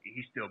van, and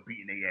he's still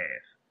beating their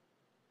ass.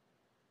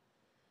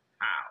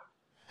 Ow.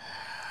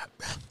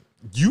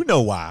 You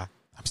know why?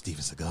 I'm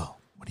Steven Seagal.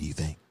 What do you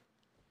think?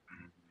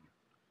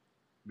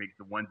 Makes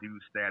the one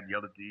dude stab the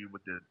other dude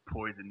with the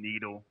poison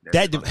needle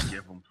that give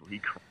him, so he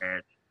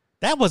crashed.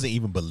 That wasn't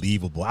even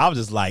believable. I was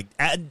just like,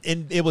 and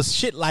it was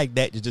shit like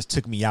that that just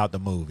took me out the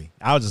movie.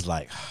 I was just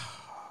like,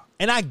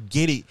 and I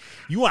get it.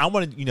 I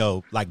want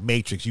to, like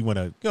Matrix. You want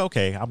to,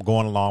 okay, I'm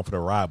going along for the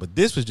ride. But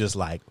this was just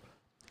like,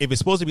 if it's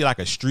supposed to be like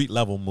a street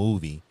level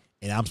movie,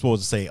 and I'm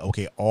supposed to say,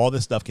 okay, all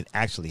this stuff can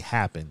actually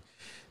happen.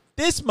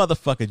 This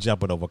motherfucker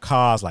jumping over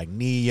cars like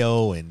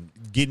Neo and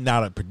getting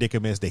out of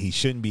predicaments that he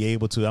shouldn't be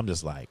able to. I'm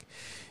just like,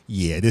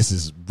 yeah, this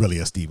is really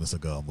a Steven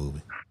Seagal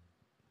movie.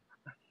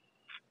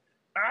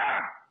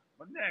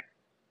 My neck.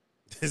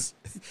 This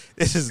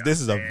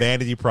is a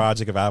vanity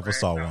project if I ever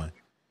saw one.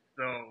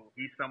 So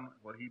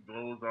he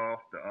blows off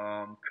the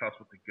cuffs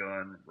with the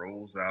gun,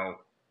 rolls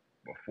out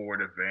before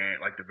the van.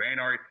 Like the van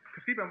already.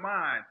 Cause keep in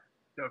mind,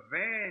 the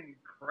van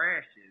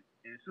crashes,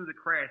 and as soon as it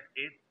crashes,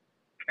 it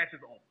catches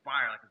on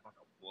fire like it's about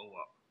to blow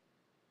up.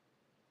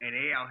 And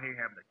they out here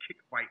having a kick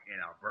fight in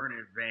a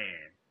burning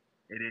van,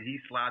 and then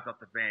he slides off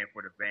the van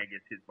before the van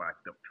gets hit by a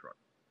dump truck.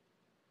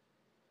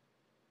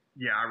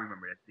 Yeah, I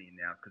remember that scene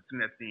now. Because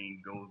soon that scene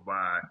goes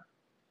by,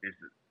 it's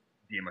the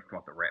DMX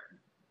come off the rap.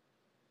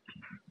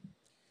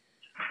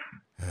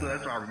 So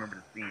that's why I remember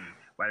the scene,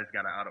 but I just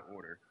got it out of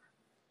order.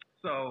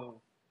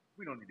 So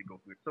we don't need to go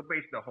through it. So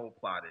basically, the whole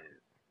plot is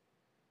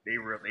they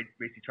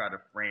basically try to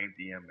frame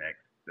DMX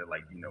to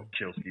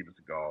kill Steven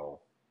Seagal.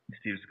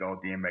 Steven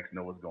Seagal, DMX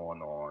know what's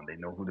going on.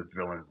 They know who the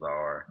villains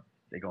are.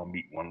 They're gonna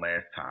meet one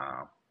last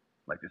time.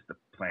 Like this, the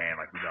plan.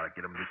 Like we gotta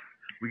get him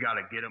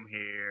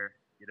here.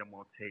 Get them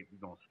on tape.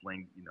 We're going to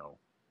sling,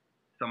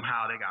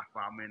 somehow they got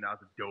 $5 million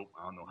of dope.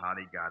 I don't know how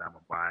they got it. I'm going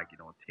to buy it, get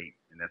on tape.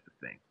 And that's the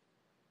thing.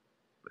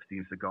 But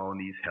Steven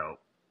Seagal needs help.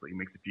 So he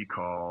makes a few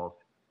calls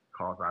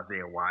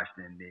Isaiah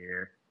Washington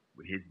there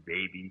with his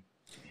baby,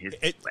 his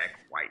black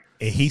wife.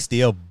 And he's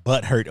still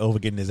butthurt over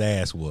getting his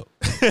ass whooped.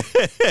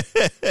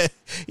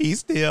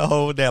 He's still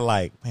holding that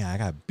like, man, I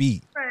got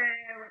beat. Man,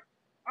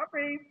 I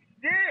mean,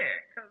 yeah,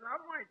 because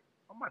I'm like,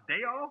 on my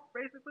day off,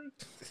 basically.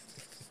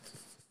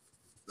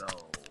 So,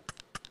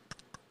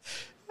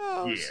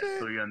 Shit.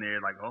 so you're in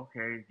there like,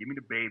 okay, give me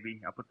the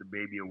baby. I put the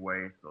baby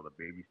away, so the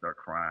baby start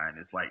crying.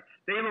 It's like,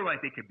 they look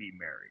like they could be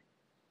married.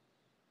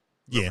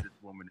 Yeah. This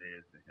woman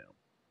is to him.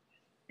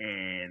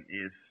 And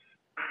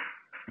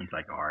he's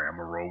like, all right, I'm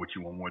going to roll with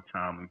you one more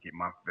time and get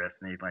my vest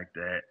and anything like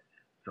that.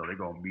 So they're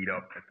going to meet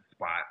up at the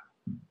spot.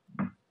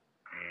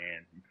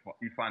 And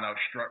you find out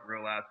Strut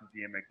realized who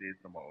DMX is.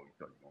 So he's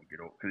going to get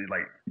over. Because he's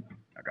like,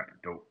 I got the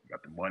dope,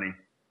 got the money.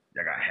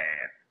 I got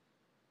half.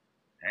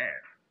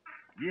 Half.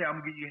 Yeah, I'm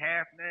going to give you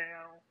half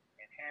now.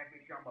 And half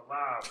make sure I'm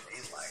alive. And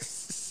he's like,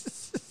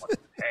 what's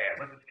this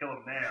half? Let's just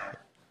kill him now.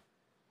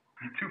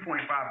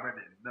 2.5 better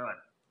than none.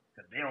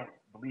 Because they don't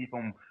believe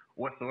him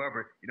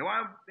whatsoever. You know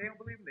why they don't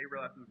believe him? They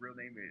realize who his real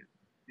name is.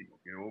 He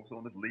gonna get over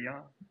on this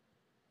Leon?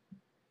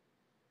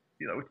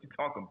 You know, what you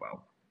talking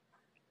about?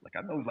 Like,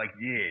 I know, like,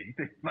 yeah. You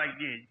think, like,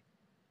 yeah.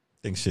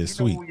 Think shit's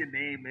You know sweet. who your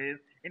name is.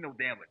 Ain't no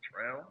damn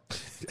Latrell.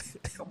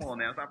 Come on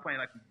now. Stop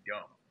playing like you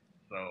dumb.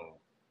 So,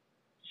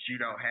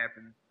 shootout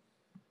happens.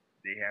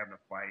 They having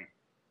a fight.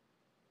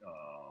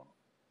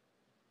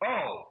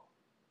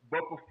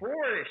 But before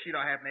that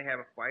shootout happened, they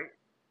have a fight.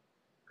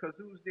 Because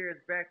who's there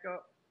as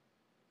backup?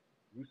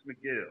 Bruce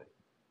McGill.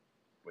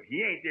 But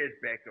he ain't there as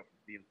backup for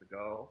Steven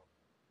Seagal.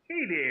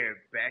 He there as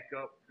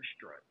backup for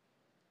Strut.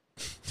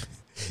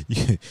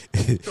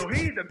 So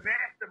he's the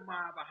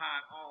mastermind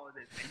behind all of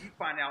this. And you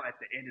find out at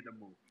the end of the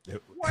movie.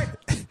 What?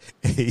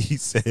 he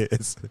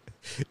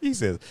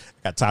says,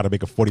 I got tired of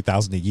making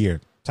 $40,000 a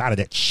year. Tired of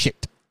that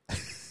shit.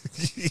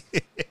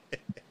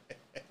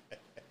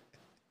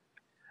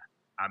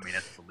 I mean,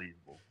 that's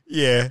believable.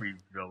 Yeah. Every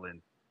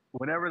villain.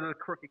 Whenever the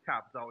crooked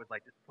cop is always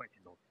like, this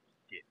punching on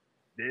shit.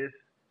 This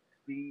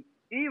speed.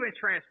 Even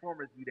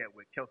Transformers do that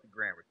with Kelsey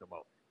Grammer.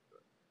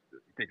 You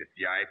think the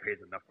CIA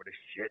pays enough for this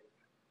shit?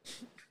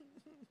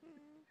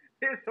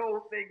 His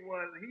whole thing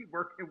was he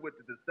working with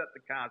the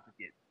Decepticons to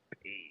get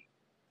paid.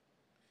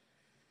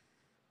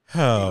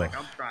 Oh. He's like,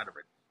 I'm trying to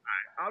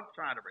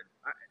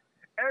retire.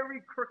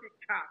 Every crooked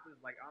cop is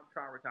like, I'm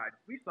trying to retire.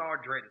 We saw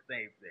Dre the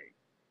same thing.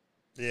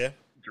 Yeah.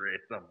 Dre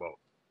something about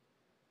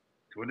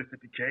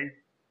 $250K.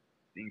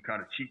 Seemed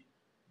kind of cheap.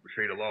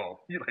 Betray the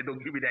law. He's like,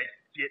 don't give me that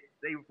shit.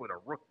 Save it for the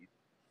rookies.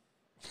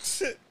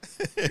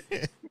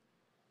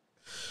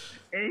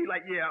 And he's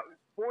like, yeah,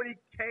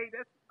 $40K.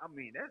 I don't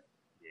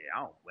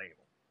blame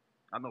him.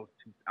 I know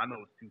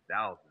it's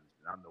 2000s,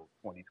 and I know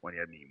 2020.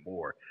 I need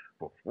more,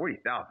 but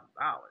 $40,000.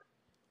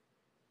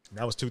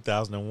 That was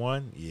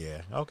 2001.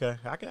 Yeah. Okay.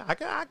 I can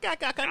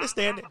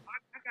understand it.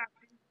 I got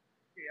you.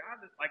 Yeah,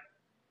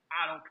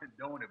 I don't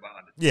condone it, but I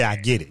understand. Yeah, I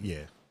get it.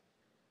 Yeah.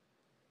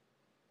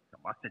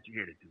 I sent you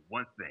here to do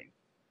one thing.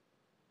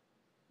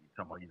 He's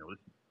talking about,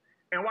 this.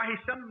 And why he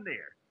sent him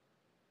there?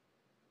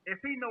 If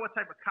he know what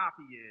type of cop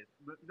he is,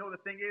 the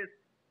thing is,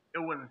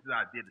 it wasn't his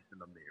idea to send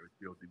him there. It was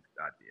Bill Duke's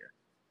idea.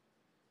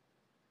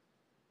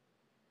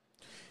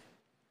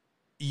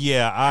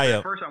 Yeah,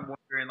 At first, I'm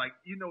wondering,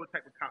 what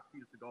type of cop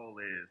Peter Seagal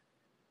is.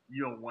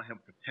 You don't want him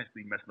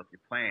potentially messing up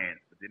your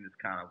plans, but then it's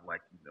kind of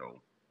like,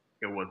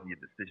 it wasn't your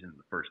decision in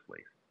the first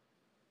place.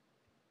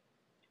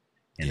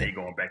 And they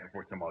going back and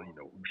forth talking about,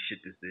 who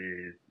shit this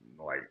is,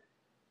 like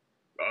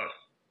us.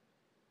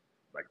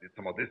 Like they're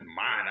talking about this is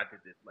mine. I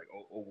did this. Like,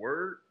 oh,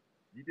 word?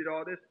 You did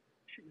all this?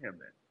 Shoot him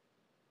then.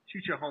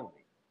 Shoot your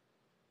homie.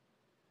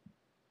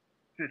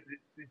 Since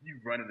you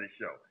running the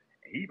show.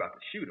 And he about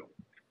to shoot him.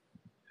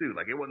 Too.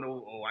 Like it wasn't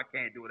I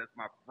can't do it, that's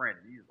my friend.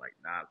 And he's like,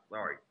 nah,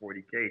 sorry,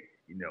 $40K,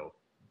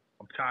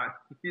 I'm tired.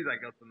 He's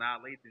like, so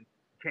now Lathan,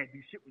 you can't do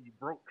shit when you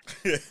broke.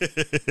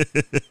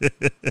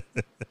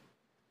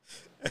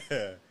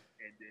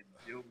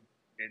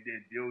 And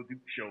then Bill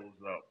Duke shows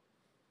up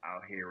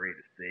out here ready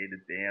to save the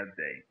damn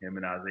day. Him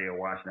and Isaiah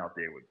Washington out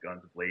there with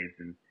guns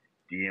blazing.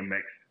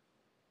 DMX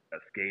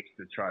escapes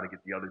to try to get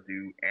the other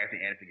dude.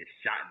 Anthony Anderson gets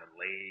shot in the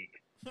leg.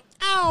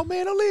 Oh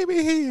man, don't leave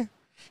me here.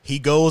 He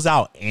goes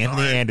out.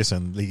 Anthony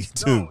Anderson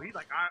too. No, he's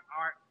like,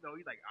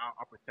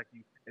 I'll protect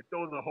you, and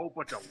throws a whole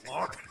bunch of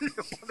logs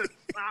on the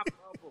top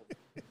of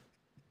him.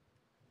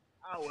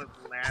 I was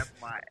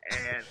laughing my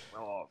ass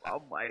off.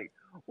 I'm like,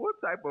 what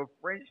type of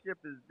friendship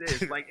is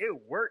this? Like, it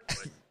worked,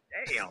 but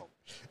damn.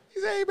 He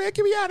said, hey, man,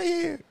 get me out of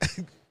here.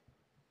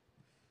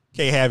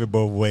 Can't have it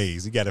both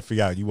ways. You got to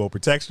figure out, you want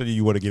protection or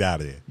you want to get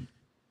out of there?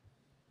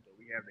 So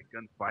we have the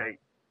gunfight.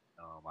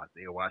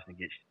 Isaiah Washington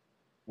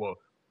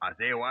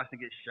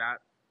gets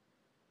shot.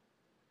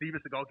 Steven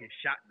Seagal gets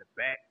shot in the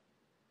back.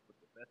 But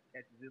the best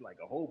catches it, like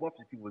a whole bunch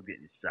of people was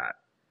getting shot.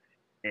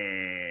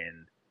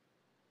 And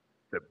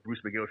the Bruce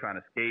McGill trying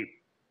to escape.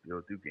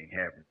 Bill Duke ain't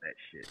having that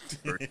shit.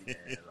 First he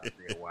has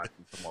Isaiah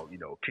Washington come on,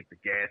 kick the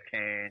gas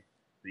can.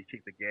 So he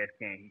kicks the gas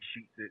can, he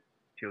shoots it,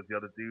 kills the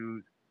other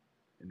dudes.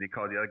 And they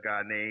call the other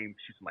guy name,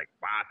 shoots him like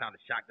 5 times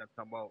the shotgun,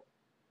 talking about,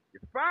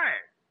 you're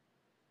fired.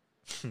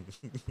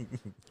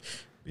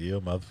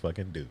 Bill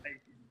motherfucking dude.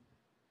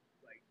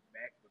 Like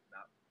Mac was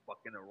not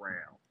fucking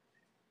around.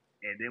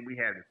 And then we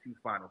have the 2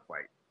 final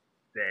fights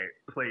that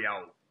play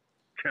out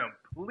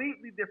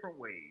completely different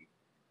ways.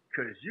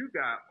 Because you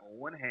got, on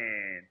one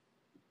hand,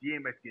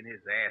 DMX getting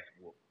his ass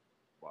whooped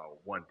by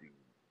one dude.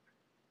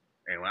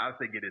 And when I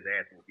say get his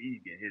ass whooped,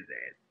 he's getting his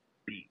ass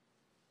beat.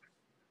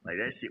 Like,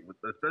 that shit was,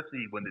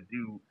 especially when the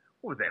dude,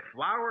 what was that,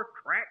 flour?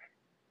 Crack?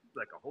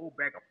 Like a whole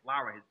bag of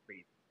flour in his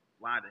face,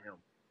 lying to him.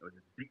 It was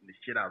just beating the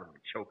shit out of him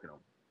and choking him.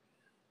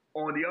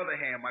 On the other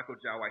hand, Michael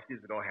Jai White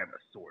seems to go having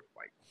a sword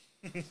fight.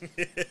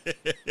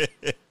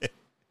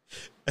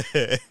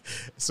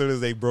 As soon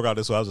as they broke out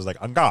this one, I was just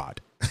like, on God.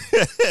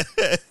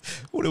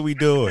 What are we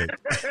doing?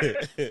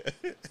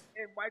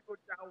 And Michael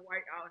Jai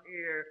White out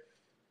here,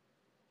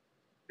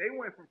 they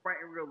went from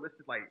fighting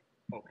realistic, like,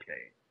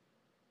 okay,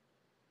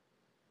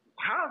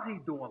 how's he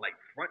doing like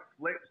front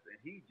flips and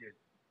he just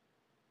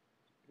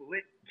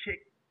split kick,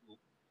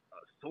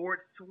 sword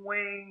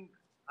swing?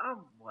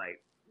 I'm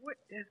like, what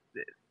is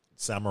this?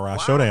 Samurai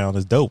Showdown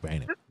is dope,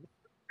 ain't it?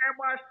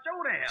 Samurai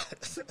Showdown.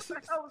 What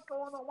the hell is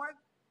going on? Why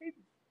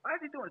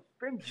is he doing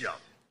spin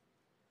jumps?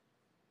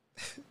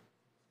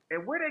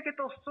 And where they get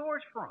those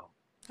swords from?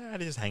 They're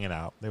just hanging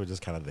out. They were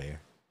just kind of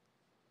there.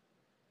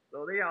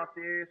 So they out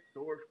there,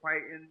 sword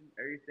fighting,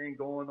 everything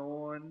going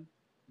on,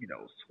 you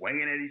know,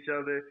 swinging at each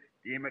other.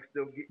 DMX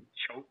still getting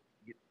choked,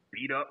 gets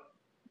beat up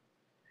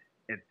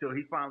until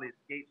he finally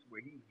escapes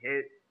where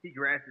he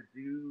grabs the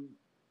dude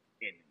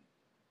and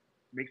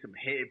makes him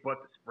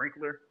headbutt the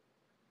sprinkler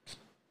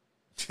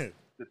to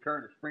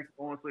turn the sprinkler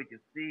on so he can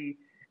see.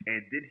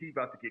 And then he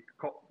about to get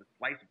caught with the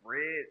sliced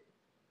bread.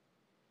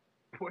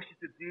 Pushes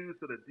the dude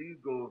so the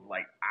dude goes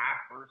like eye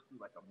first through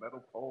like a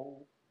metal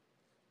pole,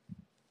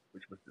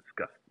 which was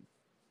disgusting.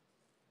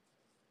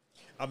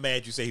 I'm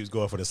mad you say he was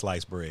going for the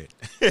sliced bread.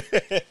 He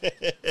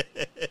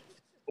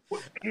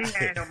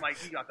had him like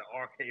he got the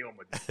RKO.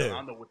 I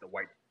don't know what the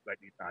white like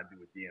he's trying to do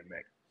with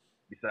DMX.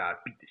 Besides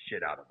beat the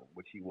shit out of him,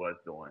 which he was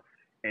doing.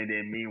 And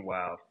then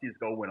meanwhile,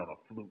 Cisco went on a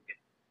fluke.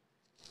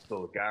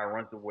 So the guy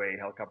runs away.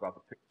 Helicopter out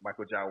to pick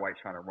Michael Jai White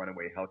trying to run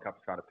away.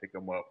 Helicopter trying to pick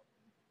him up.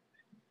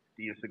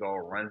 Steve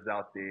Seagal runs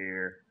out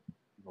there,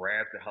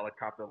 grabs the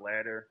helicopter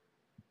ladder,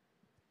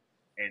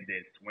 and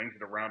then swings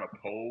it around a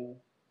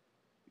pole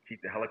to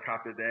keep the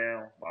helicopter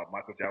down while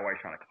Michael Jai White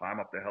trying to climb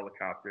up the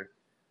helicopter.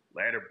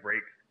 Ladder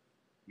breaks.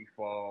 He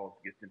falls,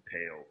 gets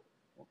impaled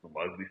on some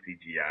ugly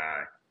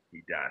CGI.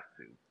 He dies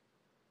too.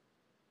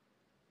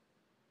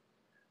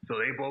 So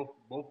they both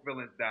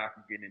villains die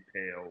from getting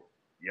impaled.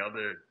 The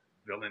other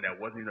villain that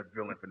wasn't even a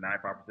villain for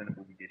 95% of the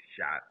movie gets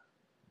shot.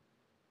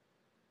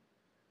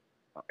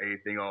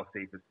 Everything all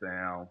safe and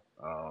sound.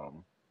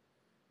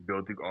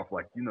 Bill Duke off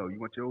like, you know, you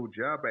want your old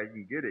job back,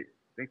 you can get it.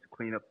 Thanks for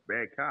cleaning up the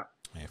bad cop.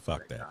 Man,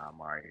 fuck that.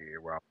 I'm right here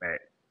where I'm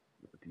at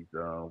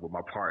with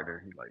my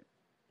partner. He's like,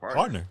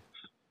 Partner?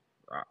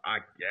 I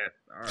guess.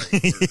 All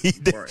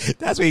right.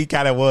 That's what he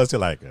kind of was to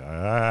like, all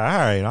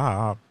right,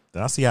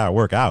 I'll see how it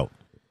work out.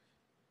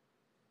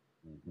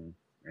 Mm-hmm.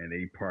 And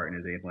they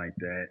partners, ain't like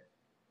that.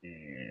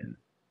 And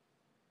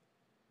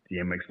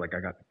DMX like,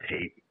 I got the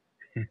tape.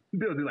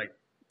 Bill Duke like,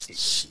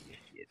 shit.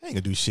 I ain't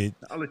gonna do shit.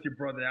 I'll let your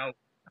brother out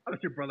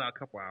a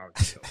couple hours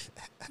ago.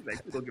 He's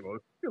like, you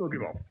don't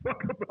give a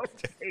fuck about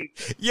the tape.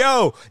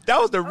 Yo, that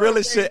was the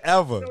realest shit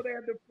ever. So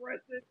damn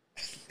depressing.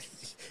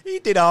 He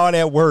did all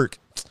that work.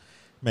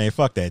 Man,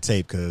 fuck that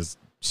tape, because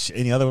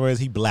in other words,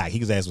 he black.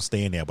 His ass was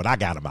staying there, but I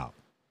got him out.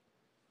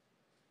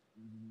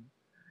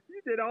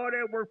 You did all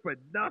that work for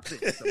nothing.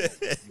 So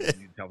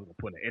you tell me to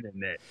put on the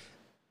internet.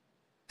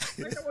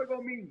 Ain't that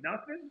gonna mean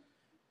nothing?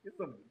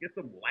 Get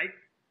some likes.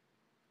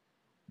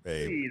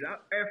 Hey. Please,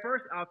 at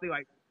first I'll think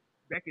like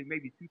back in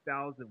maybe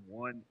 2001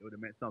 it would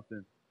have meant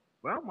something,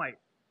 but I'm like,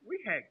 we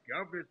had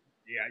governors.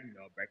 Yeah, you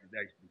know, back in the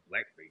day I used to do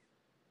blackface.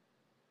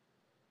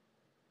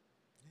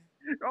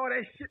 All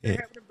that shit that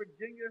happened in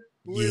Virginia.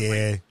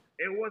 Yeah.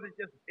 It wasn't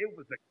just, it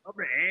was the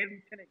governor and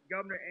lieutenant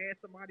governor and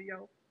somebody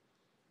else.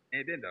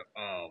 And then the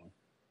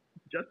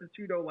Justin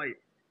Trudeau,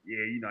 like,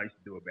 yeah, you know, I used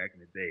to do it back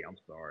in the day. I'm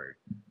sorry.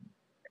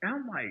 And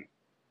I'm like,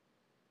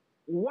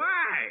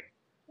 why?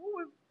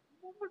 What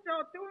was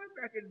y'all doing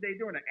back in the day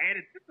during the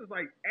attitude? This was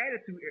like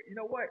attitude. You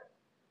know what?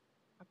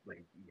 I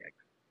blame DX.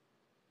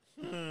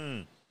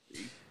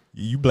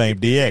 You blame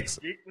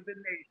DX. It was the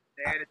nation,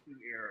 the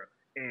attitude era.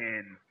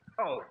 And,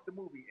 the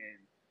movie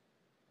ends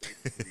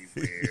basically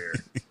where,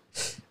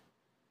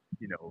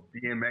 you know,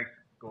 DMX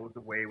goes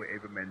away with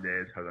Eva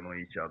Mendes hugging on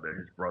each other.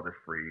 His brother's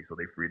free, so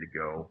they free to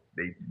go.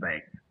 They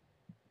thank.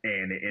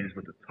 And it ends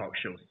with the talk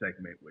show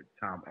segment with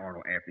Tom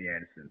Arnold, Anthony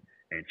Anderson,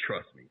 and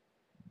trust me.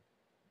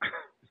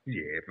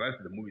 Yeah, if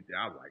that's the movie,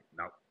 I was like,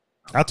 no.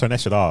 I turned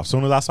that shit off. As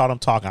soon as I saw them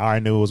talking, I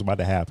already knew it was about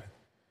to happen.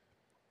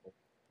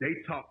 They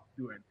talked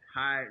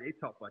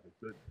like a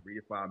good 3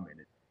 to 5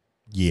 minutes.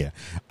 Yeah.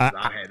 I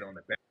had it on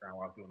the background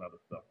while I was doing other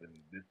stuff, and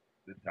this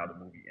this is how the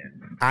movie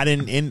ends. I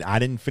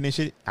didn't finish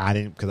it. I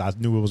didn't because I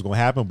knew it was going to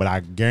happen. But I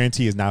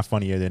guarantee it's not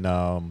funnier than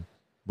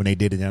when they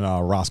did it in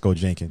Roscoe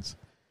Jenkins.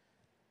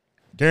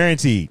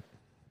 Guaranteed.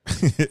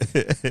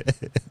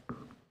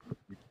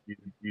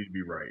 You'd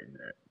be right in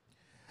that.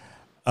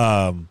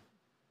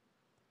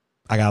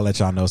 I gotta let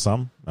y'all know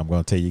something. I'm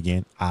gonna tell you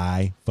again.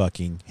 I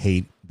fucking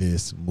hate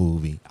this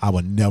movie. I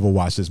will never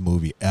watch this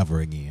movie ever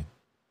again.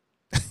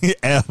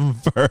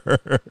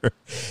 Ever.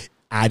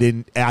 I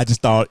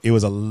just thought it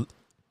was the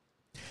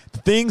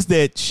things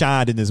that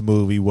shined in this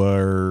movie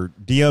were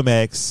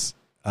DMX,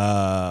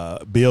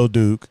 Bill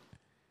Duke,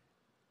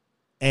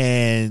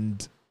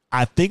 and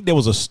I think there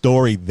was a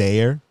story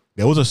there.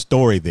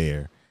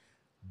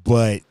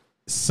 But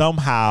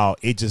somehow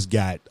it just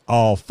got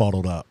all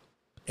fuddled up,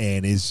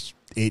 and it's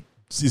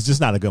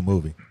just not a good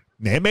movie.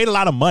 Now, it made a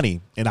lot of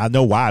money, and I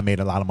know why it made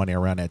a lot of money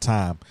around that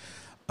time.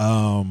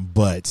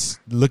 But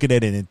looking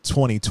at it in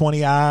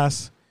 2020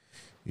 eyes,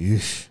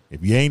 if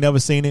you ain't never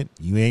seen it,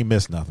 you ain't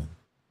missed nothing.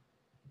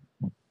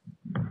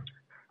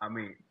 I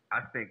mean,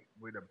 I think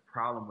where the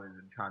problem is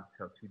in trying to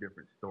tell two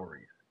different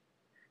stories.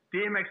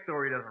 DMX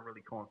story doesn't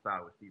really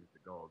coincide with Steven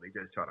Seagal. They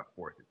just try to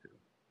force it to.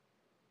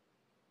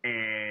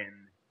 And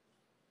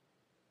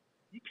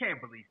you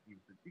can't believe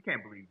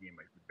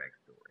DMX's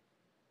backstory.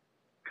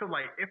 Cause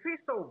like if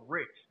he's so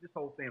rich, this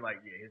whole thing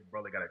like his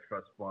brother got a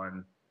trust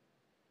fund.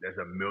 There's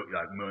millions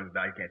of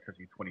dollars. You can't touch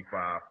you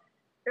 25.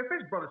 If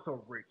his brother's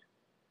so rich,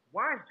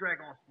 why is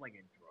Dragon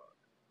slinging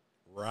drugs?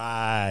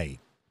 Right.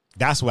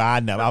 That's why I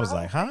know. I was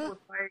like, huh?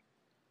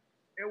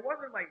 It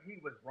wasn't like he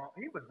was wrong.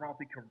 He was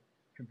wrongfully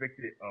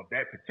convicted of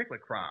that particular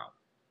crime.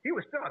 He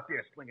was still out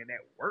there slinging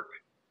that work.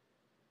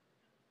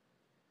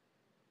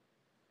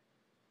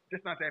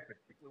 Just not that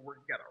particular work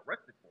he got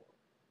arrested for.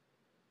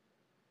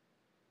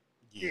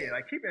 Yeah,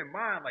 like keep in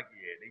mind, like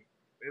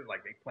it was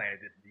like they planted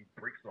these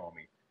bricks on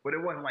me, but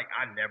it wasn't like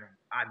I never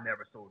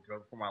sold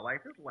drugs for my life.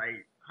 It's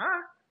like,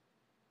 huh?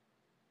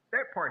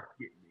 That part's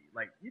getting me.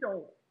 Like you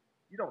don't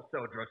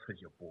sell drugs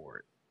because you're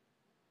bored,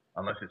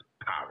 unless it's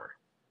power.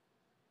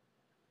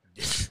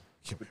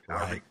 With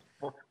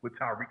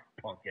Tariq's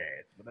punk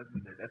ass, but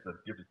that's a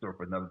different story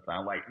for another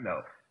time. Like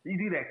no, you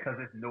do that because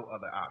there's no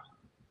other option.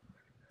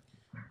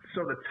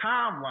 So the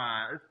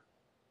timeline is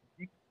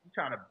you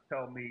trying to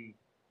tell me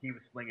he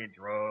was slinging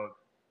drugs,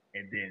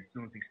 and then as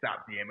soon as he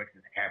stopped, DMX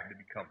just happened to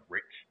become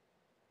rich.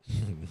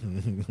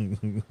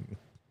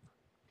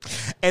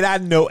 And I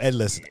know, and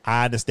listen,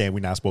 I understand we're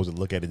not supposed to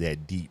look at it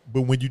that deep,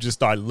 but when you just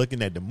start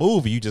looking at the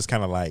movie, you just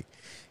kind of like,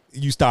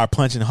 you start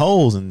punching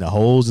holes, and the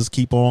holes just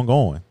keep on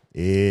going.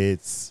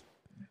 It's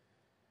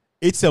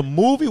a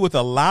movie with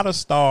a lot of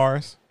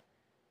stars,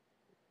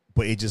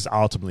 but it just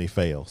ultimately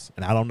fails.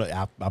 And I don't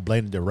know, I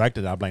blame the director,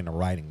 and I blame the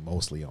writing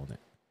mostly on it.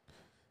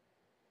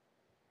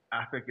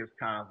 I think it's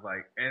kind of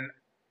like, and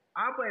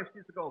I blame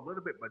Steven Seagal a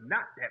little bit, but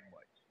not that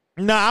much.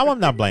 No,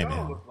 I'm not blaming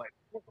him. It was like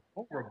more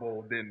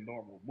vulnerable than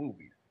normal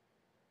movies,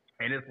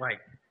 and it's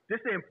like this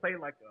didn't play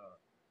like a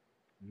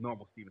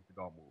normal Steven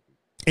Seagal movie.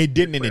 It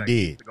didn't, and it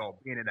did. Steven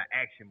Seagal being in an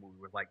action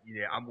movie was like,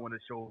 yeah, I'm going to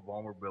show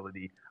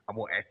vulnerability. I'm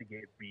going to actually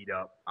get beat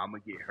up. I'm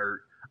going to get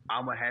hurt.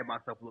 I'm going to have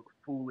myself look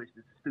foolish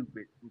and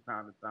stupid from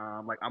time to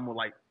time. Like I'm going to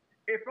like.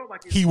 It felt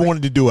like he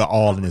wanted to do it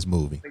all in this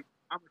movie.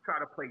 I'm going to try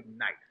to play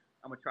nice.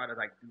 I'm going to try to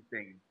like do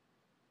things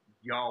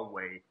y'all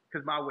way,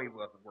 because my way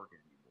wasn't working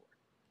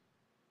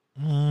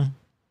anymore.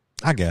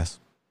 I guess.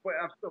 But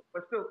still,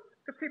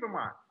 because keep in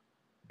mind,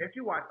 if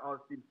you watch all the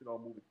Steven Seagal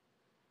movies,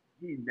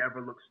 he never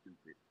looks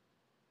stupid.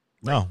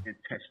 No.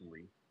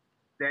 Intentionally.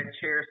 That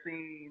chair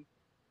scene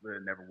would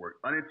have never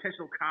worked.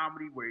 Unintentional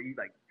comedy where he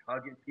like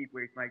hugging people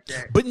or anything like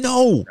that. But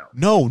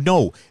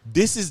no.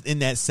 This is in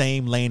that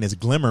same lane as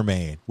Glimmer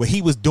Man, where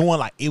he was doing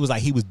like, it was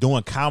like he was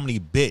doing comedy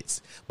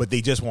bits, but they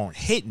just weren't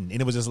hitting.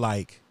 And it was just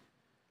like,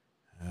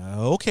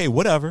 okay,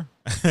 whatever.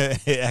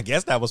 I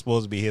guess that was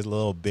supposed to be his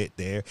little bit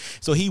there.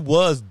 So he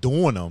was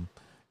doing them.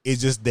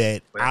 It's just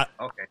that I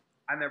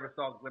never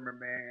saw Glimmer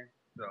Man,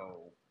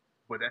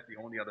 but that's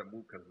the only other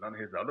movie because none of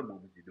his other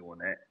movies are doing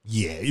that.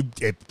 Yeah.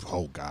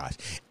 Oh gosh,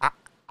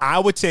 I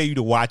would tell you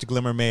to watch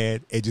Glimmer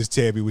Man and just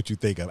tell me what you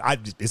think of.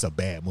 It's a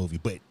bad movie,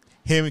 but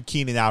him and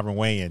Keenan Ivory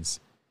Wayans,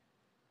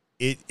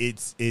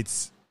 it's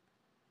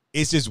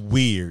just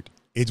weird.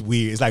 It's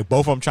weird. It's like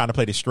both of them trying to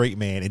play the straight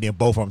man, and then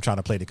both of them trying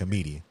to play the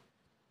comedian.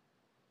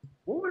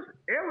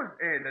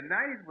 The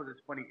 90s was this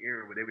funny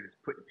era where they were just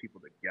putting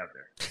people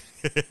together.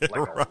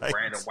 Like a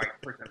random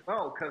white person.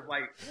 Oh, because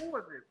like, who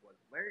was it? Was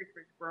Larry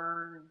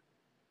Fishburne?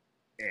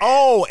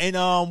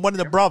 And one of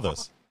the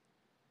brothers.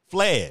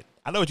 Fled.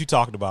 I know what you're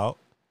talking about.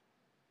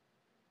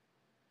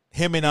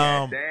 Him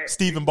and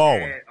Stephen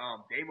Baldwin.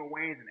 Damon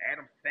Wayans and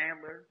Adam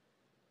Sandler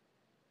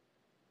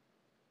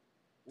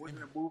was in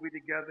a movie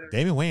together.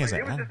 Damon Wayans.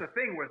 Like, it was just a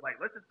thing where it's like,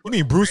 let's just put you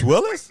mean Bruce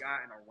Willis? White guy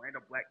and a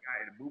random black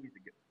guy in a movie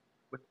together.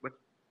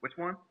 Which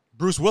one?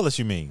 Bruce Willis,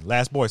 you mean?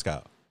 Last Boy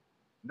Scout.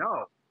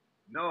 No.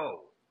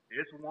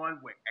 This one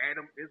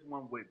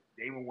with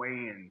Damon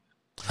Wayans.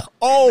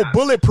 Oh,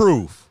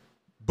 Bulletproof.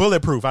 I know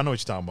what you're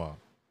talking about.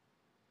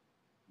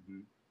 Mm-hmm.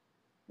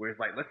 where it's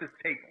like let's just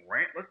take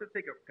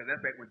because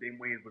that's back when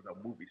Damon Wayans was a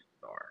movie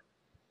star.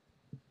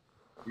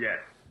 Yes,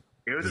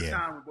 it was a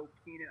time when both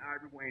Keenan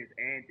Ivory Wayans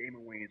and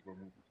Damon Wayans were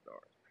movie stars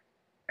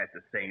at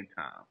the same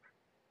time.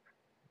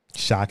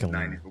 Shockingly,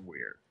 the 90s were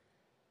weird.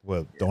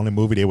 Well, the only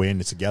movie they were in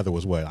it together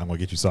was what? I'm Gonna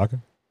Get You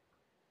Sucker?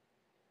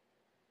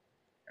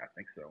 I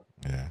think so.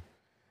 Yeah.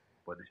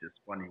 But it's just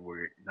funny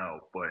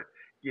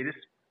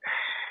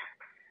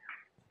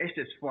it's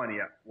just funny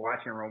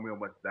watching Romeo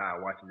Must Die,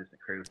 watching this in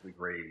Cradle to the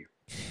Grave.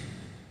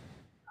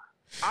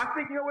 I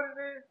think you know what it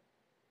is?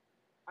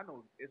 I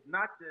know it's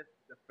not just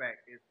the fact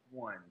it's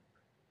one.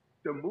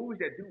 The movies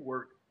that do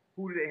work,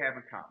 who do they have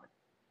in common?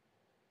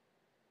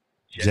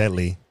 Jet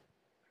Li.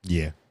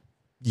 Yeah.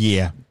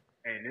 Yeah.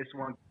 And this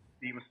one,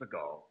 Steven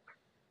Seagal.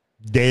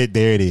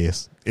 There it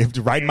is. If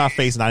right in my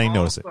face and I didn't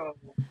notice it.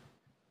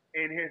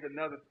 And here's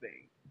another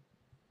thing.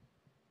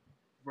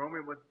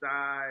 Romeo Must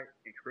Die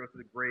and Cradle to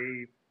the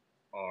Grave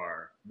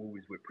are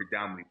movies with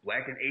predominantly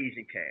black and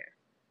Asian cast.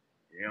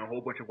 You know, a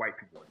whole bunch of white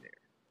people in there.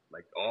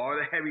 Like all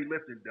the heavy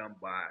lifting done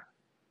by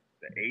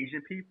the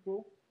Asian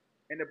people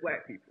and the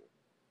black people.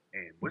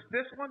 And what's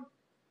this one?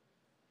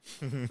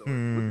 So what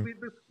do we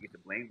do? We get to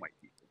blame white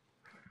people.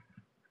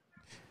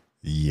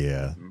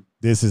 Yeah. Mm-hmm.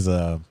 This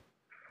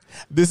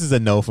is a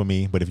no for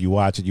me, but if you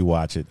watch it, you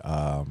watch it.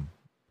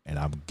 And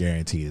I'm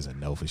guaranteed it's a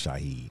no for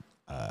Shaheed.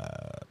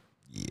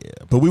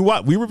 Yeah. But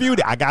we reviewed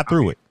it. I got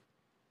through it.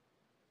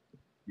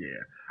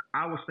 Yeah.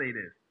 I will say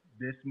this.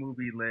 This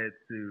movie led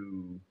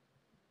to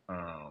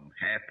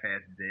Half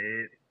Past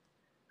Dead,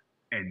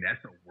 and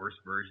that's a worse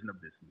version of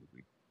this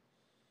movie.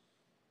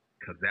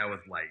 Because that was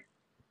like,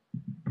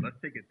 let's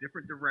take a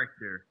different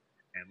director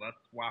and let's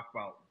swap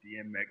out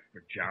DMX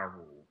for Ja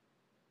Rule.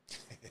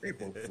 They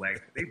both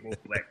black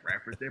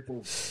rappers. They're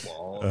both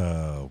bald.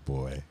 Oh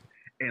boy.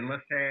 And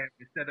let's have,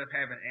 instead of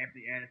having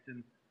Anthony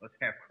Anderson, let's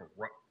have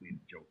Corrupt be the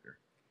Joker.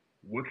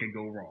 What can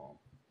go wrong?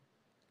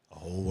 A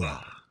whole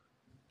lot.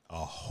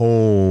 A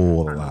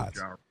whole lot.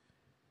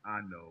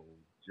 I know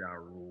Ja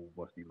Rule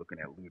must be looking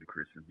at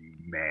Ludacris and be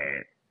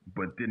mad.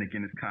 But then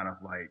again, it's kind of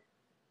like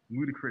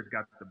Ludacris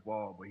got the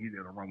ball, but he's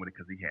going to run with it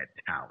because he had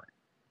talent.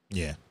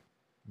 Yeah.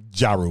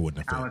 Ja Rule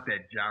wouldn't have talent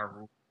that Ja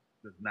Rule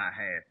does not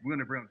have. We're going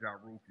to bring up Ja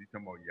Rule because he's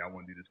talking about, I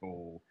want to do this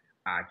whole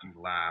IG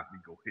Live. We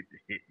go hit to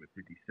hit with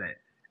 50 Cent.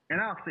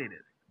 And I'll say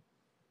this.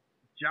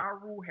 Ja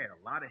Rule had a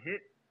lot of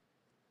hits.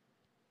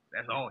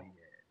 That's all he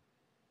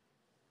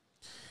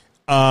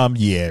had.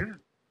 Yeah.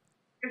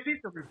 It's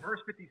just a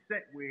reverse 50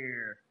 Cent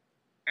where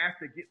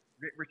after Get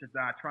Rich or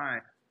Die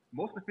Trying,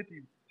 most of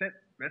 50 Cent's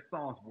best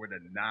songs were the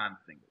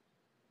non-singles.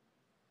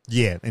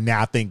 Yeah, and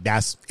now I think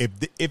that's if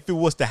it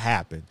was to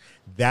happen,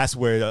 that's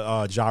where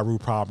Ja Rule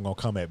problem gonna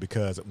come at,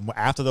 because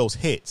after those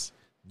hits,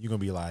 you're gonna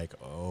be like,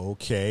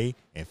 okay,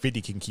 and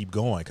 50 can keep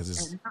going because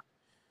it's.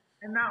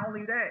 And not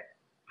only that,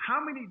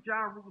 how many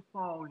Ja Rule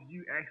songs do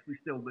you actually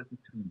still listen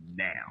to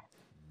now?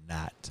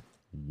 Not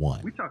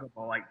one. We talk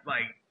about like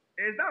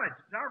it's not a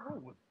Ja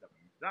Rule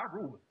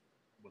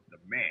was the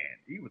man.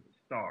 He was a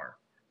star,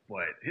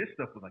 but his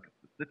stuff was like a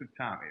specific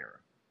time era,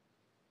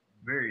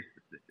 very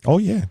specific. Oh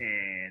yeah.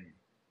 And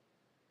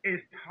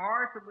it's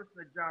hard to listen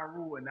to Ja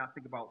Rule and not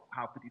think about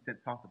how 50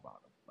 Cent talked about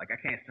him. Like I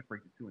can't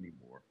separate the two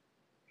anymore.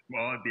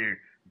 Well, they're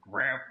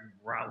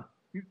growling.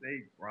 You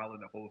say growling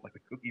the holes like a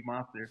Cookie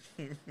Monster.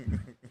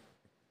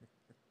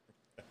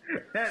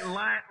 That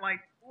line,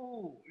 like,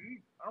 ooh,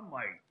 I'm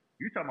like,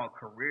 you talking about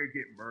career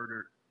get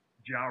murdered?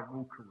 Ja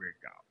Rule career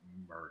got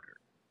murdered.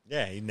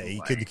 Yeah,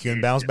 he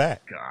couldn't bounce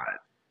back.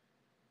 Got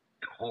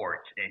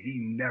torch, and he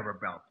never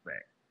bounced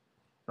back.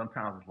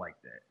 Sometimes it's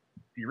like that.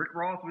 See, Rick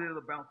Ross was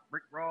able to bounce.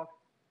 Rick Ross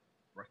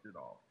brushed it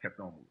off, kept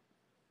on moving.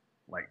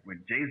 Like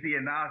when Jay-Z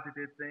and Nas did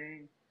their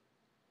thing,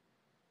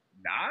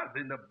 Nas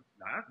ended up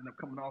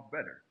coming off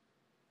better.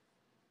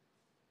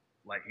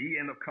 Like he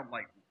ended up coming,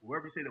 like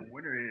whoever you say the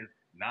winner is,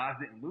 Nas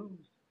didn't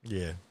lose.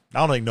 Yeah, I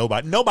don't think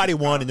nobody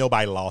won and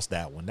nobody lost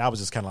that one. That was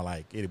just kind of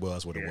like it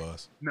was what it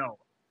was. No,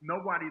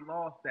 nobody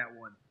lost that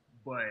one,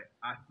 but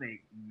I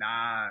think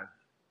Nas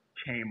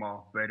came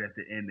off better at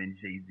the end than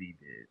Jay-Z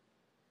did.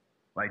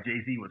 Like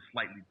Jay-Z was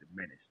slightly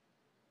diminished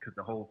because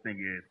the whole thing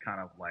is kind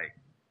of like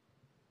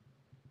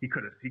he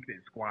couldn't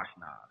squash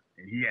Nas,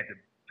 and he had to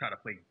try to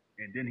play,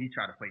 and then he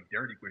tried to play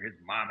dirty where his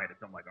mom had to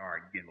something like, all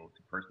right, you're getting a little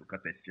too personal,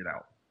 cut that shit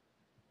out.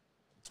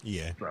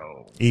 Yeah.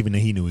 So even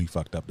he knew he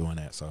fucked up doing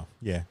that. So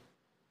yeah.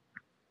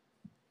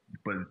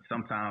 But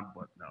sometimes,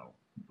 but no,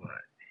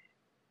 but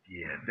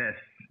yeah, this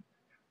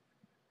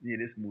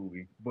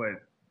movie.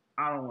 But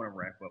I don't want to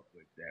wrap up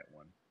with that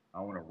one. I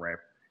want to wrap.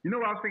 You know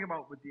what I was thinking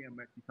about with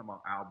DMX? You talking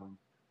about albums?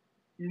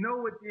 You know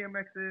what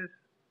DMX is?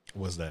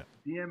 What's that?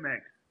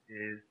 DMX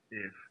is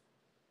if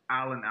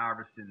Allen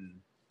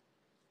Iverson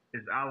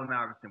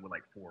with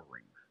like 4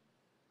 rings.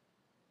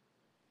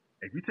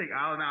 If you take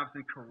Allen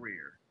Iverson's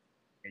career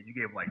and you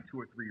gave like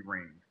 2 or 3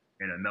 rings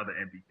and another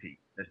MVP,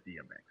 that's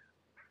DMX.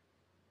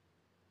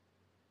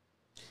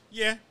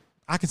 Yeah,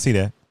 I can see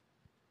that.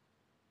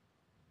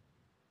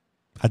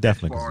 I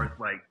definitely. As far as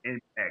like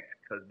impact,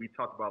 because we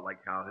talked about like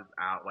how his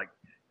out, like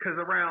because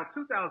around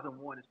 2001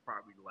 is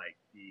probably like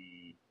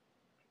the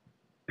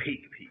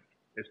peak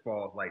as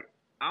far as like,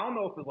 I don't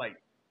know if it's like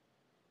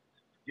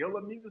skill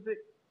of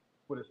music,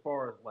 but as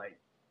far as like,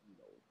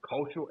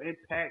 cultural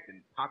impact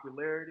and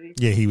popularity.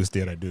 Yeah, he was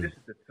still that dude. This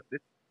is the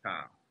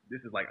time.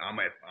 This is like I'm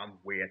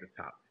way at the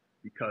top,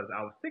 because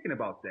I was thinking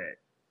about that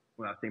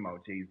when I was thinking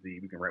about Jay-Z.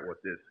 We can write with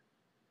this.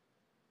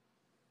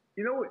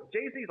 You know what?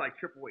 Jay-Z is like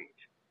Triple H,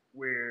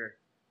 where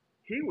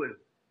he was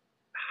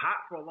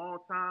hot for a long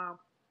time,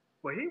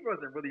 but he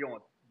wasn't really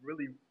on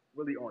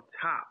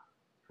top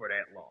for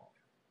that long.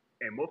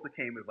 And most of it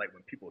came as like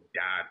when people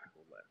died,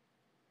 people left.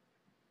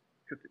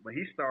 Because when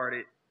he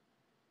started,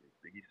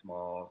 Biggie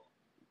Smalls,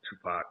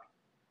 Tupac,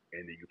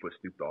 and then you put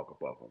Snoop Dogg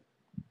above him.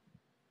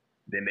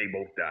 Then they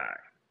both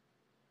died.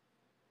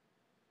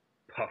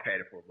 Puff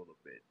had it for a little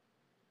bit.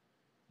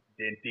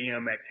 Then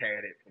DMX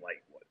had it for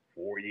like,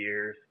 4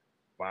 years,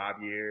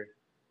 5 years,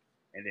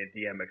 and then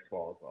DMX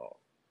falls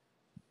off.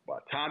 By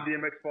the time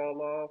DMX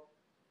falls off,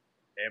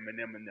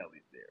 Eminem and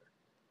Nelly's there.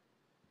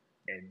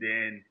 And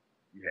then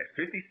you had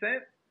 50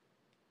 Cent.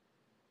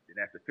 Then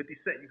after 50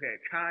 Cent, you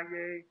had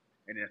Kanye.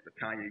 And then after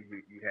Kanye,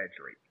 you had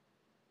Drake.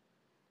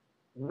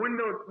 When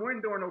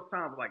during those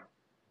times, like,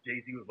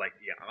 Jay-Z was like,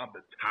 yeah, I'm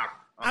the top.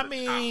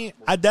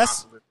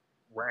 That's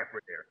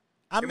rapper there.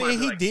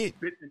 He did.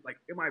 Like,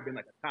 it might have been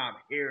like a time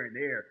here and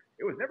there.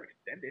 It was never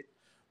extended.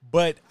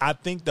 But I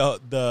think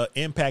the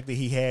impact that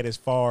he had, as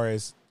far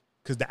as,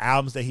 because the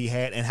albums that he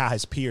had and how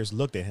his peers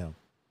looked at him,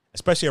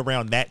 especially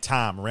around that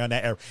time, around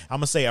that era. I'm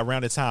gonna say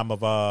around the time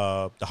of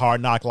the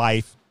Hard Knock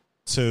Life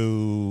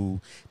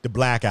to the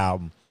Black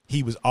Album,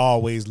 he was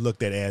always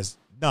looked at as,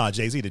 nah,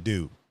 Jay-Z the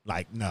dude.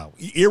 Like, no,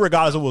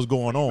 irregardless of what was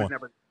going on.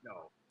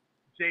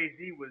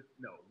 Jay-Z was,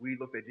 we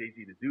looked at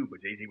Jay-Z the dude,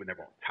 but Jay-Z was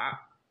never on top.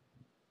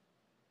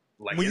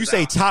 Like, when you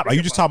say top, are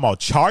you just talking about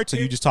charts, or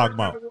you just talking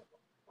about?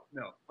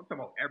 No, I'm talking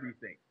about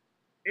everything.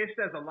 It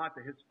says a lot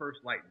that his first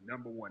like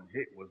number one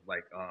hit was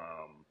like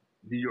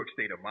New York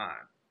State of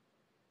Mind.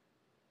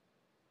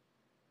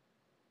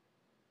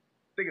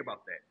 Think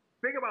about that.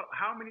 Think about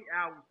how many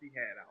albums he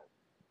had out.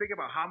 Think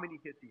about how many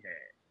hits he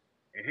had.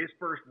 And his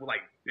first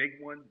like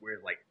big one, where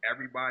like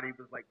everybody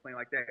was like playing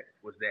like that,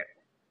 was that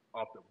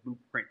one off the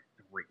Blueprint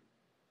 3.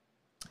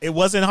 It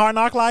wasn't Hard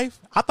Knock Life?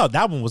 I thought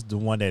that one was the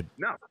one that.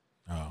 No.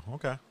 Oh,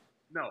 okay.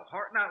 No,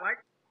 Hard Knock Life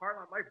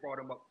brought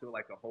him up to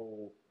like a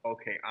whole,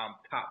 okay, I'm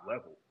top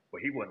level.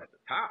 But he wasn't at the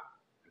top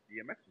because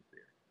DMX was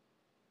there.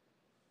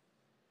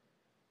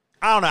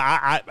 I don't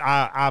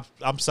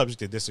know. I'm subject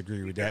to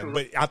disagree with that,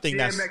 but I think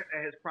DMX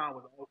at his prime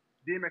was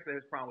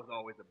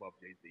always above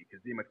Jay-Z,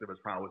 because DMX at his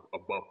prime was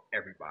above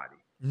everybody.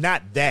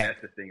 Not that. And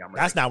that's the thing.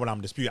 That's not what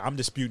I'm disputing. I'm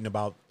disputing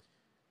about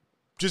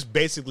just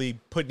basically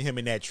putting him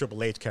in that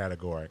Triple H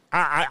category.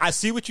 I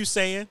see what you're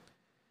saying,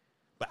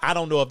 but I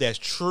don't know if that's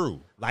true.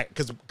 Like,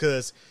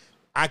 because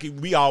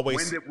we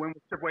always.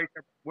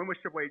 When was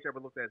Triple H ever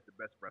looked at as the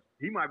best wrestler?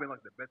 He might have been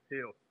like the best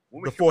heel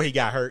before he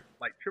got hurt.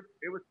 Like,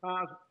 it was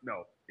time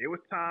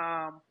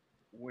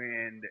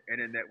when the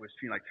internet was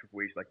treating like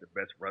Triple H like the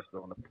best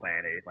wrestler on the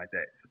planet, like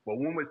that. But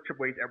when was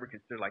Triple H ever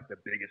considered like the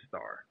biggest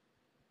star?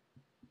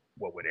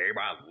 What, when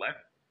everybody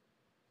left?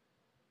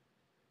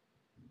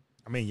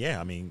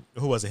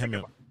 Who was it? Him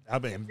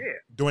and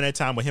during that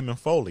time with him and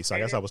Foley. So I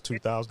guess that was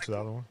 2000,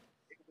 2001.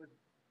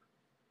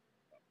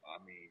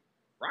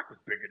 Rock was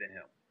bigger than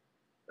him.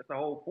 That's the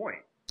whole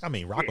point.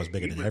 Rock was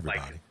bigger than everybody.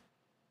 Like,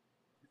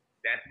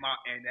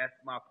 that's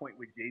my point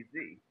with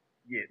Jay-Z.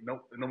 Yeah,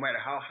 no matter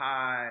how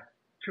high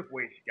Triple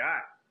H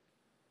got,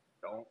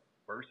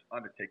 first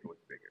Undertaker was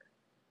bigger.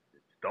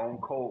 Stone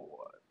Cold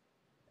was.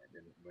 And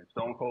then when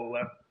Stone Cold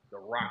left, The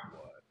Rock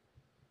was.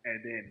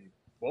 And then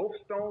both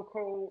Stone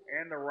Cold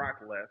and The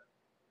Rock left.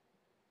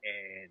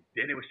 And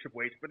then it was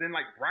Triple H. But then,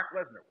 like, Brock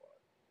Lesnar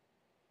was.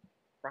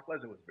 Brock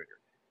Lesnar was bigger.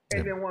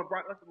 And then when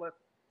Brock Lesnar left,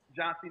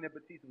 John Cena and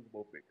Batista was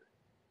both bigger.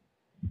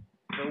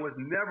 So it was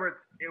never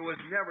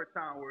a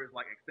time where it's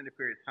like extended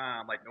period of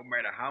time, like no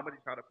matter how much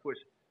you try to push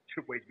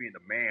Triple H being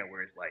the man,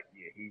 where it's like,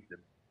 yeah, he's the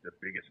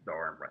biggest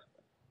star in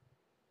wrestling.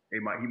 He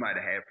might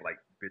have had for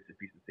like bits and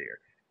pieces there.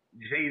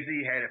 Jay-Z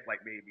had it for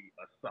like maybe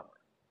a summer.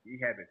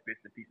 He had bits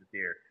and pieces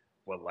there,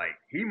 but like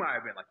he might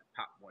have been like the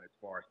top one as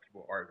far as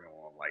people arguing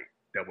on like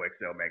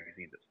XXL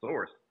Magazine, The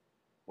Source.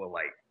 But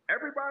like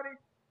everybody,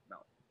 no.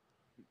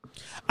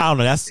 I don't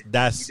know.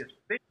 That's.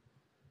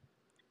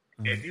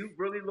 If you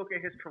really look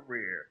at his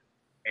career,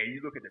 and you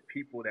look at the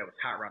people that was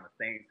hot around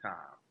the same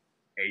time,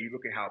 and you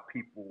look at how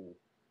people,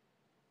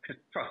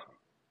 trust me,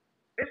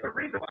 it's the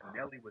reason why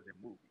Nelly was in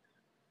movies.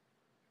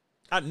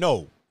 I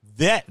know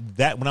that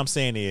what I'm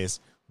saying is,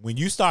 when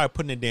you start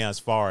putting it down as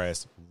far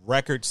as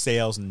record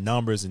sales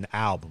numbers and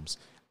albums,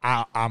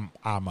 I'm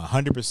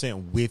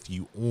 100% with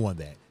you on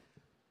that.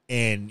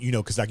 And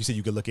because like you said,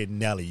 you can look at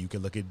Nelly, you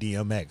can look at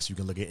DMX, you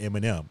can look at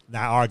Eminem.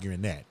 Not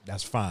arguing that.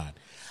 That's fine.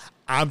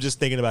 I'm just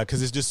thinking about,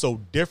 because it's just so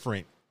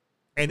different,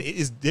 and it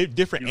is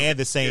different and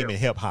the same in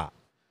hip hop.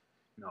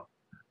 No,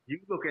 you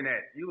looking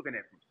at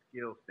from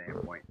skill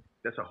standpoint,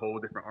 that's a whole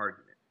different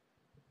argument.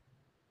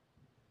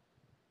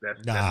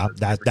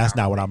 That's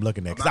not what I'm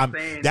looking at. Because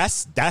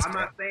that's I'm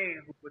not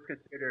saying who was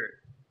considered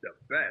the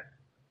best.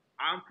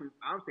 I'm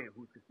saying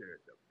who's considered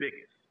the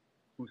biggest.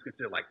 Who's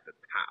considered like the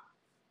top.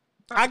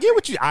 I get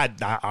what you. I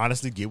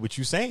honestly get what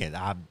you're saying.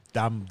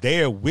 I'm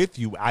there with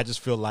you. I just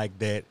feel like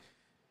that.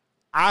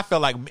 I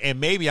felt like, and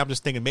maybe I'm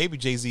just thinking, maybe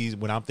Jay-Z,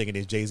 when I'm thinking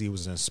is Jay-Z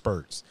was in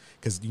spurts.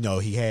 Because,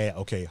 he had,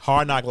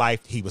 Hard Knock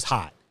Life, he was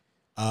hot.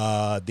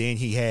 Then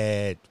he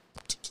had,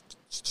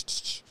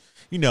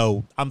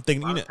 I'm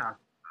thinking,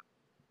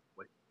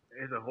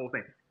 It's a whole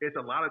thing. It's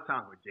a lot of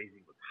times where Jay-Z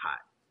was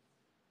hot.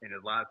 And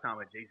there's a lot of times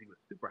where Jay-Z was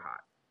super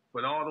hot.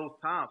 But all those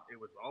times,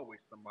 it was always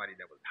somebody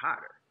that was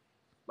hotter.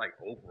 Like,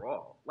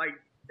 overall. Like,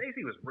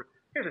 Jay-Z was,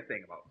 here's the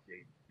thing about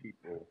Jay-Z,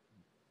 people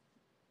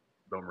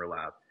don't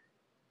realize.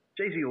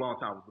 Jay-Z a long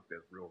time was looked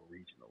at as real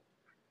regional.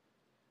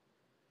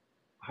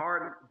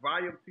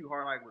 Volume 2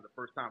 Hard Knock was the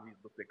first time he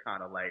looked at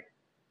kind of like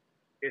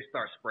it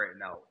starts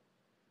spreading out.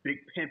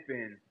 Big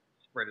Pimpin'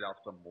 spread it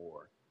out some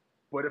more.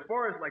 But as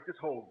far as like this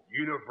whole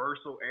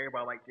universal,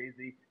 everybody like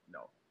Jay-Z,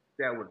 no,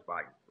 that was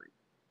Volume 3.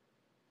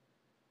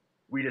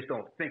 We just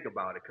don't think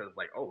about it because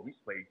like, oh, we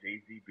play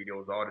Jay-Z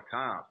videos all the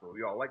time, so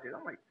we all like it.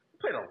 I'm like,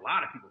 we played a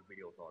lot of people's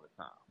videos all the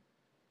time.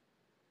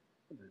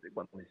 It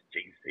wasn't just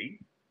Jay-Z.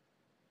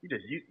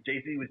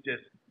 Jay-Z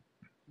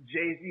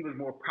was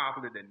more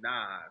popular than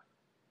Nas,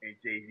 and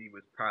Jay-Z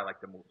was probably like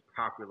the most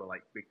popular,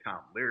 like big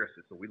time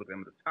lyricist. So we look at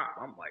him at the top.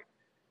 I'm like,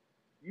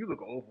 you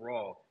look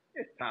overall,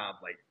 it's times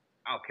like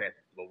Outkast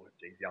is blowing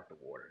Jay-Z out the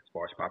water as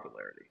far as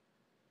popularity,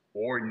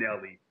 or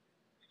Nelly,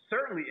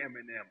 certainly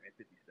Eminem and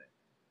 50 Cent.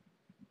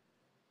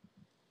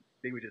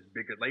 They were just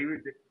bigger. Like,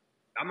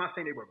 I'm not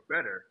saying they were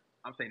better.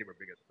 I'm saying they were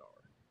bigger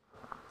stars.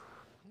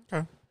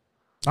 Okay.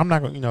 I'm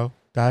not going to,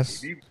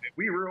 guys. If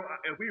we real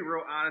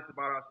honest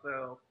about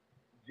ourselves,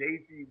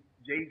 Jay-Z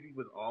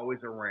was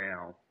always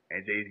around,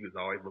 and Jay-Z was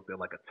always looked at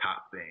like a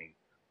top thing,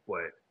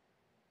 but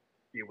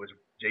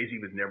Jay-Z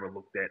was never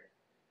looked at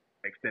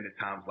extended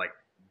times like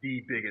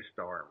the biggest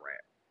star in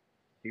rap.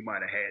 He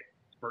might have had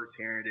spurts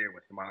here and there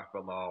when somebody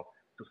fell off,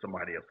 so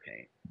somebody else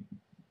came.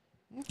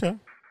 Okay.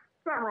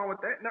 Nothing wrong with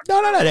that.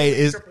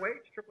 Triple H.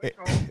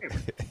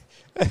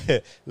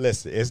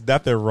 Listen, it's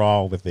nothing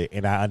wrong with it,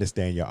 and I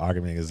understand your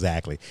argument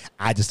exactly.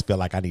 I just feel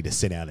like I need to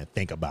sit down and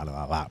think about it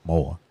a lot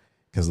more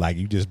because, like,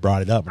 you just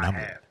brought it up,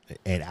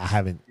 and I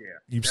haven't. Yeah,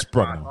 you've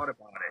sprung on. I thought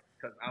about it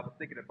because I was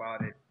thinking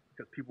about it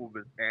because people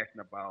was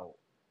asking about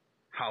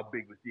how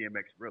big was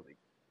DMX really,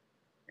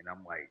 and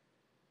I'm like,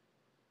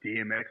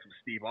 DMX was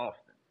Steve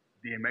Austin.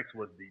 DMX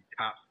was the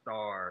top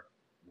star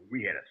when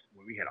we had a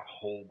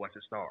whole bunch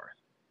of stars.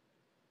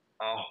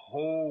 A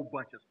whole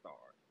bunch of stars.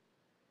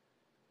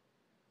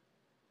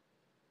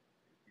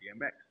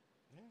 DMX.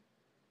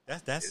 Yeah.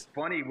 That's. It's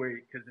funny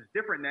because it's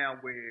different now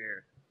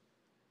where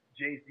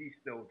Jay-Z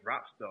still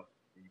drops stuff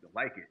and you can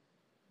like it.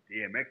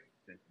 DMX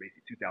since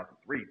basically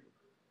 2003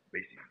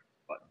 basically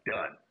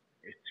done.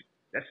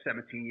 That's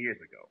 17 years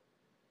ago.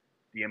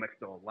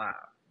 DMX still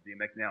alive.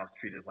 DMX now is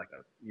treated as like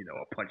a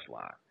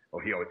punchline,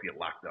 or he always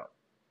get locked up.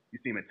 You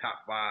see him in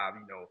top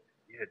 5,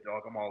 yeah,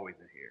 dog, I'm always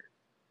in here.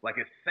 Like,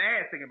 it's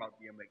sad thinking about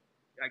DMX.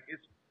 Like,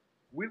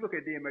 we look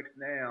at DMX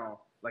now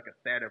like a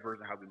sadder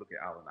version of how we look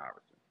at Allen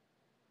Iverson.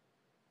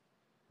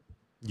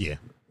 Yeah,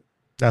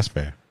 that's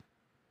fair.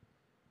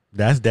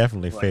 That's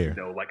definitely fair.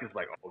 Like it's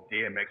like, oh,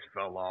 DMX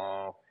fell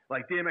off.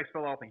 Like DMX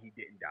fell off and he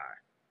didn't die.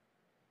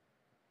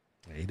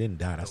 He didn't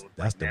die. That's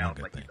the one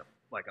good thing.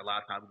 Like a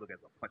lot of times we look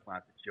at the punchline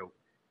as a joke,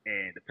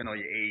 and depending on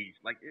your age,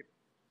 like you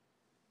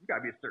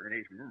gotta be a certain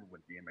age. Remember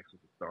when DMX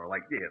was a star?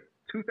 Like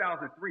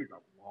 2003 is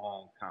a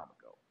long time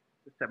ago.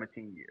 It's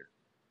 17 years.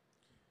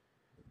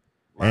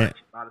 A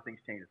lot of things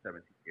changed in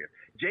 17 years.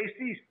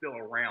 JC's still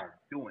around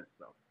doing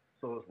stuff.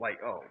 So it's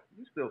like, oh,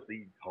 you still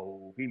see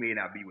Hov. He may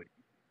not be with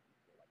you.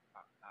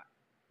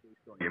 He's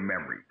still in your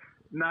memory.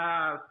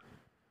 Nas,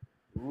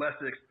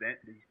 lesser extent,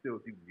 but he still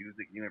do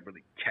music. You didn't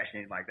really catch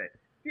anything like that.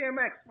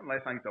 DMX, when the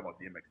last time you thought about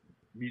DMX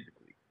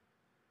musically?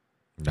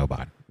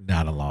 Nobody.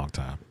 Not a long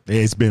time.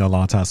 It's been a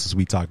long time since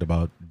we talked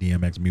about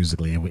DMX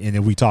musically. And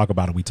if we talk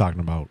about it, we talking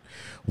about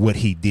what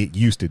he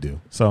used to do.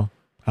 So,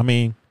 I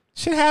mean,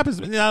 shit happens.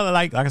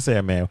 Like I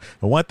said, man,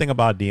 the one thing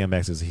about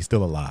DMX is he's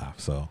still alive.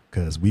 So,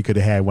 because we could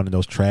have had one of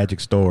those tragic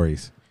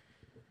stories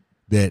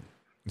that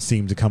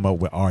seem to come up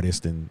with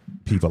artists and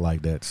people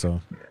like that.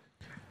 So,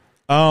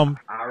 I'd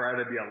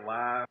rather be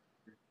alive,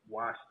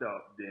 washed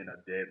up, than a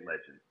dead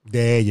legend.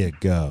 There you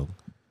go.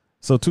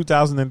 So,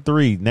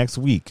 2003, next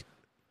week,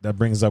 that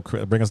brings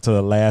us to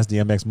the last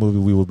DMX movie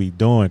we will be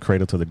doing,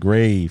 Cradle to the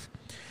Grave.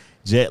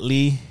 Jet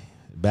Li,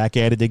 back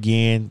at it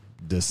again.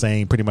 The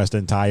same, pretty much the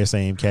entire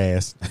same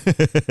cast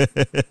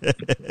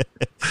that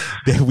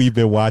we've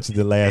been watching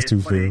the last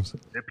two films.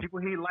 The people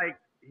he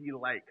liked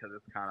because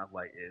it's kind of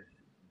like is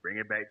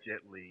bringing back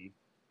Jet Li,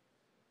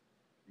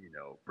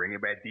 bringing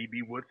back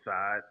DB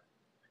Woodside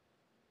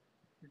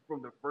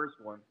from the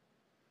first one.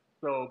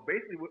 So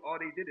basically, what all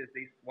they did is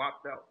they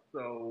swapped out.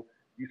 So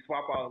you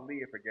swap out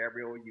Aaliyah for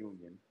Gabrielle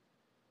Union,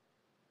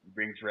 you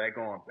bring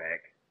Dragon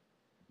back,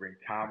 you bring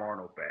Tom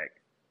Arnold back,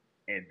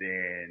 and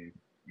then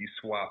you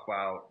swap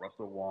out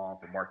Russell Wong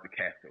for Mark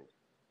DeCascos,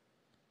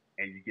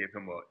 and you give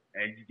him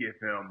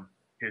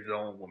his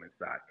own woman's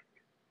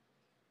sidekick.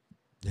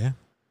 Yeah.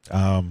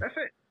 That's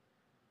it.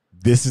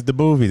 This is the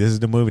movie. This is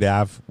the movie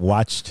that I've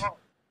watched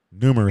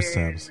numerous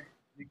And times.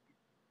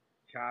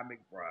 Chad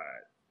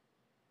McBride.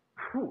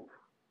 Whew.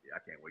 Yeah, I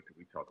can't wait till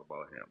we talk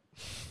about him.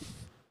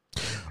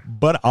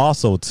 But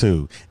also,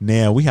 too,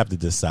 now we have to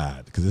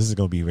decide, because this is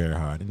going to be very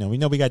hard. Now, we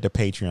know we got the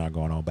Patreon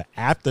going on, but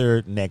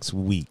after next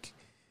week,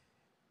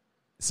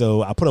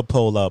 so I put a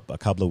poll up a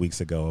couple of weeks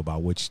ago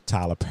about which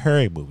Tyler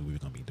Perry movie we were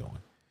going to be doing.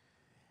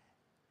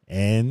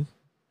 And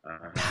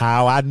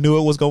how I knew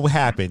it was going to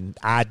happen,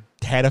 I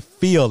had a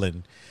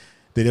feeling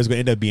that it was going to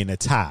end up being a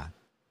tie.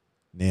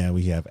 Now,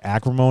 we have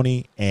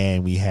Acrimony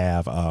and we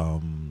have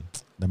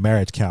the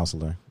Marriage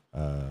Counselor,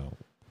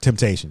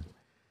 Temptation.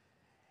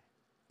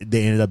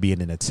 They ended up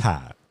being in a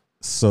tie.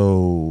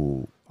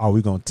 So are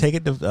we going to take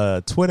it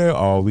to Twitter, or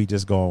are we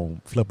just going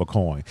to flip a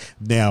coin?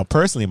 Now,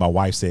 personally, my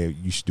wife said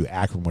you should do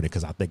Acrimony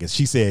because I think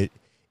she said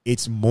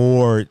it's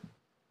more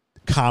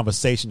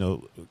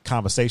conversational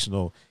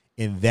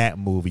in that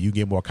movie. You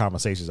get more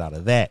conversations out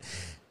of that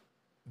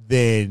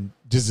than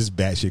just this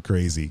batshit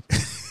crazy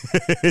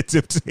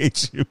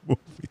Temptation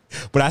movie.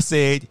 But I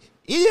said,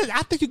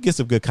 I think you get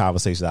some good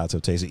conversations out of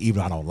Temptation,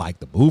 even though I don't like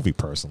the movie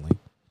personally.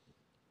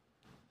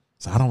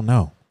 So I don't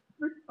know.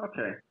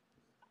 Okay,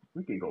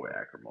 we can go with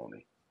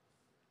Acrimony.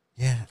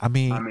 Yeah, I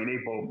mean, they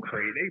both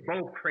crazy. They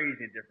both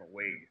crazy in different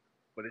ways,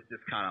 but it's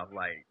just kind of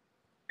like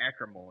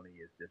Acrimony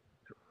is just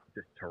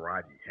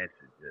Taraji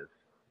Henson just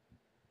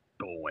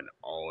going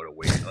all the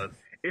way.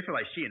 It's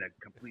like she in a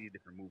completely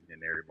different movie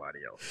than everybody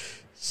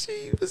else.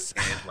 She was,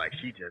 and it's like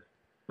she just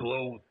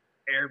blows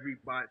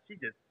everybody.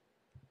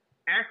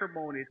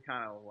 Acrimony is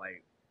kind of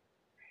like.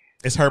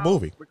 It's her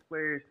movie. Ric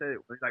Flair said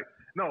it was like,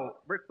 no,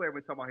 Ric Flair,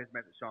 when talking about his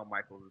match with Shawn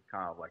Michaels, is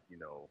kind of like, he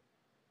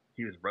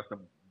was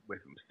wrestling with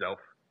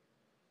himself,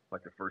 like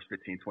the first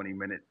 15, 20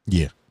 minutes.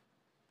 Yeah.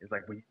 It's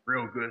like, when you're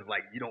real good, it's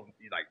like,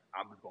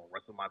 I'm just going to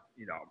wrestle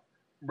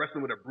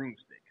wrestling with a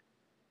broomstick.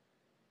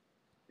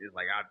 It's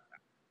like, I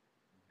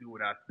do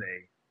what I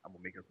say, I'm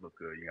going to make us look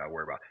good, you got to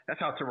worry about it.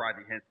 That's how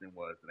Taraji Henson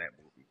was in that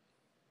movie,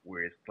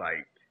 where it's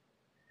like,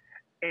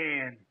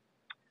 and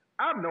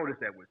I've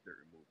noticed that with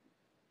certain movies.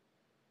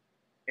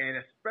 And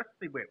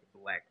especially with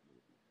black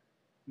movies.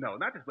 No,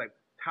 not just like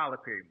Tyler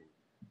Perry movies.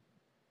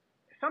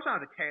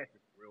 Sometimes the cast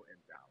is real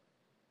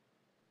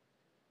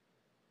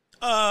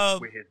imbalanced.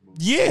 With his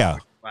movies. Yeah.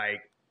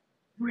 Like,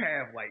 you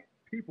have like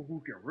people who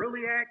can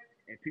really act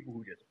and people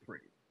who just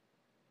pretty.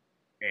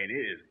 And it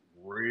is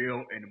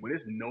real, and when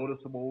it's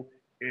noticeable,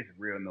 it's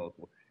real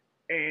noticeable.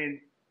 And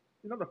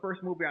the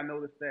first movie I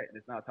noticed that, and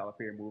it's not a Tyler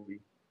Perry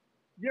movie.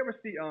 You ever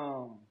see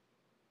what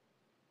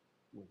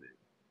was it?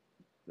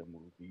 The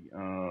movie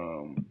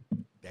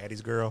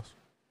Daddy's Girls?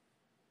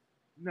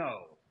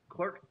 No.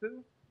 Clerks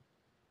 2?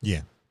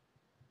 Yeah.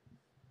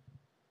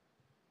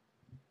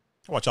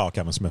 I watch all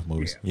Kevin Smith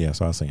movies. Yeah,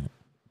 so I've seen it.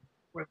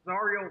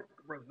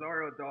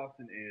 Rosario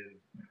Dawson is,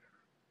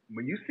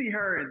 when you see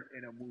her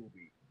in a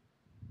movie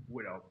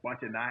with a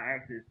bunch of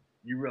non-actors,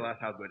 you realize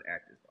how good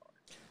actors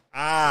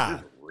are.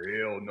 It's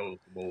real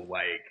noticeable,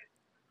 like,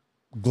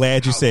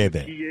 glad you said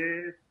that. She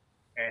is,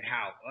 and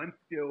how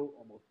unskilled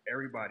almost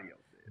everybody else.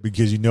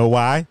 Because you know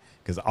why?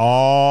 Because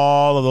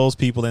all of those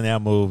people in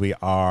that movie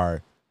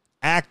are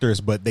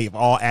actors, but they've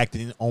all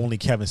acted in only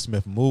Kevin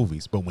Smith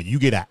movies. But when you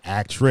get an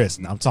actress,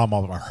 and I'm talking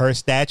about her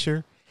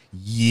stature,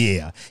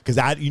 yeah. Because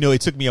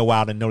it took me a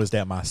while to notice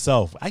that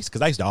myself.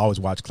 Because I used to always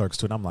watch Clerks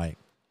 2, and I'm like,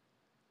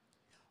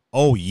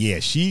 oh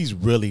yeah, she's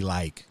really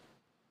like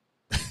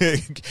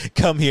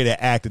come here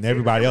to act, and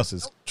everybody else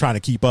is trying to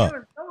keep up.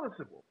 It's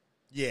noticeable.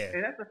 Yeah,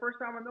 and that's the first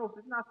time I noticed.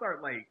 It's not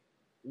start like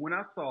when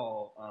I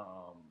saw.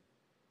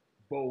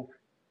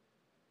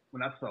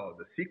 When I saw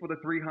the sequel to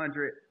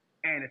 300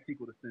 and the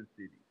sequel to Sin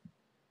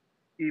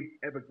City,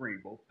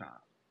 Evergreen both times,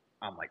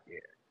 I'm like,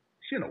 yeah,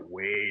 she's on a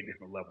way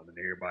different level than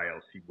everybody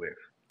else she with.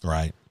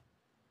 Right.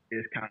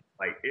 It's kind of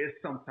like, it's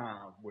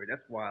sometimes where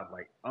that's why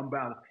like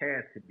unbalanced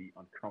cast can be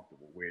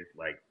uncomfortable, where it's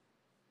like,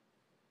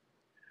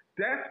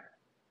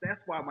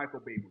 that's why Michael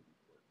Bay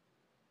movies work.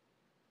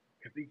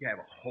 Because he can have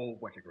a whole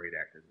bunch of great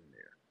actors in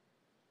there.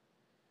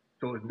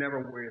 So it's never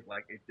where it's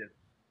like, it's just,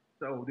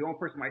 so the only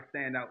person might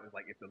stand out is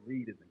like if the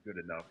lead isn't good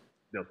enough,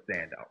 they'll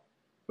stand out.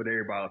 But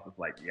everybody else is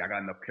like, yeah, I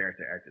got enough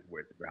character actors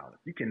where it's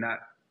balanced. You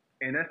cannot,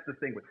 and that's the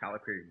thing with Tyler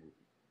Perry movies.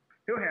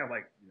 He'll have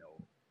like,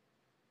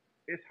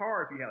 it's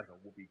hard if you have like a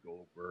Whoopi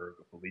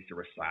Goldberg or Felicia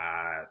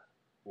Rashad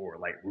or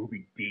like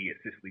Ruby Dee or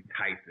Cicely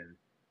Tyson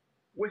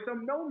with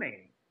some no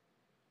name.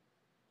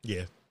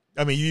 Yeah.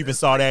 I mean, you even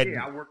saw that.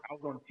 Yeah, I was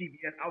on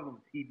TBS. I was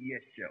on a TBS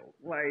show.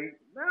 Like,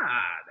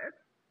 nah,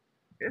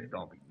 it's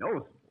gonna be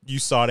noticeable. You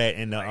saw that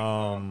in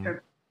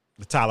the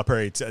Tyler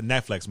Perry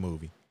Netflix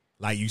movie.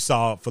 Like, you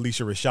saw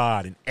Felicia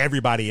Rashad and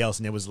everybody else,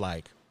 and it was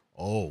like,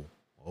 oh,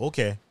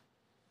 okay.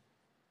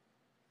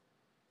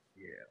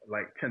 Yeah,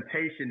 like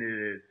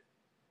Temptation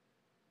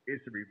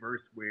it's the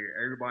reverse where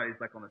everybody's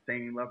like on the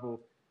same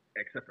level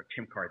except for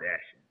Kim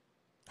Kardashian.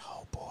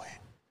 Oh boy.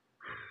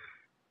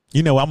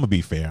 You know, I'm gonna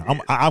be fair.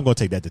 I'm gonna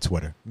take that to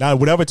Twitter. Now,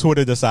 whatever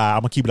Twitter decide,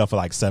 I'm gonna keep it up for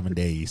like 7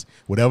 days.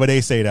 Whatever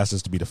they say, that's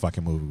just to be the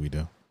fucking movie we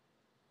do.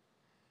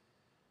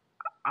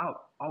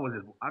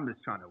 I'm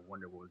just trying to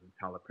wonder what was in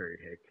Tyler Perry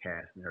had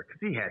casting her, because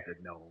he had to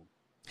know.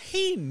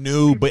 He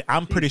knew, but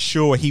I'm pretty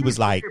sure he was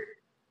like,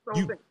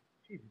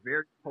 she's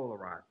very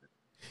polarizing.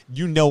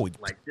 You know,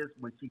 like just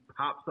when she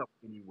pops up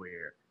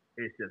anywhere,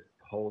 it's just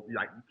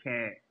like you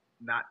can't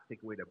not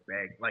take away the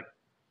bag. Like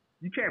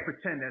you can't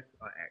pretend that's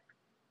an actor.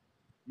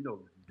 You know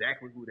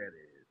exactly who that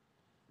is.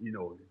 You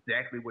know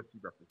exactly what she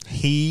represents.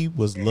 He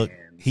was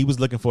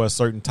looking for a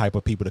certain type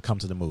of people to come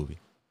to the movie,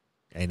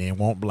 and they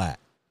weren't black.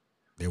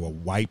 They were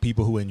white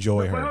people who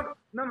enjoy her.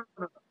 No.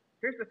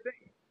 Here's the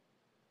thing.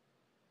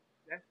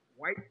 That's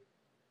white.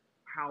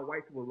 How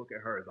white people look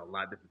at her is a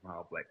lot different from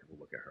how black people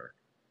look at her.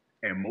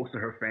 And most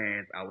of her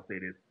fans, I would say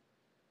this: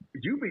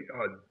 do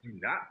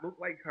not look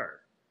like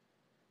her.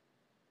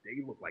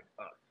 They look like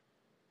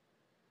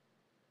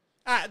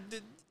us.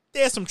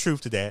 There's some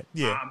truth to that.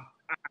 Yeah, I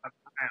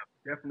am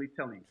definitely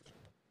telling you.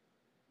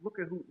 Look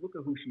at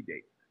who she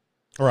dates.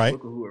 Right.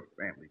 Look at who her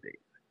family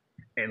dates,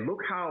 and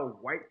look how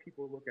white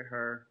people look at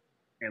her,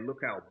 and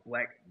look how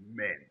black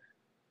men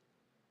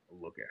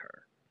look at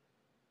her.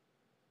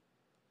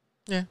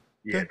 Yeah.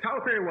 Yeah.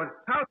 Tyler Perry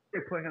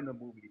put him in the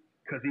movie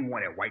because he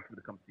wanted white people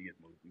to come see his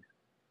movies.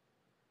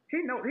 He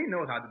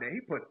knows how to do that.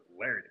 He put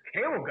Larry the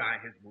Cable Guy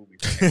in his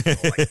movies. To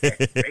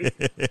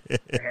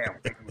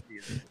have white people see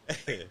his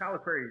movies.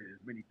 Tyler Perry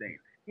is many things.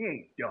 He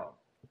ain't dumb.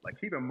 Like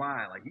keep in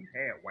mind, like he's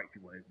had white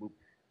people in his movies.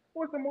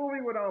 What's the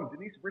movie with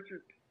Denise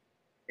Richards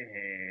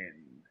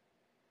and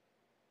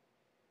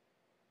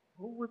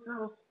who was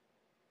else?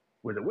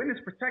 Was it Witness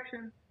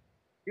Protection?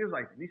 It was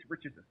like Denise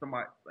Richards and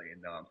somebody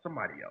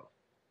else.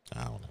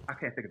 I don't know. I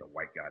can't think of the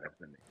white guy that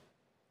was in there.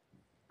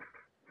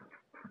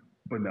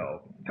 But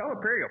no, Tyler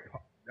Perry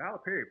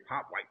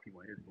pop white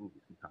people in his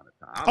movies from time to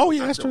time.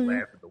 That's true. I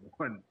laugh at the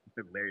one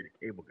with Larry the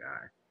Cable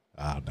Guy.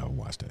 I never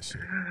watched that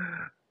shit.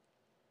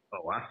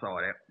 Oh, I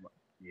saw that.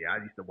 Yeah, I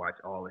used to watch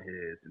all of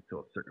his until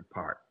a certain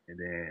part, and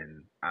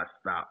then I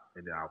stopped,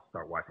 and then I'll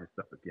start watching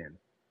stuff again.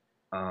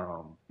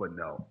 But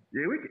no,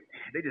 yeah,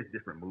 they just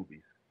different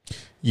movies.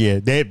 Yeah,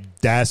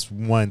 that's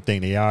one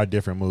thing. They are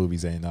different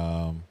movies, and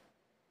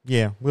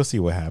yeah, we'll see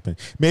what happens.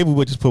 Maybe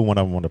we'll just put one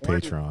of them on the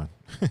Patreon.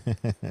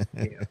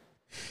 Yeah.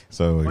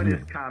 So one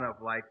is kind of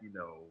like,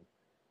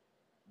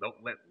 don't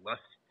let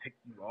lust take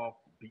you off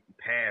the beaten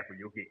path or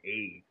you'll get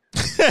AIDS.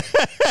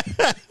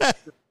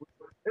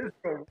 It's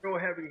real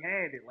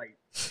heavy-handed. Like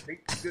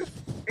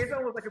it's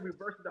almost like a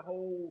reverse of the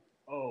whole.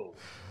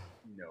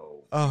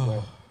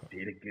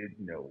 Did a good,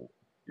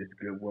 this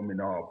good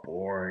woman all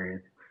boring,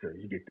 so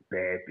you get the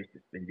bad bitch to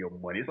spend your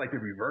money. It's like the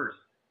reverse.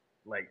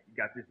 Like you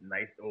got this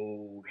nice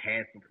old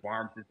handsome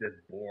pharmacist that's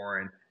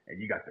boring,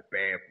 and you got the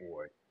bad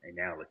boy, and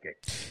now look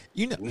at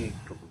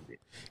polluted.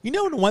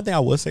 The one thing I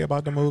will say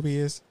about the movie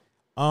is,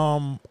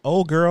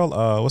 old girl,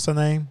 what's her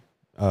name?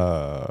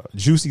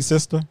 Juicy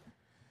Sister.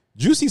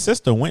 Juicy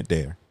Sister went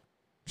there.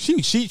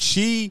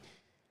 She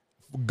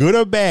good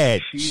or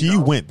bad, she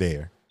went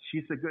there.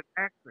 She's a good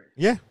actress.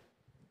 Yeah.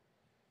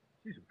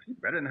 She's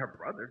better than her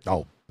brother.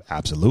 Oh,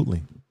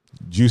 absolutely.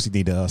 Juicy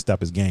need to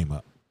step his game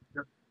up.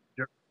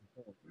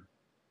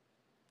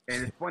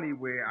 And it's funny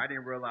where I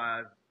didn't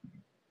realize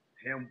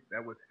him.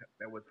 That was.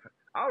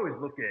 I always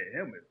look at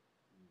him as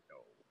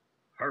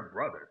her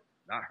brother,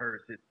 not her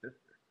as his sister.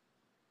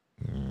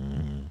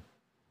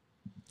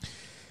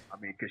 I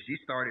mean, because she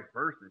started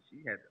first and she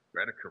had a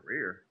better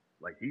career.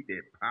 Like he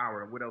did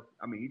Power and what else?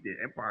 I mean, he did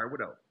Empire.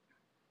 What else?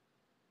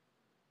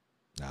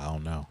 I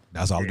don't know.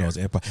 That's all I know is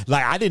Empire.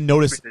 Like I didn't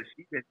notice.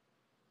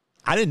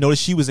 I didn't notice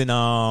she was in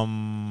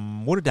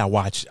what did I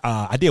watch?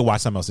 I did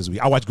watch something else this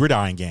week. I watched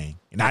Gridiron Gang.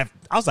 And I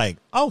was like,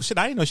 oh shit,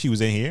 I didn't know she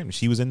was in here. And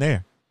she was in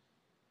there.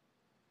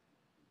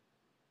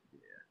 Yeah,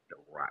 The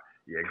Rock.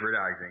 Yeah,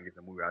 Gridiron Gang is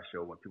a movie I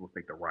show when people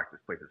think The Rock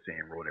just plays the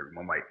same role every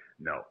month. I'm like,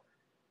 no.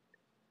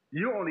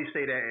 You only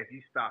say that if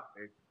you start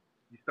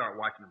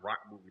watching Rock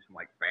movies from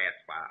like Fast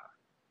Five.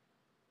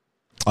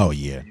 Oh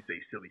yeah. You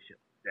say silly shit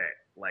like that.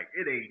 Like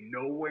it ain't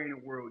nowhere in the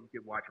world you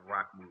can watch a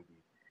Rock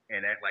movie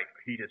and that like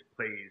he just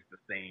plays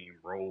the same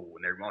role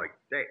and everything. Like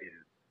that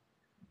is.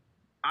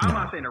 I'm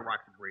not saying The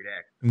Rock's a great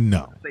actor.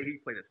 No. Say he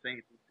played the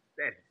same thing.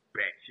 That's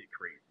batshit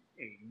crazy.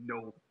 Ain't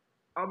no.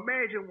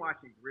 Imagine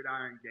watching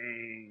Gridiron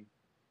Gang,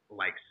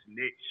 like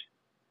Snitch,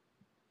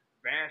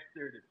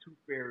 Faster, The Tooth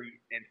Fairy,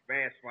 and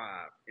Fast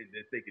Five, and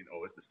then thinking,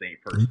 oh, it's the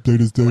same person. He played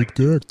the same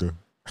character.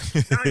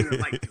 Not even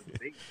like Doom.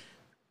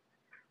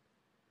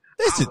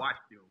 I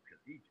watched Doom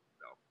because he's just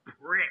a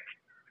prick.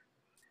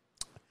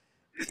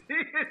 He's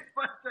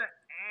such an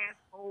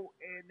asshole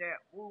in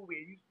that movie,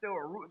 and you still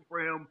are rooting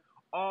for him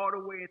all the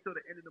way until the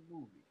end of the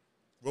movie.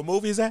 What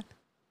movie is that?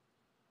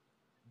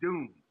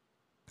 Doom.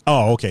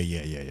 Oh, okay.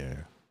 Yeah. He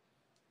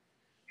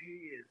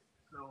is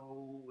an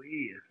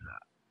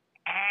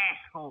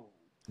asshole.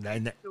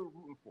 Still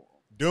rooting for him.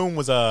 Doom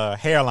was a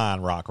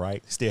hairline Rock,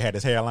 right? Still had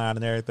his hairline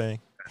and everything.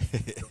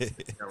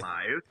 It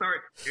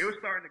was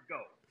starting to go.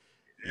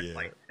 It's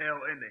like tail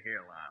in the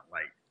hairline.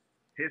 Like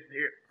His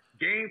hair,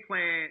 game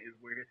plan is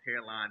where his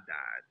hairline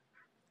dies.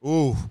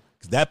 Ooh,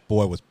 'cause that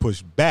boy was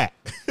pushed back.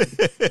 Shit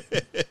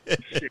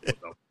was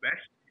the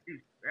best.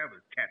 That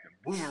was Captain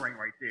Boomerang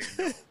right there.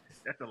 No,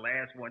 that's the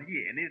last one he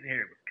had. And his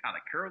hair was kind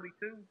of curly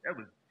too. That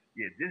was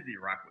Disney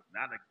Rock was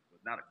not a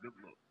good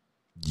look.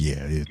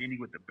 Yeah, Jenny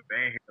with the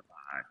bad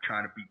hairline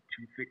trying to beat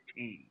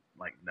 215.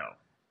 Like no.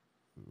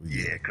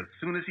 Yeah, because as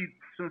soon as he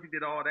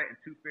did all that in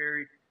Tooth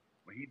Fairy,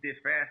 when he did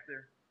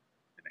faster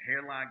and the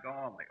hairline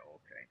gone, like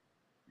okay,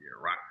 yeah,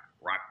 rock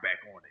back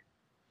on it.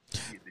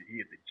 He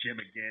hit the gym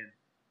again.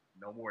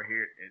 No more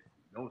hair.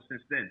 No,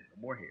 since then,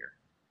 no more hair.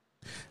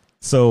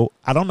 So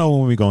I don't know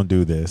when we're gonna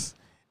do this.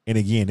 And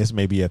again, this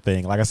may be a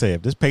thing. Like I said,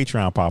 if this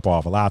Patreon pop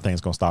off, a lot of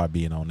things gonna start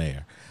being on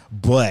there.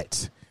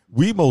 But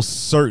we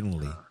most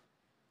certainly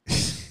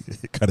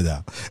cut it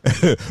out.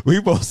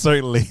 We most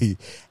certainly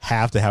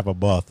have to have a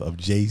month of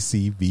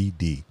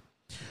JCVD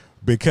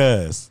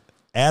because,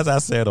 as I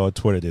said on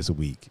Twitter this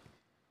week,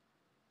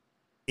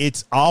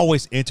 it's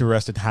always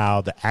interesting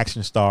how the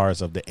action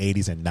stars of the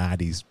 80s and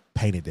 90s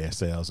painted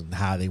themselves and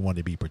how they wanted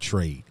to be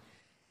portrayed.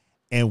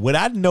 And what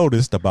I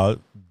noticed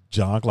about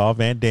Jean-Claude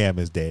Van Damme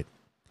is that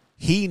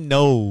he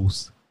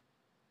knows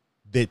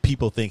that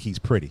people think he's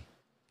pretty.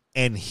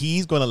 And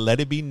he's going to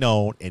let it be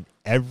known in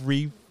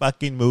every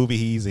fucking movie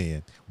he's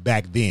in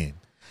back then.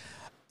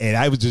 And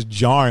I was just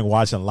jarring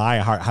watching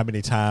Lionheart how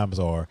many times,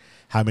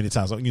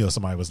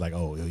 somebody was like,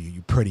 oh,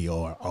 you pretty,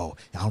 or, oh,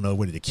 I don't know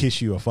whether to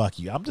kiss you or fuck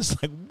you. I'm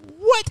just like,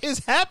 what is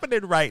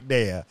happening right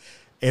there?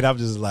 And I'm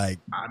just like.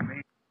 I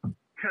mean,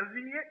 because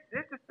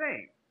it's the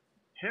thing.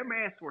 Him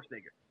and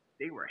Schwarzenegger,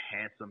 they were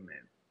handsome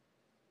men.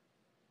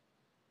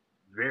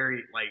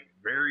 Very,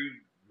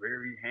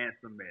 very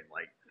handsome men.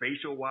 Like,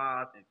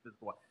 facial-wise and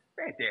physical-wise.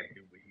 Van Damme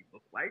knew what he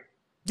looked like.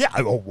 Yeah,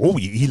 he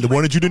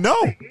wanted you to know.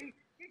 He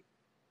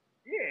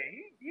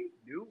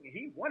knew.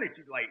 He wanted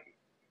you, like,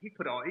 he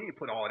didn't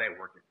put all that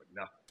work in for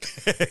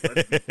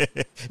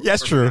nothing.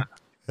 That's true.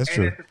 That's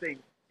true. And that's the thing.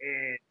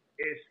 And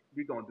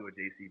we're going to do a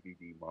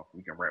JCVD month.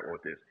 We can wrap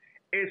with this.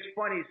 It's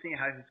funny seeing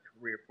how his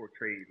career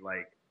portrayed,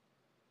 like,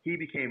 he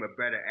became a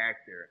better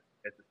actor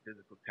as the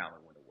physical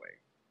talent went away.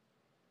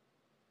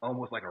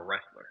 Almost like a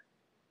wrestler.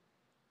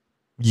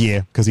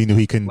 Yeah, because he knew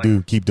he couldn't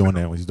keep doing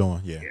that what he's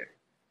doing. Yeah.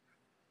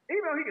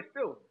 Even though he can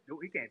still do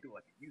it, he can't do it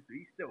like he used to.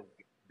 He still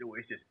do it.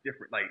 It's just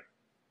different. Like,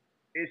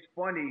 it's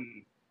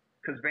funny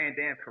because Van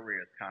Damme's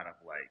career is kind of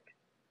like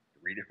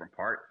 3 different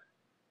parts.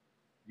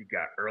 You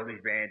got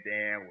early Van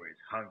Damme where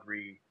he's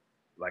hungry.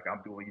 Like,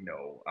 I'm doing,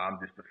 I'm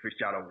just a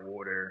fish out of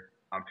water.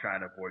 I'm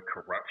trying to avoid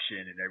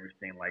corruption and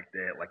everything like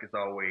that. Like, it's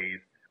always,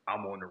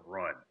 I'm on the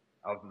run.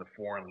 I was in the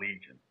Foreign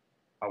Legion.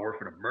 I work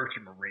for the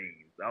Merchant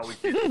Marines. I always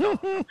did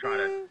stuff. I'm trying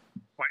to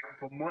fight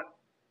for months.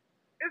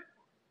 It's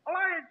a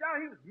lot of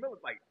John. He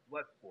was like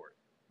Bloodsport,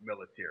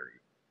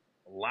 military.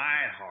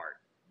 Lionheart,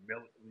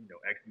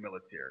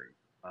 ex-military.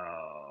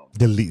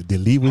 The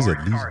lead was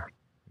at least.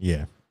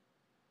 Yeah.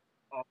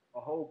 A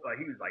whole.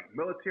 He was like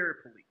military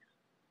police.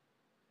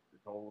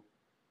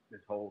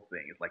 This whole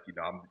thing. It's like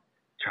I'm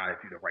trying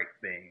to do the right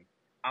thing.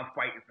 I'm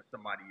fighting for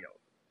somebody else.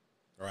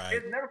 Right.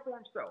 It's never for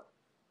himself.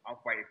 I'm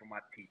fighting for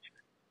my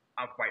teacher.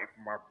 I'm fighting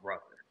for my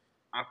brother.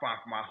 I'm fighting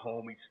for my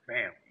homie's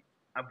family.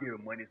 I'm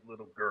giving money to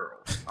little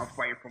girls. I'm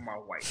fighting for my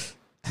wife.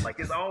 Like,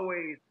 it's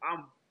always,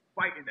 I'm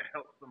fighting to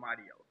help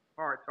somebody else.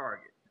 Hard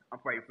target. I'm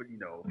fighting for,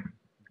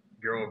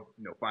 girl,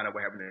 find out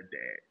what happened to her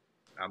dad.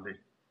 I'm just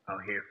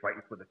out here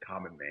fighting for the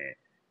common man.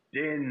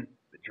 Then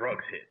the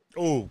drugs hit.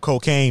 Oh,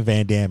 cocaine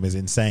Van Damme is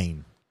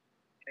insane.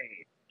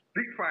 Hey,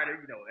 Street Fighter,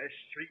 that's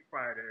Street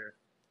Fighter,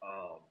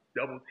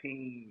 Double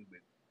Team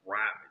with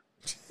Robin.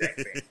 That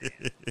Van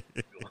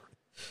Damme.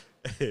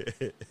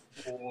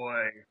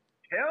 Boy,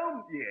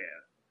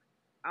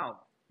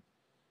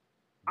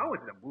 I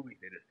went to the movie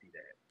theater to see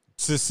that.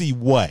 To see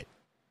what?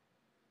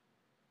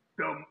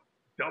 The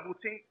Double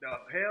Team,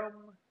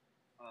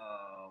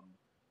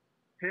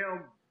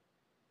 him,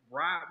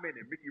 Rodman,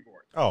 and Mickey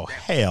Rourke. Oh,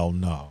 hell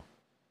no.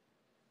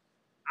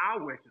 I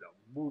went to the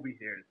movie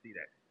theater to see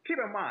that. Keep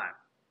in mind,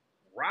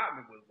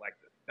 Rodman was like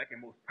the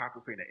second most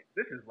popular thing.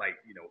 This is like,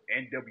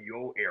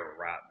 NWO era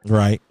Rodman.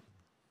 Right.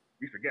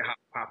 We forget how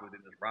popular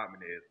this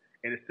Rodman is.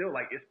 And it's still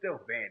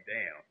Van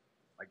Damme.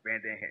 Like, Van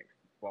Damme had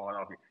fallen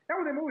off here.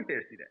 That was a movie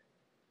theater to see that.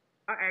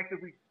 I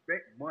actively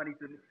spent money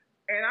to,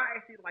 and I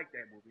actually like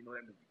that movie.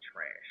 That movie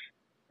trash.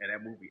 And that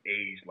movie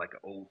aged like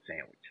an old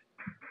sandwich.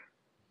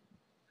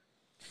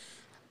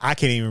 I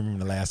can't even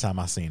remember the last time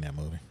I seen that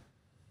movie.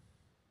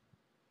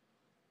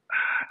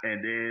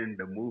 And then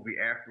the movie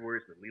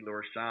afterwards with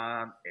Leela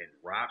Rashan and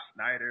Rob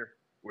Schneider,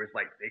 where it's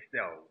like they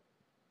sell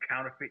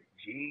counterfeit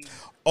jeans.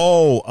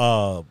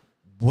 Oh,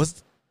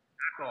 was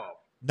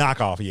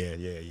knockoff.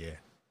 Yeah.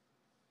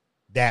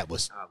 That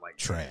was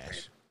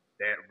trash.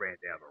 That ran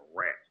down a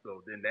rat.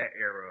 So then that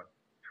era,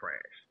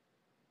 trash.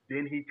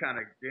 Then he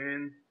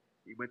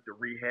went to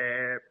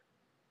rehab.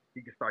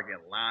 He could start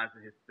getting lines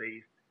in his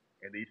face.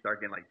 And then he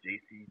started getting like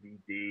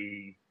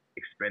JCVD,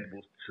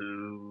 Expendables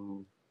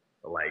 2.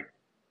 Like,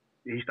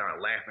 he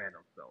started laughing at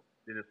himself.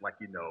 Then it's like,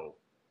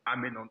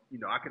 I'm in on,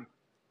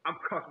 I'm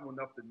comfortable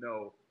enough to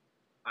know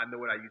I know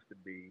what I used to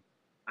be.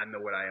 I know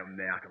what I am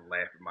now. I can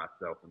laugh at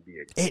myself and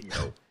be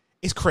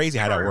it's crazy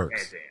how that turn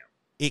works. that down.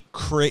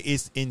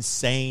 It's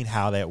insane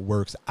how that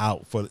works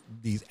out for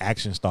these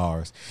action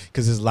stars,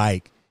 because it's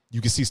like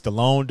you can see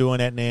Stallone doing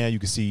that now. You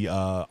can see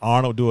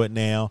Arnold do it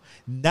now.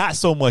 Not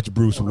so much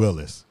Bruce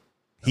Willis.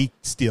 He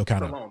still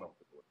kind of Stallone don't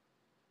do it.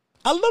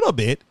 a little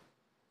bit,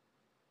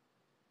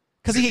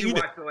 because If you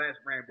watch the last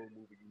Rambo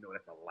movie, you know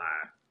that's a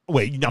lie.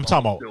 wait. I'm talking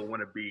about Still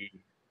want to be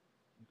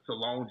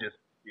Stallone.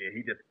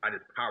 I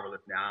just powerless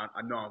now.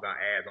 I know I don't got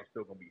abs. I'm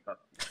still gonna be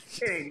husky.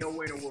 There ain't no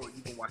way in the world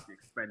you can watch The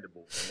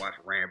Expendables and watch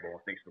Rambo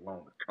and think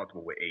Stallone is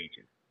comfortable with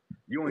aging.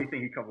 You only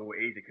think he's comfortable with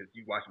aging because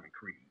you watch him in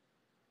Creed.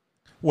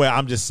 Well,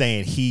 I'm just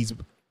saying he's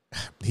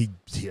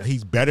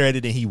better at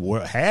it than he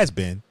has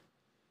been.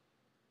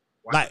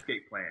 Watch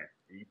Escape Plan,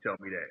 and you tell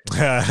me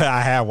that.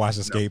 I have watched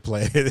Escape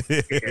Plan. I've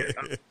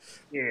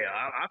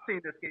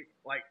seen the Escape.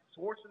 Like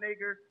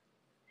Schwarzenegger,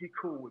 he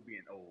cool with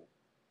being old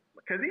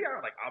because he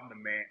are like, I'm the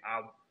man.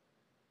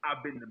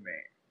 I've been the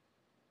man.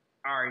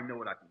 I already know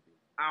what I can do.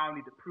 I don't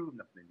need to prove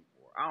nothing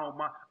anymore. I don't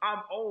mind.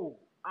 I'm old.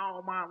 I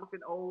don't mind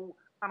looking old.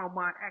 I don't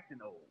mind acting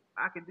old.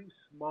 I can do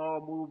small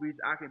movies.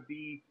 I can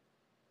be,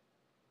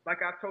 like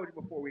I told you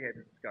before we had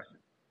this discussion,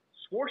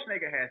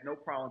 Schwarzenegger has no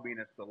problem being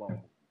in a Stallone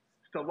movie.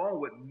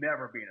 Stallone would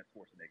never be in a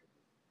Schwarzenegger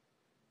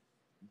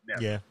movie.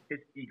 Never. Yeah.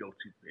 His ego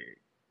too big.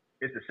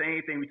 It's the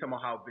same thing we talking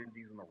about how Vin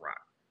Diesel and The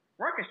Rock.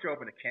 Rock can show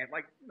up in a camp,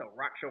 like,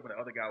 Rock show up in the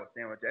other guy with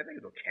sandwich. I think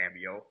it's a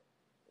cameo.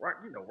 Rock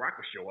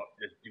will show up,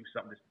 just do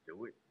something, just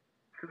do it.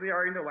 Because they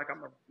already know,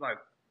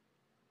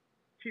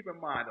 keep in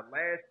mind, you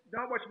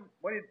know how much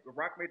money The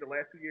Rock made the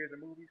last 2 years in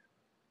movies?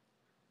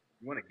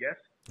 You want to guess?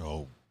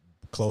 Oh,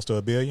 close to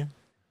 $1 billion?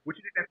 What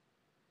you think that?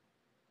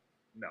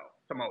 No.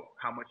 Talking about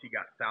how much he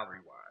got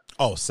salary-wise.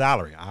 Oh,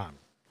 salary. I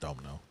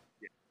don't know.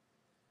 Yeah.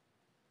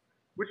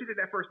 What you think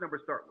that first number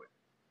start with?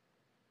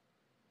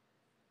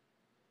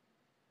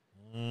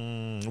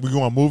 We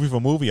going movie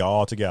for movie or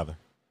all together?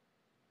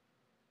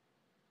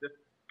 Just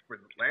for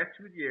the last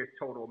 2 years,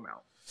 total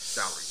amount,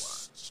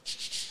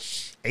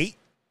 salary-wise. 8?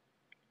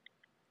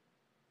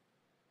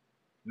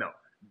 No.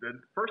 The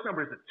first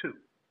number is a 2.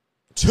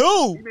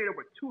 2? He made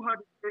over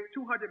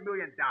 $200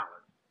 million.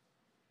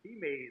 He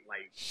made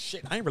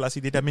shit. I didn't realize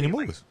he did that many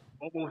movies.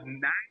 Almost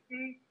 90,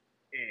 and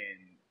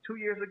 2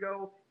 years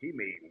ago he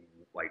made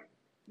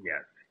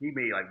he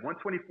made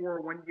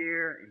 124 1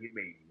 year, and he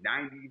made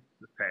 90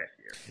 this past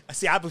year.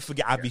 See,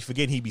 I'd be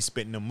forgetting he'd be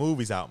spitting the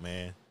movies out,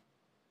 man.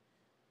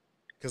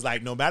 Because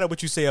no matter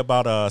what you say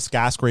about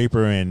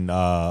Skyscraper and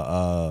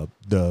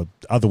the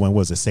other one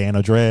was San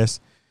Andreas,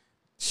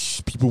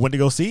 people went to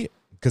go see it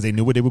because they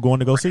knew what they were going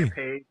to go see.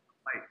 Rampage.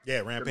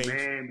 Rampage. The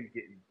man be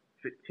getting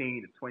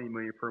 15 to 20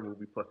 million per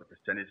movie plus a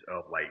percentage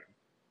of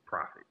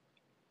profit.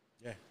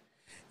 Yeah,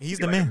 he's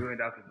the man. $1 million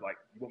is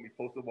you want me to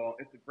post a wall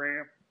on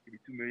Instagram? Give me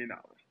 $2 million.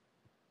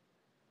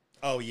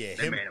 Oh yeah,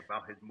 that man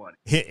about his money.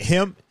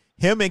 Him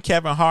and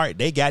Kevin Hart,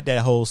 they got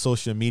that whole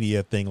social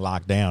media thing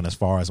locked down as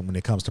far as when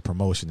it comes to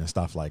promotion and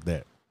stuff like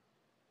that.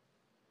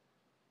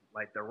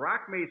 The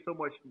Rock made so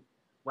much.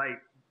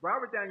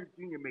 Robert Downey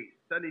Jr. made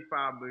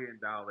 $75 million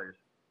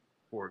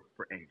for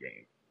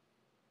Endgame.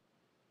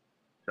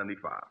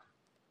 75.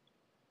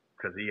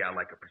 Because he got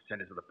a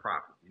percentage of the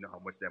profit. You know how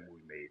much that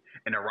movie made.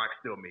 And The Rock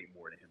still made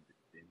more than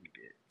he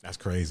did. That's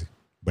crazy.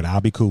 But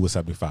I'll be cool with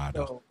 75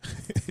 though. So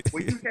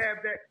when you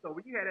have that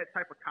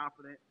type of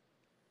confidence,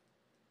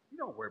 you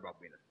don't worry about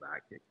being a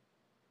sidekick.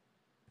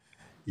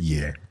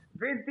 Yeah.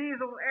 Vin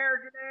Diesel,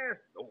 arrogant ass.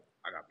 Oh,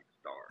 I gotta be the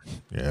star.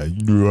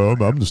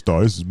 Yeah, I'm the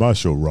star. This is my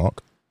show,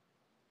 Rock.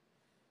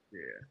 Yeah.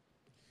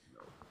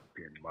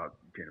 Came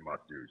to my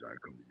series, I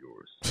come to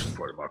yours. I'm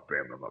part of my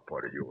family, I'm not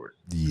part of yours.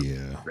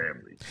 Yeah.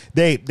 Family.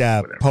 They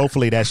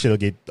hopefully that shit'll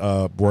get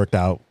worked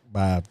out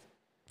by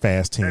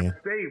Fast 10.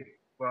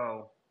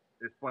 Well,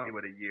 it's funny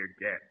with a year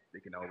gap.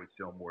 They can always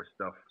show more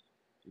stuff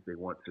if they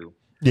want to.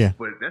 Yeah.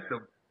 But that's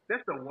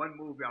the one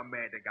movie I'm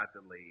mad that got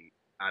delayed.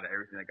 Out of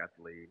everything that got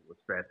delayed was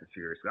Fast and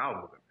Furious. I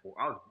was just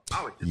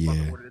about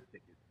to order the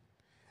tickets.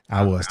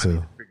 I was too. I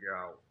need to figure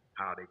out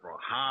how they brought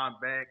Han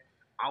back.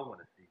 I want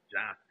to see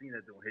John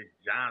Cena doing his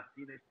John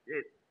Cena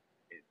shit.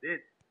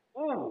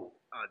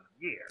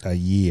 A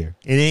year.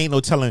 It ain't no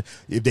telling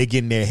if they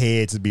get in their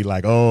heads to be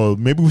like, oh,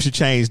 maybe we should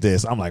change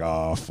this. I'm like,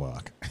 oh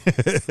fuck.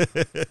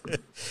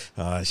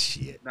 Oh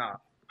shit. Nah,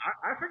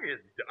 I figured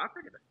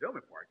the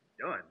filming part is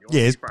done.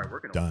 It's probably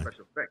working done. on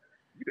special effects.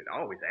 You can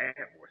always add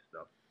more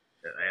stuff.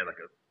 Add a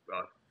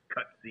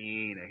cut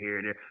scene and here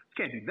and there. You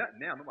can't do nothing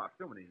now. Nobody's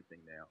filming anything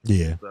now.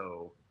 Yeah.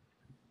 So,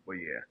 well,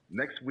 yeah.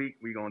 Next week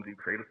we're gonna do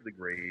Cradle to the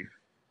Grave.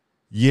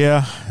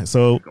 Yeah.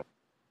 So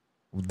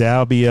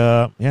that'll be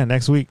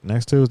next week,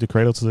 next Tuesday,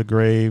 Cradle to the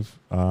Grave.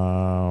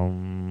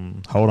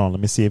 Hold on, let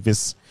me see if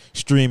it's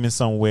streaming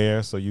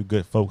somewhere so you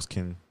good folks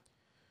can.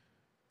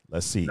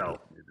 Let's see. No,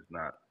 it is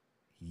not.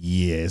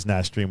 Yeah, it's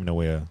not streaming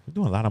nowhere. We're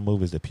doing a lot of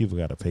movies that people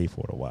got to pay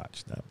for to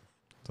watch.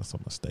 That's a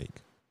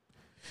mistake.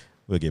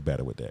 We'll get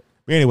better with that.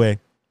 But anyway,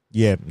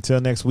 yeah,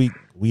 until next week,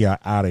 we are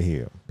out of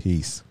here.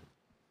 Peace.